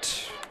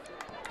tonight.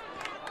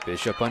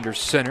 Bishop under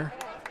center.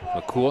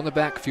 McCool in the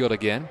backfield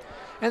again.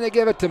 And they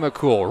give it to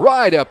McCool.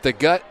 Right up the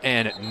gut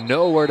and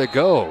nowhere to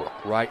go.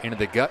 Right into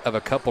the gut of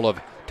a couple of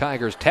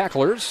Tigers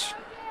tacklers.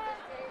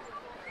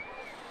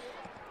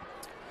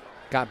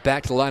 Got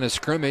back to the line of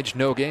scrimmage,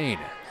 no gain.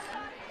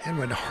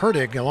 Edwin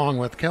Hertig along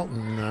with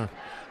Kelton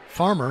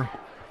Farmer.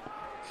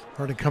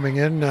 Hertig coming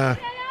in.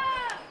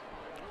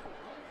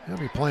 He'll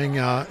be playing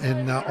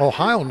in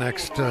Ohio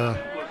next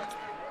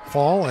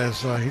fall,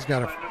 as he's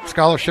got a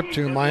scholarship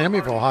to Miami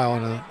of Ohio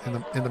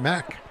in the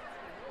MAC.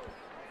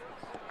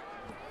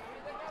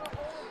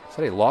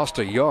 So he lost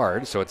a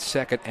yard, so it's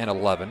 2nd and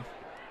 11.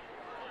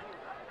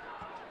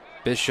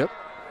 Bishop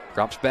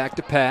drops back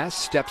to pass,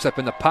 steps up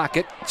in the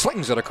pocket,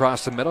 slings it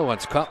across the middle, and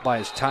it's caught by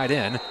his tight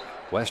end,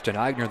 Weston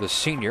Eigner, the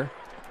senior,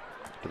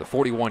 to the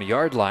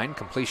 41-yard line.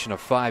 Completion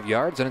of 5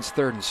 yards, and it's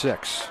 3rd and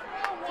 6.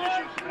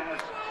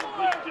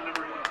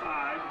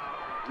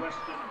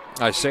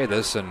 I say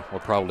this and we'll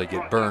probably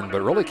get burned,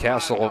 but really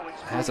Castle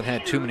hasn't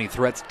had too many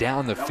threats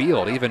down the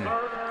field, even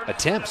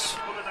attempts.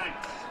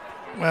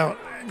 Well,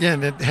 yeah,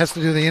 and it has to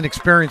do with the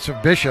inexperience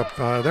of Bishop.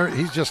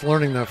 He's just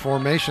learning the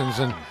formations,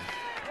 and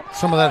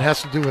some of that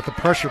has to do with the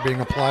pressure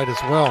being applied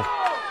as well.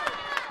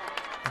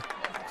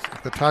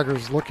 The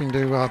Tigers looking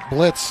to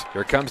blitz.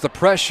 Here comes the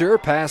pressure.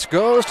 Pass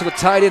goes to the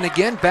tight end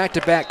again.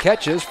 Back-to-back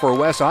catches for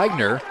Wes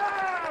Eigner,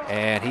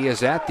 and he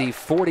is at the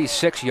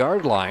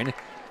 46-yard line.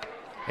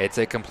 It's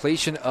a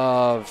completion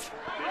of...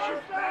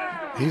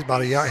 He's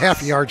about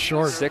half a yard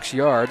short. 6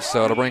 yards,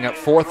 so it'll bring up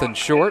 4th and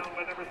short.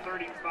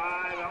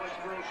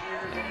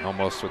 And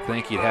almost would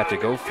think he'd have to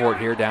go for it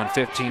here, down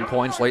 15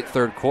 points, late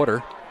 3rd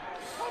quarter.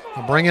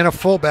 They'll bring in a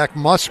fullback,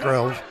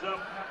 Musgrove,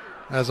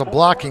 as a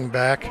blocking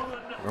back.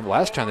 Remember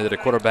last time they did a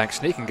quarterback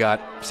sneak and got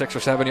 6 or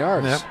 7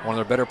 yards. Yep. One of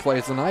their better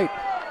plays of the night.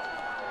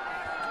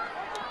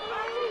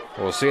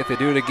 We'll see if they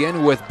do it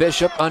again with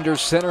Bishop under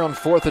center on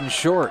 4th and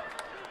short.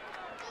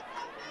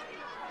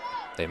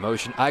 They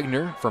motion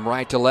Eigner from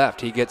right to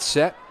left. He gets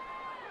set.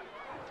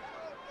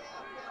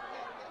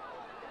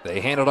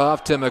 They hand it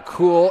off to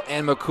McCool,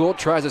 and McCool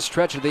tries to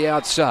stretch to the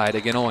outside.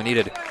 Again, only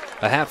needed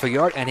a half a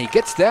yard, and he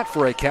gets that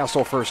for a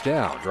Castle first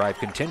down. Drive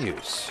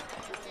continues.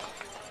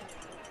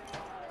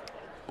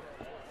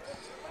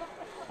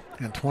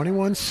 And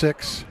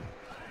 21-6.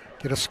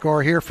 Get a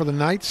score here for the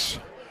Knights.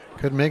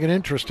 Could make it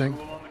interesting.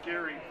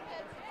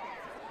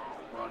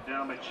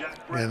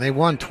 And they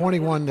won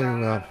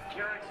 21-7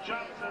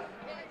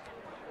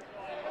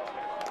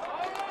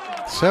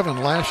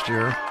 last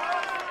year,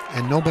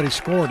 and nobody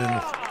scored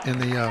in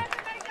the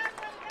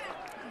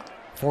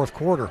 4th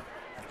quarter.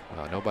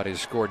 Nobody's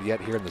scored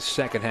yet here in the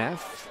second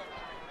half.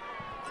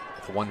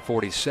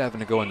 1:47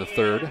 to go in the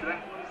 3rd.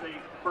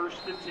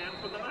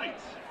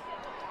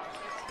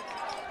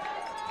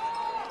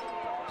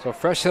 So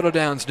fresh set of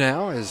downs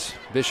now as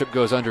Bishop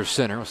goes under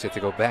center. We'll see if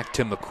they go back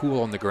to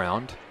McCool on the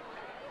ground.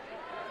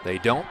 They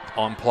don't.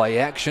 On play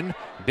action,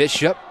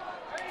 Bishop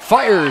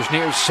fires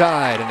near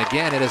side, and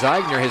again it is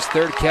Eigner, his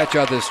 3rd catch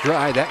of this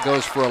drive. That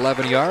goes for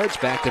 11 yards.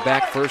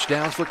 Back-to-back first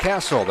downs for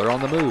Castle. They're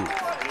on the move.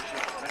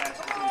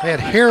 They had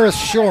Harris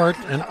short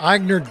and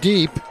Eigner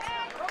deep.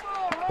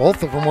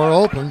 Both of them were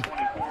open.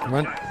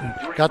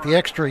 Got the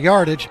extra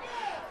yardage.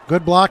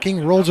 Good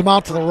blocking, rolls him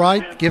out to the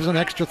right, gives him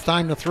extra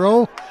time to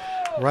throw.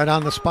 right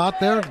on the spot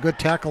there. Good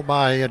tackle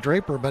by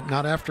Draper, but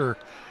not after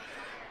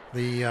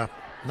the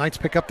Knights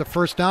pick up the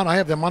first down. I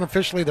have them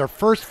unofficially their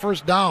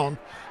first down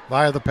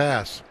via the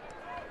pass.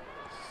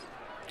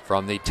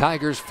 From the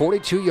Tigers'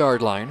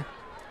 42-yard line.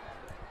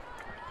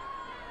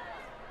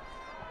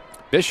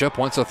 Bishop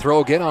wants to throw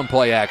again on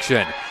play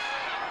action.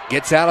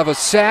 Gets out of a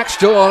sack,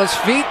 still on his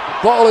feet.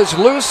 Ball is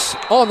loose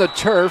on the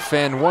turf,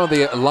 and one of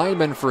the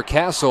linemen for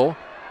Castle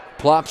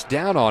plops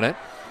down on it.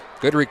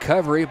 Good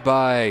recovery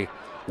by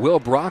Will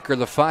Brocker,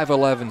 the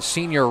 5'11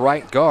 senior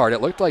right guard.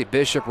 It looked like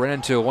Bishop ran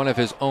into one of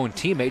his own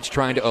teammates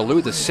trying to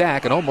elude the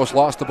sack and almost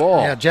lost the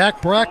ball. Yeah,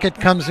 Jack Brackett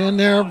comes in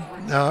there,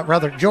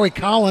 Joey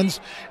Collins,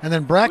 and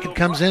then Brackett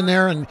comes in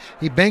there and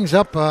he bangs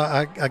up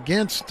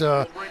against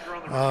the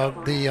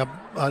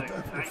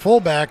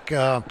fullback.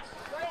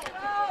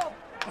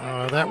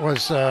 That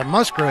was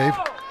Musgrave.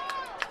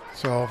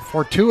 So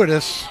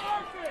fortuitous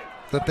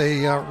that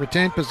they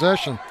retained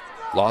possession.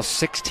 They lost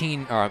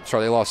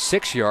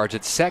 6 yards.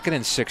 It's 2nd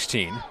and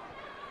 16.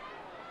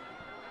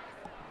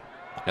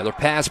 Another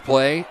pass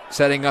play,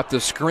 setting up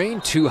the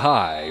screen too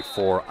high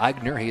for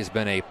Eigner. He has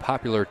been a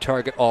popular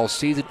target all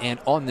season and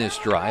on this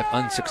drive.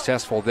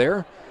 Unsuccessful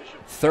there.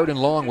 3rd and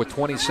long with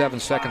 27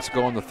 seconds to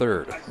go in the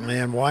third.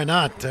 And why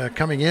not?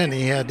 Coming in,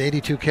 he had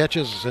 82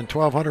 catches and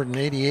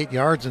 1,288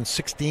 yards and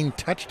 16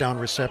 touchdown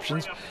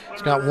receptions.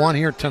 He's got one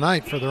here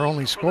tonight for their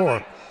only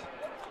score.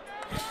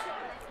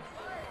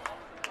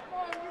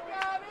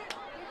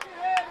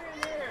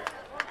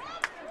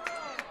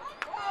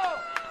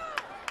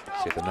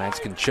 See if the Knights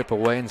can chip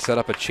away and set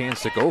up a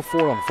chance to go for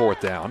it on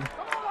 4th down.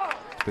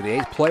 For the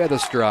 8th play of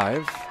this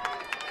drive.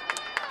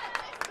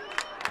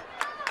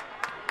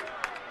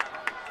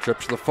 Trip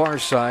to the far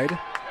side.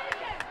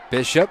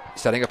 Bishop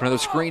setting up another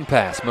screen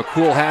pass.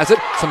 McCool has it.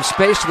 Some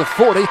space to the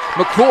 40.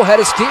 McCool had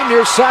a steam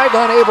near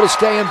sideline, able to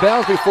stay in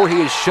bounds before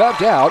he is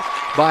shoved out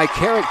by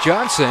Carrick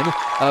Johnson.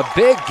 A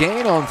big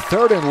gain on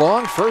 3rd and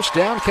long. 1st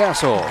down,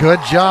 Castle. Good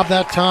job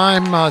that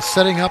time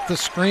setting up the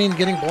screen,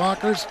 getting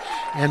blockers.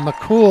 And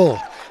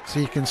McCool, so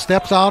he can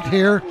steps out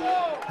here.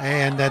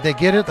 And they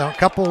get it, a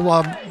couple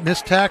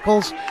missed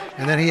tackles,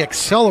 and then he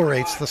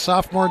accelerates the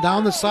sophomore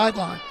down the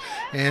sideline.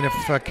 And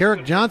if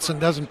Carrick Johnson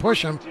doesn't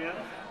push him,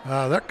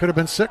 that could have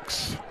been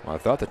 6. Well, I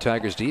thought the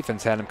Tigers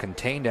defense had him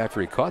contained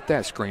after he caught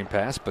that screen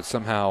pass, but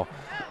somehow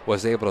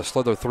was able to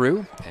slither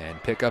through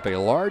and pick up a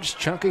large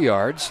chunk of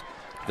yards.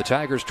 The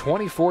Tigers'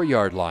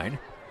 24-yard line.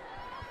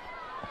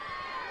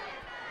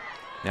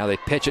 Now they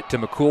pitch it to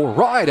McCool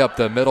right up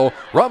the middle,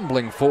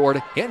 rumbling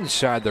forward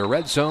inside the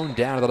red zone,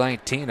 down to the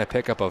 19, a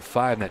pickup of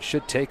 5, and that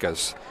should take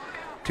us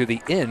to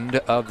the end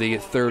of the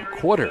third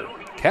quarter.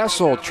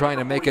 Castle trying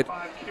to make it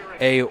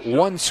a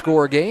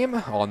one-score game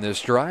on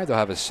this drive. They'll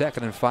have a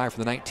 2nd and 5 for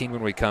the 19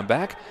 when we come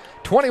back.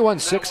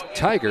 21-6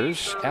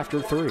 Tigers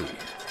after 3.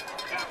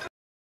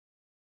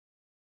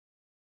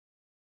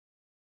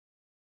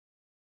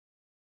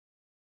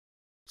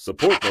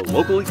 Support the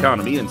local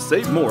economy and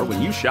save more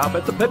when you shop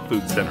at the Pet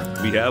Food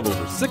Center. We have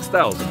over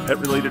 6,000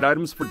 pet-related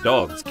items for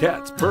dogs,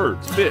 cats,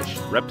 birds, fish,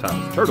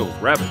 reptiles, turtles,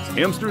 rabbits,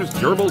 hamsters,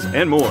 gerbils,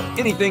 and more.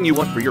 Anything you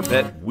want for your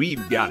pet,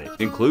 we've got it.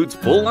 Includes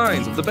full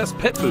lines of the best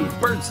pet food,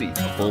 birdseed,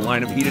 a full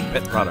line of heated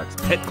pet products,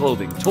 pet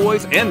clothing,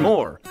 toys, and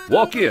more.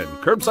 Walk in,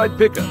 curbside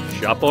pickup,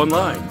 shop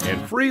online,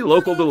 and free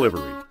local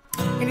delivery.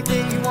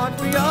 Anything you want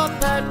for your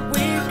pet,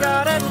 we've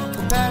got it.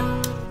 The Pet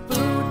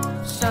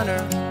Food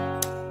Center.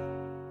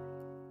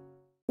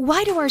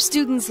 Why do our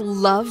students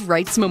love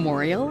Wright's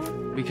Memorial?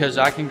 Because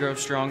I can grow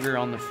stronger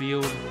on the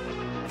field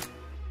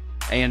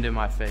and in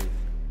my faith.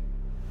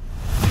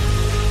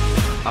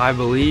 I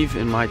believe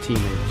in my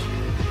teammates.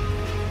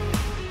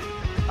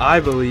 I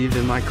believe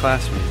in my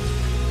classmates.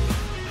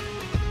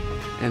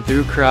 And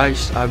through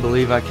Christ, I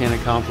believe I can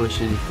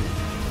accomplish anything.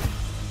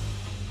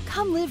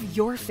 Come live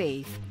your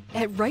faith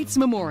at Wright's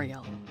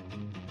Memorial.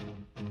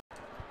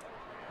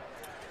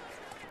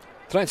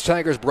 Tonight's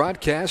Tigers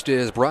broadcast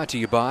is brought to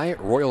you by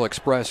Royal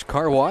Express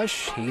Car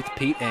Wash. Heath,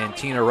 Pete, and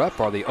Tina Rupp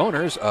are the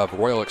owners of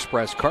Royal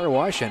Express Car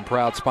Wash and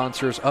proud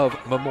sponsors of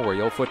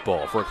Memorial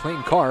Football. For a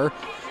clean car,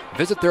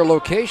 visit their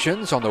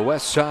locations on the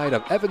west side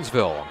of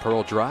Evansville on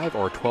Pearl Drive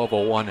or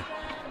 1201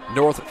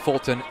 North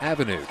Fulton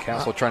Avenue.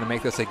 Castle trying to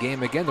make this a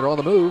game again. They're on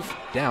the move,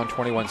 down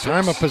 21-6.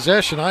 Time of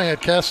possession, I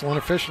had Castle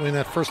unofficially in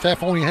that first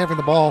half, only having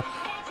the ball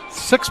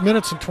 6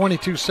 minutes and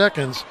 22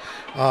 seconds.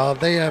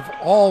 They have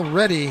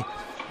already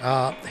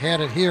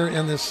had it here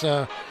in this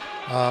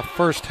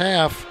first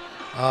half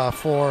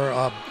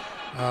for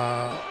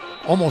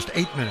almost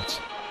 8 minutes.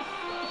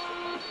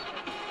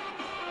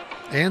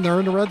 And they're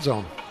in the red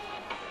zone.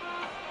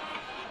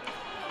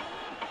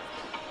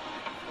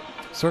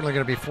 Certainly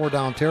going to be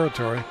 4-down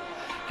territory.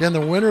 Again,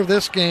 the winner of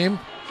this game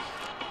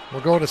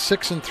will go to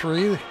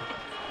 6-3.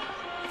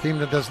 The team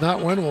that does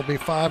not win will be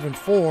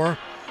 5-4.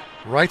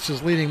 Wrights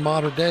is leading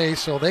Mater Dei,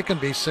 so they can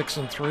be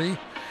 6-3.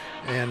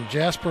 And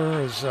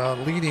Jasper is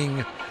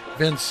leading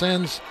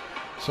Vincennes.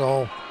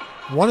 So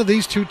one of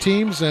these two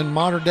teams, and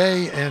Mater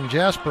Dei and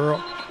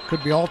Jasper,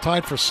 could be all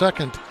tied for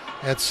second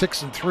at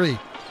 6-3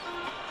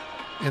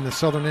 in the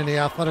Southern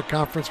Indiana Athletic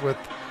Conference, with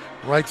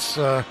Wrights,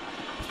 if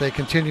they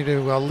continue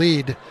to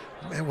lead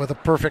with a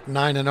perfect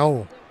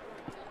 9-0.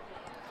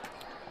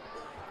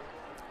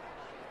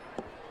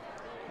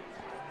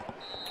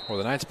 Well,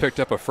 the Knights picked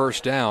up a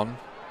first down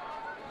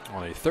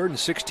on a 3rd and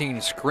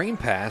 16 screen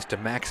pass to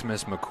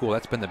Maximus McCool.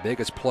 That's been the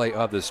biggest play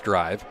of this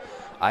drive.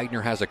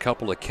 Eigner has a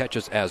couple of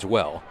catches as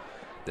well.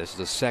 This is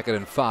a 2nd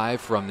and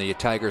 5 from the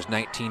Tigers'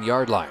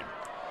 19-yard line.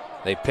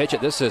 They pitch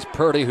it. This is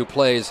Purdy, who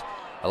plays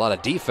a lot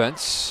of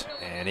defense,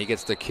 and he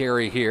gets the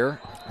carry here.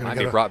 Might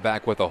be brought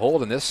back with a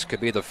hold, and this could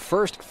be the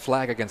first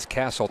flag against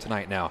Castle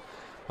tonight now.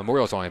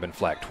 Memorial's only been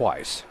flagged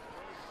twice.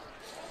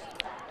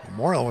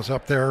 Memorial was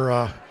up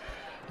there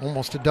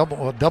almost a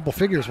double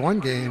figures one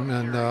game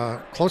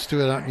and close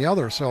to it on the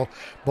other. So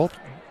both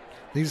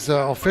these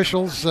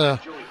officials not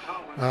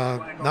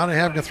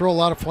having to throw a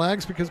lot of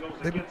flags because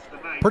they've been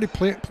pretty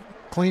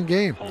clean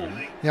game.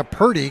 Yeah,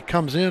 Purdy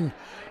comes in,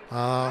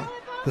 the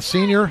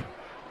senior,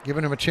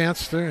 giving him a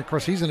chance to. Of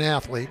course, he's an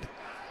athlete,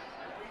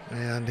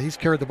 and he's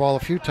carried the ball a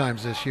few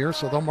times this year,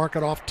 so they'll mark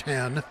it off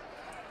 10.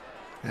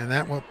 And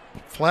that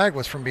flag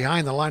was from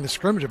behind the line of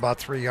scrimmage about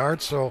 3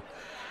 yards, so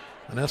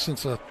in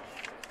essence a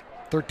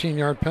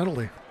 13-yard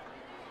penalty.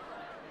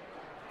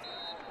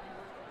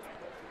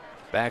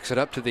 Backs it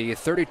up to the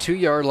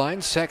 32-yard line.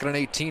 2nd and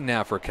 18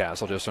 now for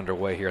Castle, just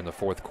underway here in the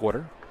 4th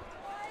quarter.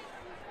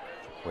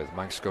 With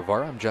Mike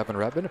Scovara, I'm Jevin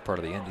Redmond, a part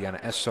of the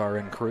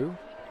IndianaSRN crew.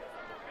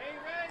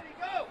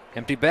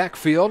 Empty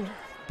backfield.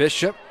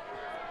 Bishop.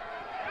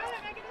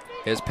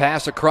 His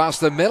pass across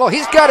the middle.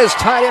 He's got his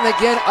tight end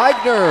again,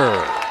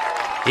 Eigner.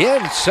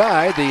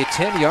 Inside the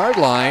 10-yard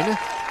line.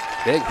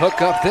 Big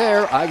hook up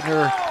there.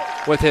 Eigner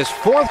with his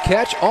 4th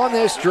catch on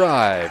this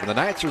drive. And the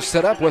Knights are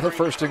set up with a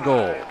 1st and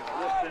goal.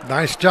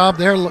 Nice job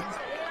there. Look,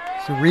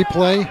 it's a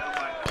replay.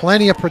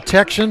 Plenty of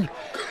protection.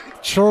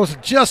 Throws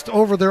just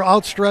over their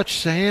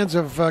outstretched hands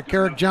of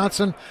Carrick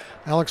Johnson.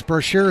 Alex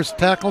Brashears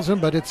tackles him,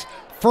 but it's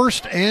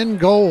 1st and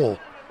goal.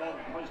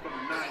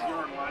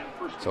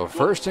 So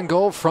 1st and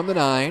goal from the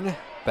 9.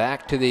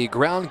 Back to the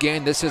ground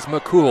game. This is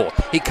McCool.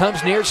 He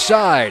comes near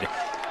side,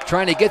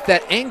 trying to get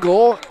that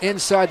angle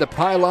inside the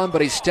pylon,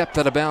 but he stepped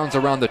out of bounds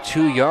around the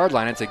 2-yard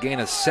line. It's a gain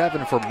of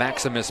 7 for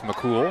Maximus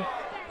McCool.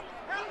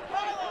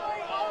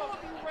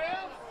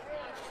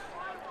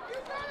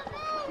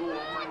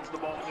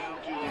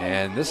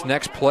 And this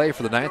next play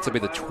for the Knights will be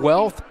the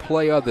 12th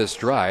play of this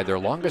drive, their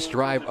longest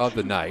drive of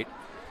the night,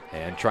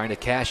 and trying to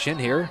cash in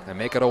here and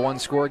make it a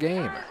 1-score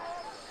game.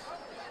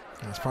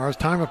 As far as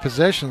time of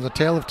possession, the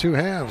tale of two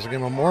halves.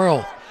 Again,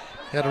 Memorial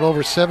had it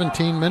over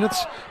 17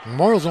 minutes.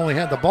 Memorial's only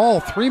had the ball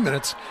 3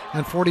 minutes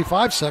and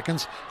 45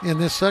 seconds in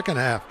this second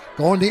half.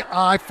 Going the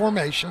I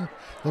formation.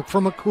 Look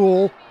for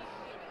McCool.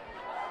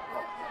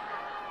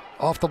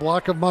 Off the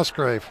block of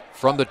Musgrave.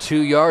 From the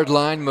 2-yard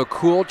line,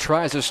 McCool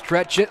tries to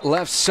stretch it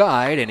left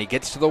side, and he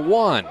gets to the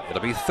 1.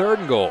 It'll be 3rd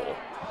and goal.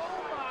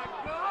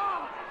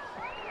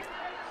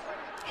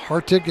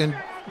 Hartig and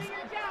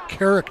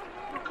Carrick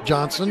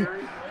Johnson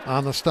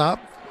on the stop.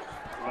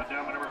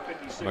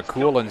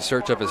 McCool in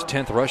search of his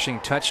 10th rushing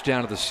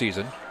touchdown of the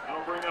season.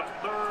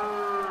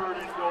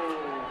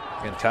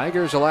 And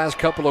Tigers the last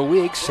couple of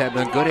weeks have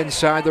been good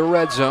inside the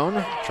red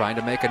zone, trying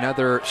to make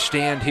another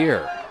stand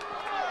here.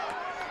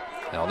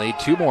 They'll need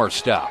 2 more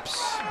stops.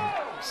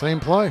 Same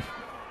play.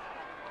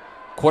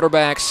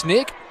 Quarterback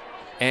sneak,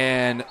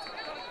 and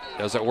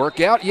does it work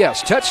out?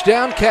 Yes,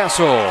 touchdown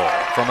Castle.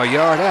 From a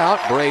yard out,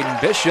 Braden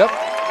Bishop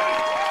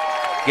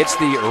gets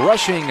the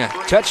rushing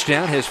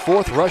touchdown, his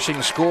 4th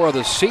rushing score of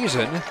the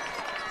season.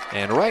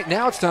 And right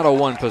now it's not a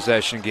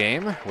 1-possession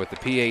game with the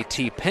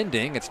PAT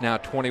pending. It's now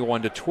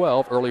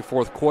 21-12, early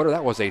 4th quarter.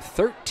 That was a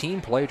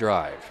 13-play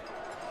drive.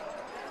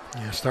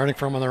 Yeah, starting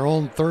from their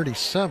own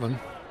 37.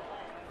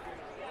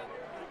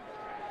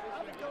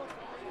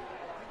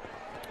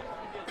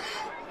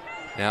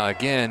 Now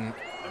again,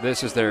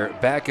 this is their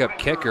backup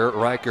kicker,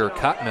 Riker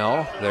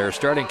Cotmel. Their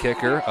starting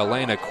kicker,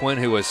 Elena Quinn,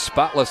 who was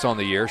spotless on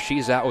the year.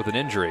 She's out with an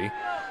injury.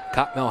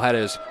 Cotmel had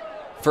his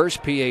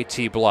first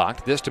PAT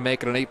blocked, this to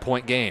make it an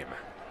 8-point game.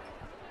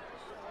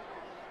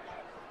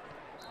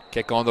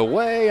 Kick on the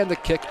way, and the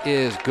kick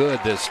is good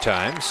this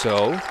time.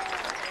 So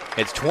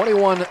it's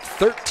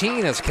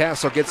 21-13 as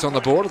Castle gets on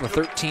the board with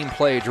a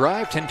 13-play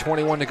drive,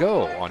 10:21 to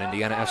go on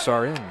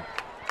IndianaSRN.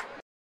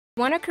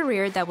 Want a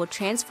career that will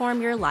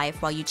transform your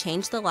life while you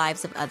change the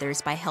lives of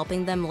others by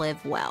helping them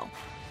live well.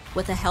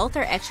 With a health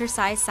or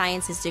exercise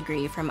sciences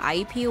degree from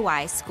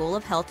IUPUI School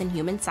of Health and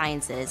Human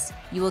Sciences,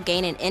 you will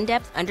gain an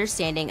in-depth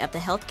understanding of the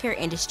healthcare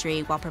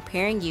industry while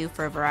preparing you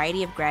for a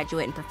variety of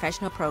graduate and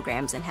professional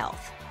programs in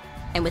health.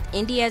 And with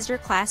Indy as your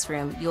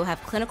classroom, you'll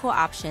have clinical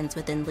options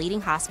within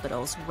leading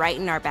hospitals right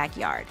in our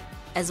backyard,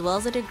 as well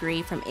as a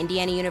degree from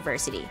Indiana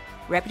University,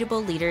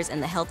 reputable leaders in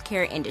the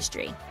healthcare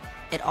industry.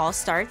 It all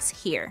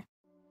starts here.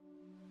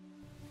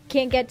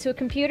 Can't get to a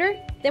computer?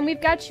 Then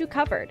we've got you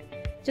covered.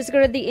 Just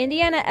go to the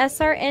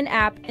IndianaSRN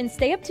app and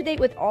stay up to date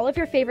with all of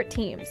your favorite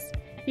teams.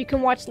 You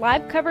can watch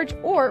live coverage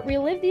or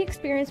relive the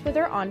experience with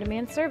our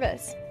on-demand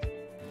service.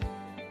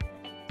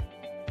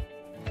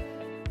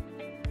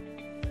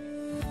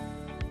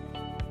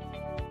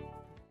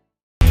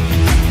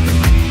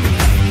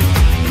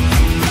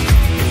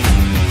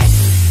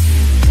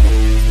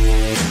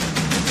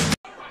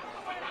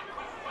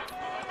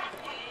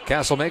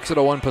 Castle makes it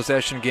a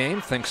one-possession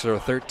game thanks to their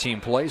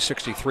 13-play,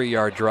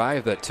 63-yard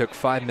drive that took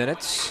 5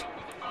 minutes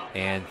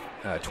and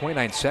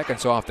 29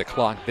 seconds off the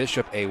clock.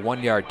 Bishop a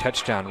 1-yard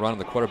touchdown run on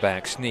the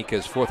quarterback sneak,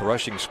 his 4th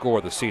rushing score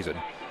of the season.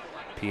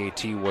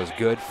 PAT was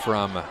good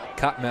from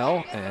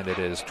Cotmel, and it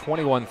is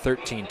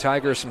 21-13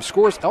 Tigers. Some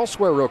scores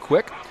elsewhere real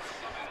quick.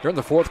 During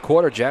the 4th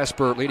quarter,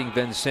 Jasper leading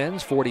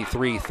Vincennes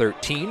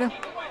 43-13.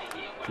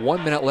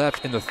 1 minute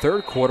left in the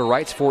 3rd quarter.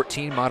 Wrights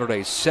 14, Mater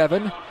Dei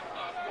 7.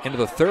 Into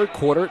the 3rd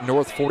quarter,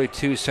 North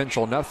 42,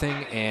 Central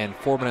nothing, and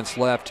 4 minutes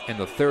left in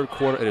the 3rd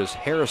quarter. It is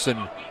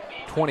Harrison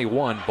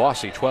 21,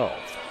 Bossy 12.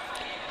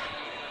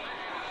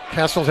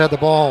 Castle's had the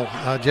ball,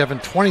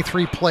 Jevin,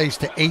 23 plays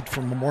to 8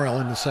 from Memorial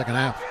in the second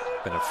half.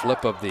 Been a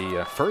flip of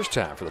the first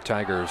half for the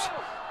Tigers.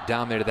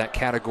 Dominated that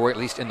category, at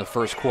least in the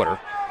 1st quarter.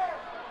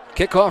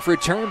 Kickoff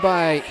return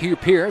by Hugh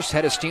Pierce.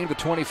 Had his team to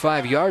the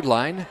 25-yard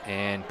line,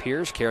 and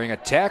Pierce carrying a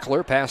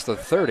tackler past the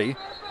 30.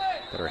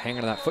 Better hang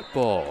on that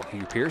football.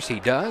 Hugh Pierce,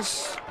 he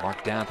does.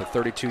 Marked down at the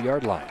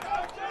 32-yard line.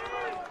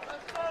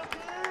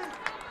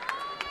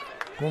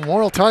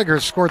 Memorial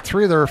Tigers scored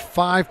 3 of their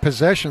 5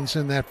 possessions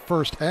in that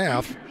first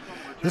half.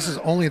 This is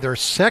only their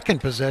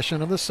 2nd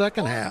possession of the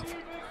second half.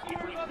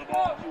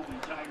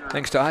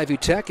 Thanks to Ivy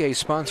Tech, a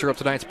sponsor of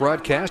tonight's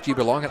broadcast. You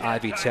belong at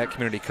Ivy Tech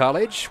Community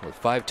College. With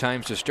 5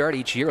 times to start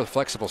each year with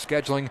flexible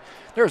scheduling,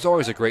 there's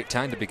always a great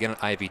time to begin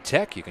at Ivy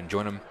Tech. You can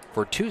join them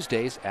for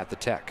Tuesdays at the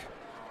Tech.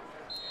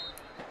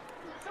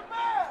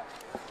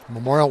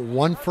 Memorial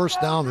 1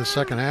 first down in the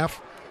second half.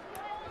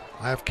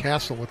 I have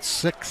Castle with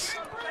 6.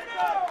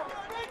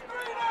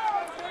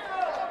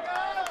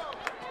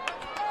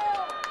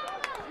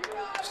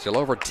 Still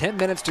over 10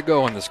 minutes to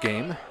go in this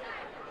game.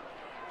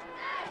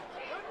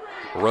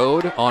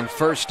 Road on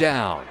first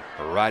down.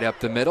 Right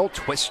up the middle,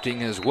 twisting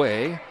his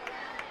way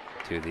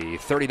to the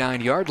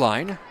 39-yard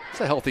line.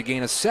 It's a healthy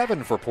gain of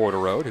 7 for Porter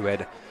Road, who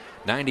had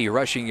 90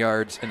 rushing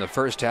yards in the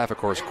first half, of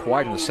course,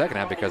 quiet in the second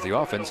half because the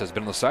offense has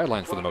been on the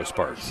sidelines for the most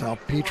part.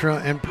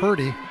 Salpetra and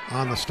Purdy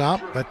on the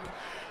stop, but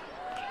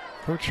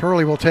Coach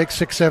Hurley will take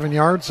 6-7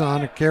 yards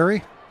on a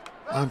carry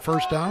on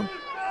first down.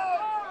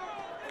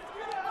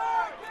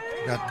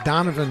 Got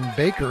Donovan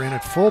Baker in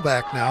at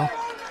fullback now.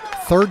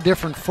 3rd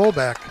different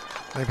fullback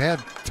they've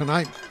had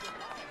tonight.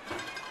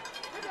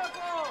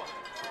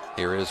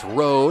 Here is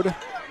Road.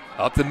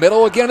 Up the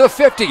middle again to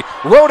 50.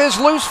 Road is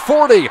loose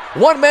 40.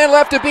 1 man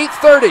left to beat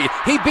 30.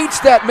 He beats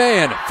that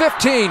man.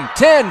 15,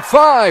 10,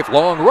 5.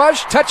 Long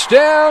rush.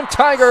 Touchdown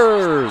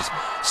Tigers.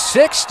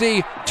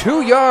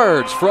 62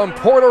 yards from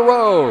Porter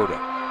Road.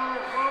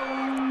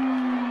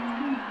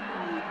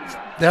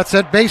 That's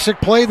that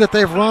basic play that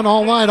they've run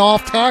all night,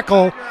 off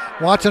tackle.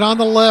 Watch it on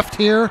the left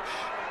here.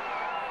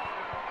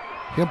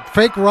 He'll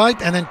fake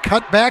right and then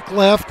cut back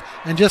left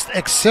and just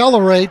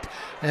accelerate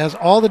as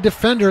all the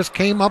defenders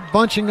came up,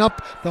 bunching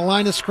up the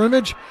line of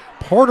scrimmage.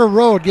 Porter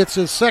Road gets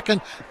his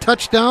 2nd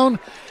touchdown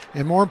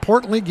and more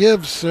importantly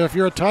gives, if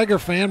you're a Tiger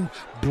fan,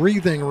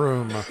 breathing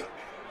room.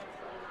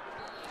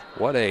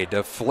 What a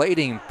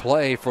deflating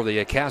play for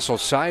the Castle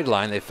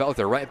sideline. They felt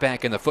they're right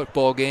back in the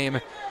football game.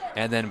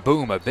 And then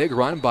boom, a big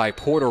run by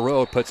Porter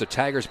Road puts the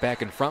Tigers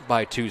back in front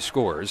by 2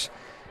 scores.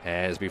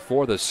 As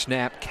before the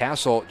snap,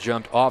 Castle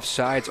jumped off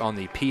sides on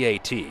the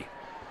PAT.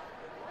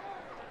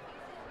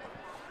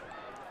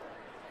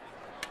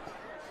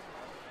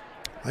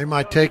 They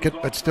might take it,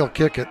 but still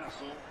kick it.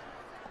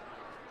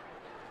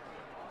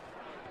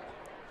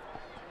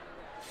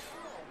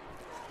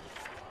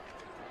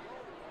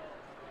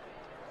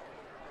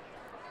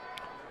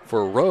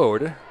 For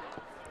Road,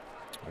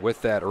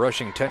 with that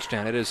rushing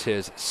touchdown, it is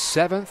his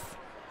 7th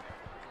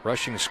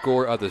rushing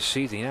score of the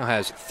season. He now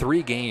has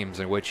 3 games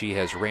in which he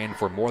has ran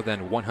for more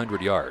than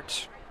 100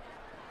 yards.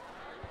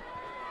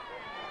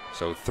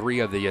 So 3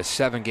 of the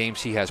 7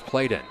 games he has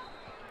played in.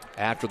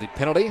 After the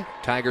penalty,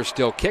 Tigers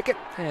still kick it,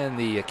 and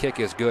the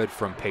kick is good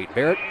from Pate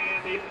Barrett.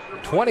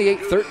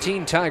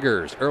 28-13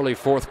 Tigers, early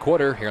 4th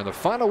quarter here in the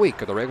final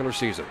week of the regular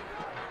season.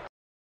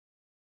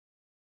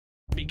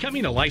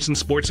 Becoming a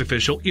licensed sports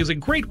official is a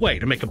great way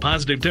to make a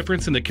positive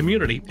difference in the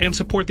community and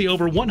support the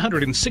over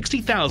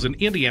 160,000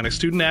 Indiana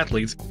student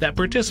athletes that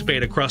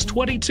participate across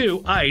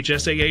 22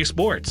 IHSAA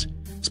sports.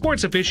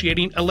 Sports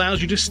officiating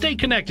allows you to stay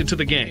connected to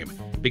the game,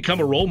 become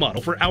a role model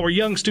for our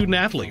young student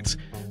athletes,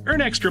 earn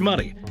extra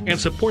money, and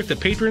support the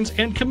patrons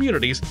and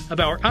communities of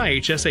our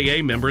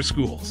IHSAA member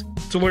schools.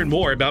 To learn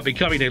more about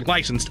becoming a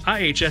licensed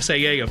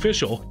IHSAA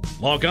official,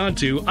 log on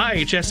to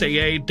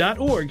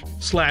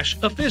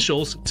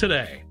ihsaa.org/officials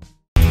today.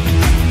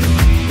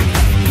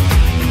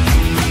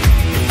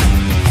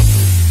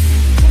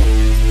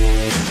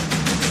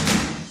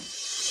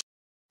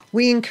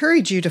 We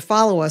encourage you to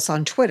follow us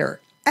on Twitter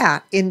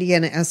at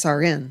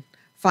IndianaSRN.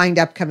 Find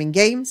upcoming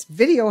games,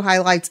 video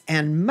highlights,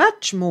 and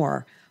much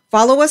more.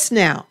 Follow us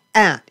now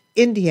at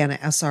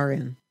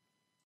IndianaSRN.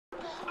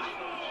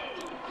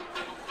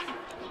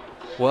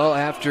 Well,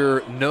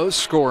 after no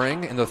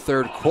scoring in the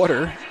 3rd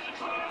quarter,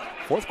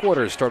 4th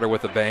quarter started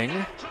with a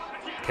bang.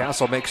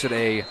 Castle makes it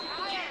a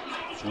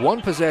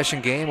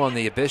 1-possession game on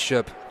the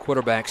Bishop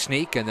quarterback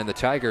sneak, and then the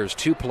Tigers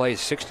 2 plays,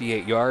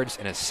 68 yards,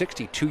 and a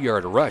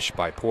 62-yard rush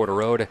by Porter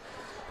Road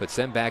puts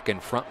them back in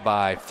front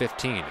by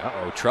 15.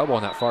 Trouble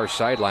on that far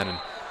sideline, and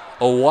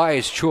a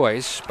wise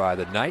choice by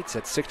the Knights.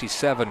 At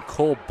 67,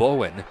 Cole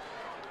Bowen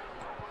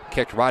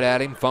kicked right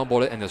at him,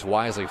 fumbled it, and just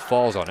wisely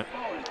falls on it.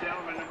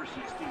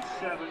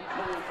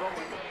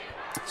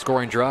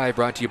 Scoring drive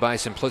brought to you by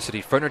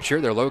Simplicity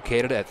Furniture. They're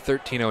located at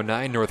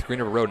 1309 North Green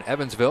River Road in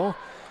Evansville.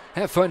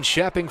 Have fun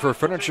shopping for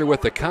furniture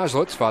with the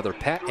Coslets, Father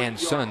Pat and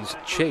sons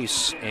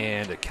Chase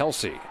and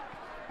Kelsey.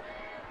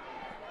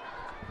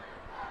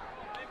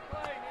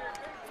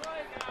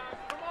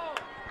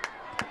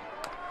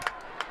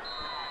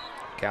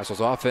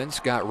 Castle's offense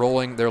got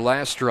rolling their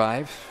last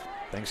drive,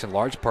 thanks in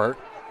large part.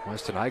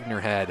 Weston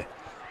Eigner had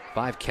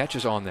 5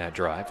 catches on that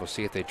drive. We'll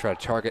see if they try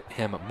to target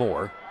him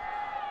more.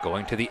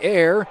 Going to the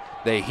air,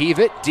 they heave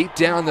it deep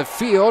down the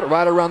field,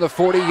 right around the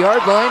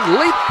 40-yard line.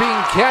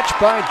 Leaping catch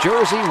by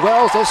Jersey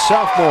Wells, a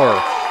sophomore.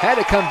 Had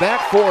to come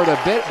back forward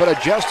a bit, but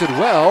adjusted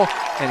well.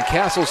 And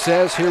Castle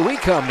says, here we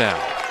come now.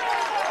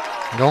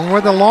 Going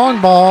with the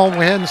long ball. We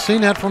hadn't seen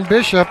that from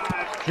Bishop.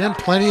 Again,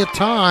 plenty of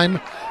time.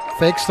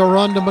 Fakes the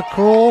run to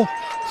McCool.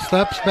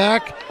 Steps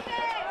back.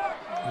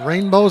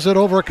 Rainbows it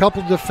over a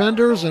couple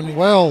defenders. And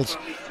Wells,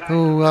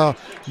 who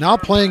now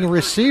playing a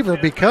receiver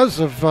because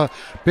of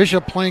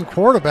Bishop playing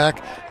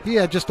quarterback. He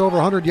had just over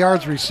 100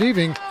 yards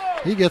receiving.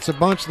 He gets a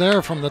bunch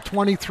there from the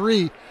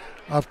 23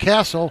 of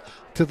Castle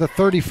to the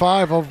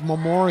 35 of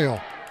Memorial.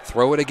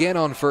 Throw it again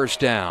on first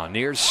down.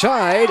 Near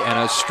side and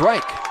a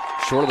strike.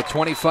 Short of the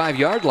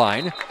 25-yard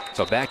line.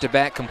 So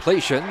back-to-back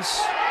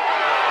completions.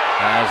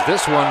 As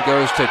this one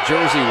goes to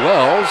Jersey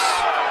Wells.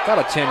 About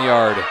a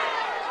 10-yard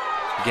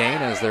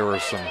gain as there were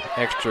some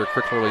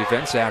extracurricular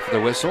events after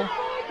the whistle.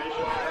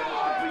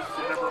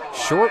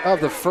 Short of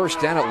the first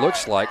down, it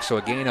looks like, so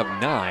a gain of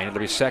 9. It'll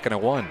be 2nd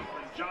and 1.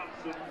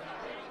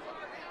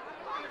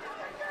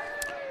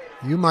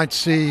 You might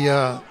see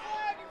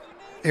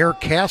Air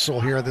Castle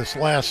here this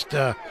last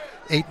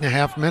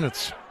 8.5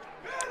 minutes.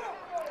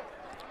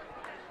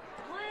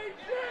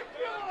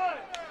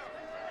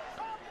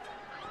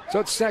 So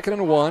it's 2nd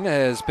and 1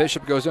 as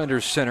Bishop goes under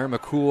center.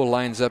 McCool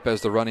lines up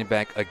as the running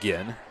back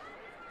again.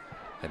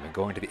 They've been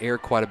going to the air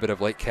quite a bit of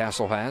late.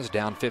 Castle has,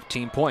 down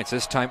 15 points.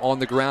 This time on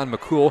the ground,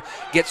 McCool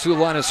gets through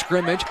the line of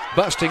scrimmage,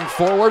 busting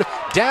forward,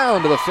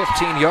 down to the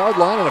 15-yard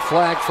line, and a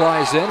flag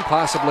flies in,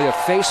 possibly a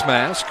face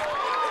mask.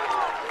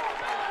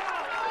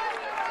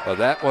 But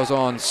that was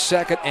on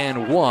 2nd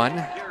and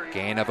 1.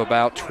 Gain of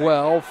about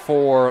 12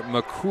 for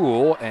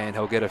McCool, and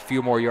he'll get a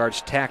few more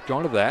yards tacked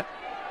onto that.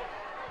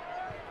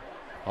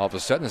 All of a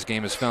sudden, this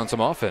game has found some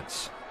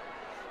offense.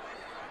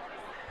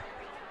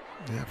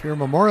 Yeah, if you're a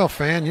Memorial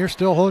fan, you're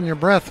still holding your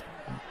breath,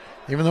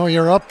 even though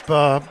you're up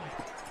by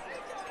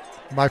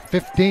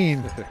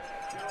 15.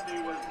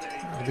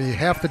 It'll be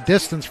half the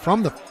distance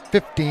from the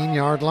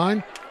 15-yard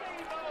line.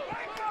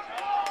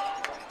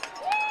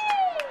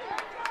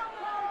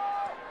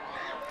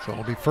 So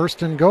it'll be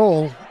 1st and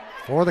goal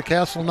for the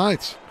Castle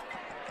Knights.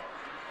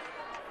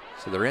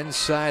 So they're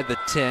inside the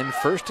 10,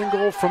 1st and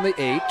goal from the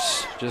 8.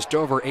 Just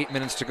over 8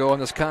 minutes to go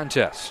in this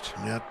contest.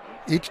 Yeah,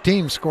 each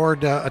team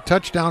scored a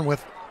touchdown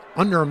with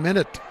under a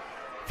minute,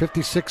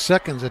 56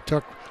 seconds it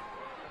took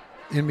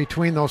in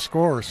between those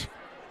scores.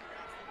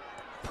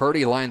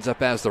 Purdy lines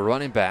up as the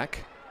running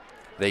back.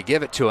 They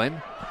give it to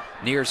him.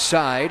 Near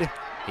side.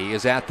 He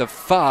is at the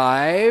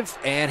 5,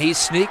 and he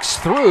sneaks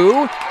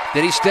through.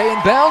 Did he stay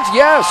in bounds?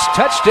 Yes!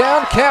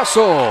 Touchdown,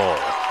 Castle!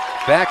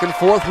 Back and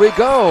forth we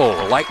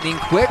go. Lightning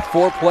quick,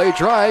 4-play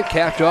drive,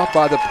 capped off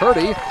by the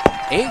Purdy.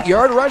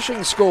 8-yard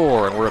rushing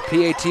score, and we're a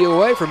PAT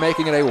away from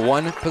making it a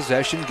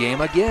 1-possession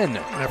game again.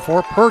 And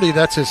for Purdy,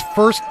 that's his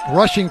first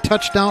rushing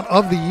touchdown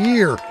of the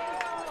year.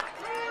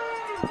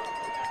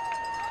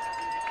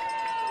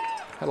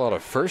 Had a lot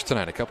of firsts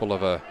tonight. A couple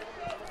of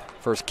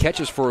first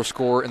catches for a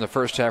score in the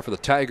first half for the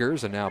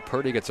Tigers, and now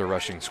Purdy gets a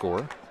rushing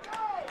score.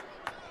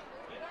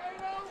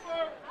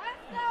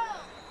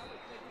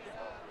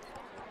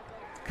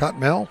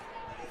 Cutmell.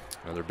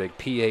 Another big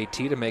PAT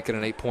to make it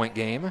an 8-point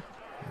game.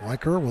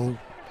 Riker will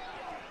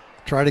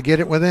try to get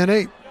it within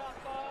 8.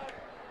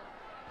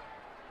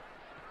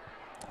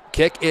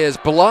 Kick is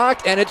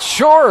blocked, and it's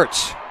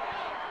short.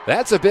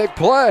 That's a big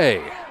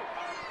play.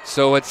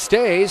 So it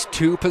stays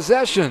 2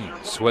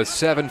 possessions with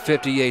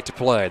 7:58 to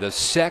play. The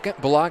second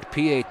blocked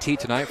PAT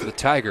tonight for the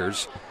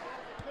Tigers.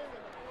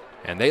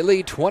 And they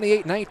lead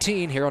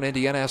 28-19 here on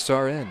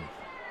IndianaSRN.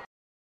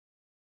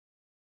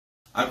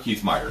 I'm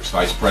Keith Myers,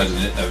 Vice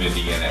President of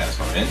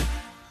IndianaSRN.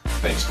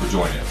 Thanks for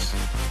joining us.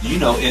 Do you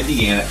know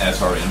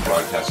IndianaSRN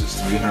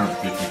broadcasts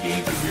 350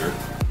 games a year?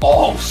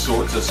 All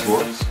sorts of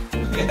sports?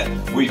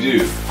 Yeah, we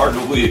do. Hard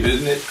to believe,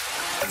 isn't it?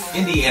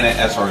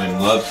 IndianaSRN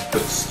loves to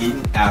put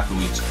student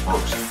athletes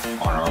first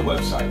on our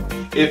website.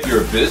 If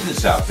you're a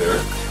business out there,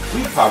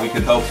 we probably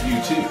could help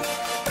you too.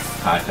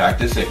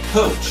 Contact us at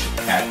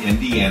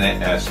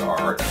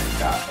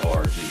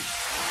coach@indianasrn.org.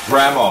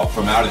 Grandma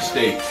from out of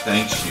state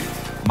thanks you.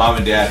 Mom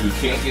and Dad who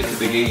can't get to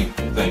the game,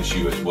 thanks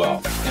you as well.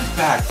 In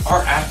fact,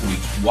 our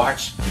athletes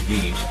watch the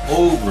games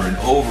over and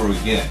over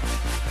again.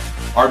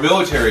 Our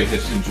military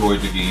has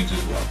enjoyed the games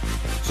as well.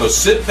 So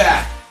sit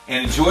back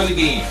and enjoy the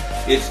game.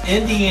 It's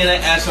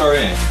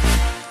IndianaSRN.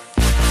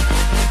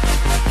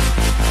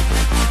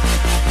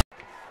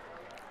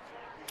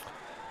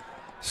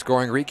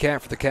 Scoring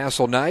recap for the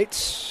Castle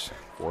Knights.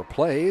 4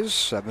 plays,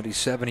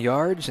 77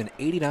 yards in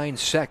 89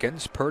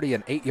 seconds. Purdy,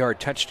 an 8-yard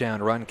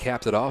touchdown run,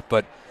 capped it off,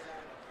 but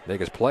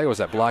biggest play was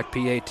that blocked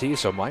PAT,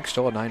 so Mike's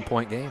still a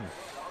 9-point game.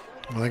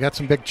 Well, they got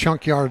some big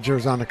chunk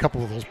yarders on a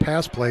couple of those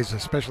pass plays,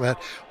 especially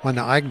that one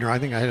to Eigner. I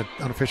think I had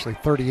unofficially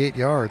 38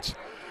 yards.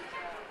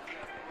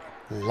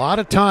 A lot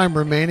of time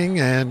remaining,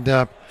 and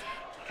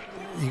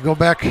you go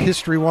back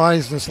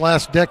history-wise this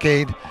last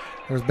decade,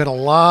 there's been a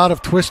lot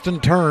of twists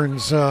and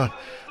turns in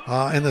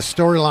the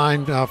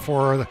storyline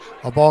for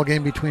a ball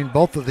game between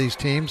both of these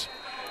teams.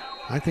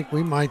 I think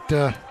we might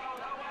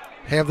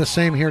have the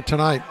same here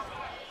tonight.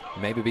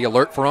 Maybe be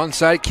alert for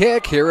onside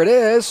kick. Here it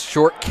is.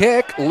 Short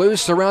kick,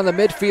 loose around the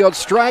midfield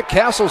stripe.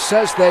 Castle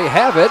says they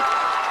have it,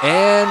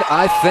 and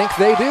I think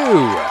they do.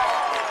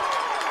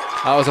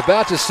 I was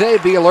about to say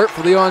be alert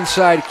for the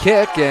onside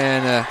kick,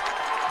 and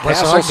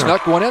Castle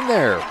snuck one in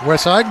there.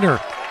 Wes Eigner.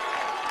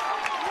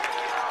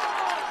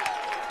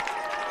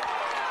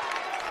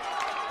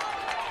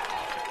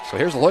 So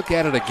here's a look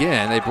at it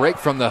again. They break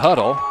from the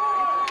huddle.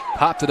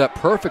 Popped it up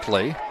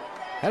perfectly.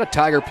 Had a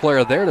Tiger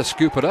player there to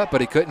scoop it up,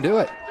 but he couldn't do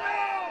it.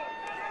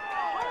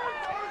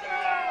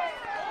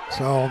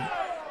 So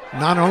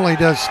not only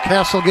does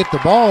Castle get the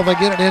ball, they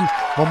get it in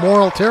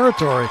Memorial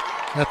territory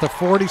at the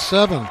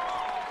 47.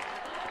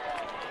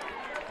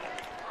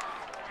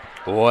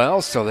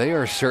 Well, so they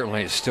are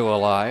certainly still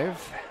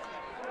alive.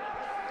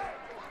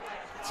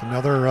 It's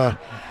another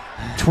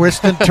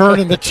twist and turn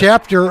in the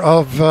chapter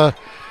of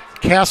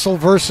Castle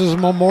versus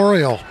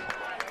Memorial.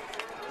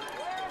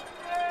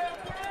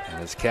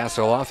 And this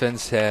Castle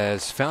offense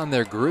has found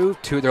their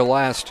groove to their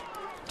last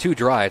 2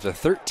 drives, a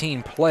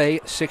 13-play,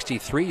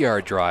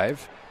 63-yard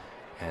drive.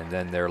 And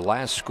then their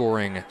last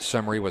scoring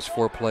summary was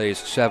 4 plays,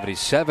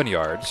 77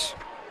 yards.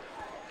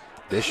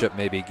 Bishop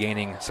may be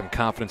gaining some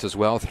confidence as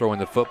well, throwing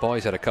the football.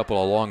 He's had a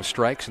couple of long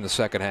strikes in the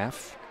second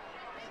half.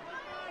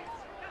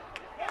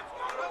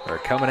 They're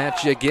coming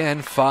at you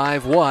again,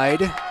 5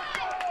 wide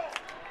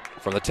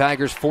from the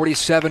Tigers'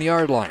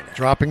 47-yard line.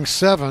 Dropping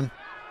 7.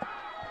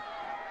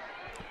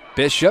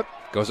 Bishop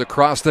goes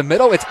across the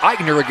middle. It's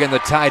Eigner again, the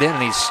tight end,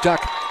 and he's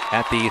stuck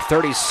at the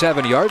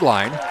 37-yard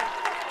line.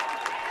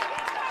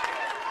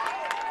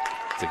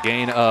 It's a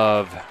gain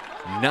of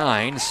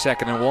 9,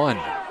 2nd and 1.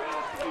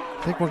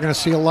 I think we're going to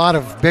see a lot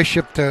of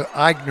Bishop to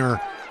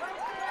Eigner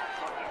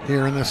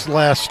here in this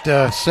last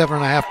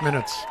 7.5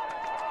 minutes.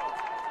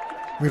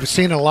 We've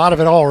seen a lot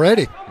of it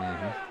already.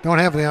 Don't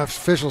have the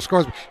official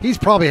scores. He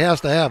probably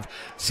has to have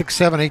 6,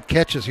 7, 8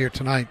 catches here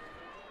tonight.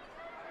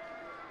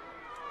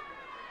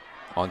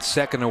 On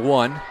 2nd and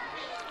 1,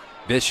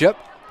 Bishop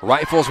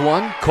rifles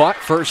one, caught,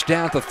 first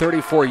down at the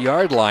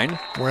 34-yard line.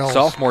 Wells.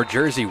 Sophomore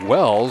jersey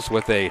Wells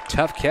with a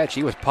tough catch.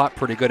 He was popped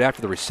pretty good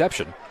after the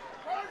reception.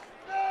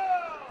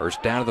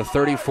 First down to the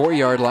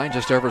 34-yard line,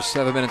 just over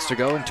 7 minutes to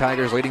go, and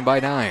Tigers leading by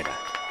 9.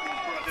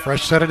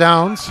 Fresh set of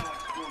downs.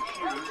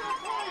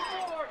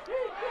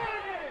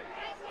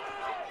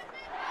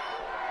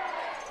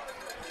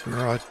 If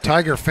you're a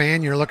Tiger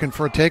fan, you're looking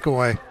for a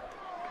takeaway.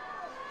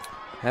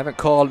 Haven't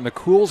called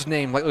McCool's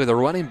name lately, the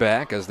running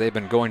back, as they've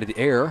been going to the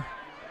air.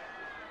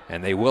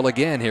 And they will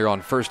again here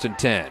on 1st and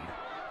 10.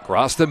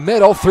 Across the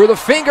middle, through the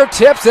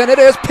fingertips, and it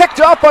is picked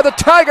up by the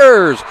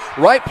Tigers.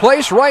 Right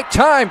place, right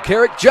time.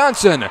 Carrick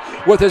Johnson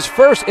with his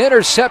first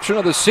interception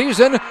of the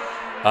season.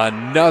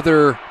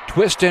 Another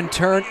twist and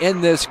turn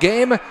in this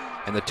game,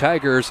 and the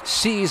Tigers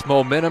seize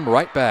momentum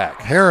right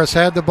back. Harris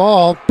had the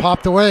ball,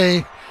 popped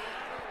away.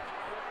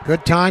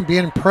 Good time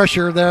being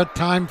pressure that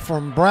time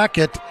from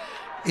Brackett.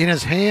 In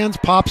his hands,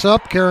 pops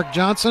up. Carrick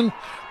Johnson,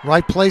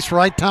 right place,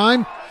 right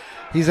time.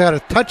 He's had a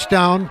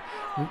touchdown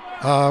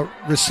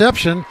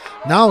reception.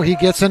 Now he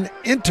gets an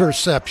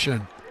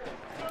interception.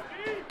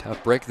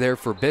 Tough break there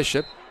for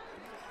Bishop.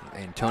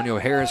 Antonio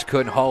Harris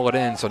couldn't haul it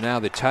in, so now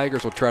the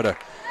Tigers will try to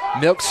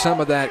milk some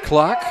of that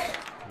clock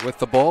with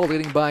the ball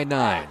leading by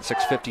 9.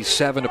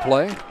 6:57 to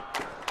play.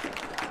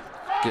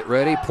 Get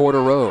ready,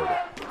 Porter Road.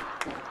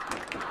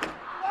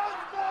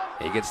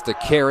 He gets the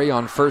carry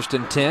on 1st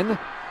and 10.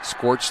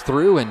 Squirts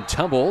through and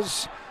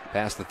tumbles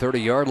past the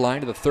 30-yard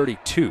line to the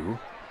 32.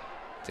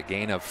 It's a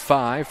gain of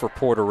 5 for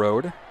Porter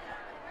Road.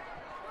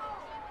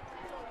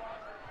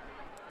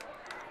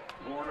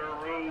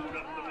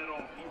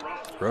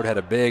 Road had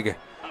a big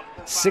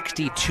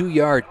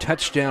 62-yard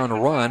touchdown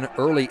run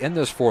early in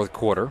this 4th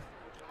quarter.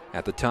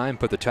 At the time,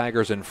 put the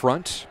Tigers in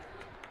front,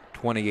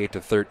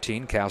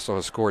 28-13. Castle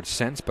has scored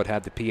since, but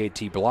had the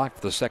PAT blocked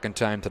for the 2nd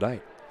time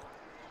tonight.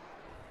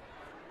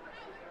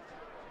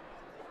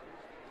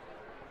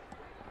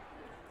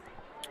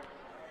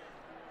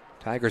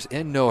 Tigers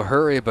in no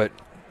hurry, but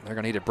they're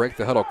going to need to break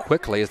the huddle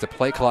quickly as the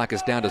play clock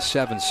is down to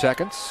 7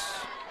 seconds.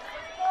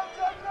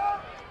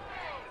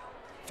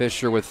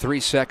 Fisher with 3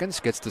 seconds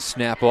gets the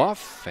snap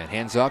off and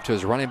hands off to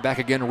his running back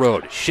again,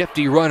 Rode.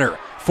 Shifty runner,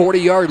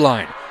 40-yard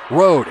line.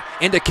 Rode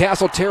into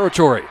Castle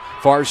territory.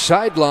 Far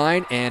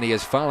sideline, and he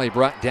is finally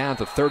brought down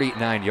to the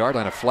 39-yard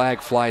line. A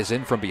flag flies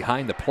in from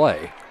behind the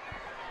play.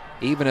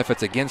 Even if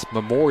it's against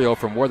Memorial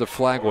from where the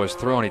flag was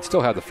thrown, he'd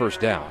still have the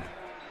first down.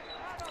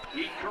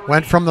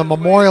 Went from the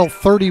Memorial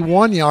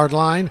 31-yard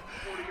line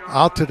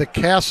out to the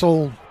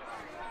Castle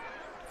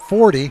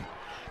 40.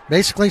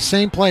 Basically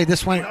same play.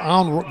 This one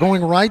on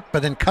going right,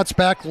 but then cuts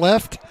back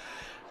left.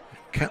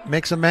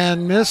 Makes a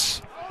man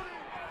miss.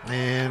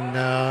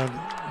 And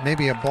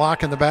maybe a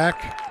block in the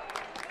back.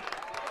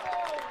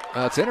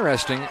 It's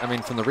interesting. I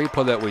mean, from the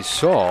replay that we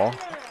saw,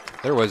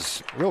 there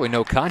was really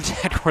no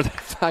contact where the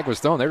flag was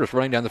thrown. They were just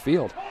running down the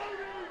field.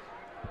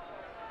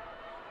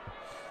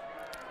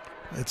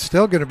 It's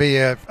still going to be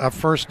a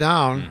first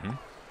down. Mm-hmm.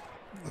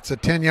 It's a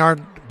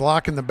 10-yard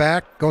block in the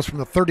back. Goes from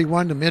the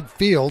 31 to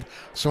midfield,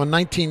 so a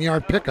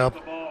 19-yard pickup.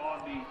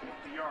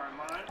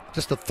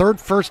 Just the third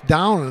first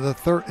down of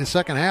the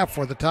second half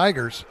for the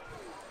Tigers.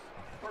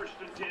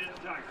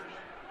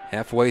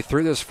 Halfway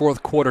through this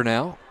fourth quarter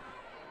now.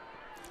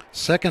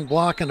 Second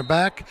block in the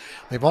back.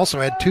 They've also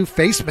had 2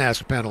 face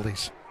mask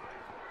penalties.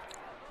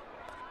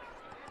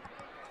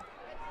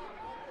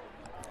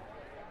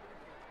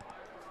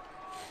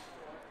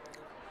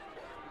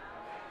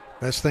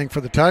 Best thing for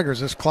the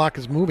Tigers, this clock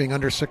is moving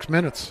under 6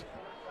 minutes.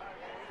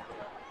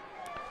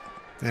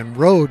 And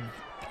Rode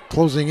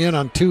closing in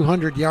on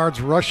 200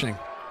 yards rushing.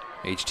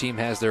 Each team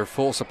has their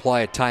full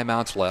supply of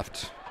timeouts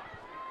left.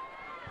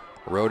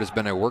 Rode has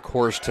been a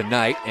workhorse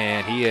tonight,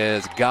 and he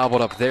is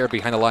gobbled up there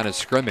behind the line of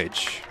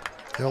scrimmage.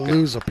 They'll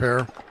lose a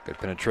pair. Good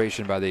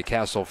penetration by the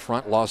Castle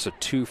front. Loss of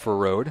 2 for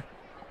Rode.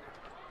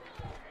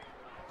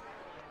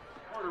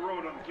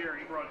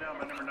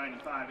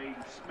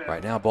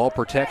 Right now, ball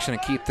protection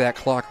and keep that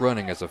clock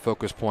running as a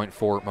focus point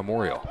for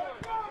Memorial.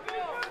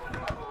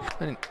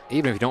 And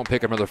even if you don't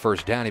pick up another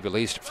first down, you've at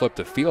least flipped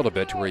the field a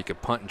bit to where you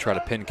could punt and try to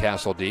pin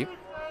Castle deep.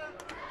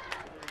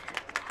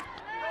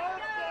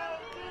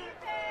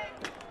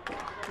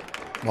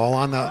 Ball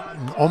on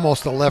the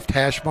almost the left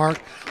hash mark.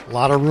 A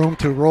lot of room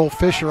to roll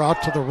Fisher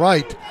out to the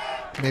right.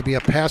 Maybe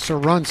a pass or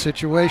run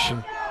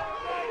situation.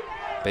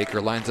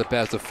 Baker lines up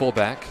as the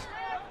fullback.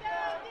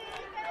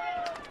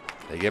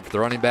 They give the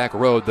running back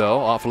Rode, though.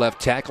 Off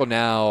left tackle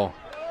now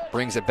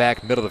brings it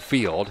back middle of the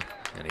field.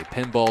 And he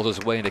pinballs his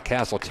way into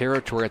Castle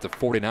territory at the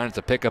 49. It's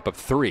a pickup of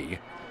 3.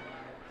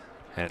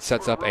 And it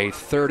sets up a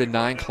 3rd and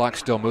 9. Clock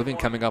still moving,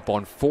 coming up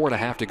on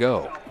 4.5 to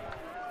go.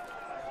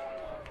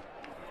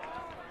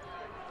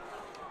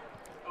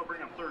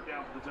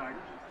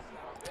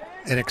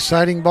 An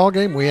exciting ball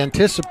game. We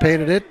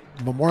anticipated it.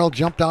 Memorial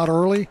jumped out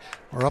early.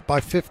 We're up by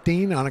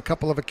 15 on a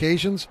couple of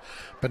occasions,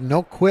 but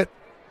no quit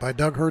by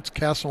Doug Hurt's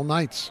Castle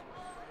Knights.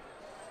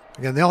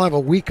 Again, they'll have a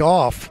week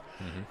off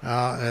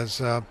as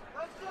they're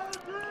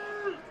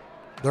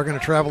going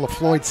to travel to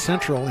Floyd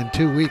Central in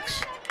 2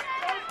 weeks.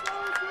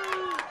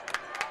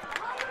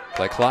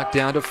 Play clock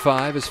down to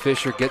 5 as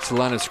Fisher gets the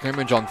line of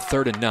scrimmage on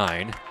 3rd and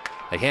 9.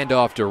 They hand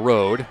off to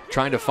Rode,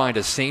 trying to find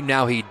a seam.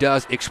 Now he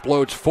does,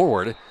 explodes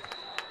forward.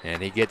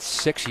 And he gets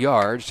 6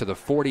 yards to the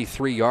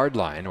 43-yard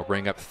line. Will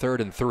bring up 3rd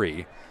and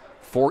 3.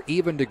 4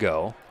 even to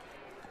go.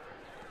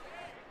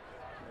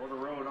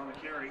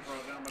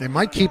 They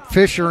might keep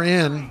Fisher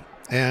in.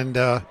 And,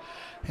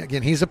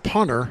 again, he's a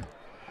punter.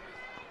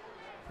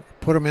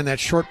 Put him in that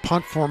short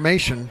punt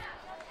formation.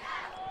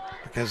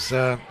 Because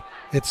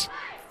it's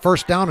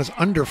first down is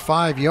under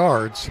 5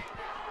 yards.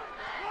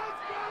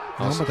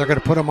 But they're going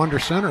to put him under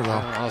center, though.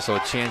 Also a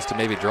chance to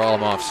maybe draw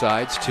him off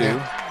sides, too.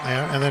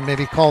 Yeah, and then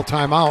maybe call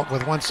timeout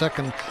with 1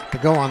 second to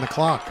go on the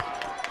clock.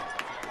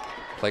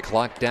 Play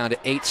clock down to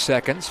 8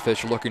 seconds.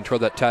 Fisher looking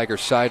toward that Tiger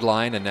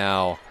sideline, and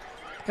now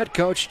head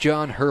coach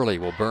John Hurley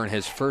will burn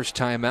his first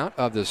timeout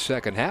of the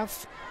second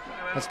half.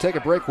 Let's take a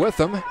break with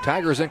them.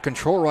 Tigers in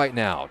control right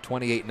now,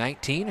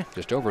 28-19,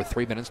 just over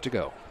 3 minutes to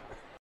go.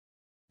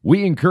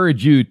 We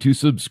encourage you to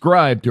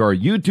subscribe to our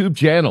YouTube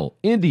channel,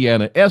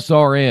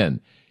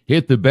 IndianaSRN.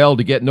 Hit the bell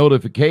to get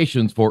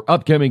notifications for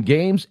upcoming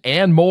games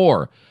and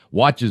more.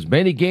 Watch as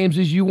many games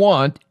as you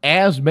want,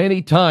 as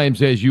many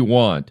times as you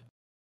want.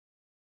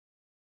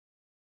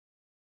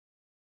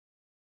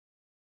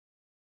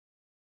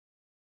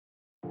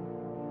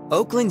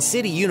 Oakland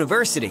City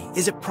University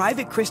is a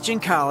private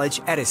Christian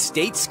college at a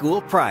state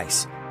school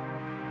price.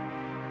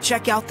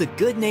 Check out the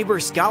Good Neighbor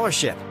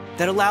Scholarship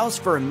that allows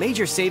for a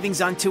major savings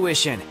on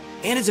tuition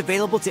and is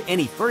available to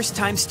any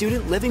first-time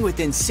student living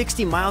within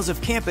 60 miles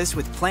of campus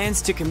with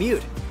plans to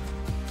commute.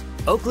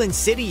 Oakland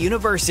City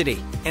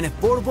University, an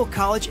affordable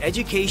college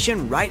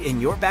education right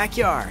in your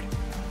backyard.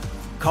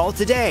 Call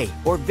today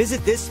or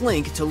visit this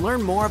link to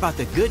learn more about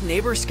the Good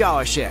Neighbor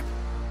Scholarship.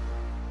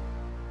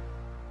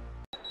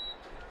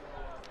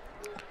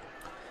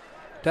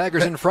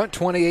 Tigers in front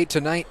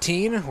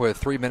 28-19 with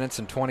 3 minutes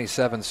and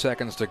 27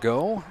 seconds to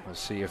go. We'll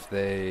see if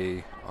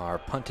they are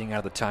punting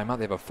out of the timeout.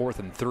 They have a 4th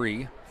and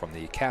 3 from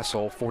the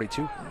Castle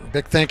 42.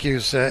 Big thank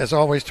yous, as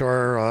always, to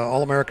our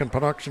All-American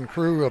production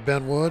crew,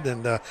 Ben Wood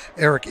and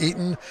Eric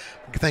Eaton.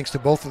 Thanks to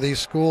both of these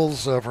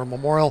schools for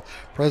Memorial,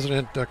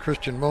 President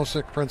Christian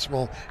Mosick,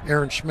 Principal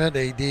Aaron Schmidt,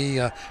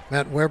 AD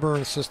Matt Weber,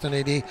 and Assistant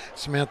AD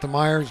Samantha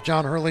Myers,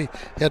 John Hurley,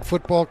 Head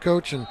Football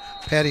Coach, and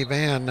Patty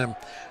Van,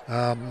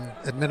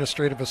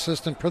 Administrative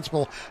Assistant,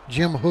 Principal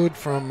Jim Hood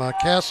from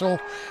Castle,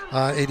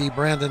 AD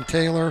Brandon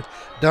Taylor,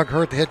 Doug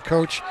Hurt, the Head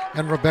Coach,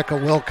 and Rebecca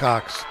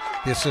Wilcox,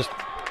 the Assistant.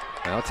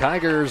 Well,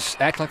 Tigers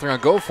act like they're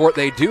going to go for it.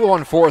 They do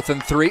on 4th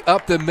and 3.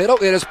 Up the middle,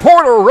 it is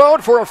Porter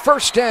Road for a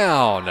first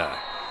down.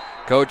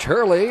 Coach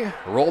Hurley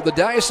rolled the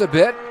dice a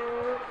bit,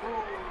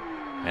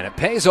 and it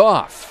pays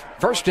off.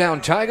 First down,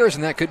 Tigers,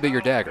 and that could be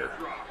your dagger.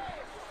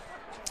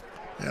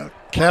 Yeah,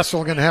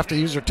 Castle going to have to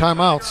use their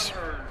timeouts,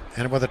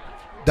 and with it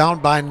down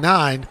by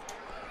 9,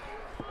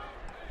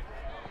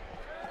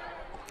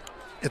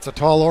 it's a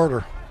tall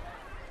order.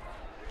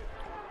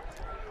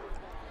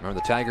 Remember,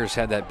 the Tigers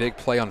had that big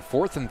play on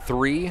 4th and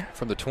 3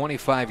 from the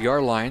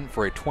 25-yard line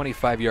for a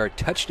 25-yard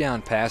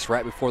touchdown pass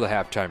right before the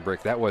halftime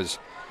break. That was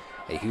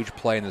a huge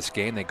play in this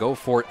game. They go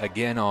for it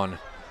again on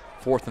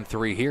 4th and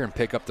 3 here and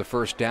pick up the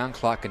first down.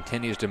 Clock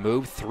continues to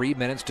move. 3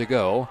 minutes to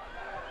go.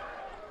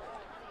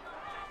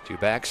 Two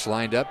backs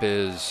lined up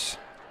is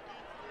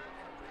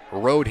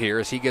Road here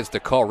as he gets the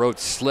call. Road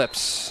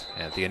slips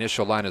at the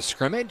initial line of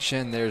scrimmage,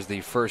 and there's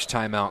the first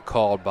timeout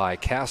called by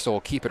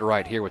Castle. Keep it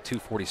right here with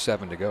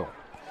 2:47 to go.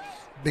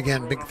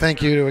 Again, big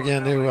thank you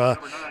to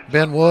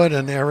Ben Wood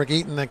and Eric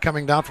Eaton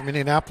coming down from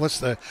Indianapolis,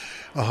 the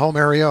home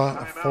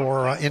area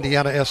for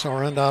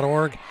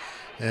IndianaSRN.org.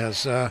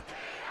 As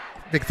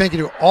big thank you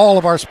to all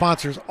of our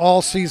sponsors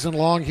all season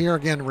long here.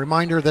 Again,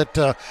 reminder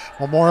that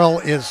Memorial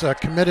is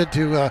committed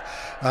to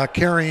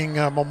carrying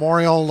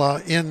Memorial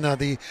in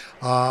the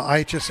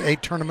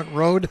IHSAA Tournament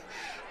Road.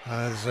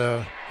 As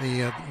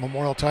the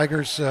Memorial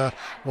Tigers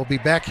will be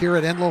back here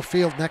at Enlow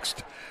Field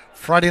next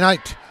Friday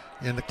night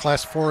in the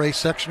Class 4A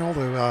sectional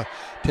to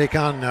take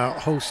on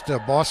host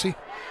Boise.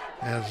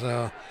 As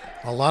a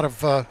lot of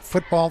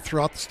football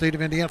throughout the state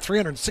of Indiana.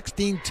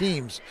 316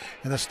 teams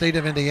in the state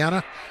of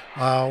Indiana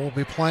will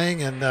be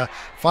playing, and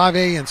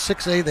 5A and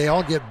 6A, they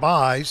all get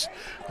byes.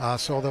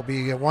 So there'll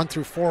be 1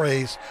 through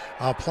 4As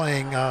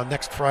playing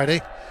next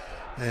Friday.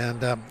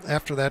 And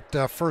after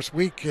that first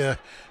week,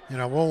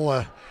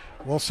 we'll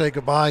say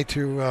goodbye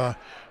to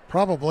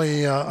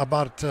probably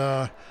about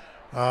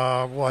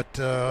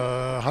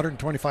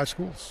 125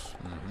 schools.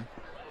 Mm-hmm.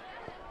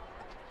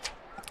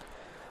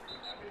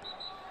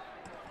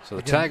 So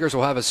the Tigers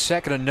will have a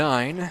 2nd and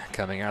 9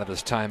 coming out of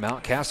this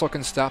timeout. Castle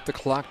can stop the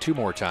clock 2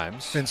 more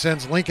times.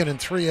 Vincennes Lincoln in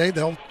 3A.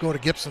 They'll go to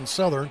Gibson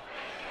Southern.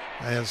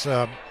 As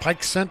Perry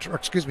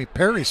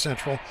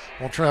Central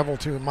will travel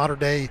to Mater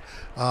Dei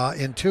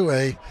in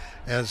 2A.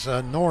 As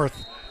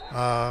North,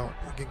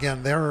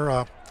 again,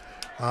 they're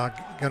going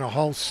to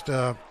host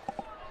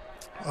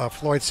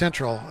Floyd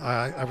Central.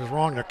 I was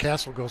wrong. Their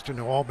Castle goes to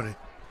New Albany.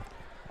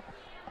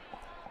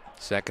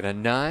 2nd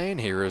and 9.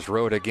 Here is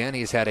Road again.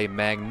 He's had a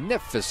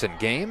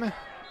magnificent game,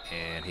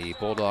 and he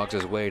bulldogs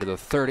his way to the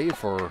 30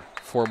 for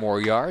 4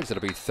 more yards.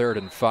 It'll be 3rd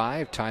and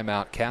 5.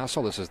 Timeout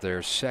Castle. This is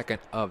their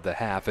second of the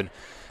half. And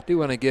I do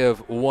want to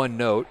give one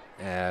note,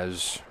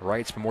 as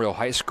Wrights Memorial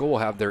High School will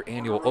have their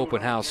annual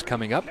open house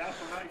coming up.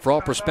 For all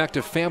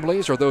prospective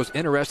families or those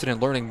interested in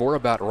learning more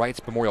about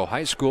Wrights Memorial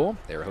High School,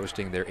 they're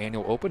hosting their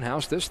annual open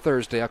house this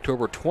Thursday,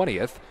 October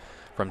 20th,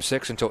 from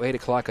 6 until 8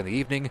 o'clock in the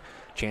evening.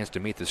 Chance to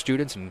meet the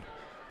students and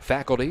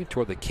faculty,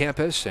 tour the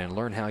campus, and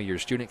learn how your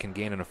student can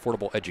gain an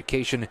affordable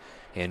education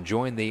and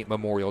join the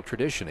Memorial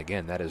tradition.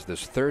 Again, that is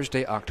this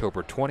Thursday,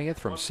 October 20th,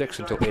 from 6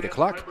 until 8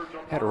 o'clock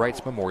at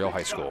Wrights Memorial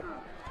High School.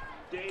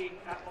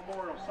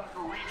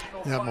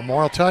 Yeah,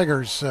 Memorial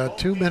Tigers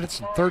 2 minutes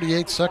and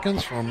 38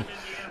 seconds from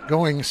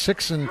going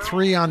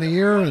 6-3 on the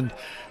year, and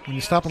when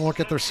you stop and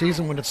look at their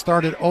season when it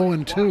started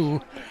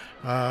 0-2,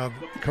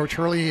 Coach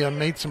Hurley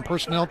made some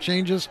personnel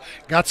changes,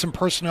 got some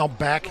personnel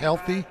back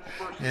healthy,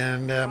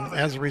 and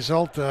as a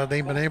result,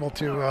 they've been able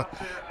to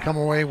come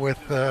away with,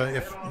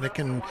 if they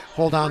can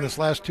hold on this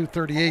last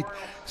 238,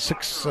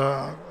 6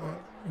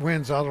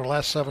 wins out of their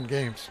last 7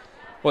 games.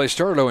 Well, they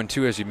started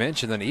 0-2, as you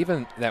mentioned, and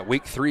even that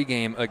Week 3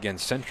 game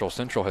against Central.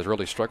 Central has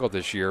really struggled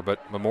this year,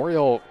 but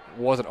Memorial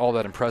wasn't all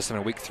that impressive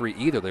in Week 3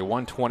 either. They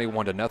won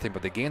 21-0,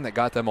 but the game that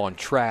got them on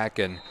track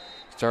and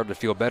started to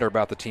feel better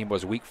about the team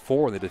was Week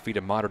 4. They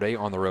defeated Mater Dei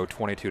on the road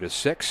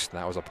 22-6.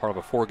 That was a part of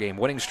a 4-game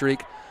winning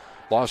streak.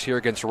 Lost here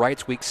against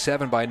Wrights Week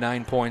 7 by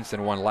 9 points,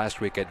 and won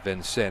last week at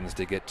Vincennes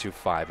to get to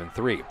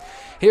 5-3.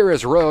 Here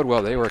is Road.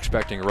 Well, they were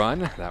expecting a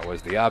run. That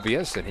was the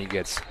obvious, and he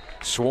gets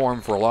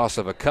swarmed for a loss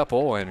of a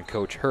couple, and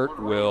Coach Hurt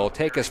will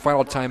take his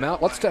final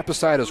timeout. Let's step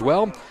aside as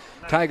well.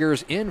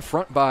 Tigers in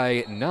front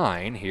by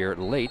 9 here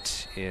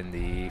late in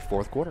the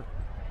 4th quarter.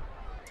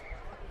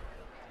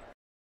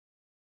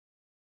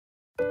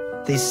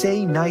 They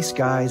say nice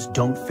guys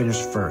don't finish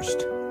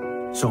first.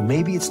 So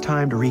maybe it's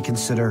time to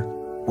reconsider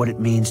what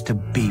it means to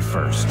be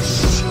first.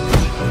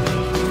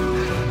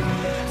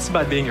 It's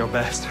about being your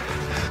best,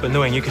 but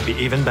knowing you could be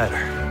even better.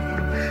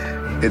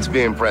 It's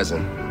being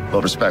present,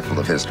 but respectful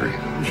of history.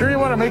 You sure you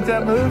want to make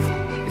that move?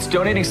 It's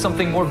donating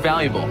something more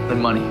valuable than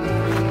money.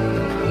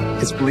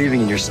 It's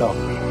believing in yourself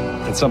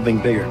and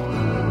something bigger.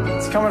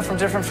 It's coming from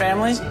different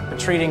families, but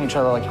treating each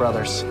other like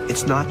brothers.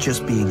 It's not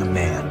just being a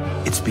man,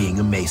 it's being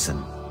a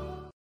Mason.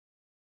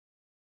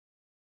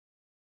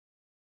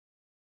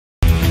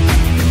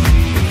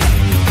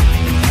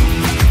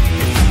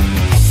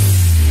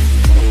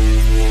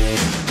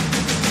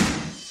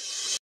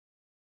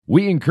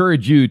 We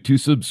encourage you to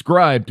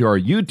subscribe to our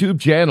YouTube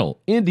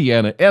channel,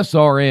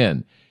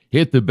 IndianaSRN.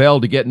 Hit the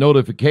bell to get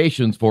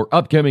notifications for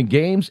upcoming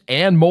games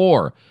and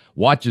more.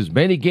 Watch as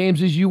many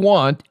games as you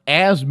want,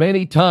 as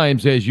many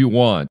times as you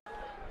want.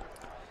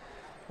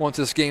 Once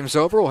this game's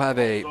over, we'll have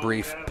a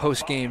brief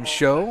post-game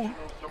show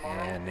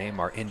and name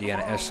our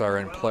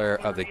IndianaSRN player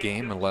of the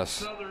game,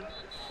 unless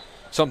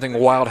something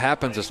wild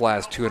happens this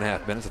last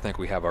 2.5 minutes. I think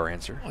we have our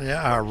answer.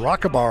 Yeah, our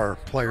Rockabar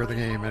player of the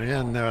game. And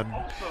again,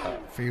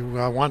 if you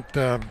want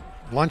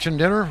lunch and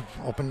dinner,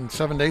 open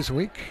 7 days a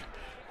week,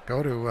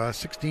 go to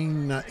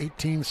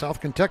 1618 South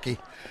Kentucky.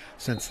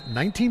 Since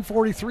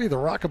 1943, the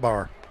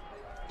Rockabar.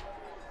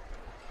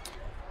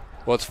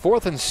 Well, it's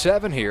 4th and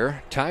 7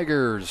 here.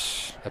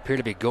 Tigers appear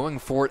to be going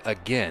for it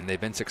again. They've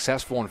been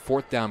successful in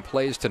 4th down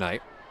plays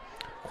tonight.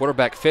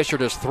 Quarterback Fisher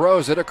just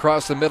throws it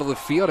across the middle of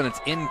the field, and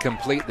it's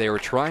incomplete. They were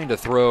trying to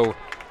throw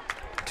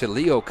to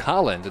Leo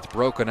Collins. It's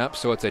broken up,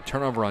 so it's a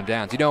turnover on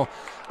downs. You know,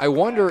 I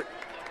wonder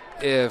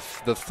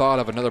if the thought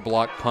of another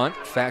block punt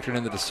factored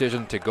in the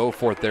decision to go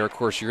for it there. Of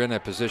course, you're in a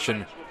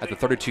position at the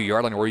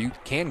 32-yard line where you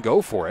can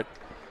go for it,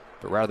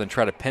 but rather than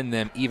try to pin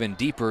them even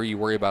deeper, you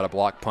worry about a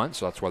block punt,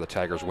 so that's why the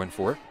Tigers win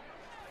for it.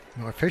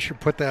 Well, Fisher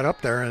put that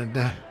up there, and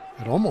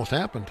it almost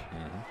happened.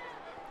 Mm-hmm.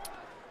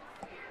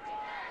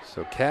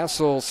 So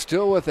Castle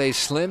still with a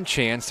slim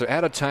chance. They're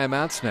out of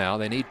timeouts now.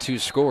 They need 2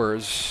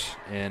 scores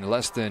in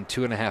less than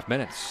 2.5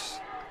 minutes.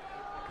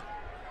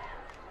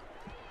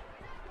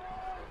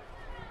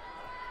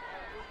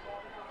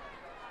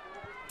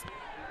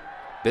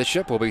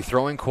 Bishop will be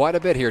throwing quite a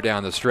bit here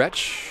down the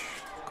stretch.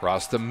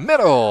 Across the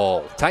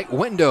middle. Tight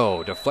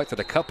window. Deflected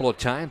a couple of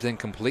times.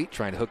 Incomplete.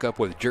 Trying to hook up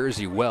with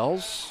Jersey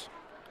Wells.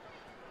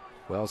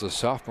 Wells, a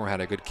sophomore,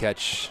 had a good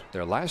catch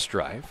their last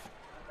drive.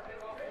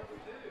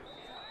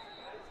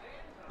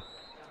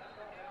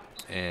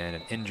 And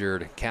an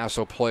injured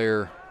Castle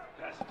player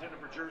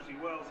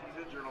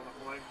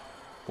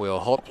will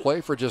halt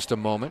play for just a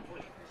moment.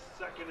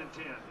 2nd and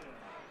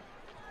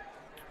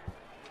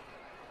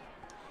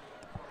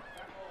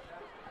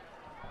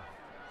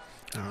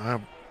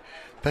 10.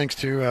 Thanks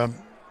to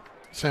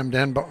Sam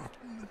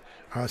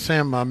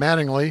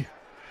Mattingly,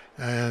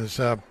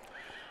 as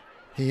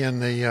he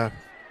and the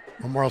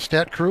Memorial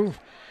Stat crew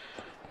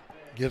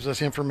gives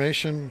us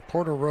information.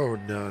 Porter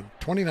Road,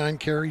 29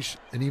 carries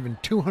and even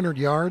 200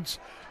 yards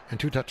and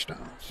 2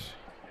 touchdowns.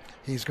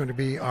 He's going to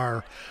be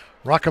our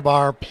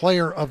Rockabar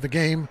player of the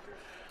game,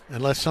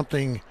 unless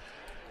something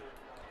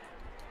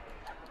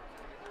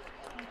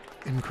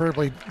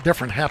incredibly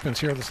different happens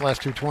here this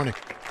last 2:20.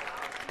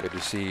 Good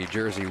to see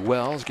Jersey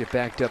Wells get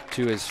backed up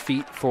to his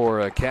feet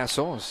for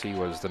Castle, as he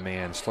was the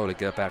man slow to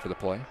get up after the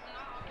play.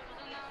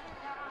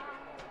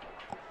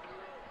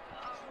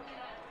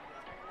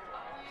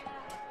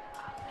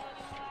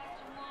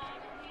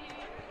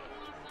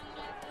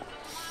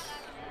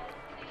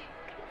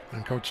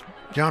 And Coach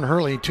John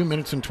Hurley, 2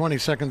 minutes and 20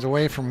 seconds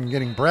away from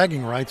getting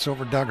bragging rights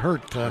over Doug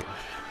Hurt,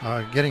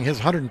 getting his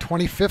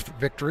 125th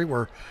victory,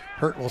 where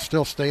Hurt will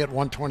still stay at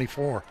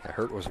 124. Yeah,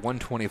 Hurt was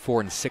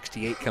 124 and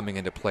 68 coming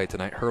into play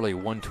tonight. Hurley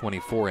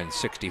 124 and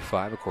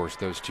 65. Of course,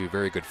 those two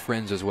very good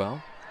friends as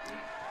well.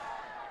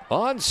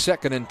 On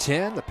 2nd and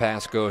 10, the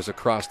pass goes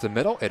across the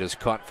middle. It is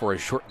caught for a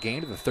short gain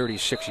to the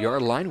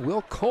 36-yard line.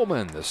 Will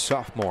Coleman, the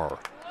sophomore,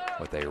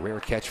 with a rare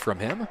catch from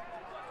him.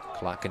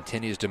 Clock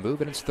continues to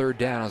move, and it's 3rd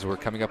down as we're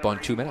coming up on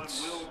 2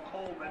 minutes.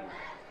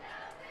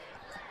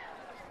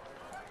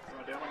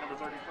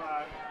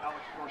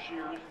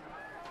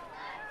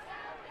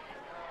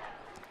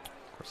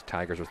 Of course,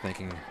 Tigers are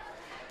thinking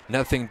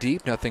nothing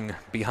deep, nothing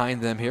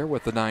behind them here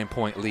with the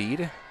 9-point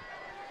lead.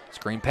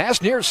 Screen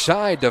pass near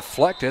side,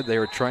 deflected. They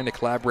were trying to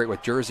collaborate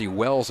with Jersey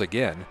Wells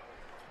again.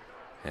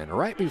 And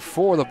right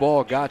before the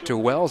ball got to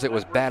Wells, it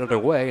was batted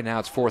away. Now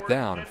it's 4th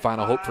down.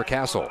 Final hope for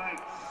Castle.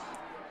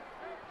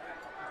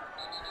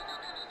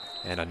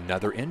 And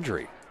another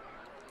injury.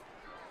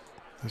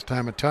 This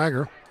time a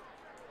Tiger.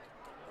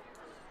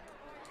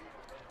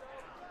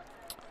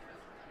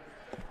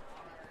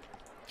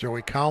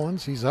 Joey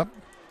Collins, he's up.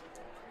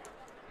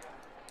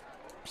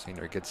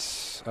 Senior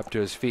gets up to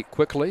his feet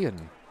quickly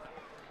and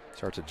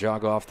starts to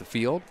jog off the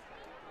field.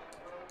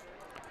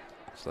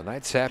 So the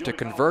Knights have to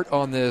convert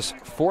on this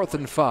 4th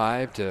and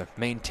 5 to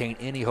maintain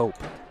any hope.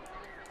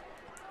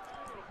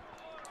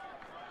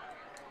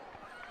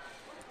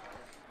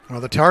 Well,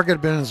 the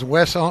target is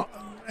Wes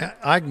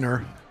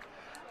Eigner,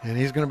 and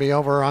he's going to be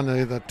over on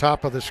the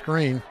top of the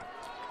screen.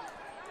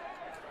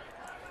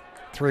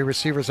 3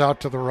 receivers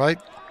out to the right.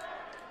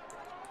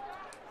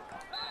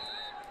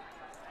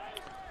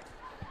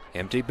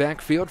 Empty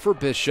backfield for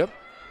Bishop.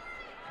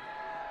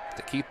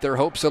 to keep their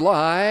hopes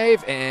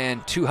alive,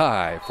 and too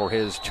high for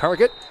his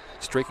target.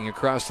 Streaking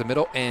across the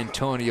middle,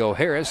 Antonio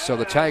Harris. So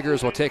the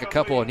Tigers will take a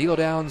couple of kneel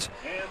downs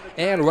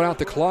and run out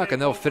the clock,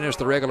 and they'll finish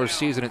the regular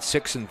season at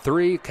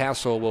 6-3.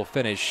 Castle will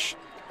finish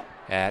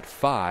at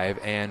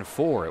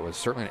 5-4. It was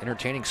certainly an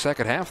entertaining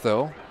second half,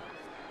 though.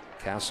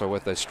 Castle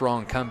with a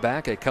strong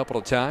comeback a couple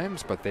of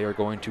times, but they are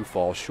going to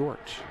fall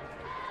short.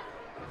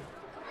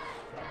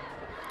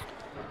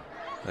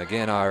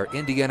 Again, our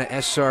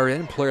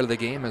IndianaSRN player of the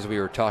game, as we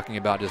were talking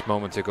about just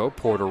moments ago,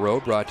 Porter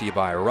Road, brought to you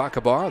by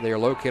Rockabar. They are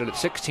located at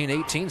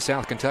 1618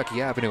 South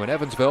Kentucky Avenue in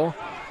Evansville.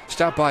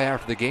 Stop by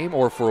after the game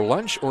or for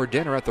lunch or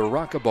dinner at the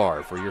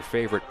Rockabar for your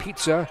favorite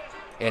pizza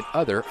and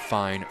other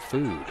fine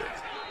food.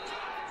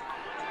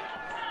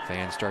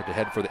 Fans start to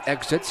head for the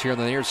exits here on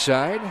the near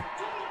side.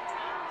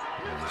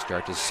 And they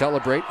start to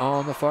celebrate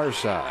on the far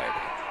side.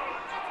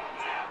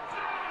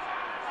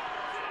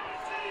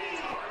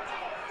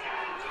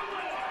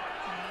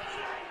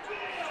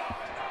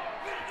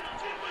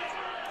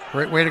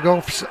 Great way to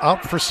go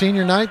out for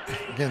senior night.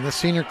 Again, the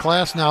senior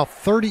class now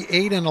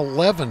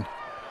 38-11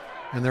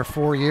 in their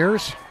 4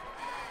 years.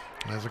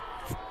 There's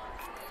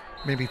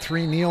maybe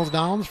 3 kneels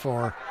downs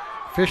for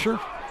Fisher.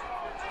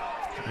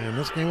 And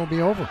this game will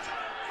be over.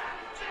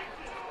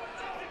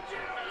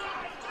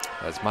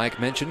 As Mike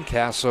mentioned,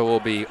 Castle will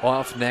be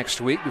off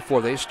next week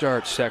before they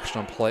start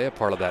sectional play, a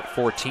part of that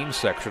 4-team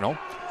sectional.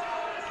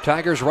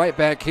 Tigers right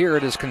back here.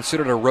 It is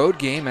considered a road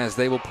game as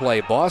they will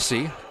play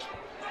Boise.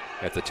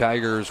 If the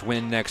Tigers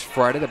win next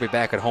Friday, they'll be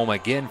back at home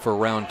again for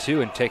round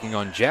 2 and taking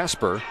on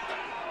Jasper.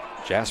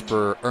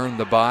 Jasper earned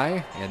the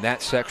bye in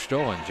that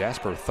sectional, and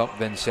Jasper thumped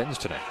Vincennes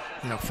tonight.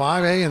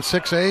 5A and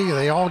 6A,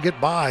 they all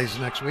get byes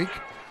next week.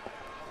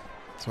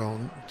 So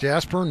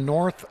Jasper,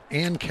 North,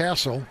 and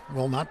Castle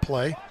will not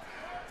play.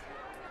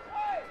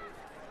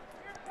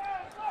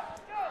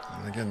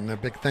 And again, a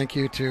big thank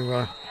you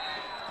to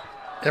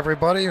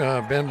everybody.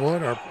 Ben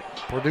Wood, our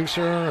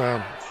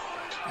producer,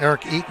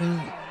 Eric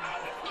Eaton,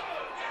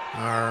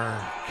 our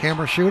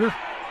camera shooter,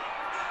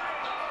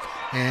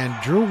 and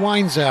Drew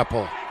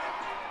Winesapple,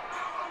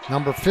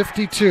 number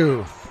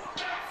 52.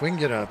 If we can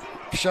get a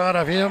shot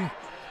of him,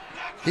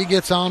 he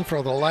gets on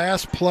for the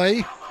last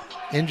play,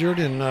 injured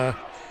in the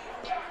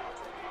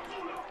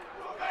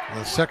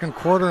second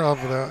quarter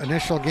of the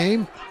initial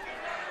game.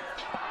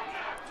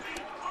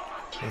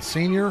 The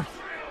senior,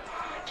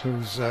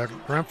 whose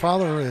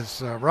grandfather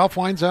is Ralph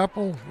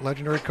Winesapple,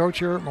 legendary coach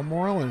here at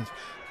Memorial, and his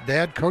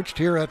dad coached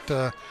here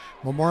at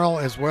Memorial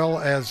as well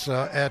as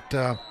at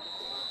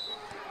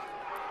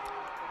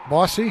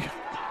Boise,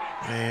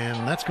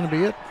 and that's going to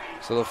be it.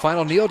 So the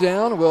final kneel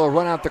down will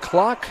run out the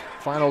clock.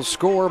 Final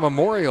score: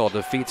 Memorial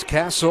defeats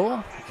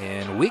Castle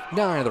in Week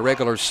 9 of the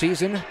regular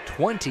season,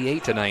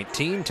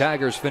 28-19.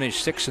 Tigers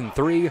finish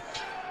 6-3.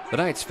 The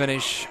Knights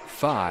finish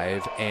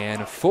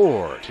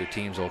 5-4. Two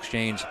teams will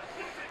exchange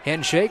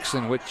handshakes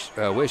and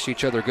wish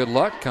each other good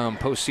luck come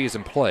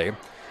postseason play.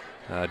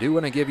 I do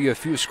want to give you a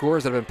few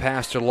scores that have been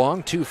passed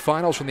along. 2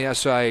 finals from the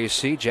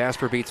SIAC.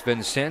 Jasper beats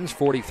Vincennes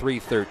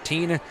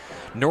 43-13.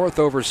 North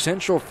over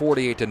Central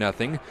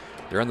 48-0.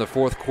 They're in the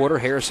fourth quarter.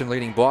 Harrison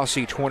leading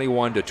Boise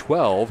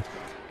 21-12.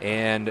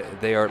 And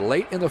they are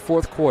late in the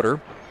fourth quarter.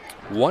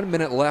 1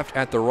 minute left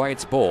at the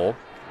Wrights Bowl.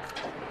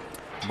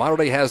 Model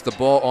Day has the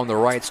ball on the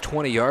Wrights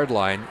 20-yard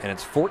line, and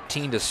it's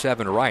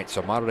 14-7 Wrights.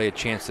 So Model Day a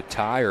chance to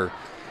tie, or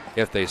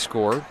if they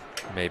score,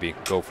 maybe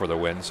go for the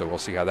win. So we'll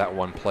see how that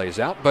one plays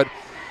out. But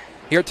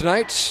here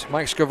tonight,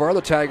 Mike Scavar,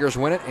 the Tigers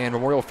win it, and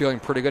Memorial feeling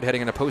pretty good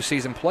heading into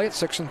postseason play at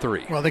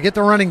 6-3. Well, they get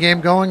the running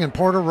game going, and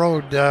Porter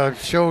Road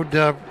showed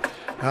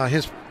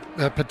his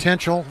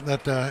potential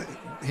that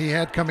he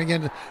had coming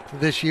in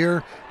this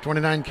year.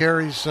 29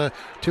 carries,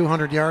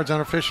 200 yards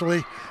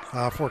unofficially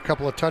for a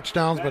couple of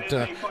touchdowns,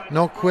 but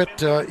no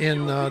quit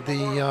in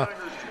the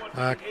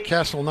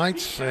Castle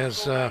Knights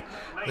as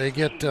they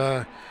get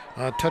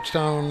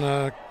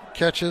touchdown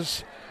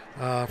catches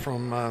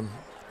from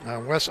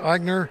Wes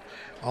Eigner.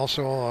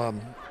 Also,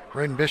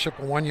 Braden Bishop,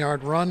 a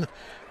 1-yard run,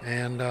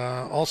 and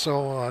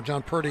also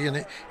John Purdy,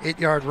 an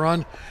 8-yard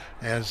run,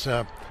 as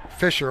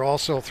Fisher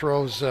also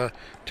throws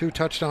 2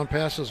 touchdown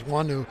passes,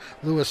 one to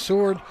Lewis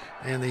Seward,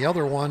 and the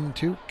other one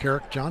to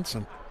Carrick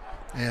Johnson,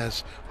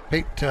 as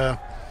Pate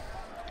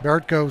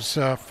Barrett goes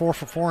 4 for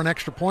 4 in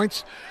extra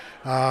points.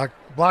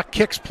 Block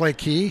kicks play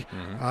key.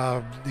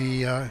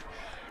 The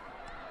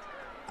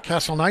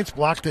Castle Knights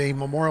blocked a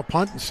Memorial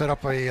punt and set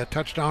up a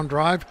touchdown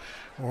drive,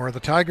 or the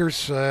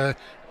Tigers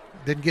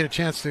didn't get a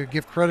chance to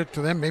give credit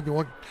to them. Maybe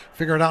we'll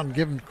figure it out and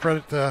give them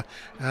credit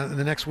in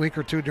the next week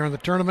or two during the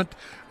tournament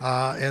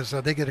as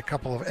they get a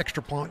couple of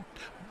extra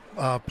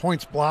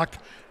points blocked,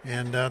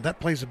 and that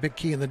plays a big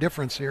key in the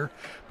difference here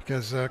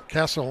because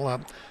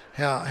Castle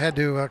had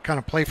to kind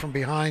of play from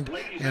behind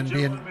and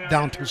being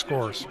down 2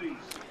 scores.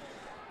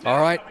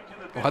 All right.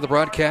 We'll have the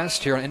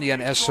broadcast here on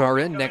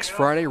IndianaSRN next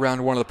Friday,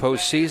 round 1 of the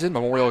postseason.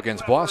 Memorial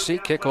against Boise.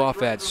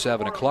 Kickoff at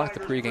 7 o'clock. The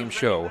pregame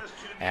show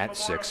at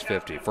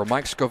 6:50. For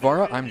Mike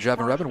Scavara, I'm Javin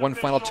Revin. One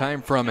final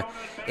time from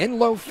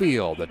Inlow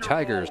Field. The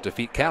Tigers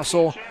defeat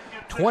Castle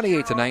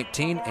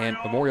 28-19, and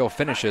Memorial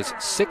finishes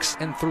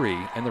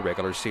 6-3 in the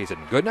regular season.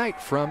 Good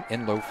night from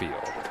Enlow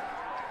Field.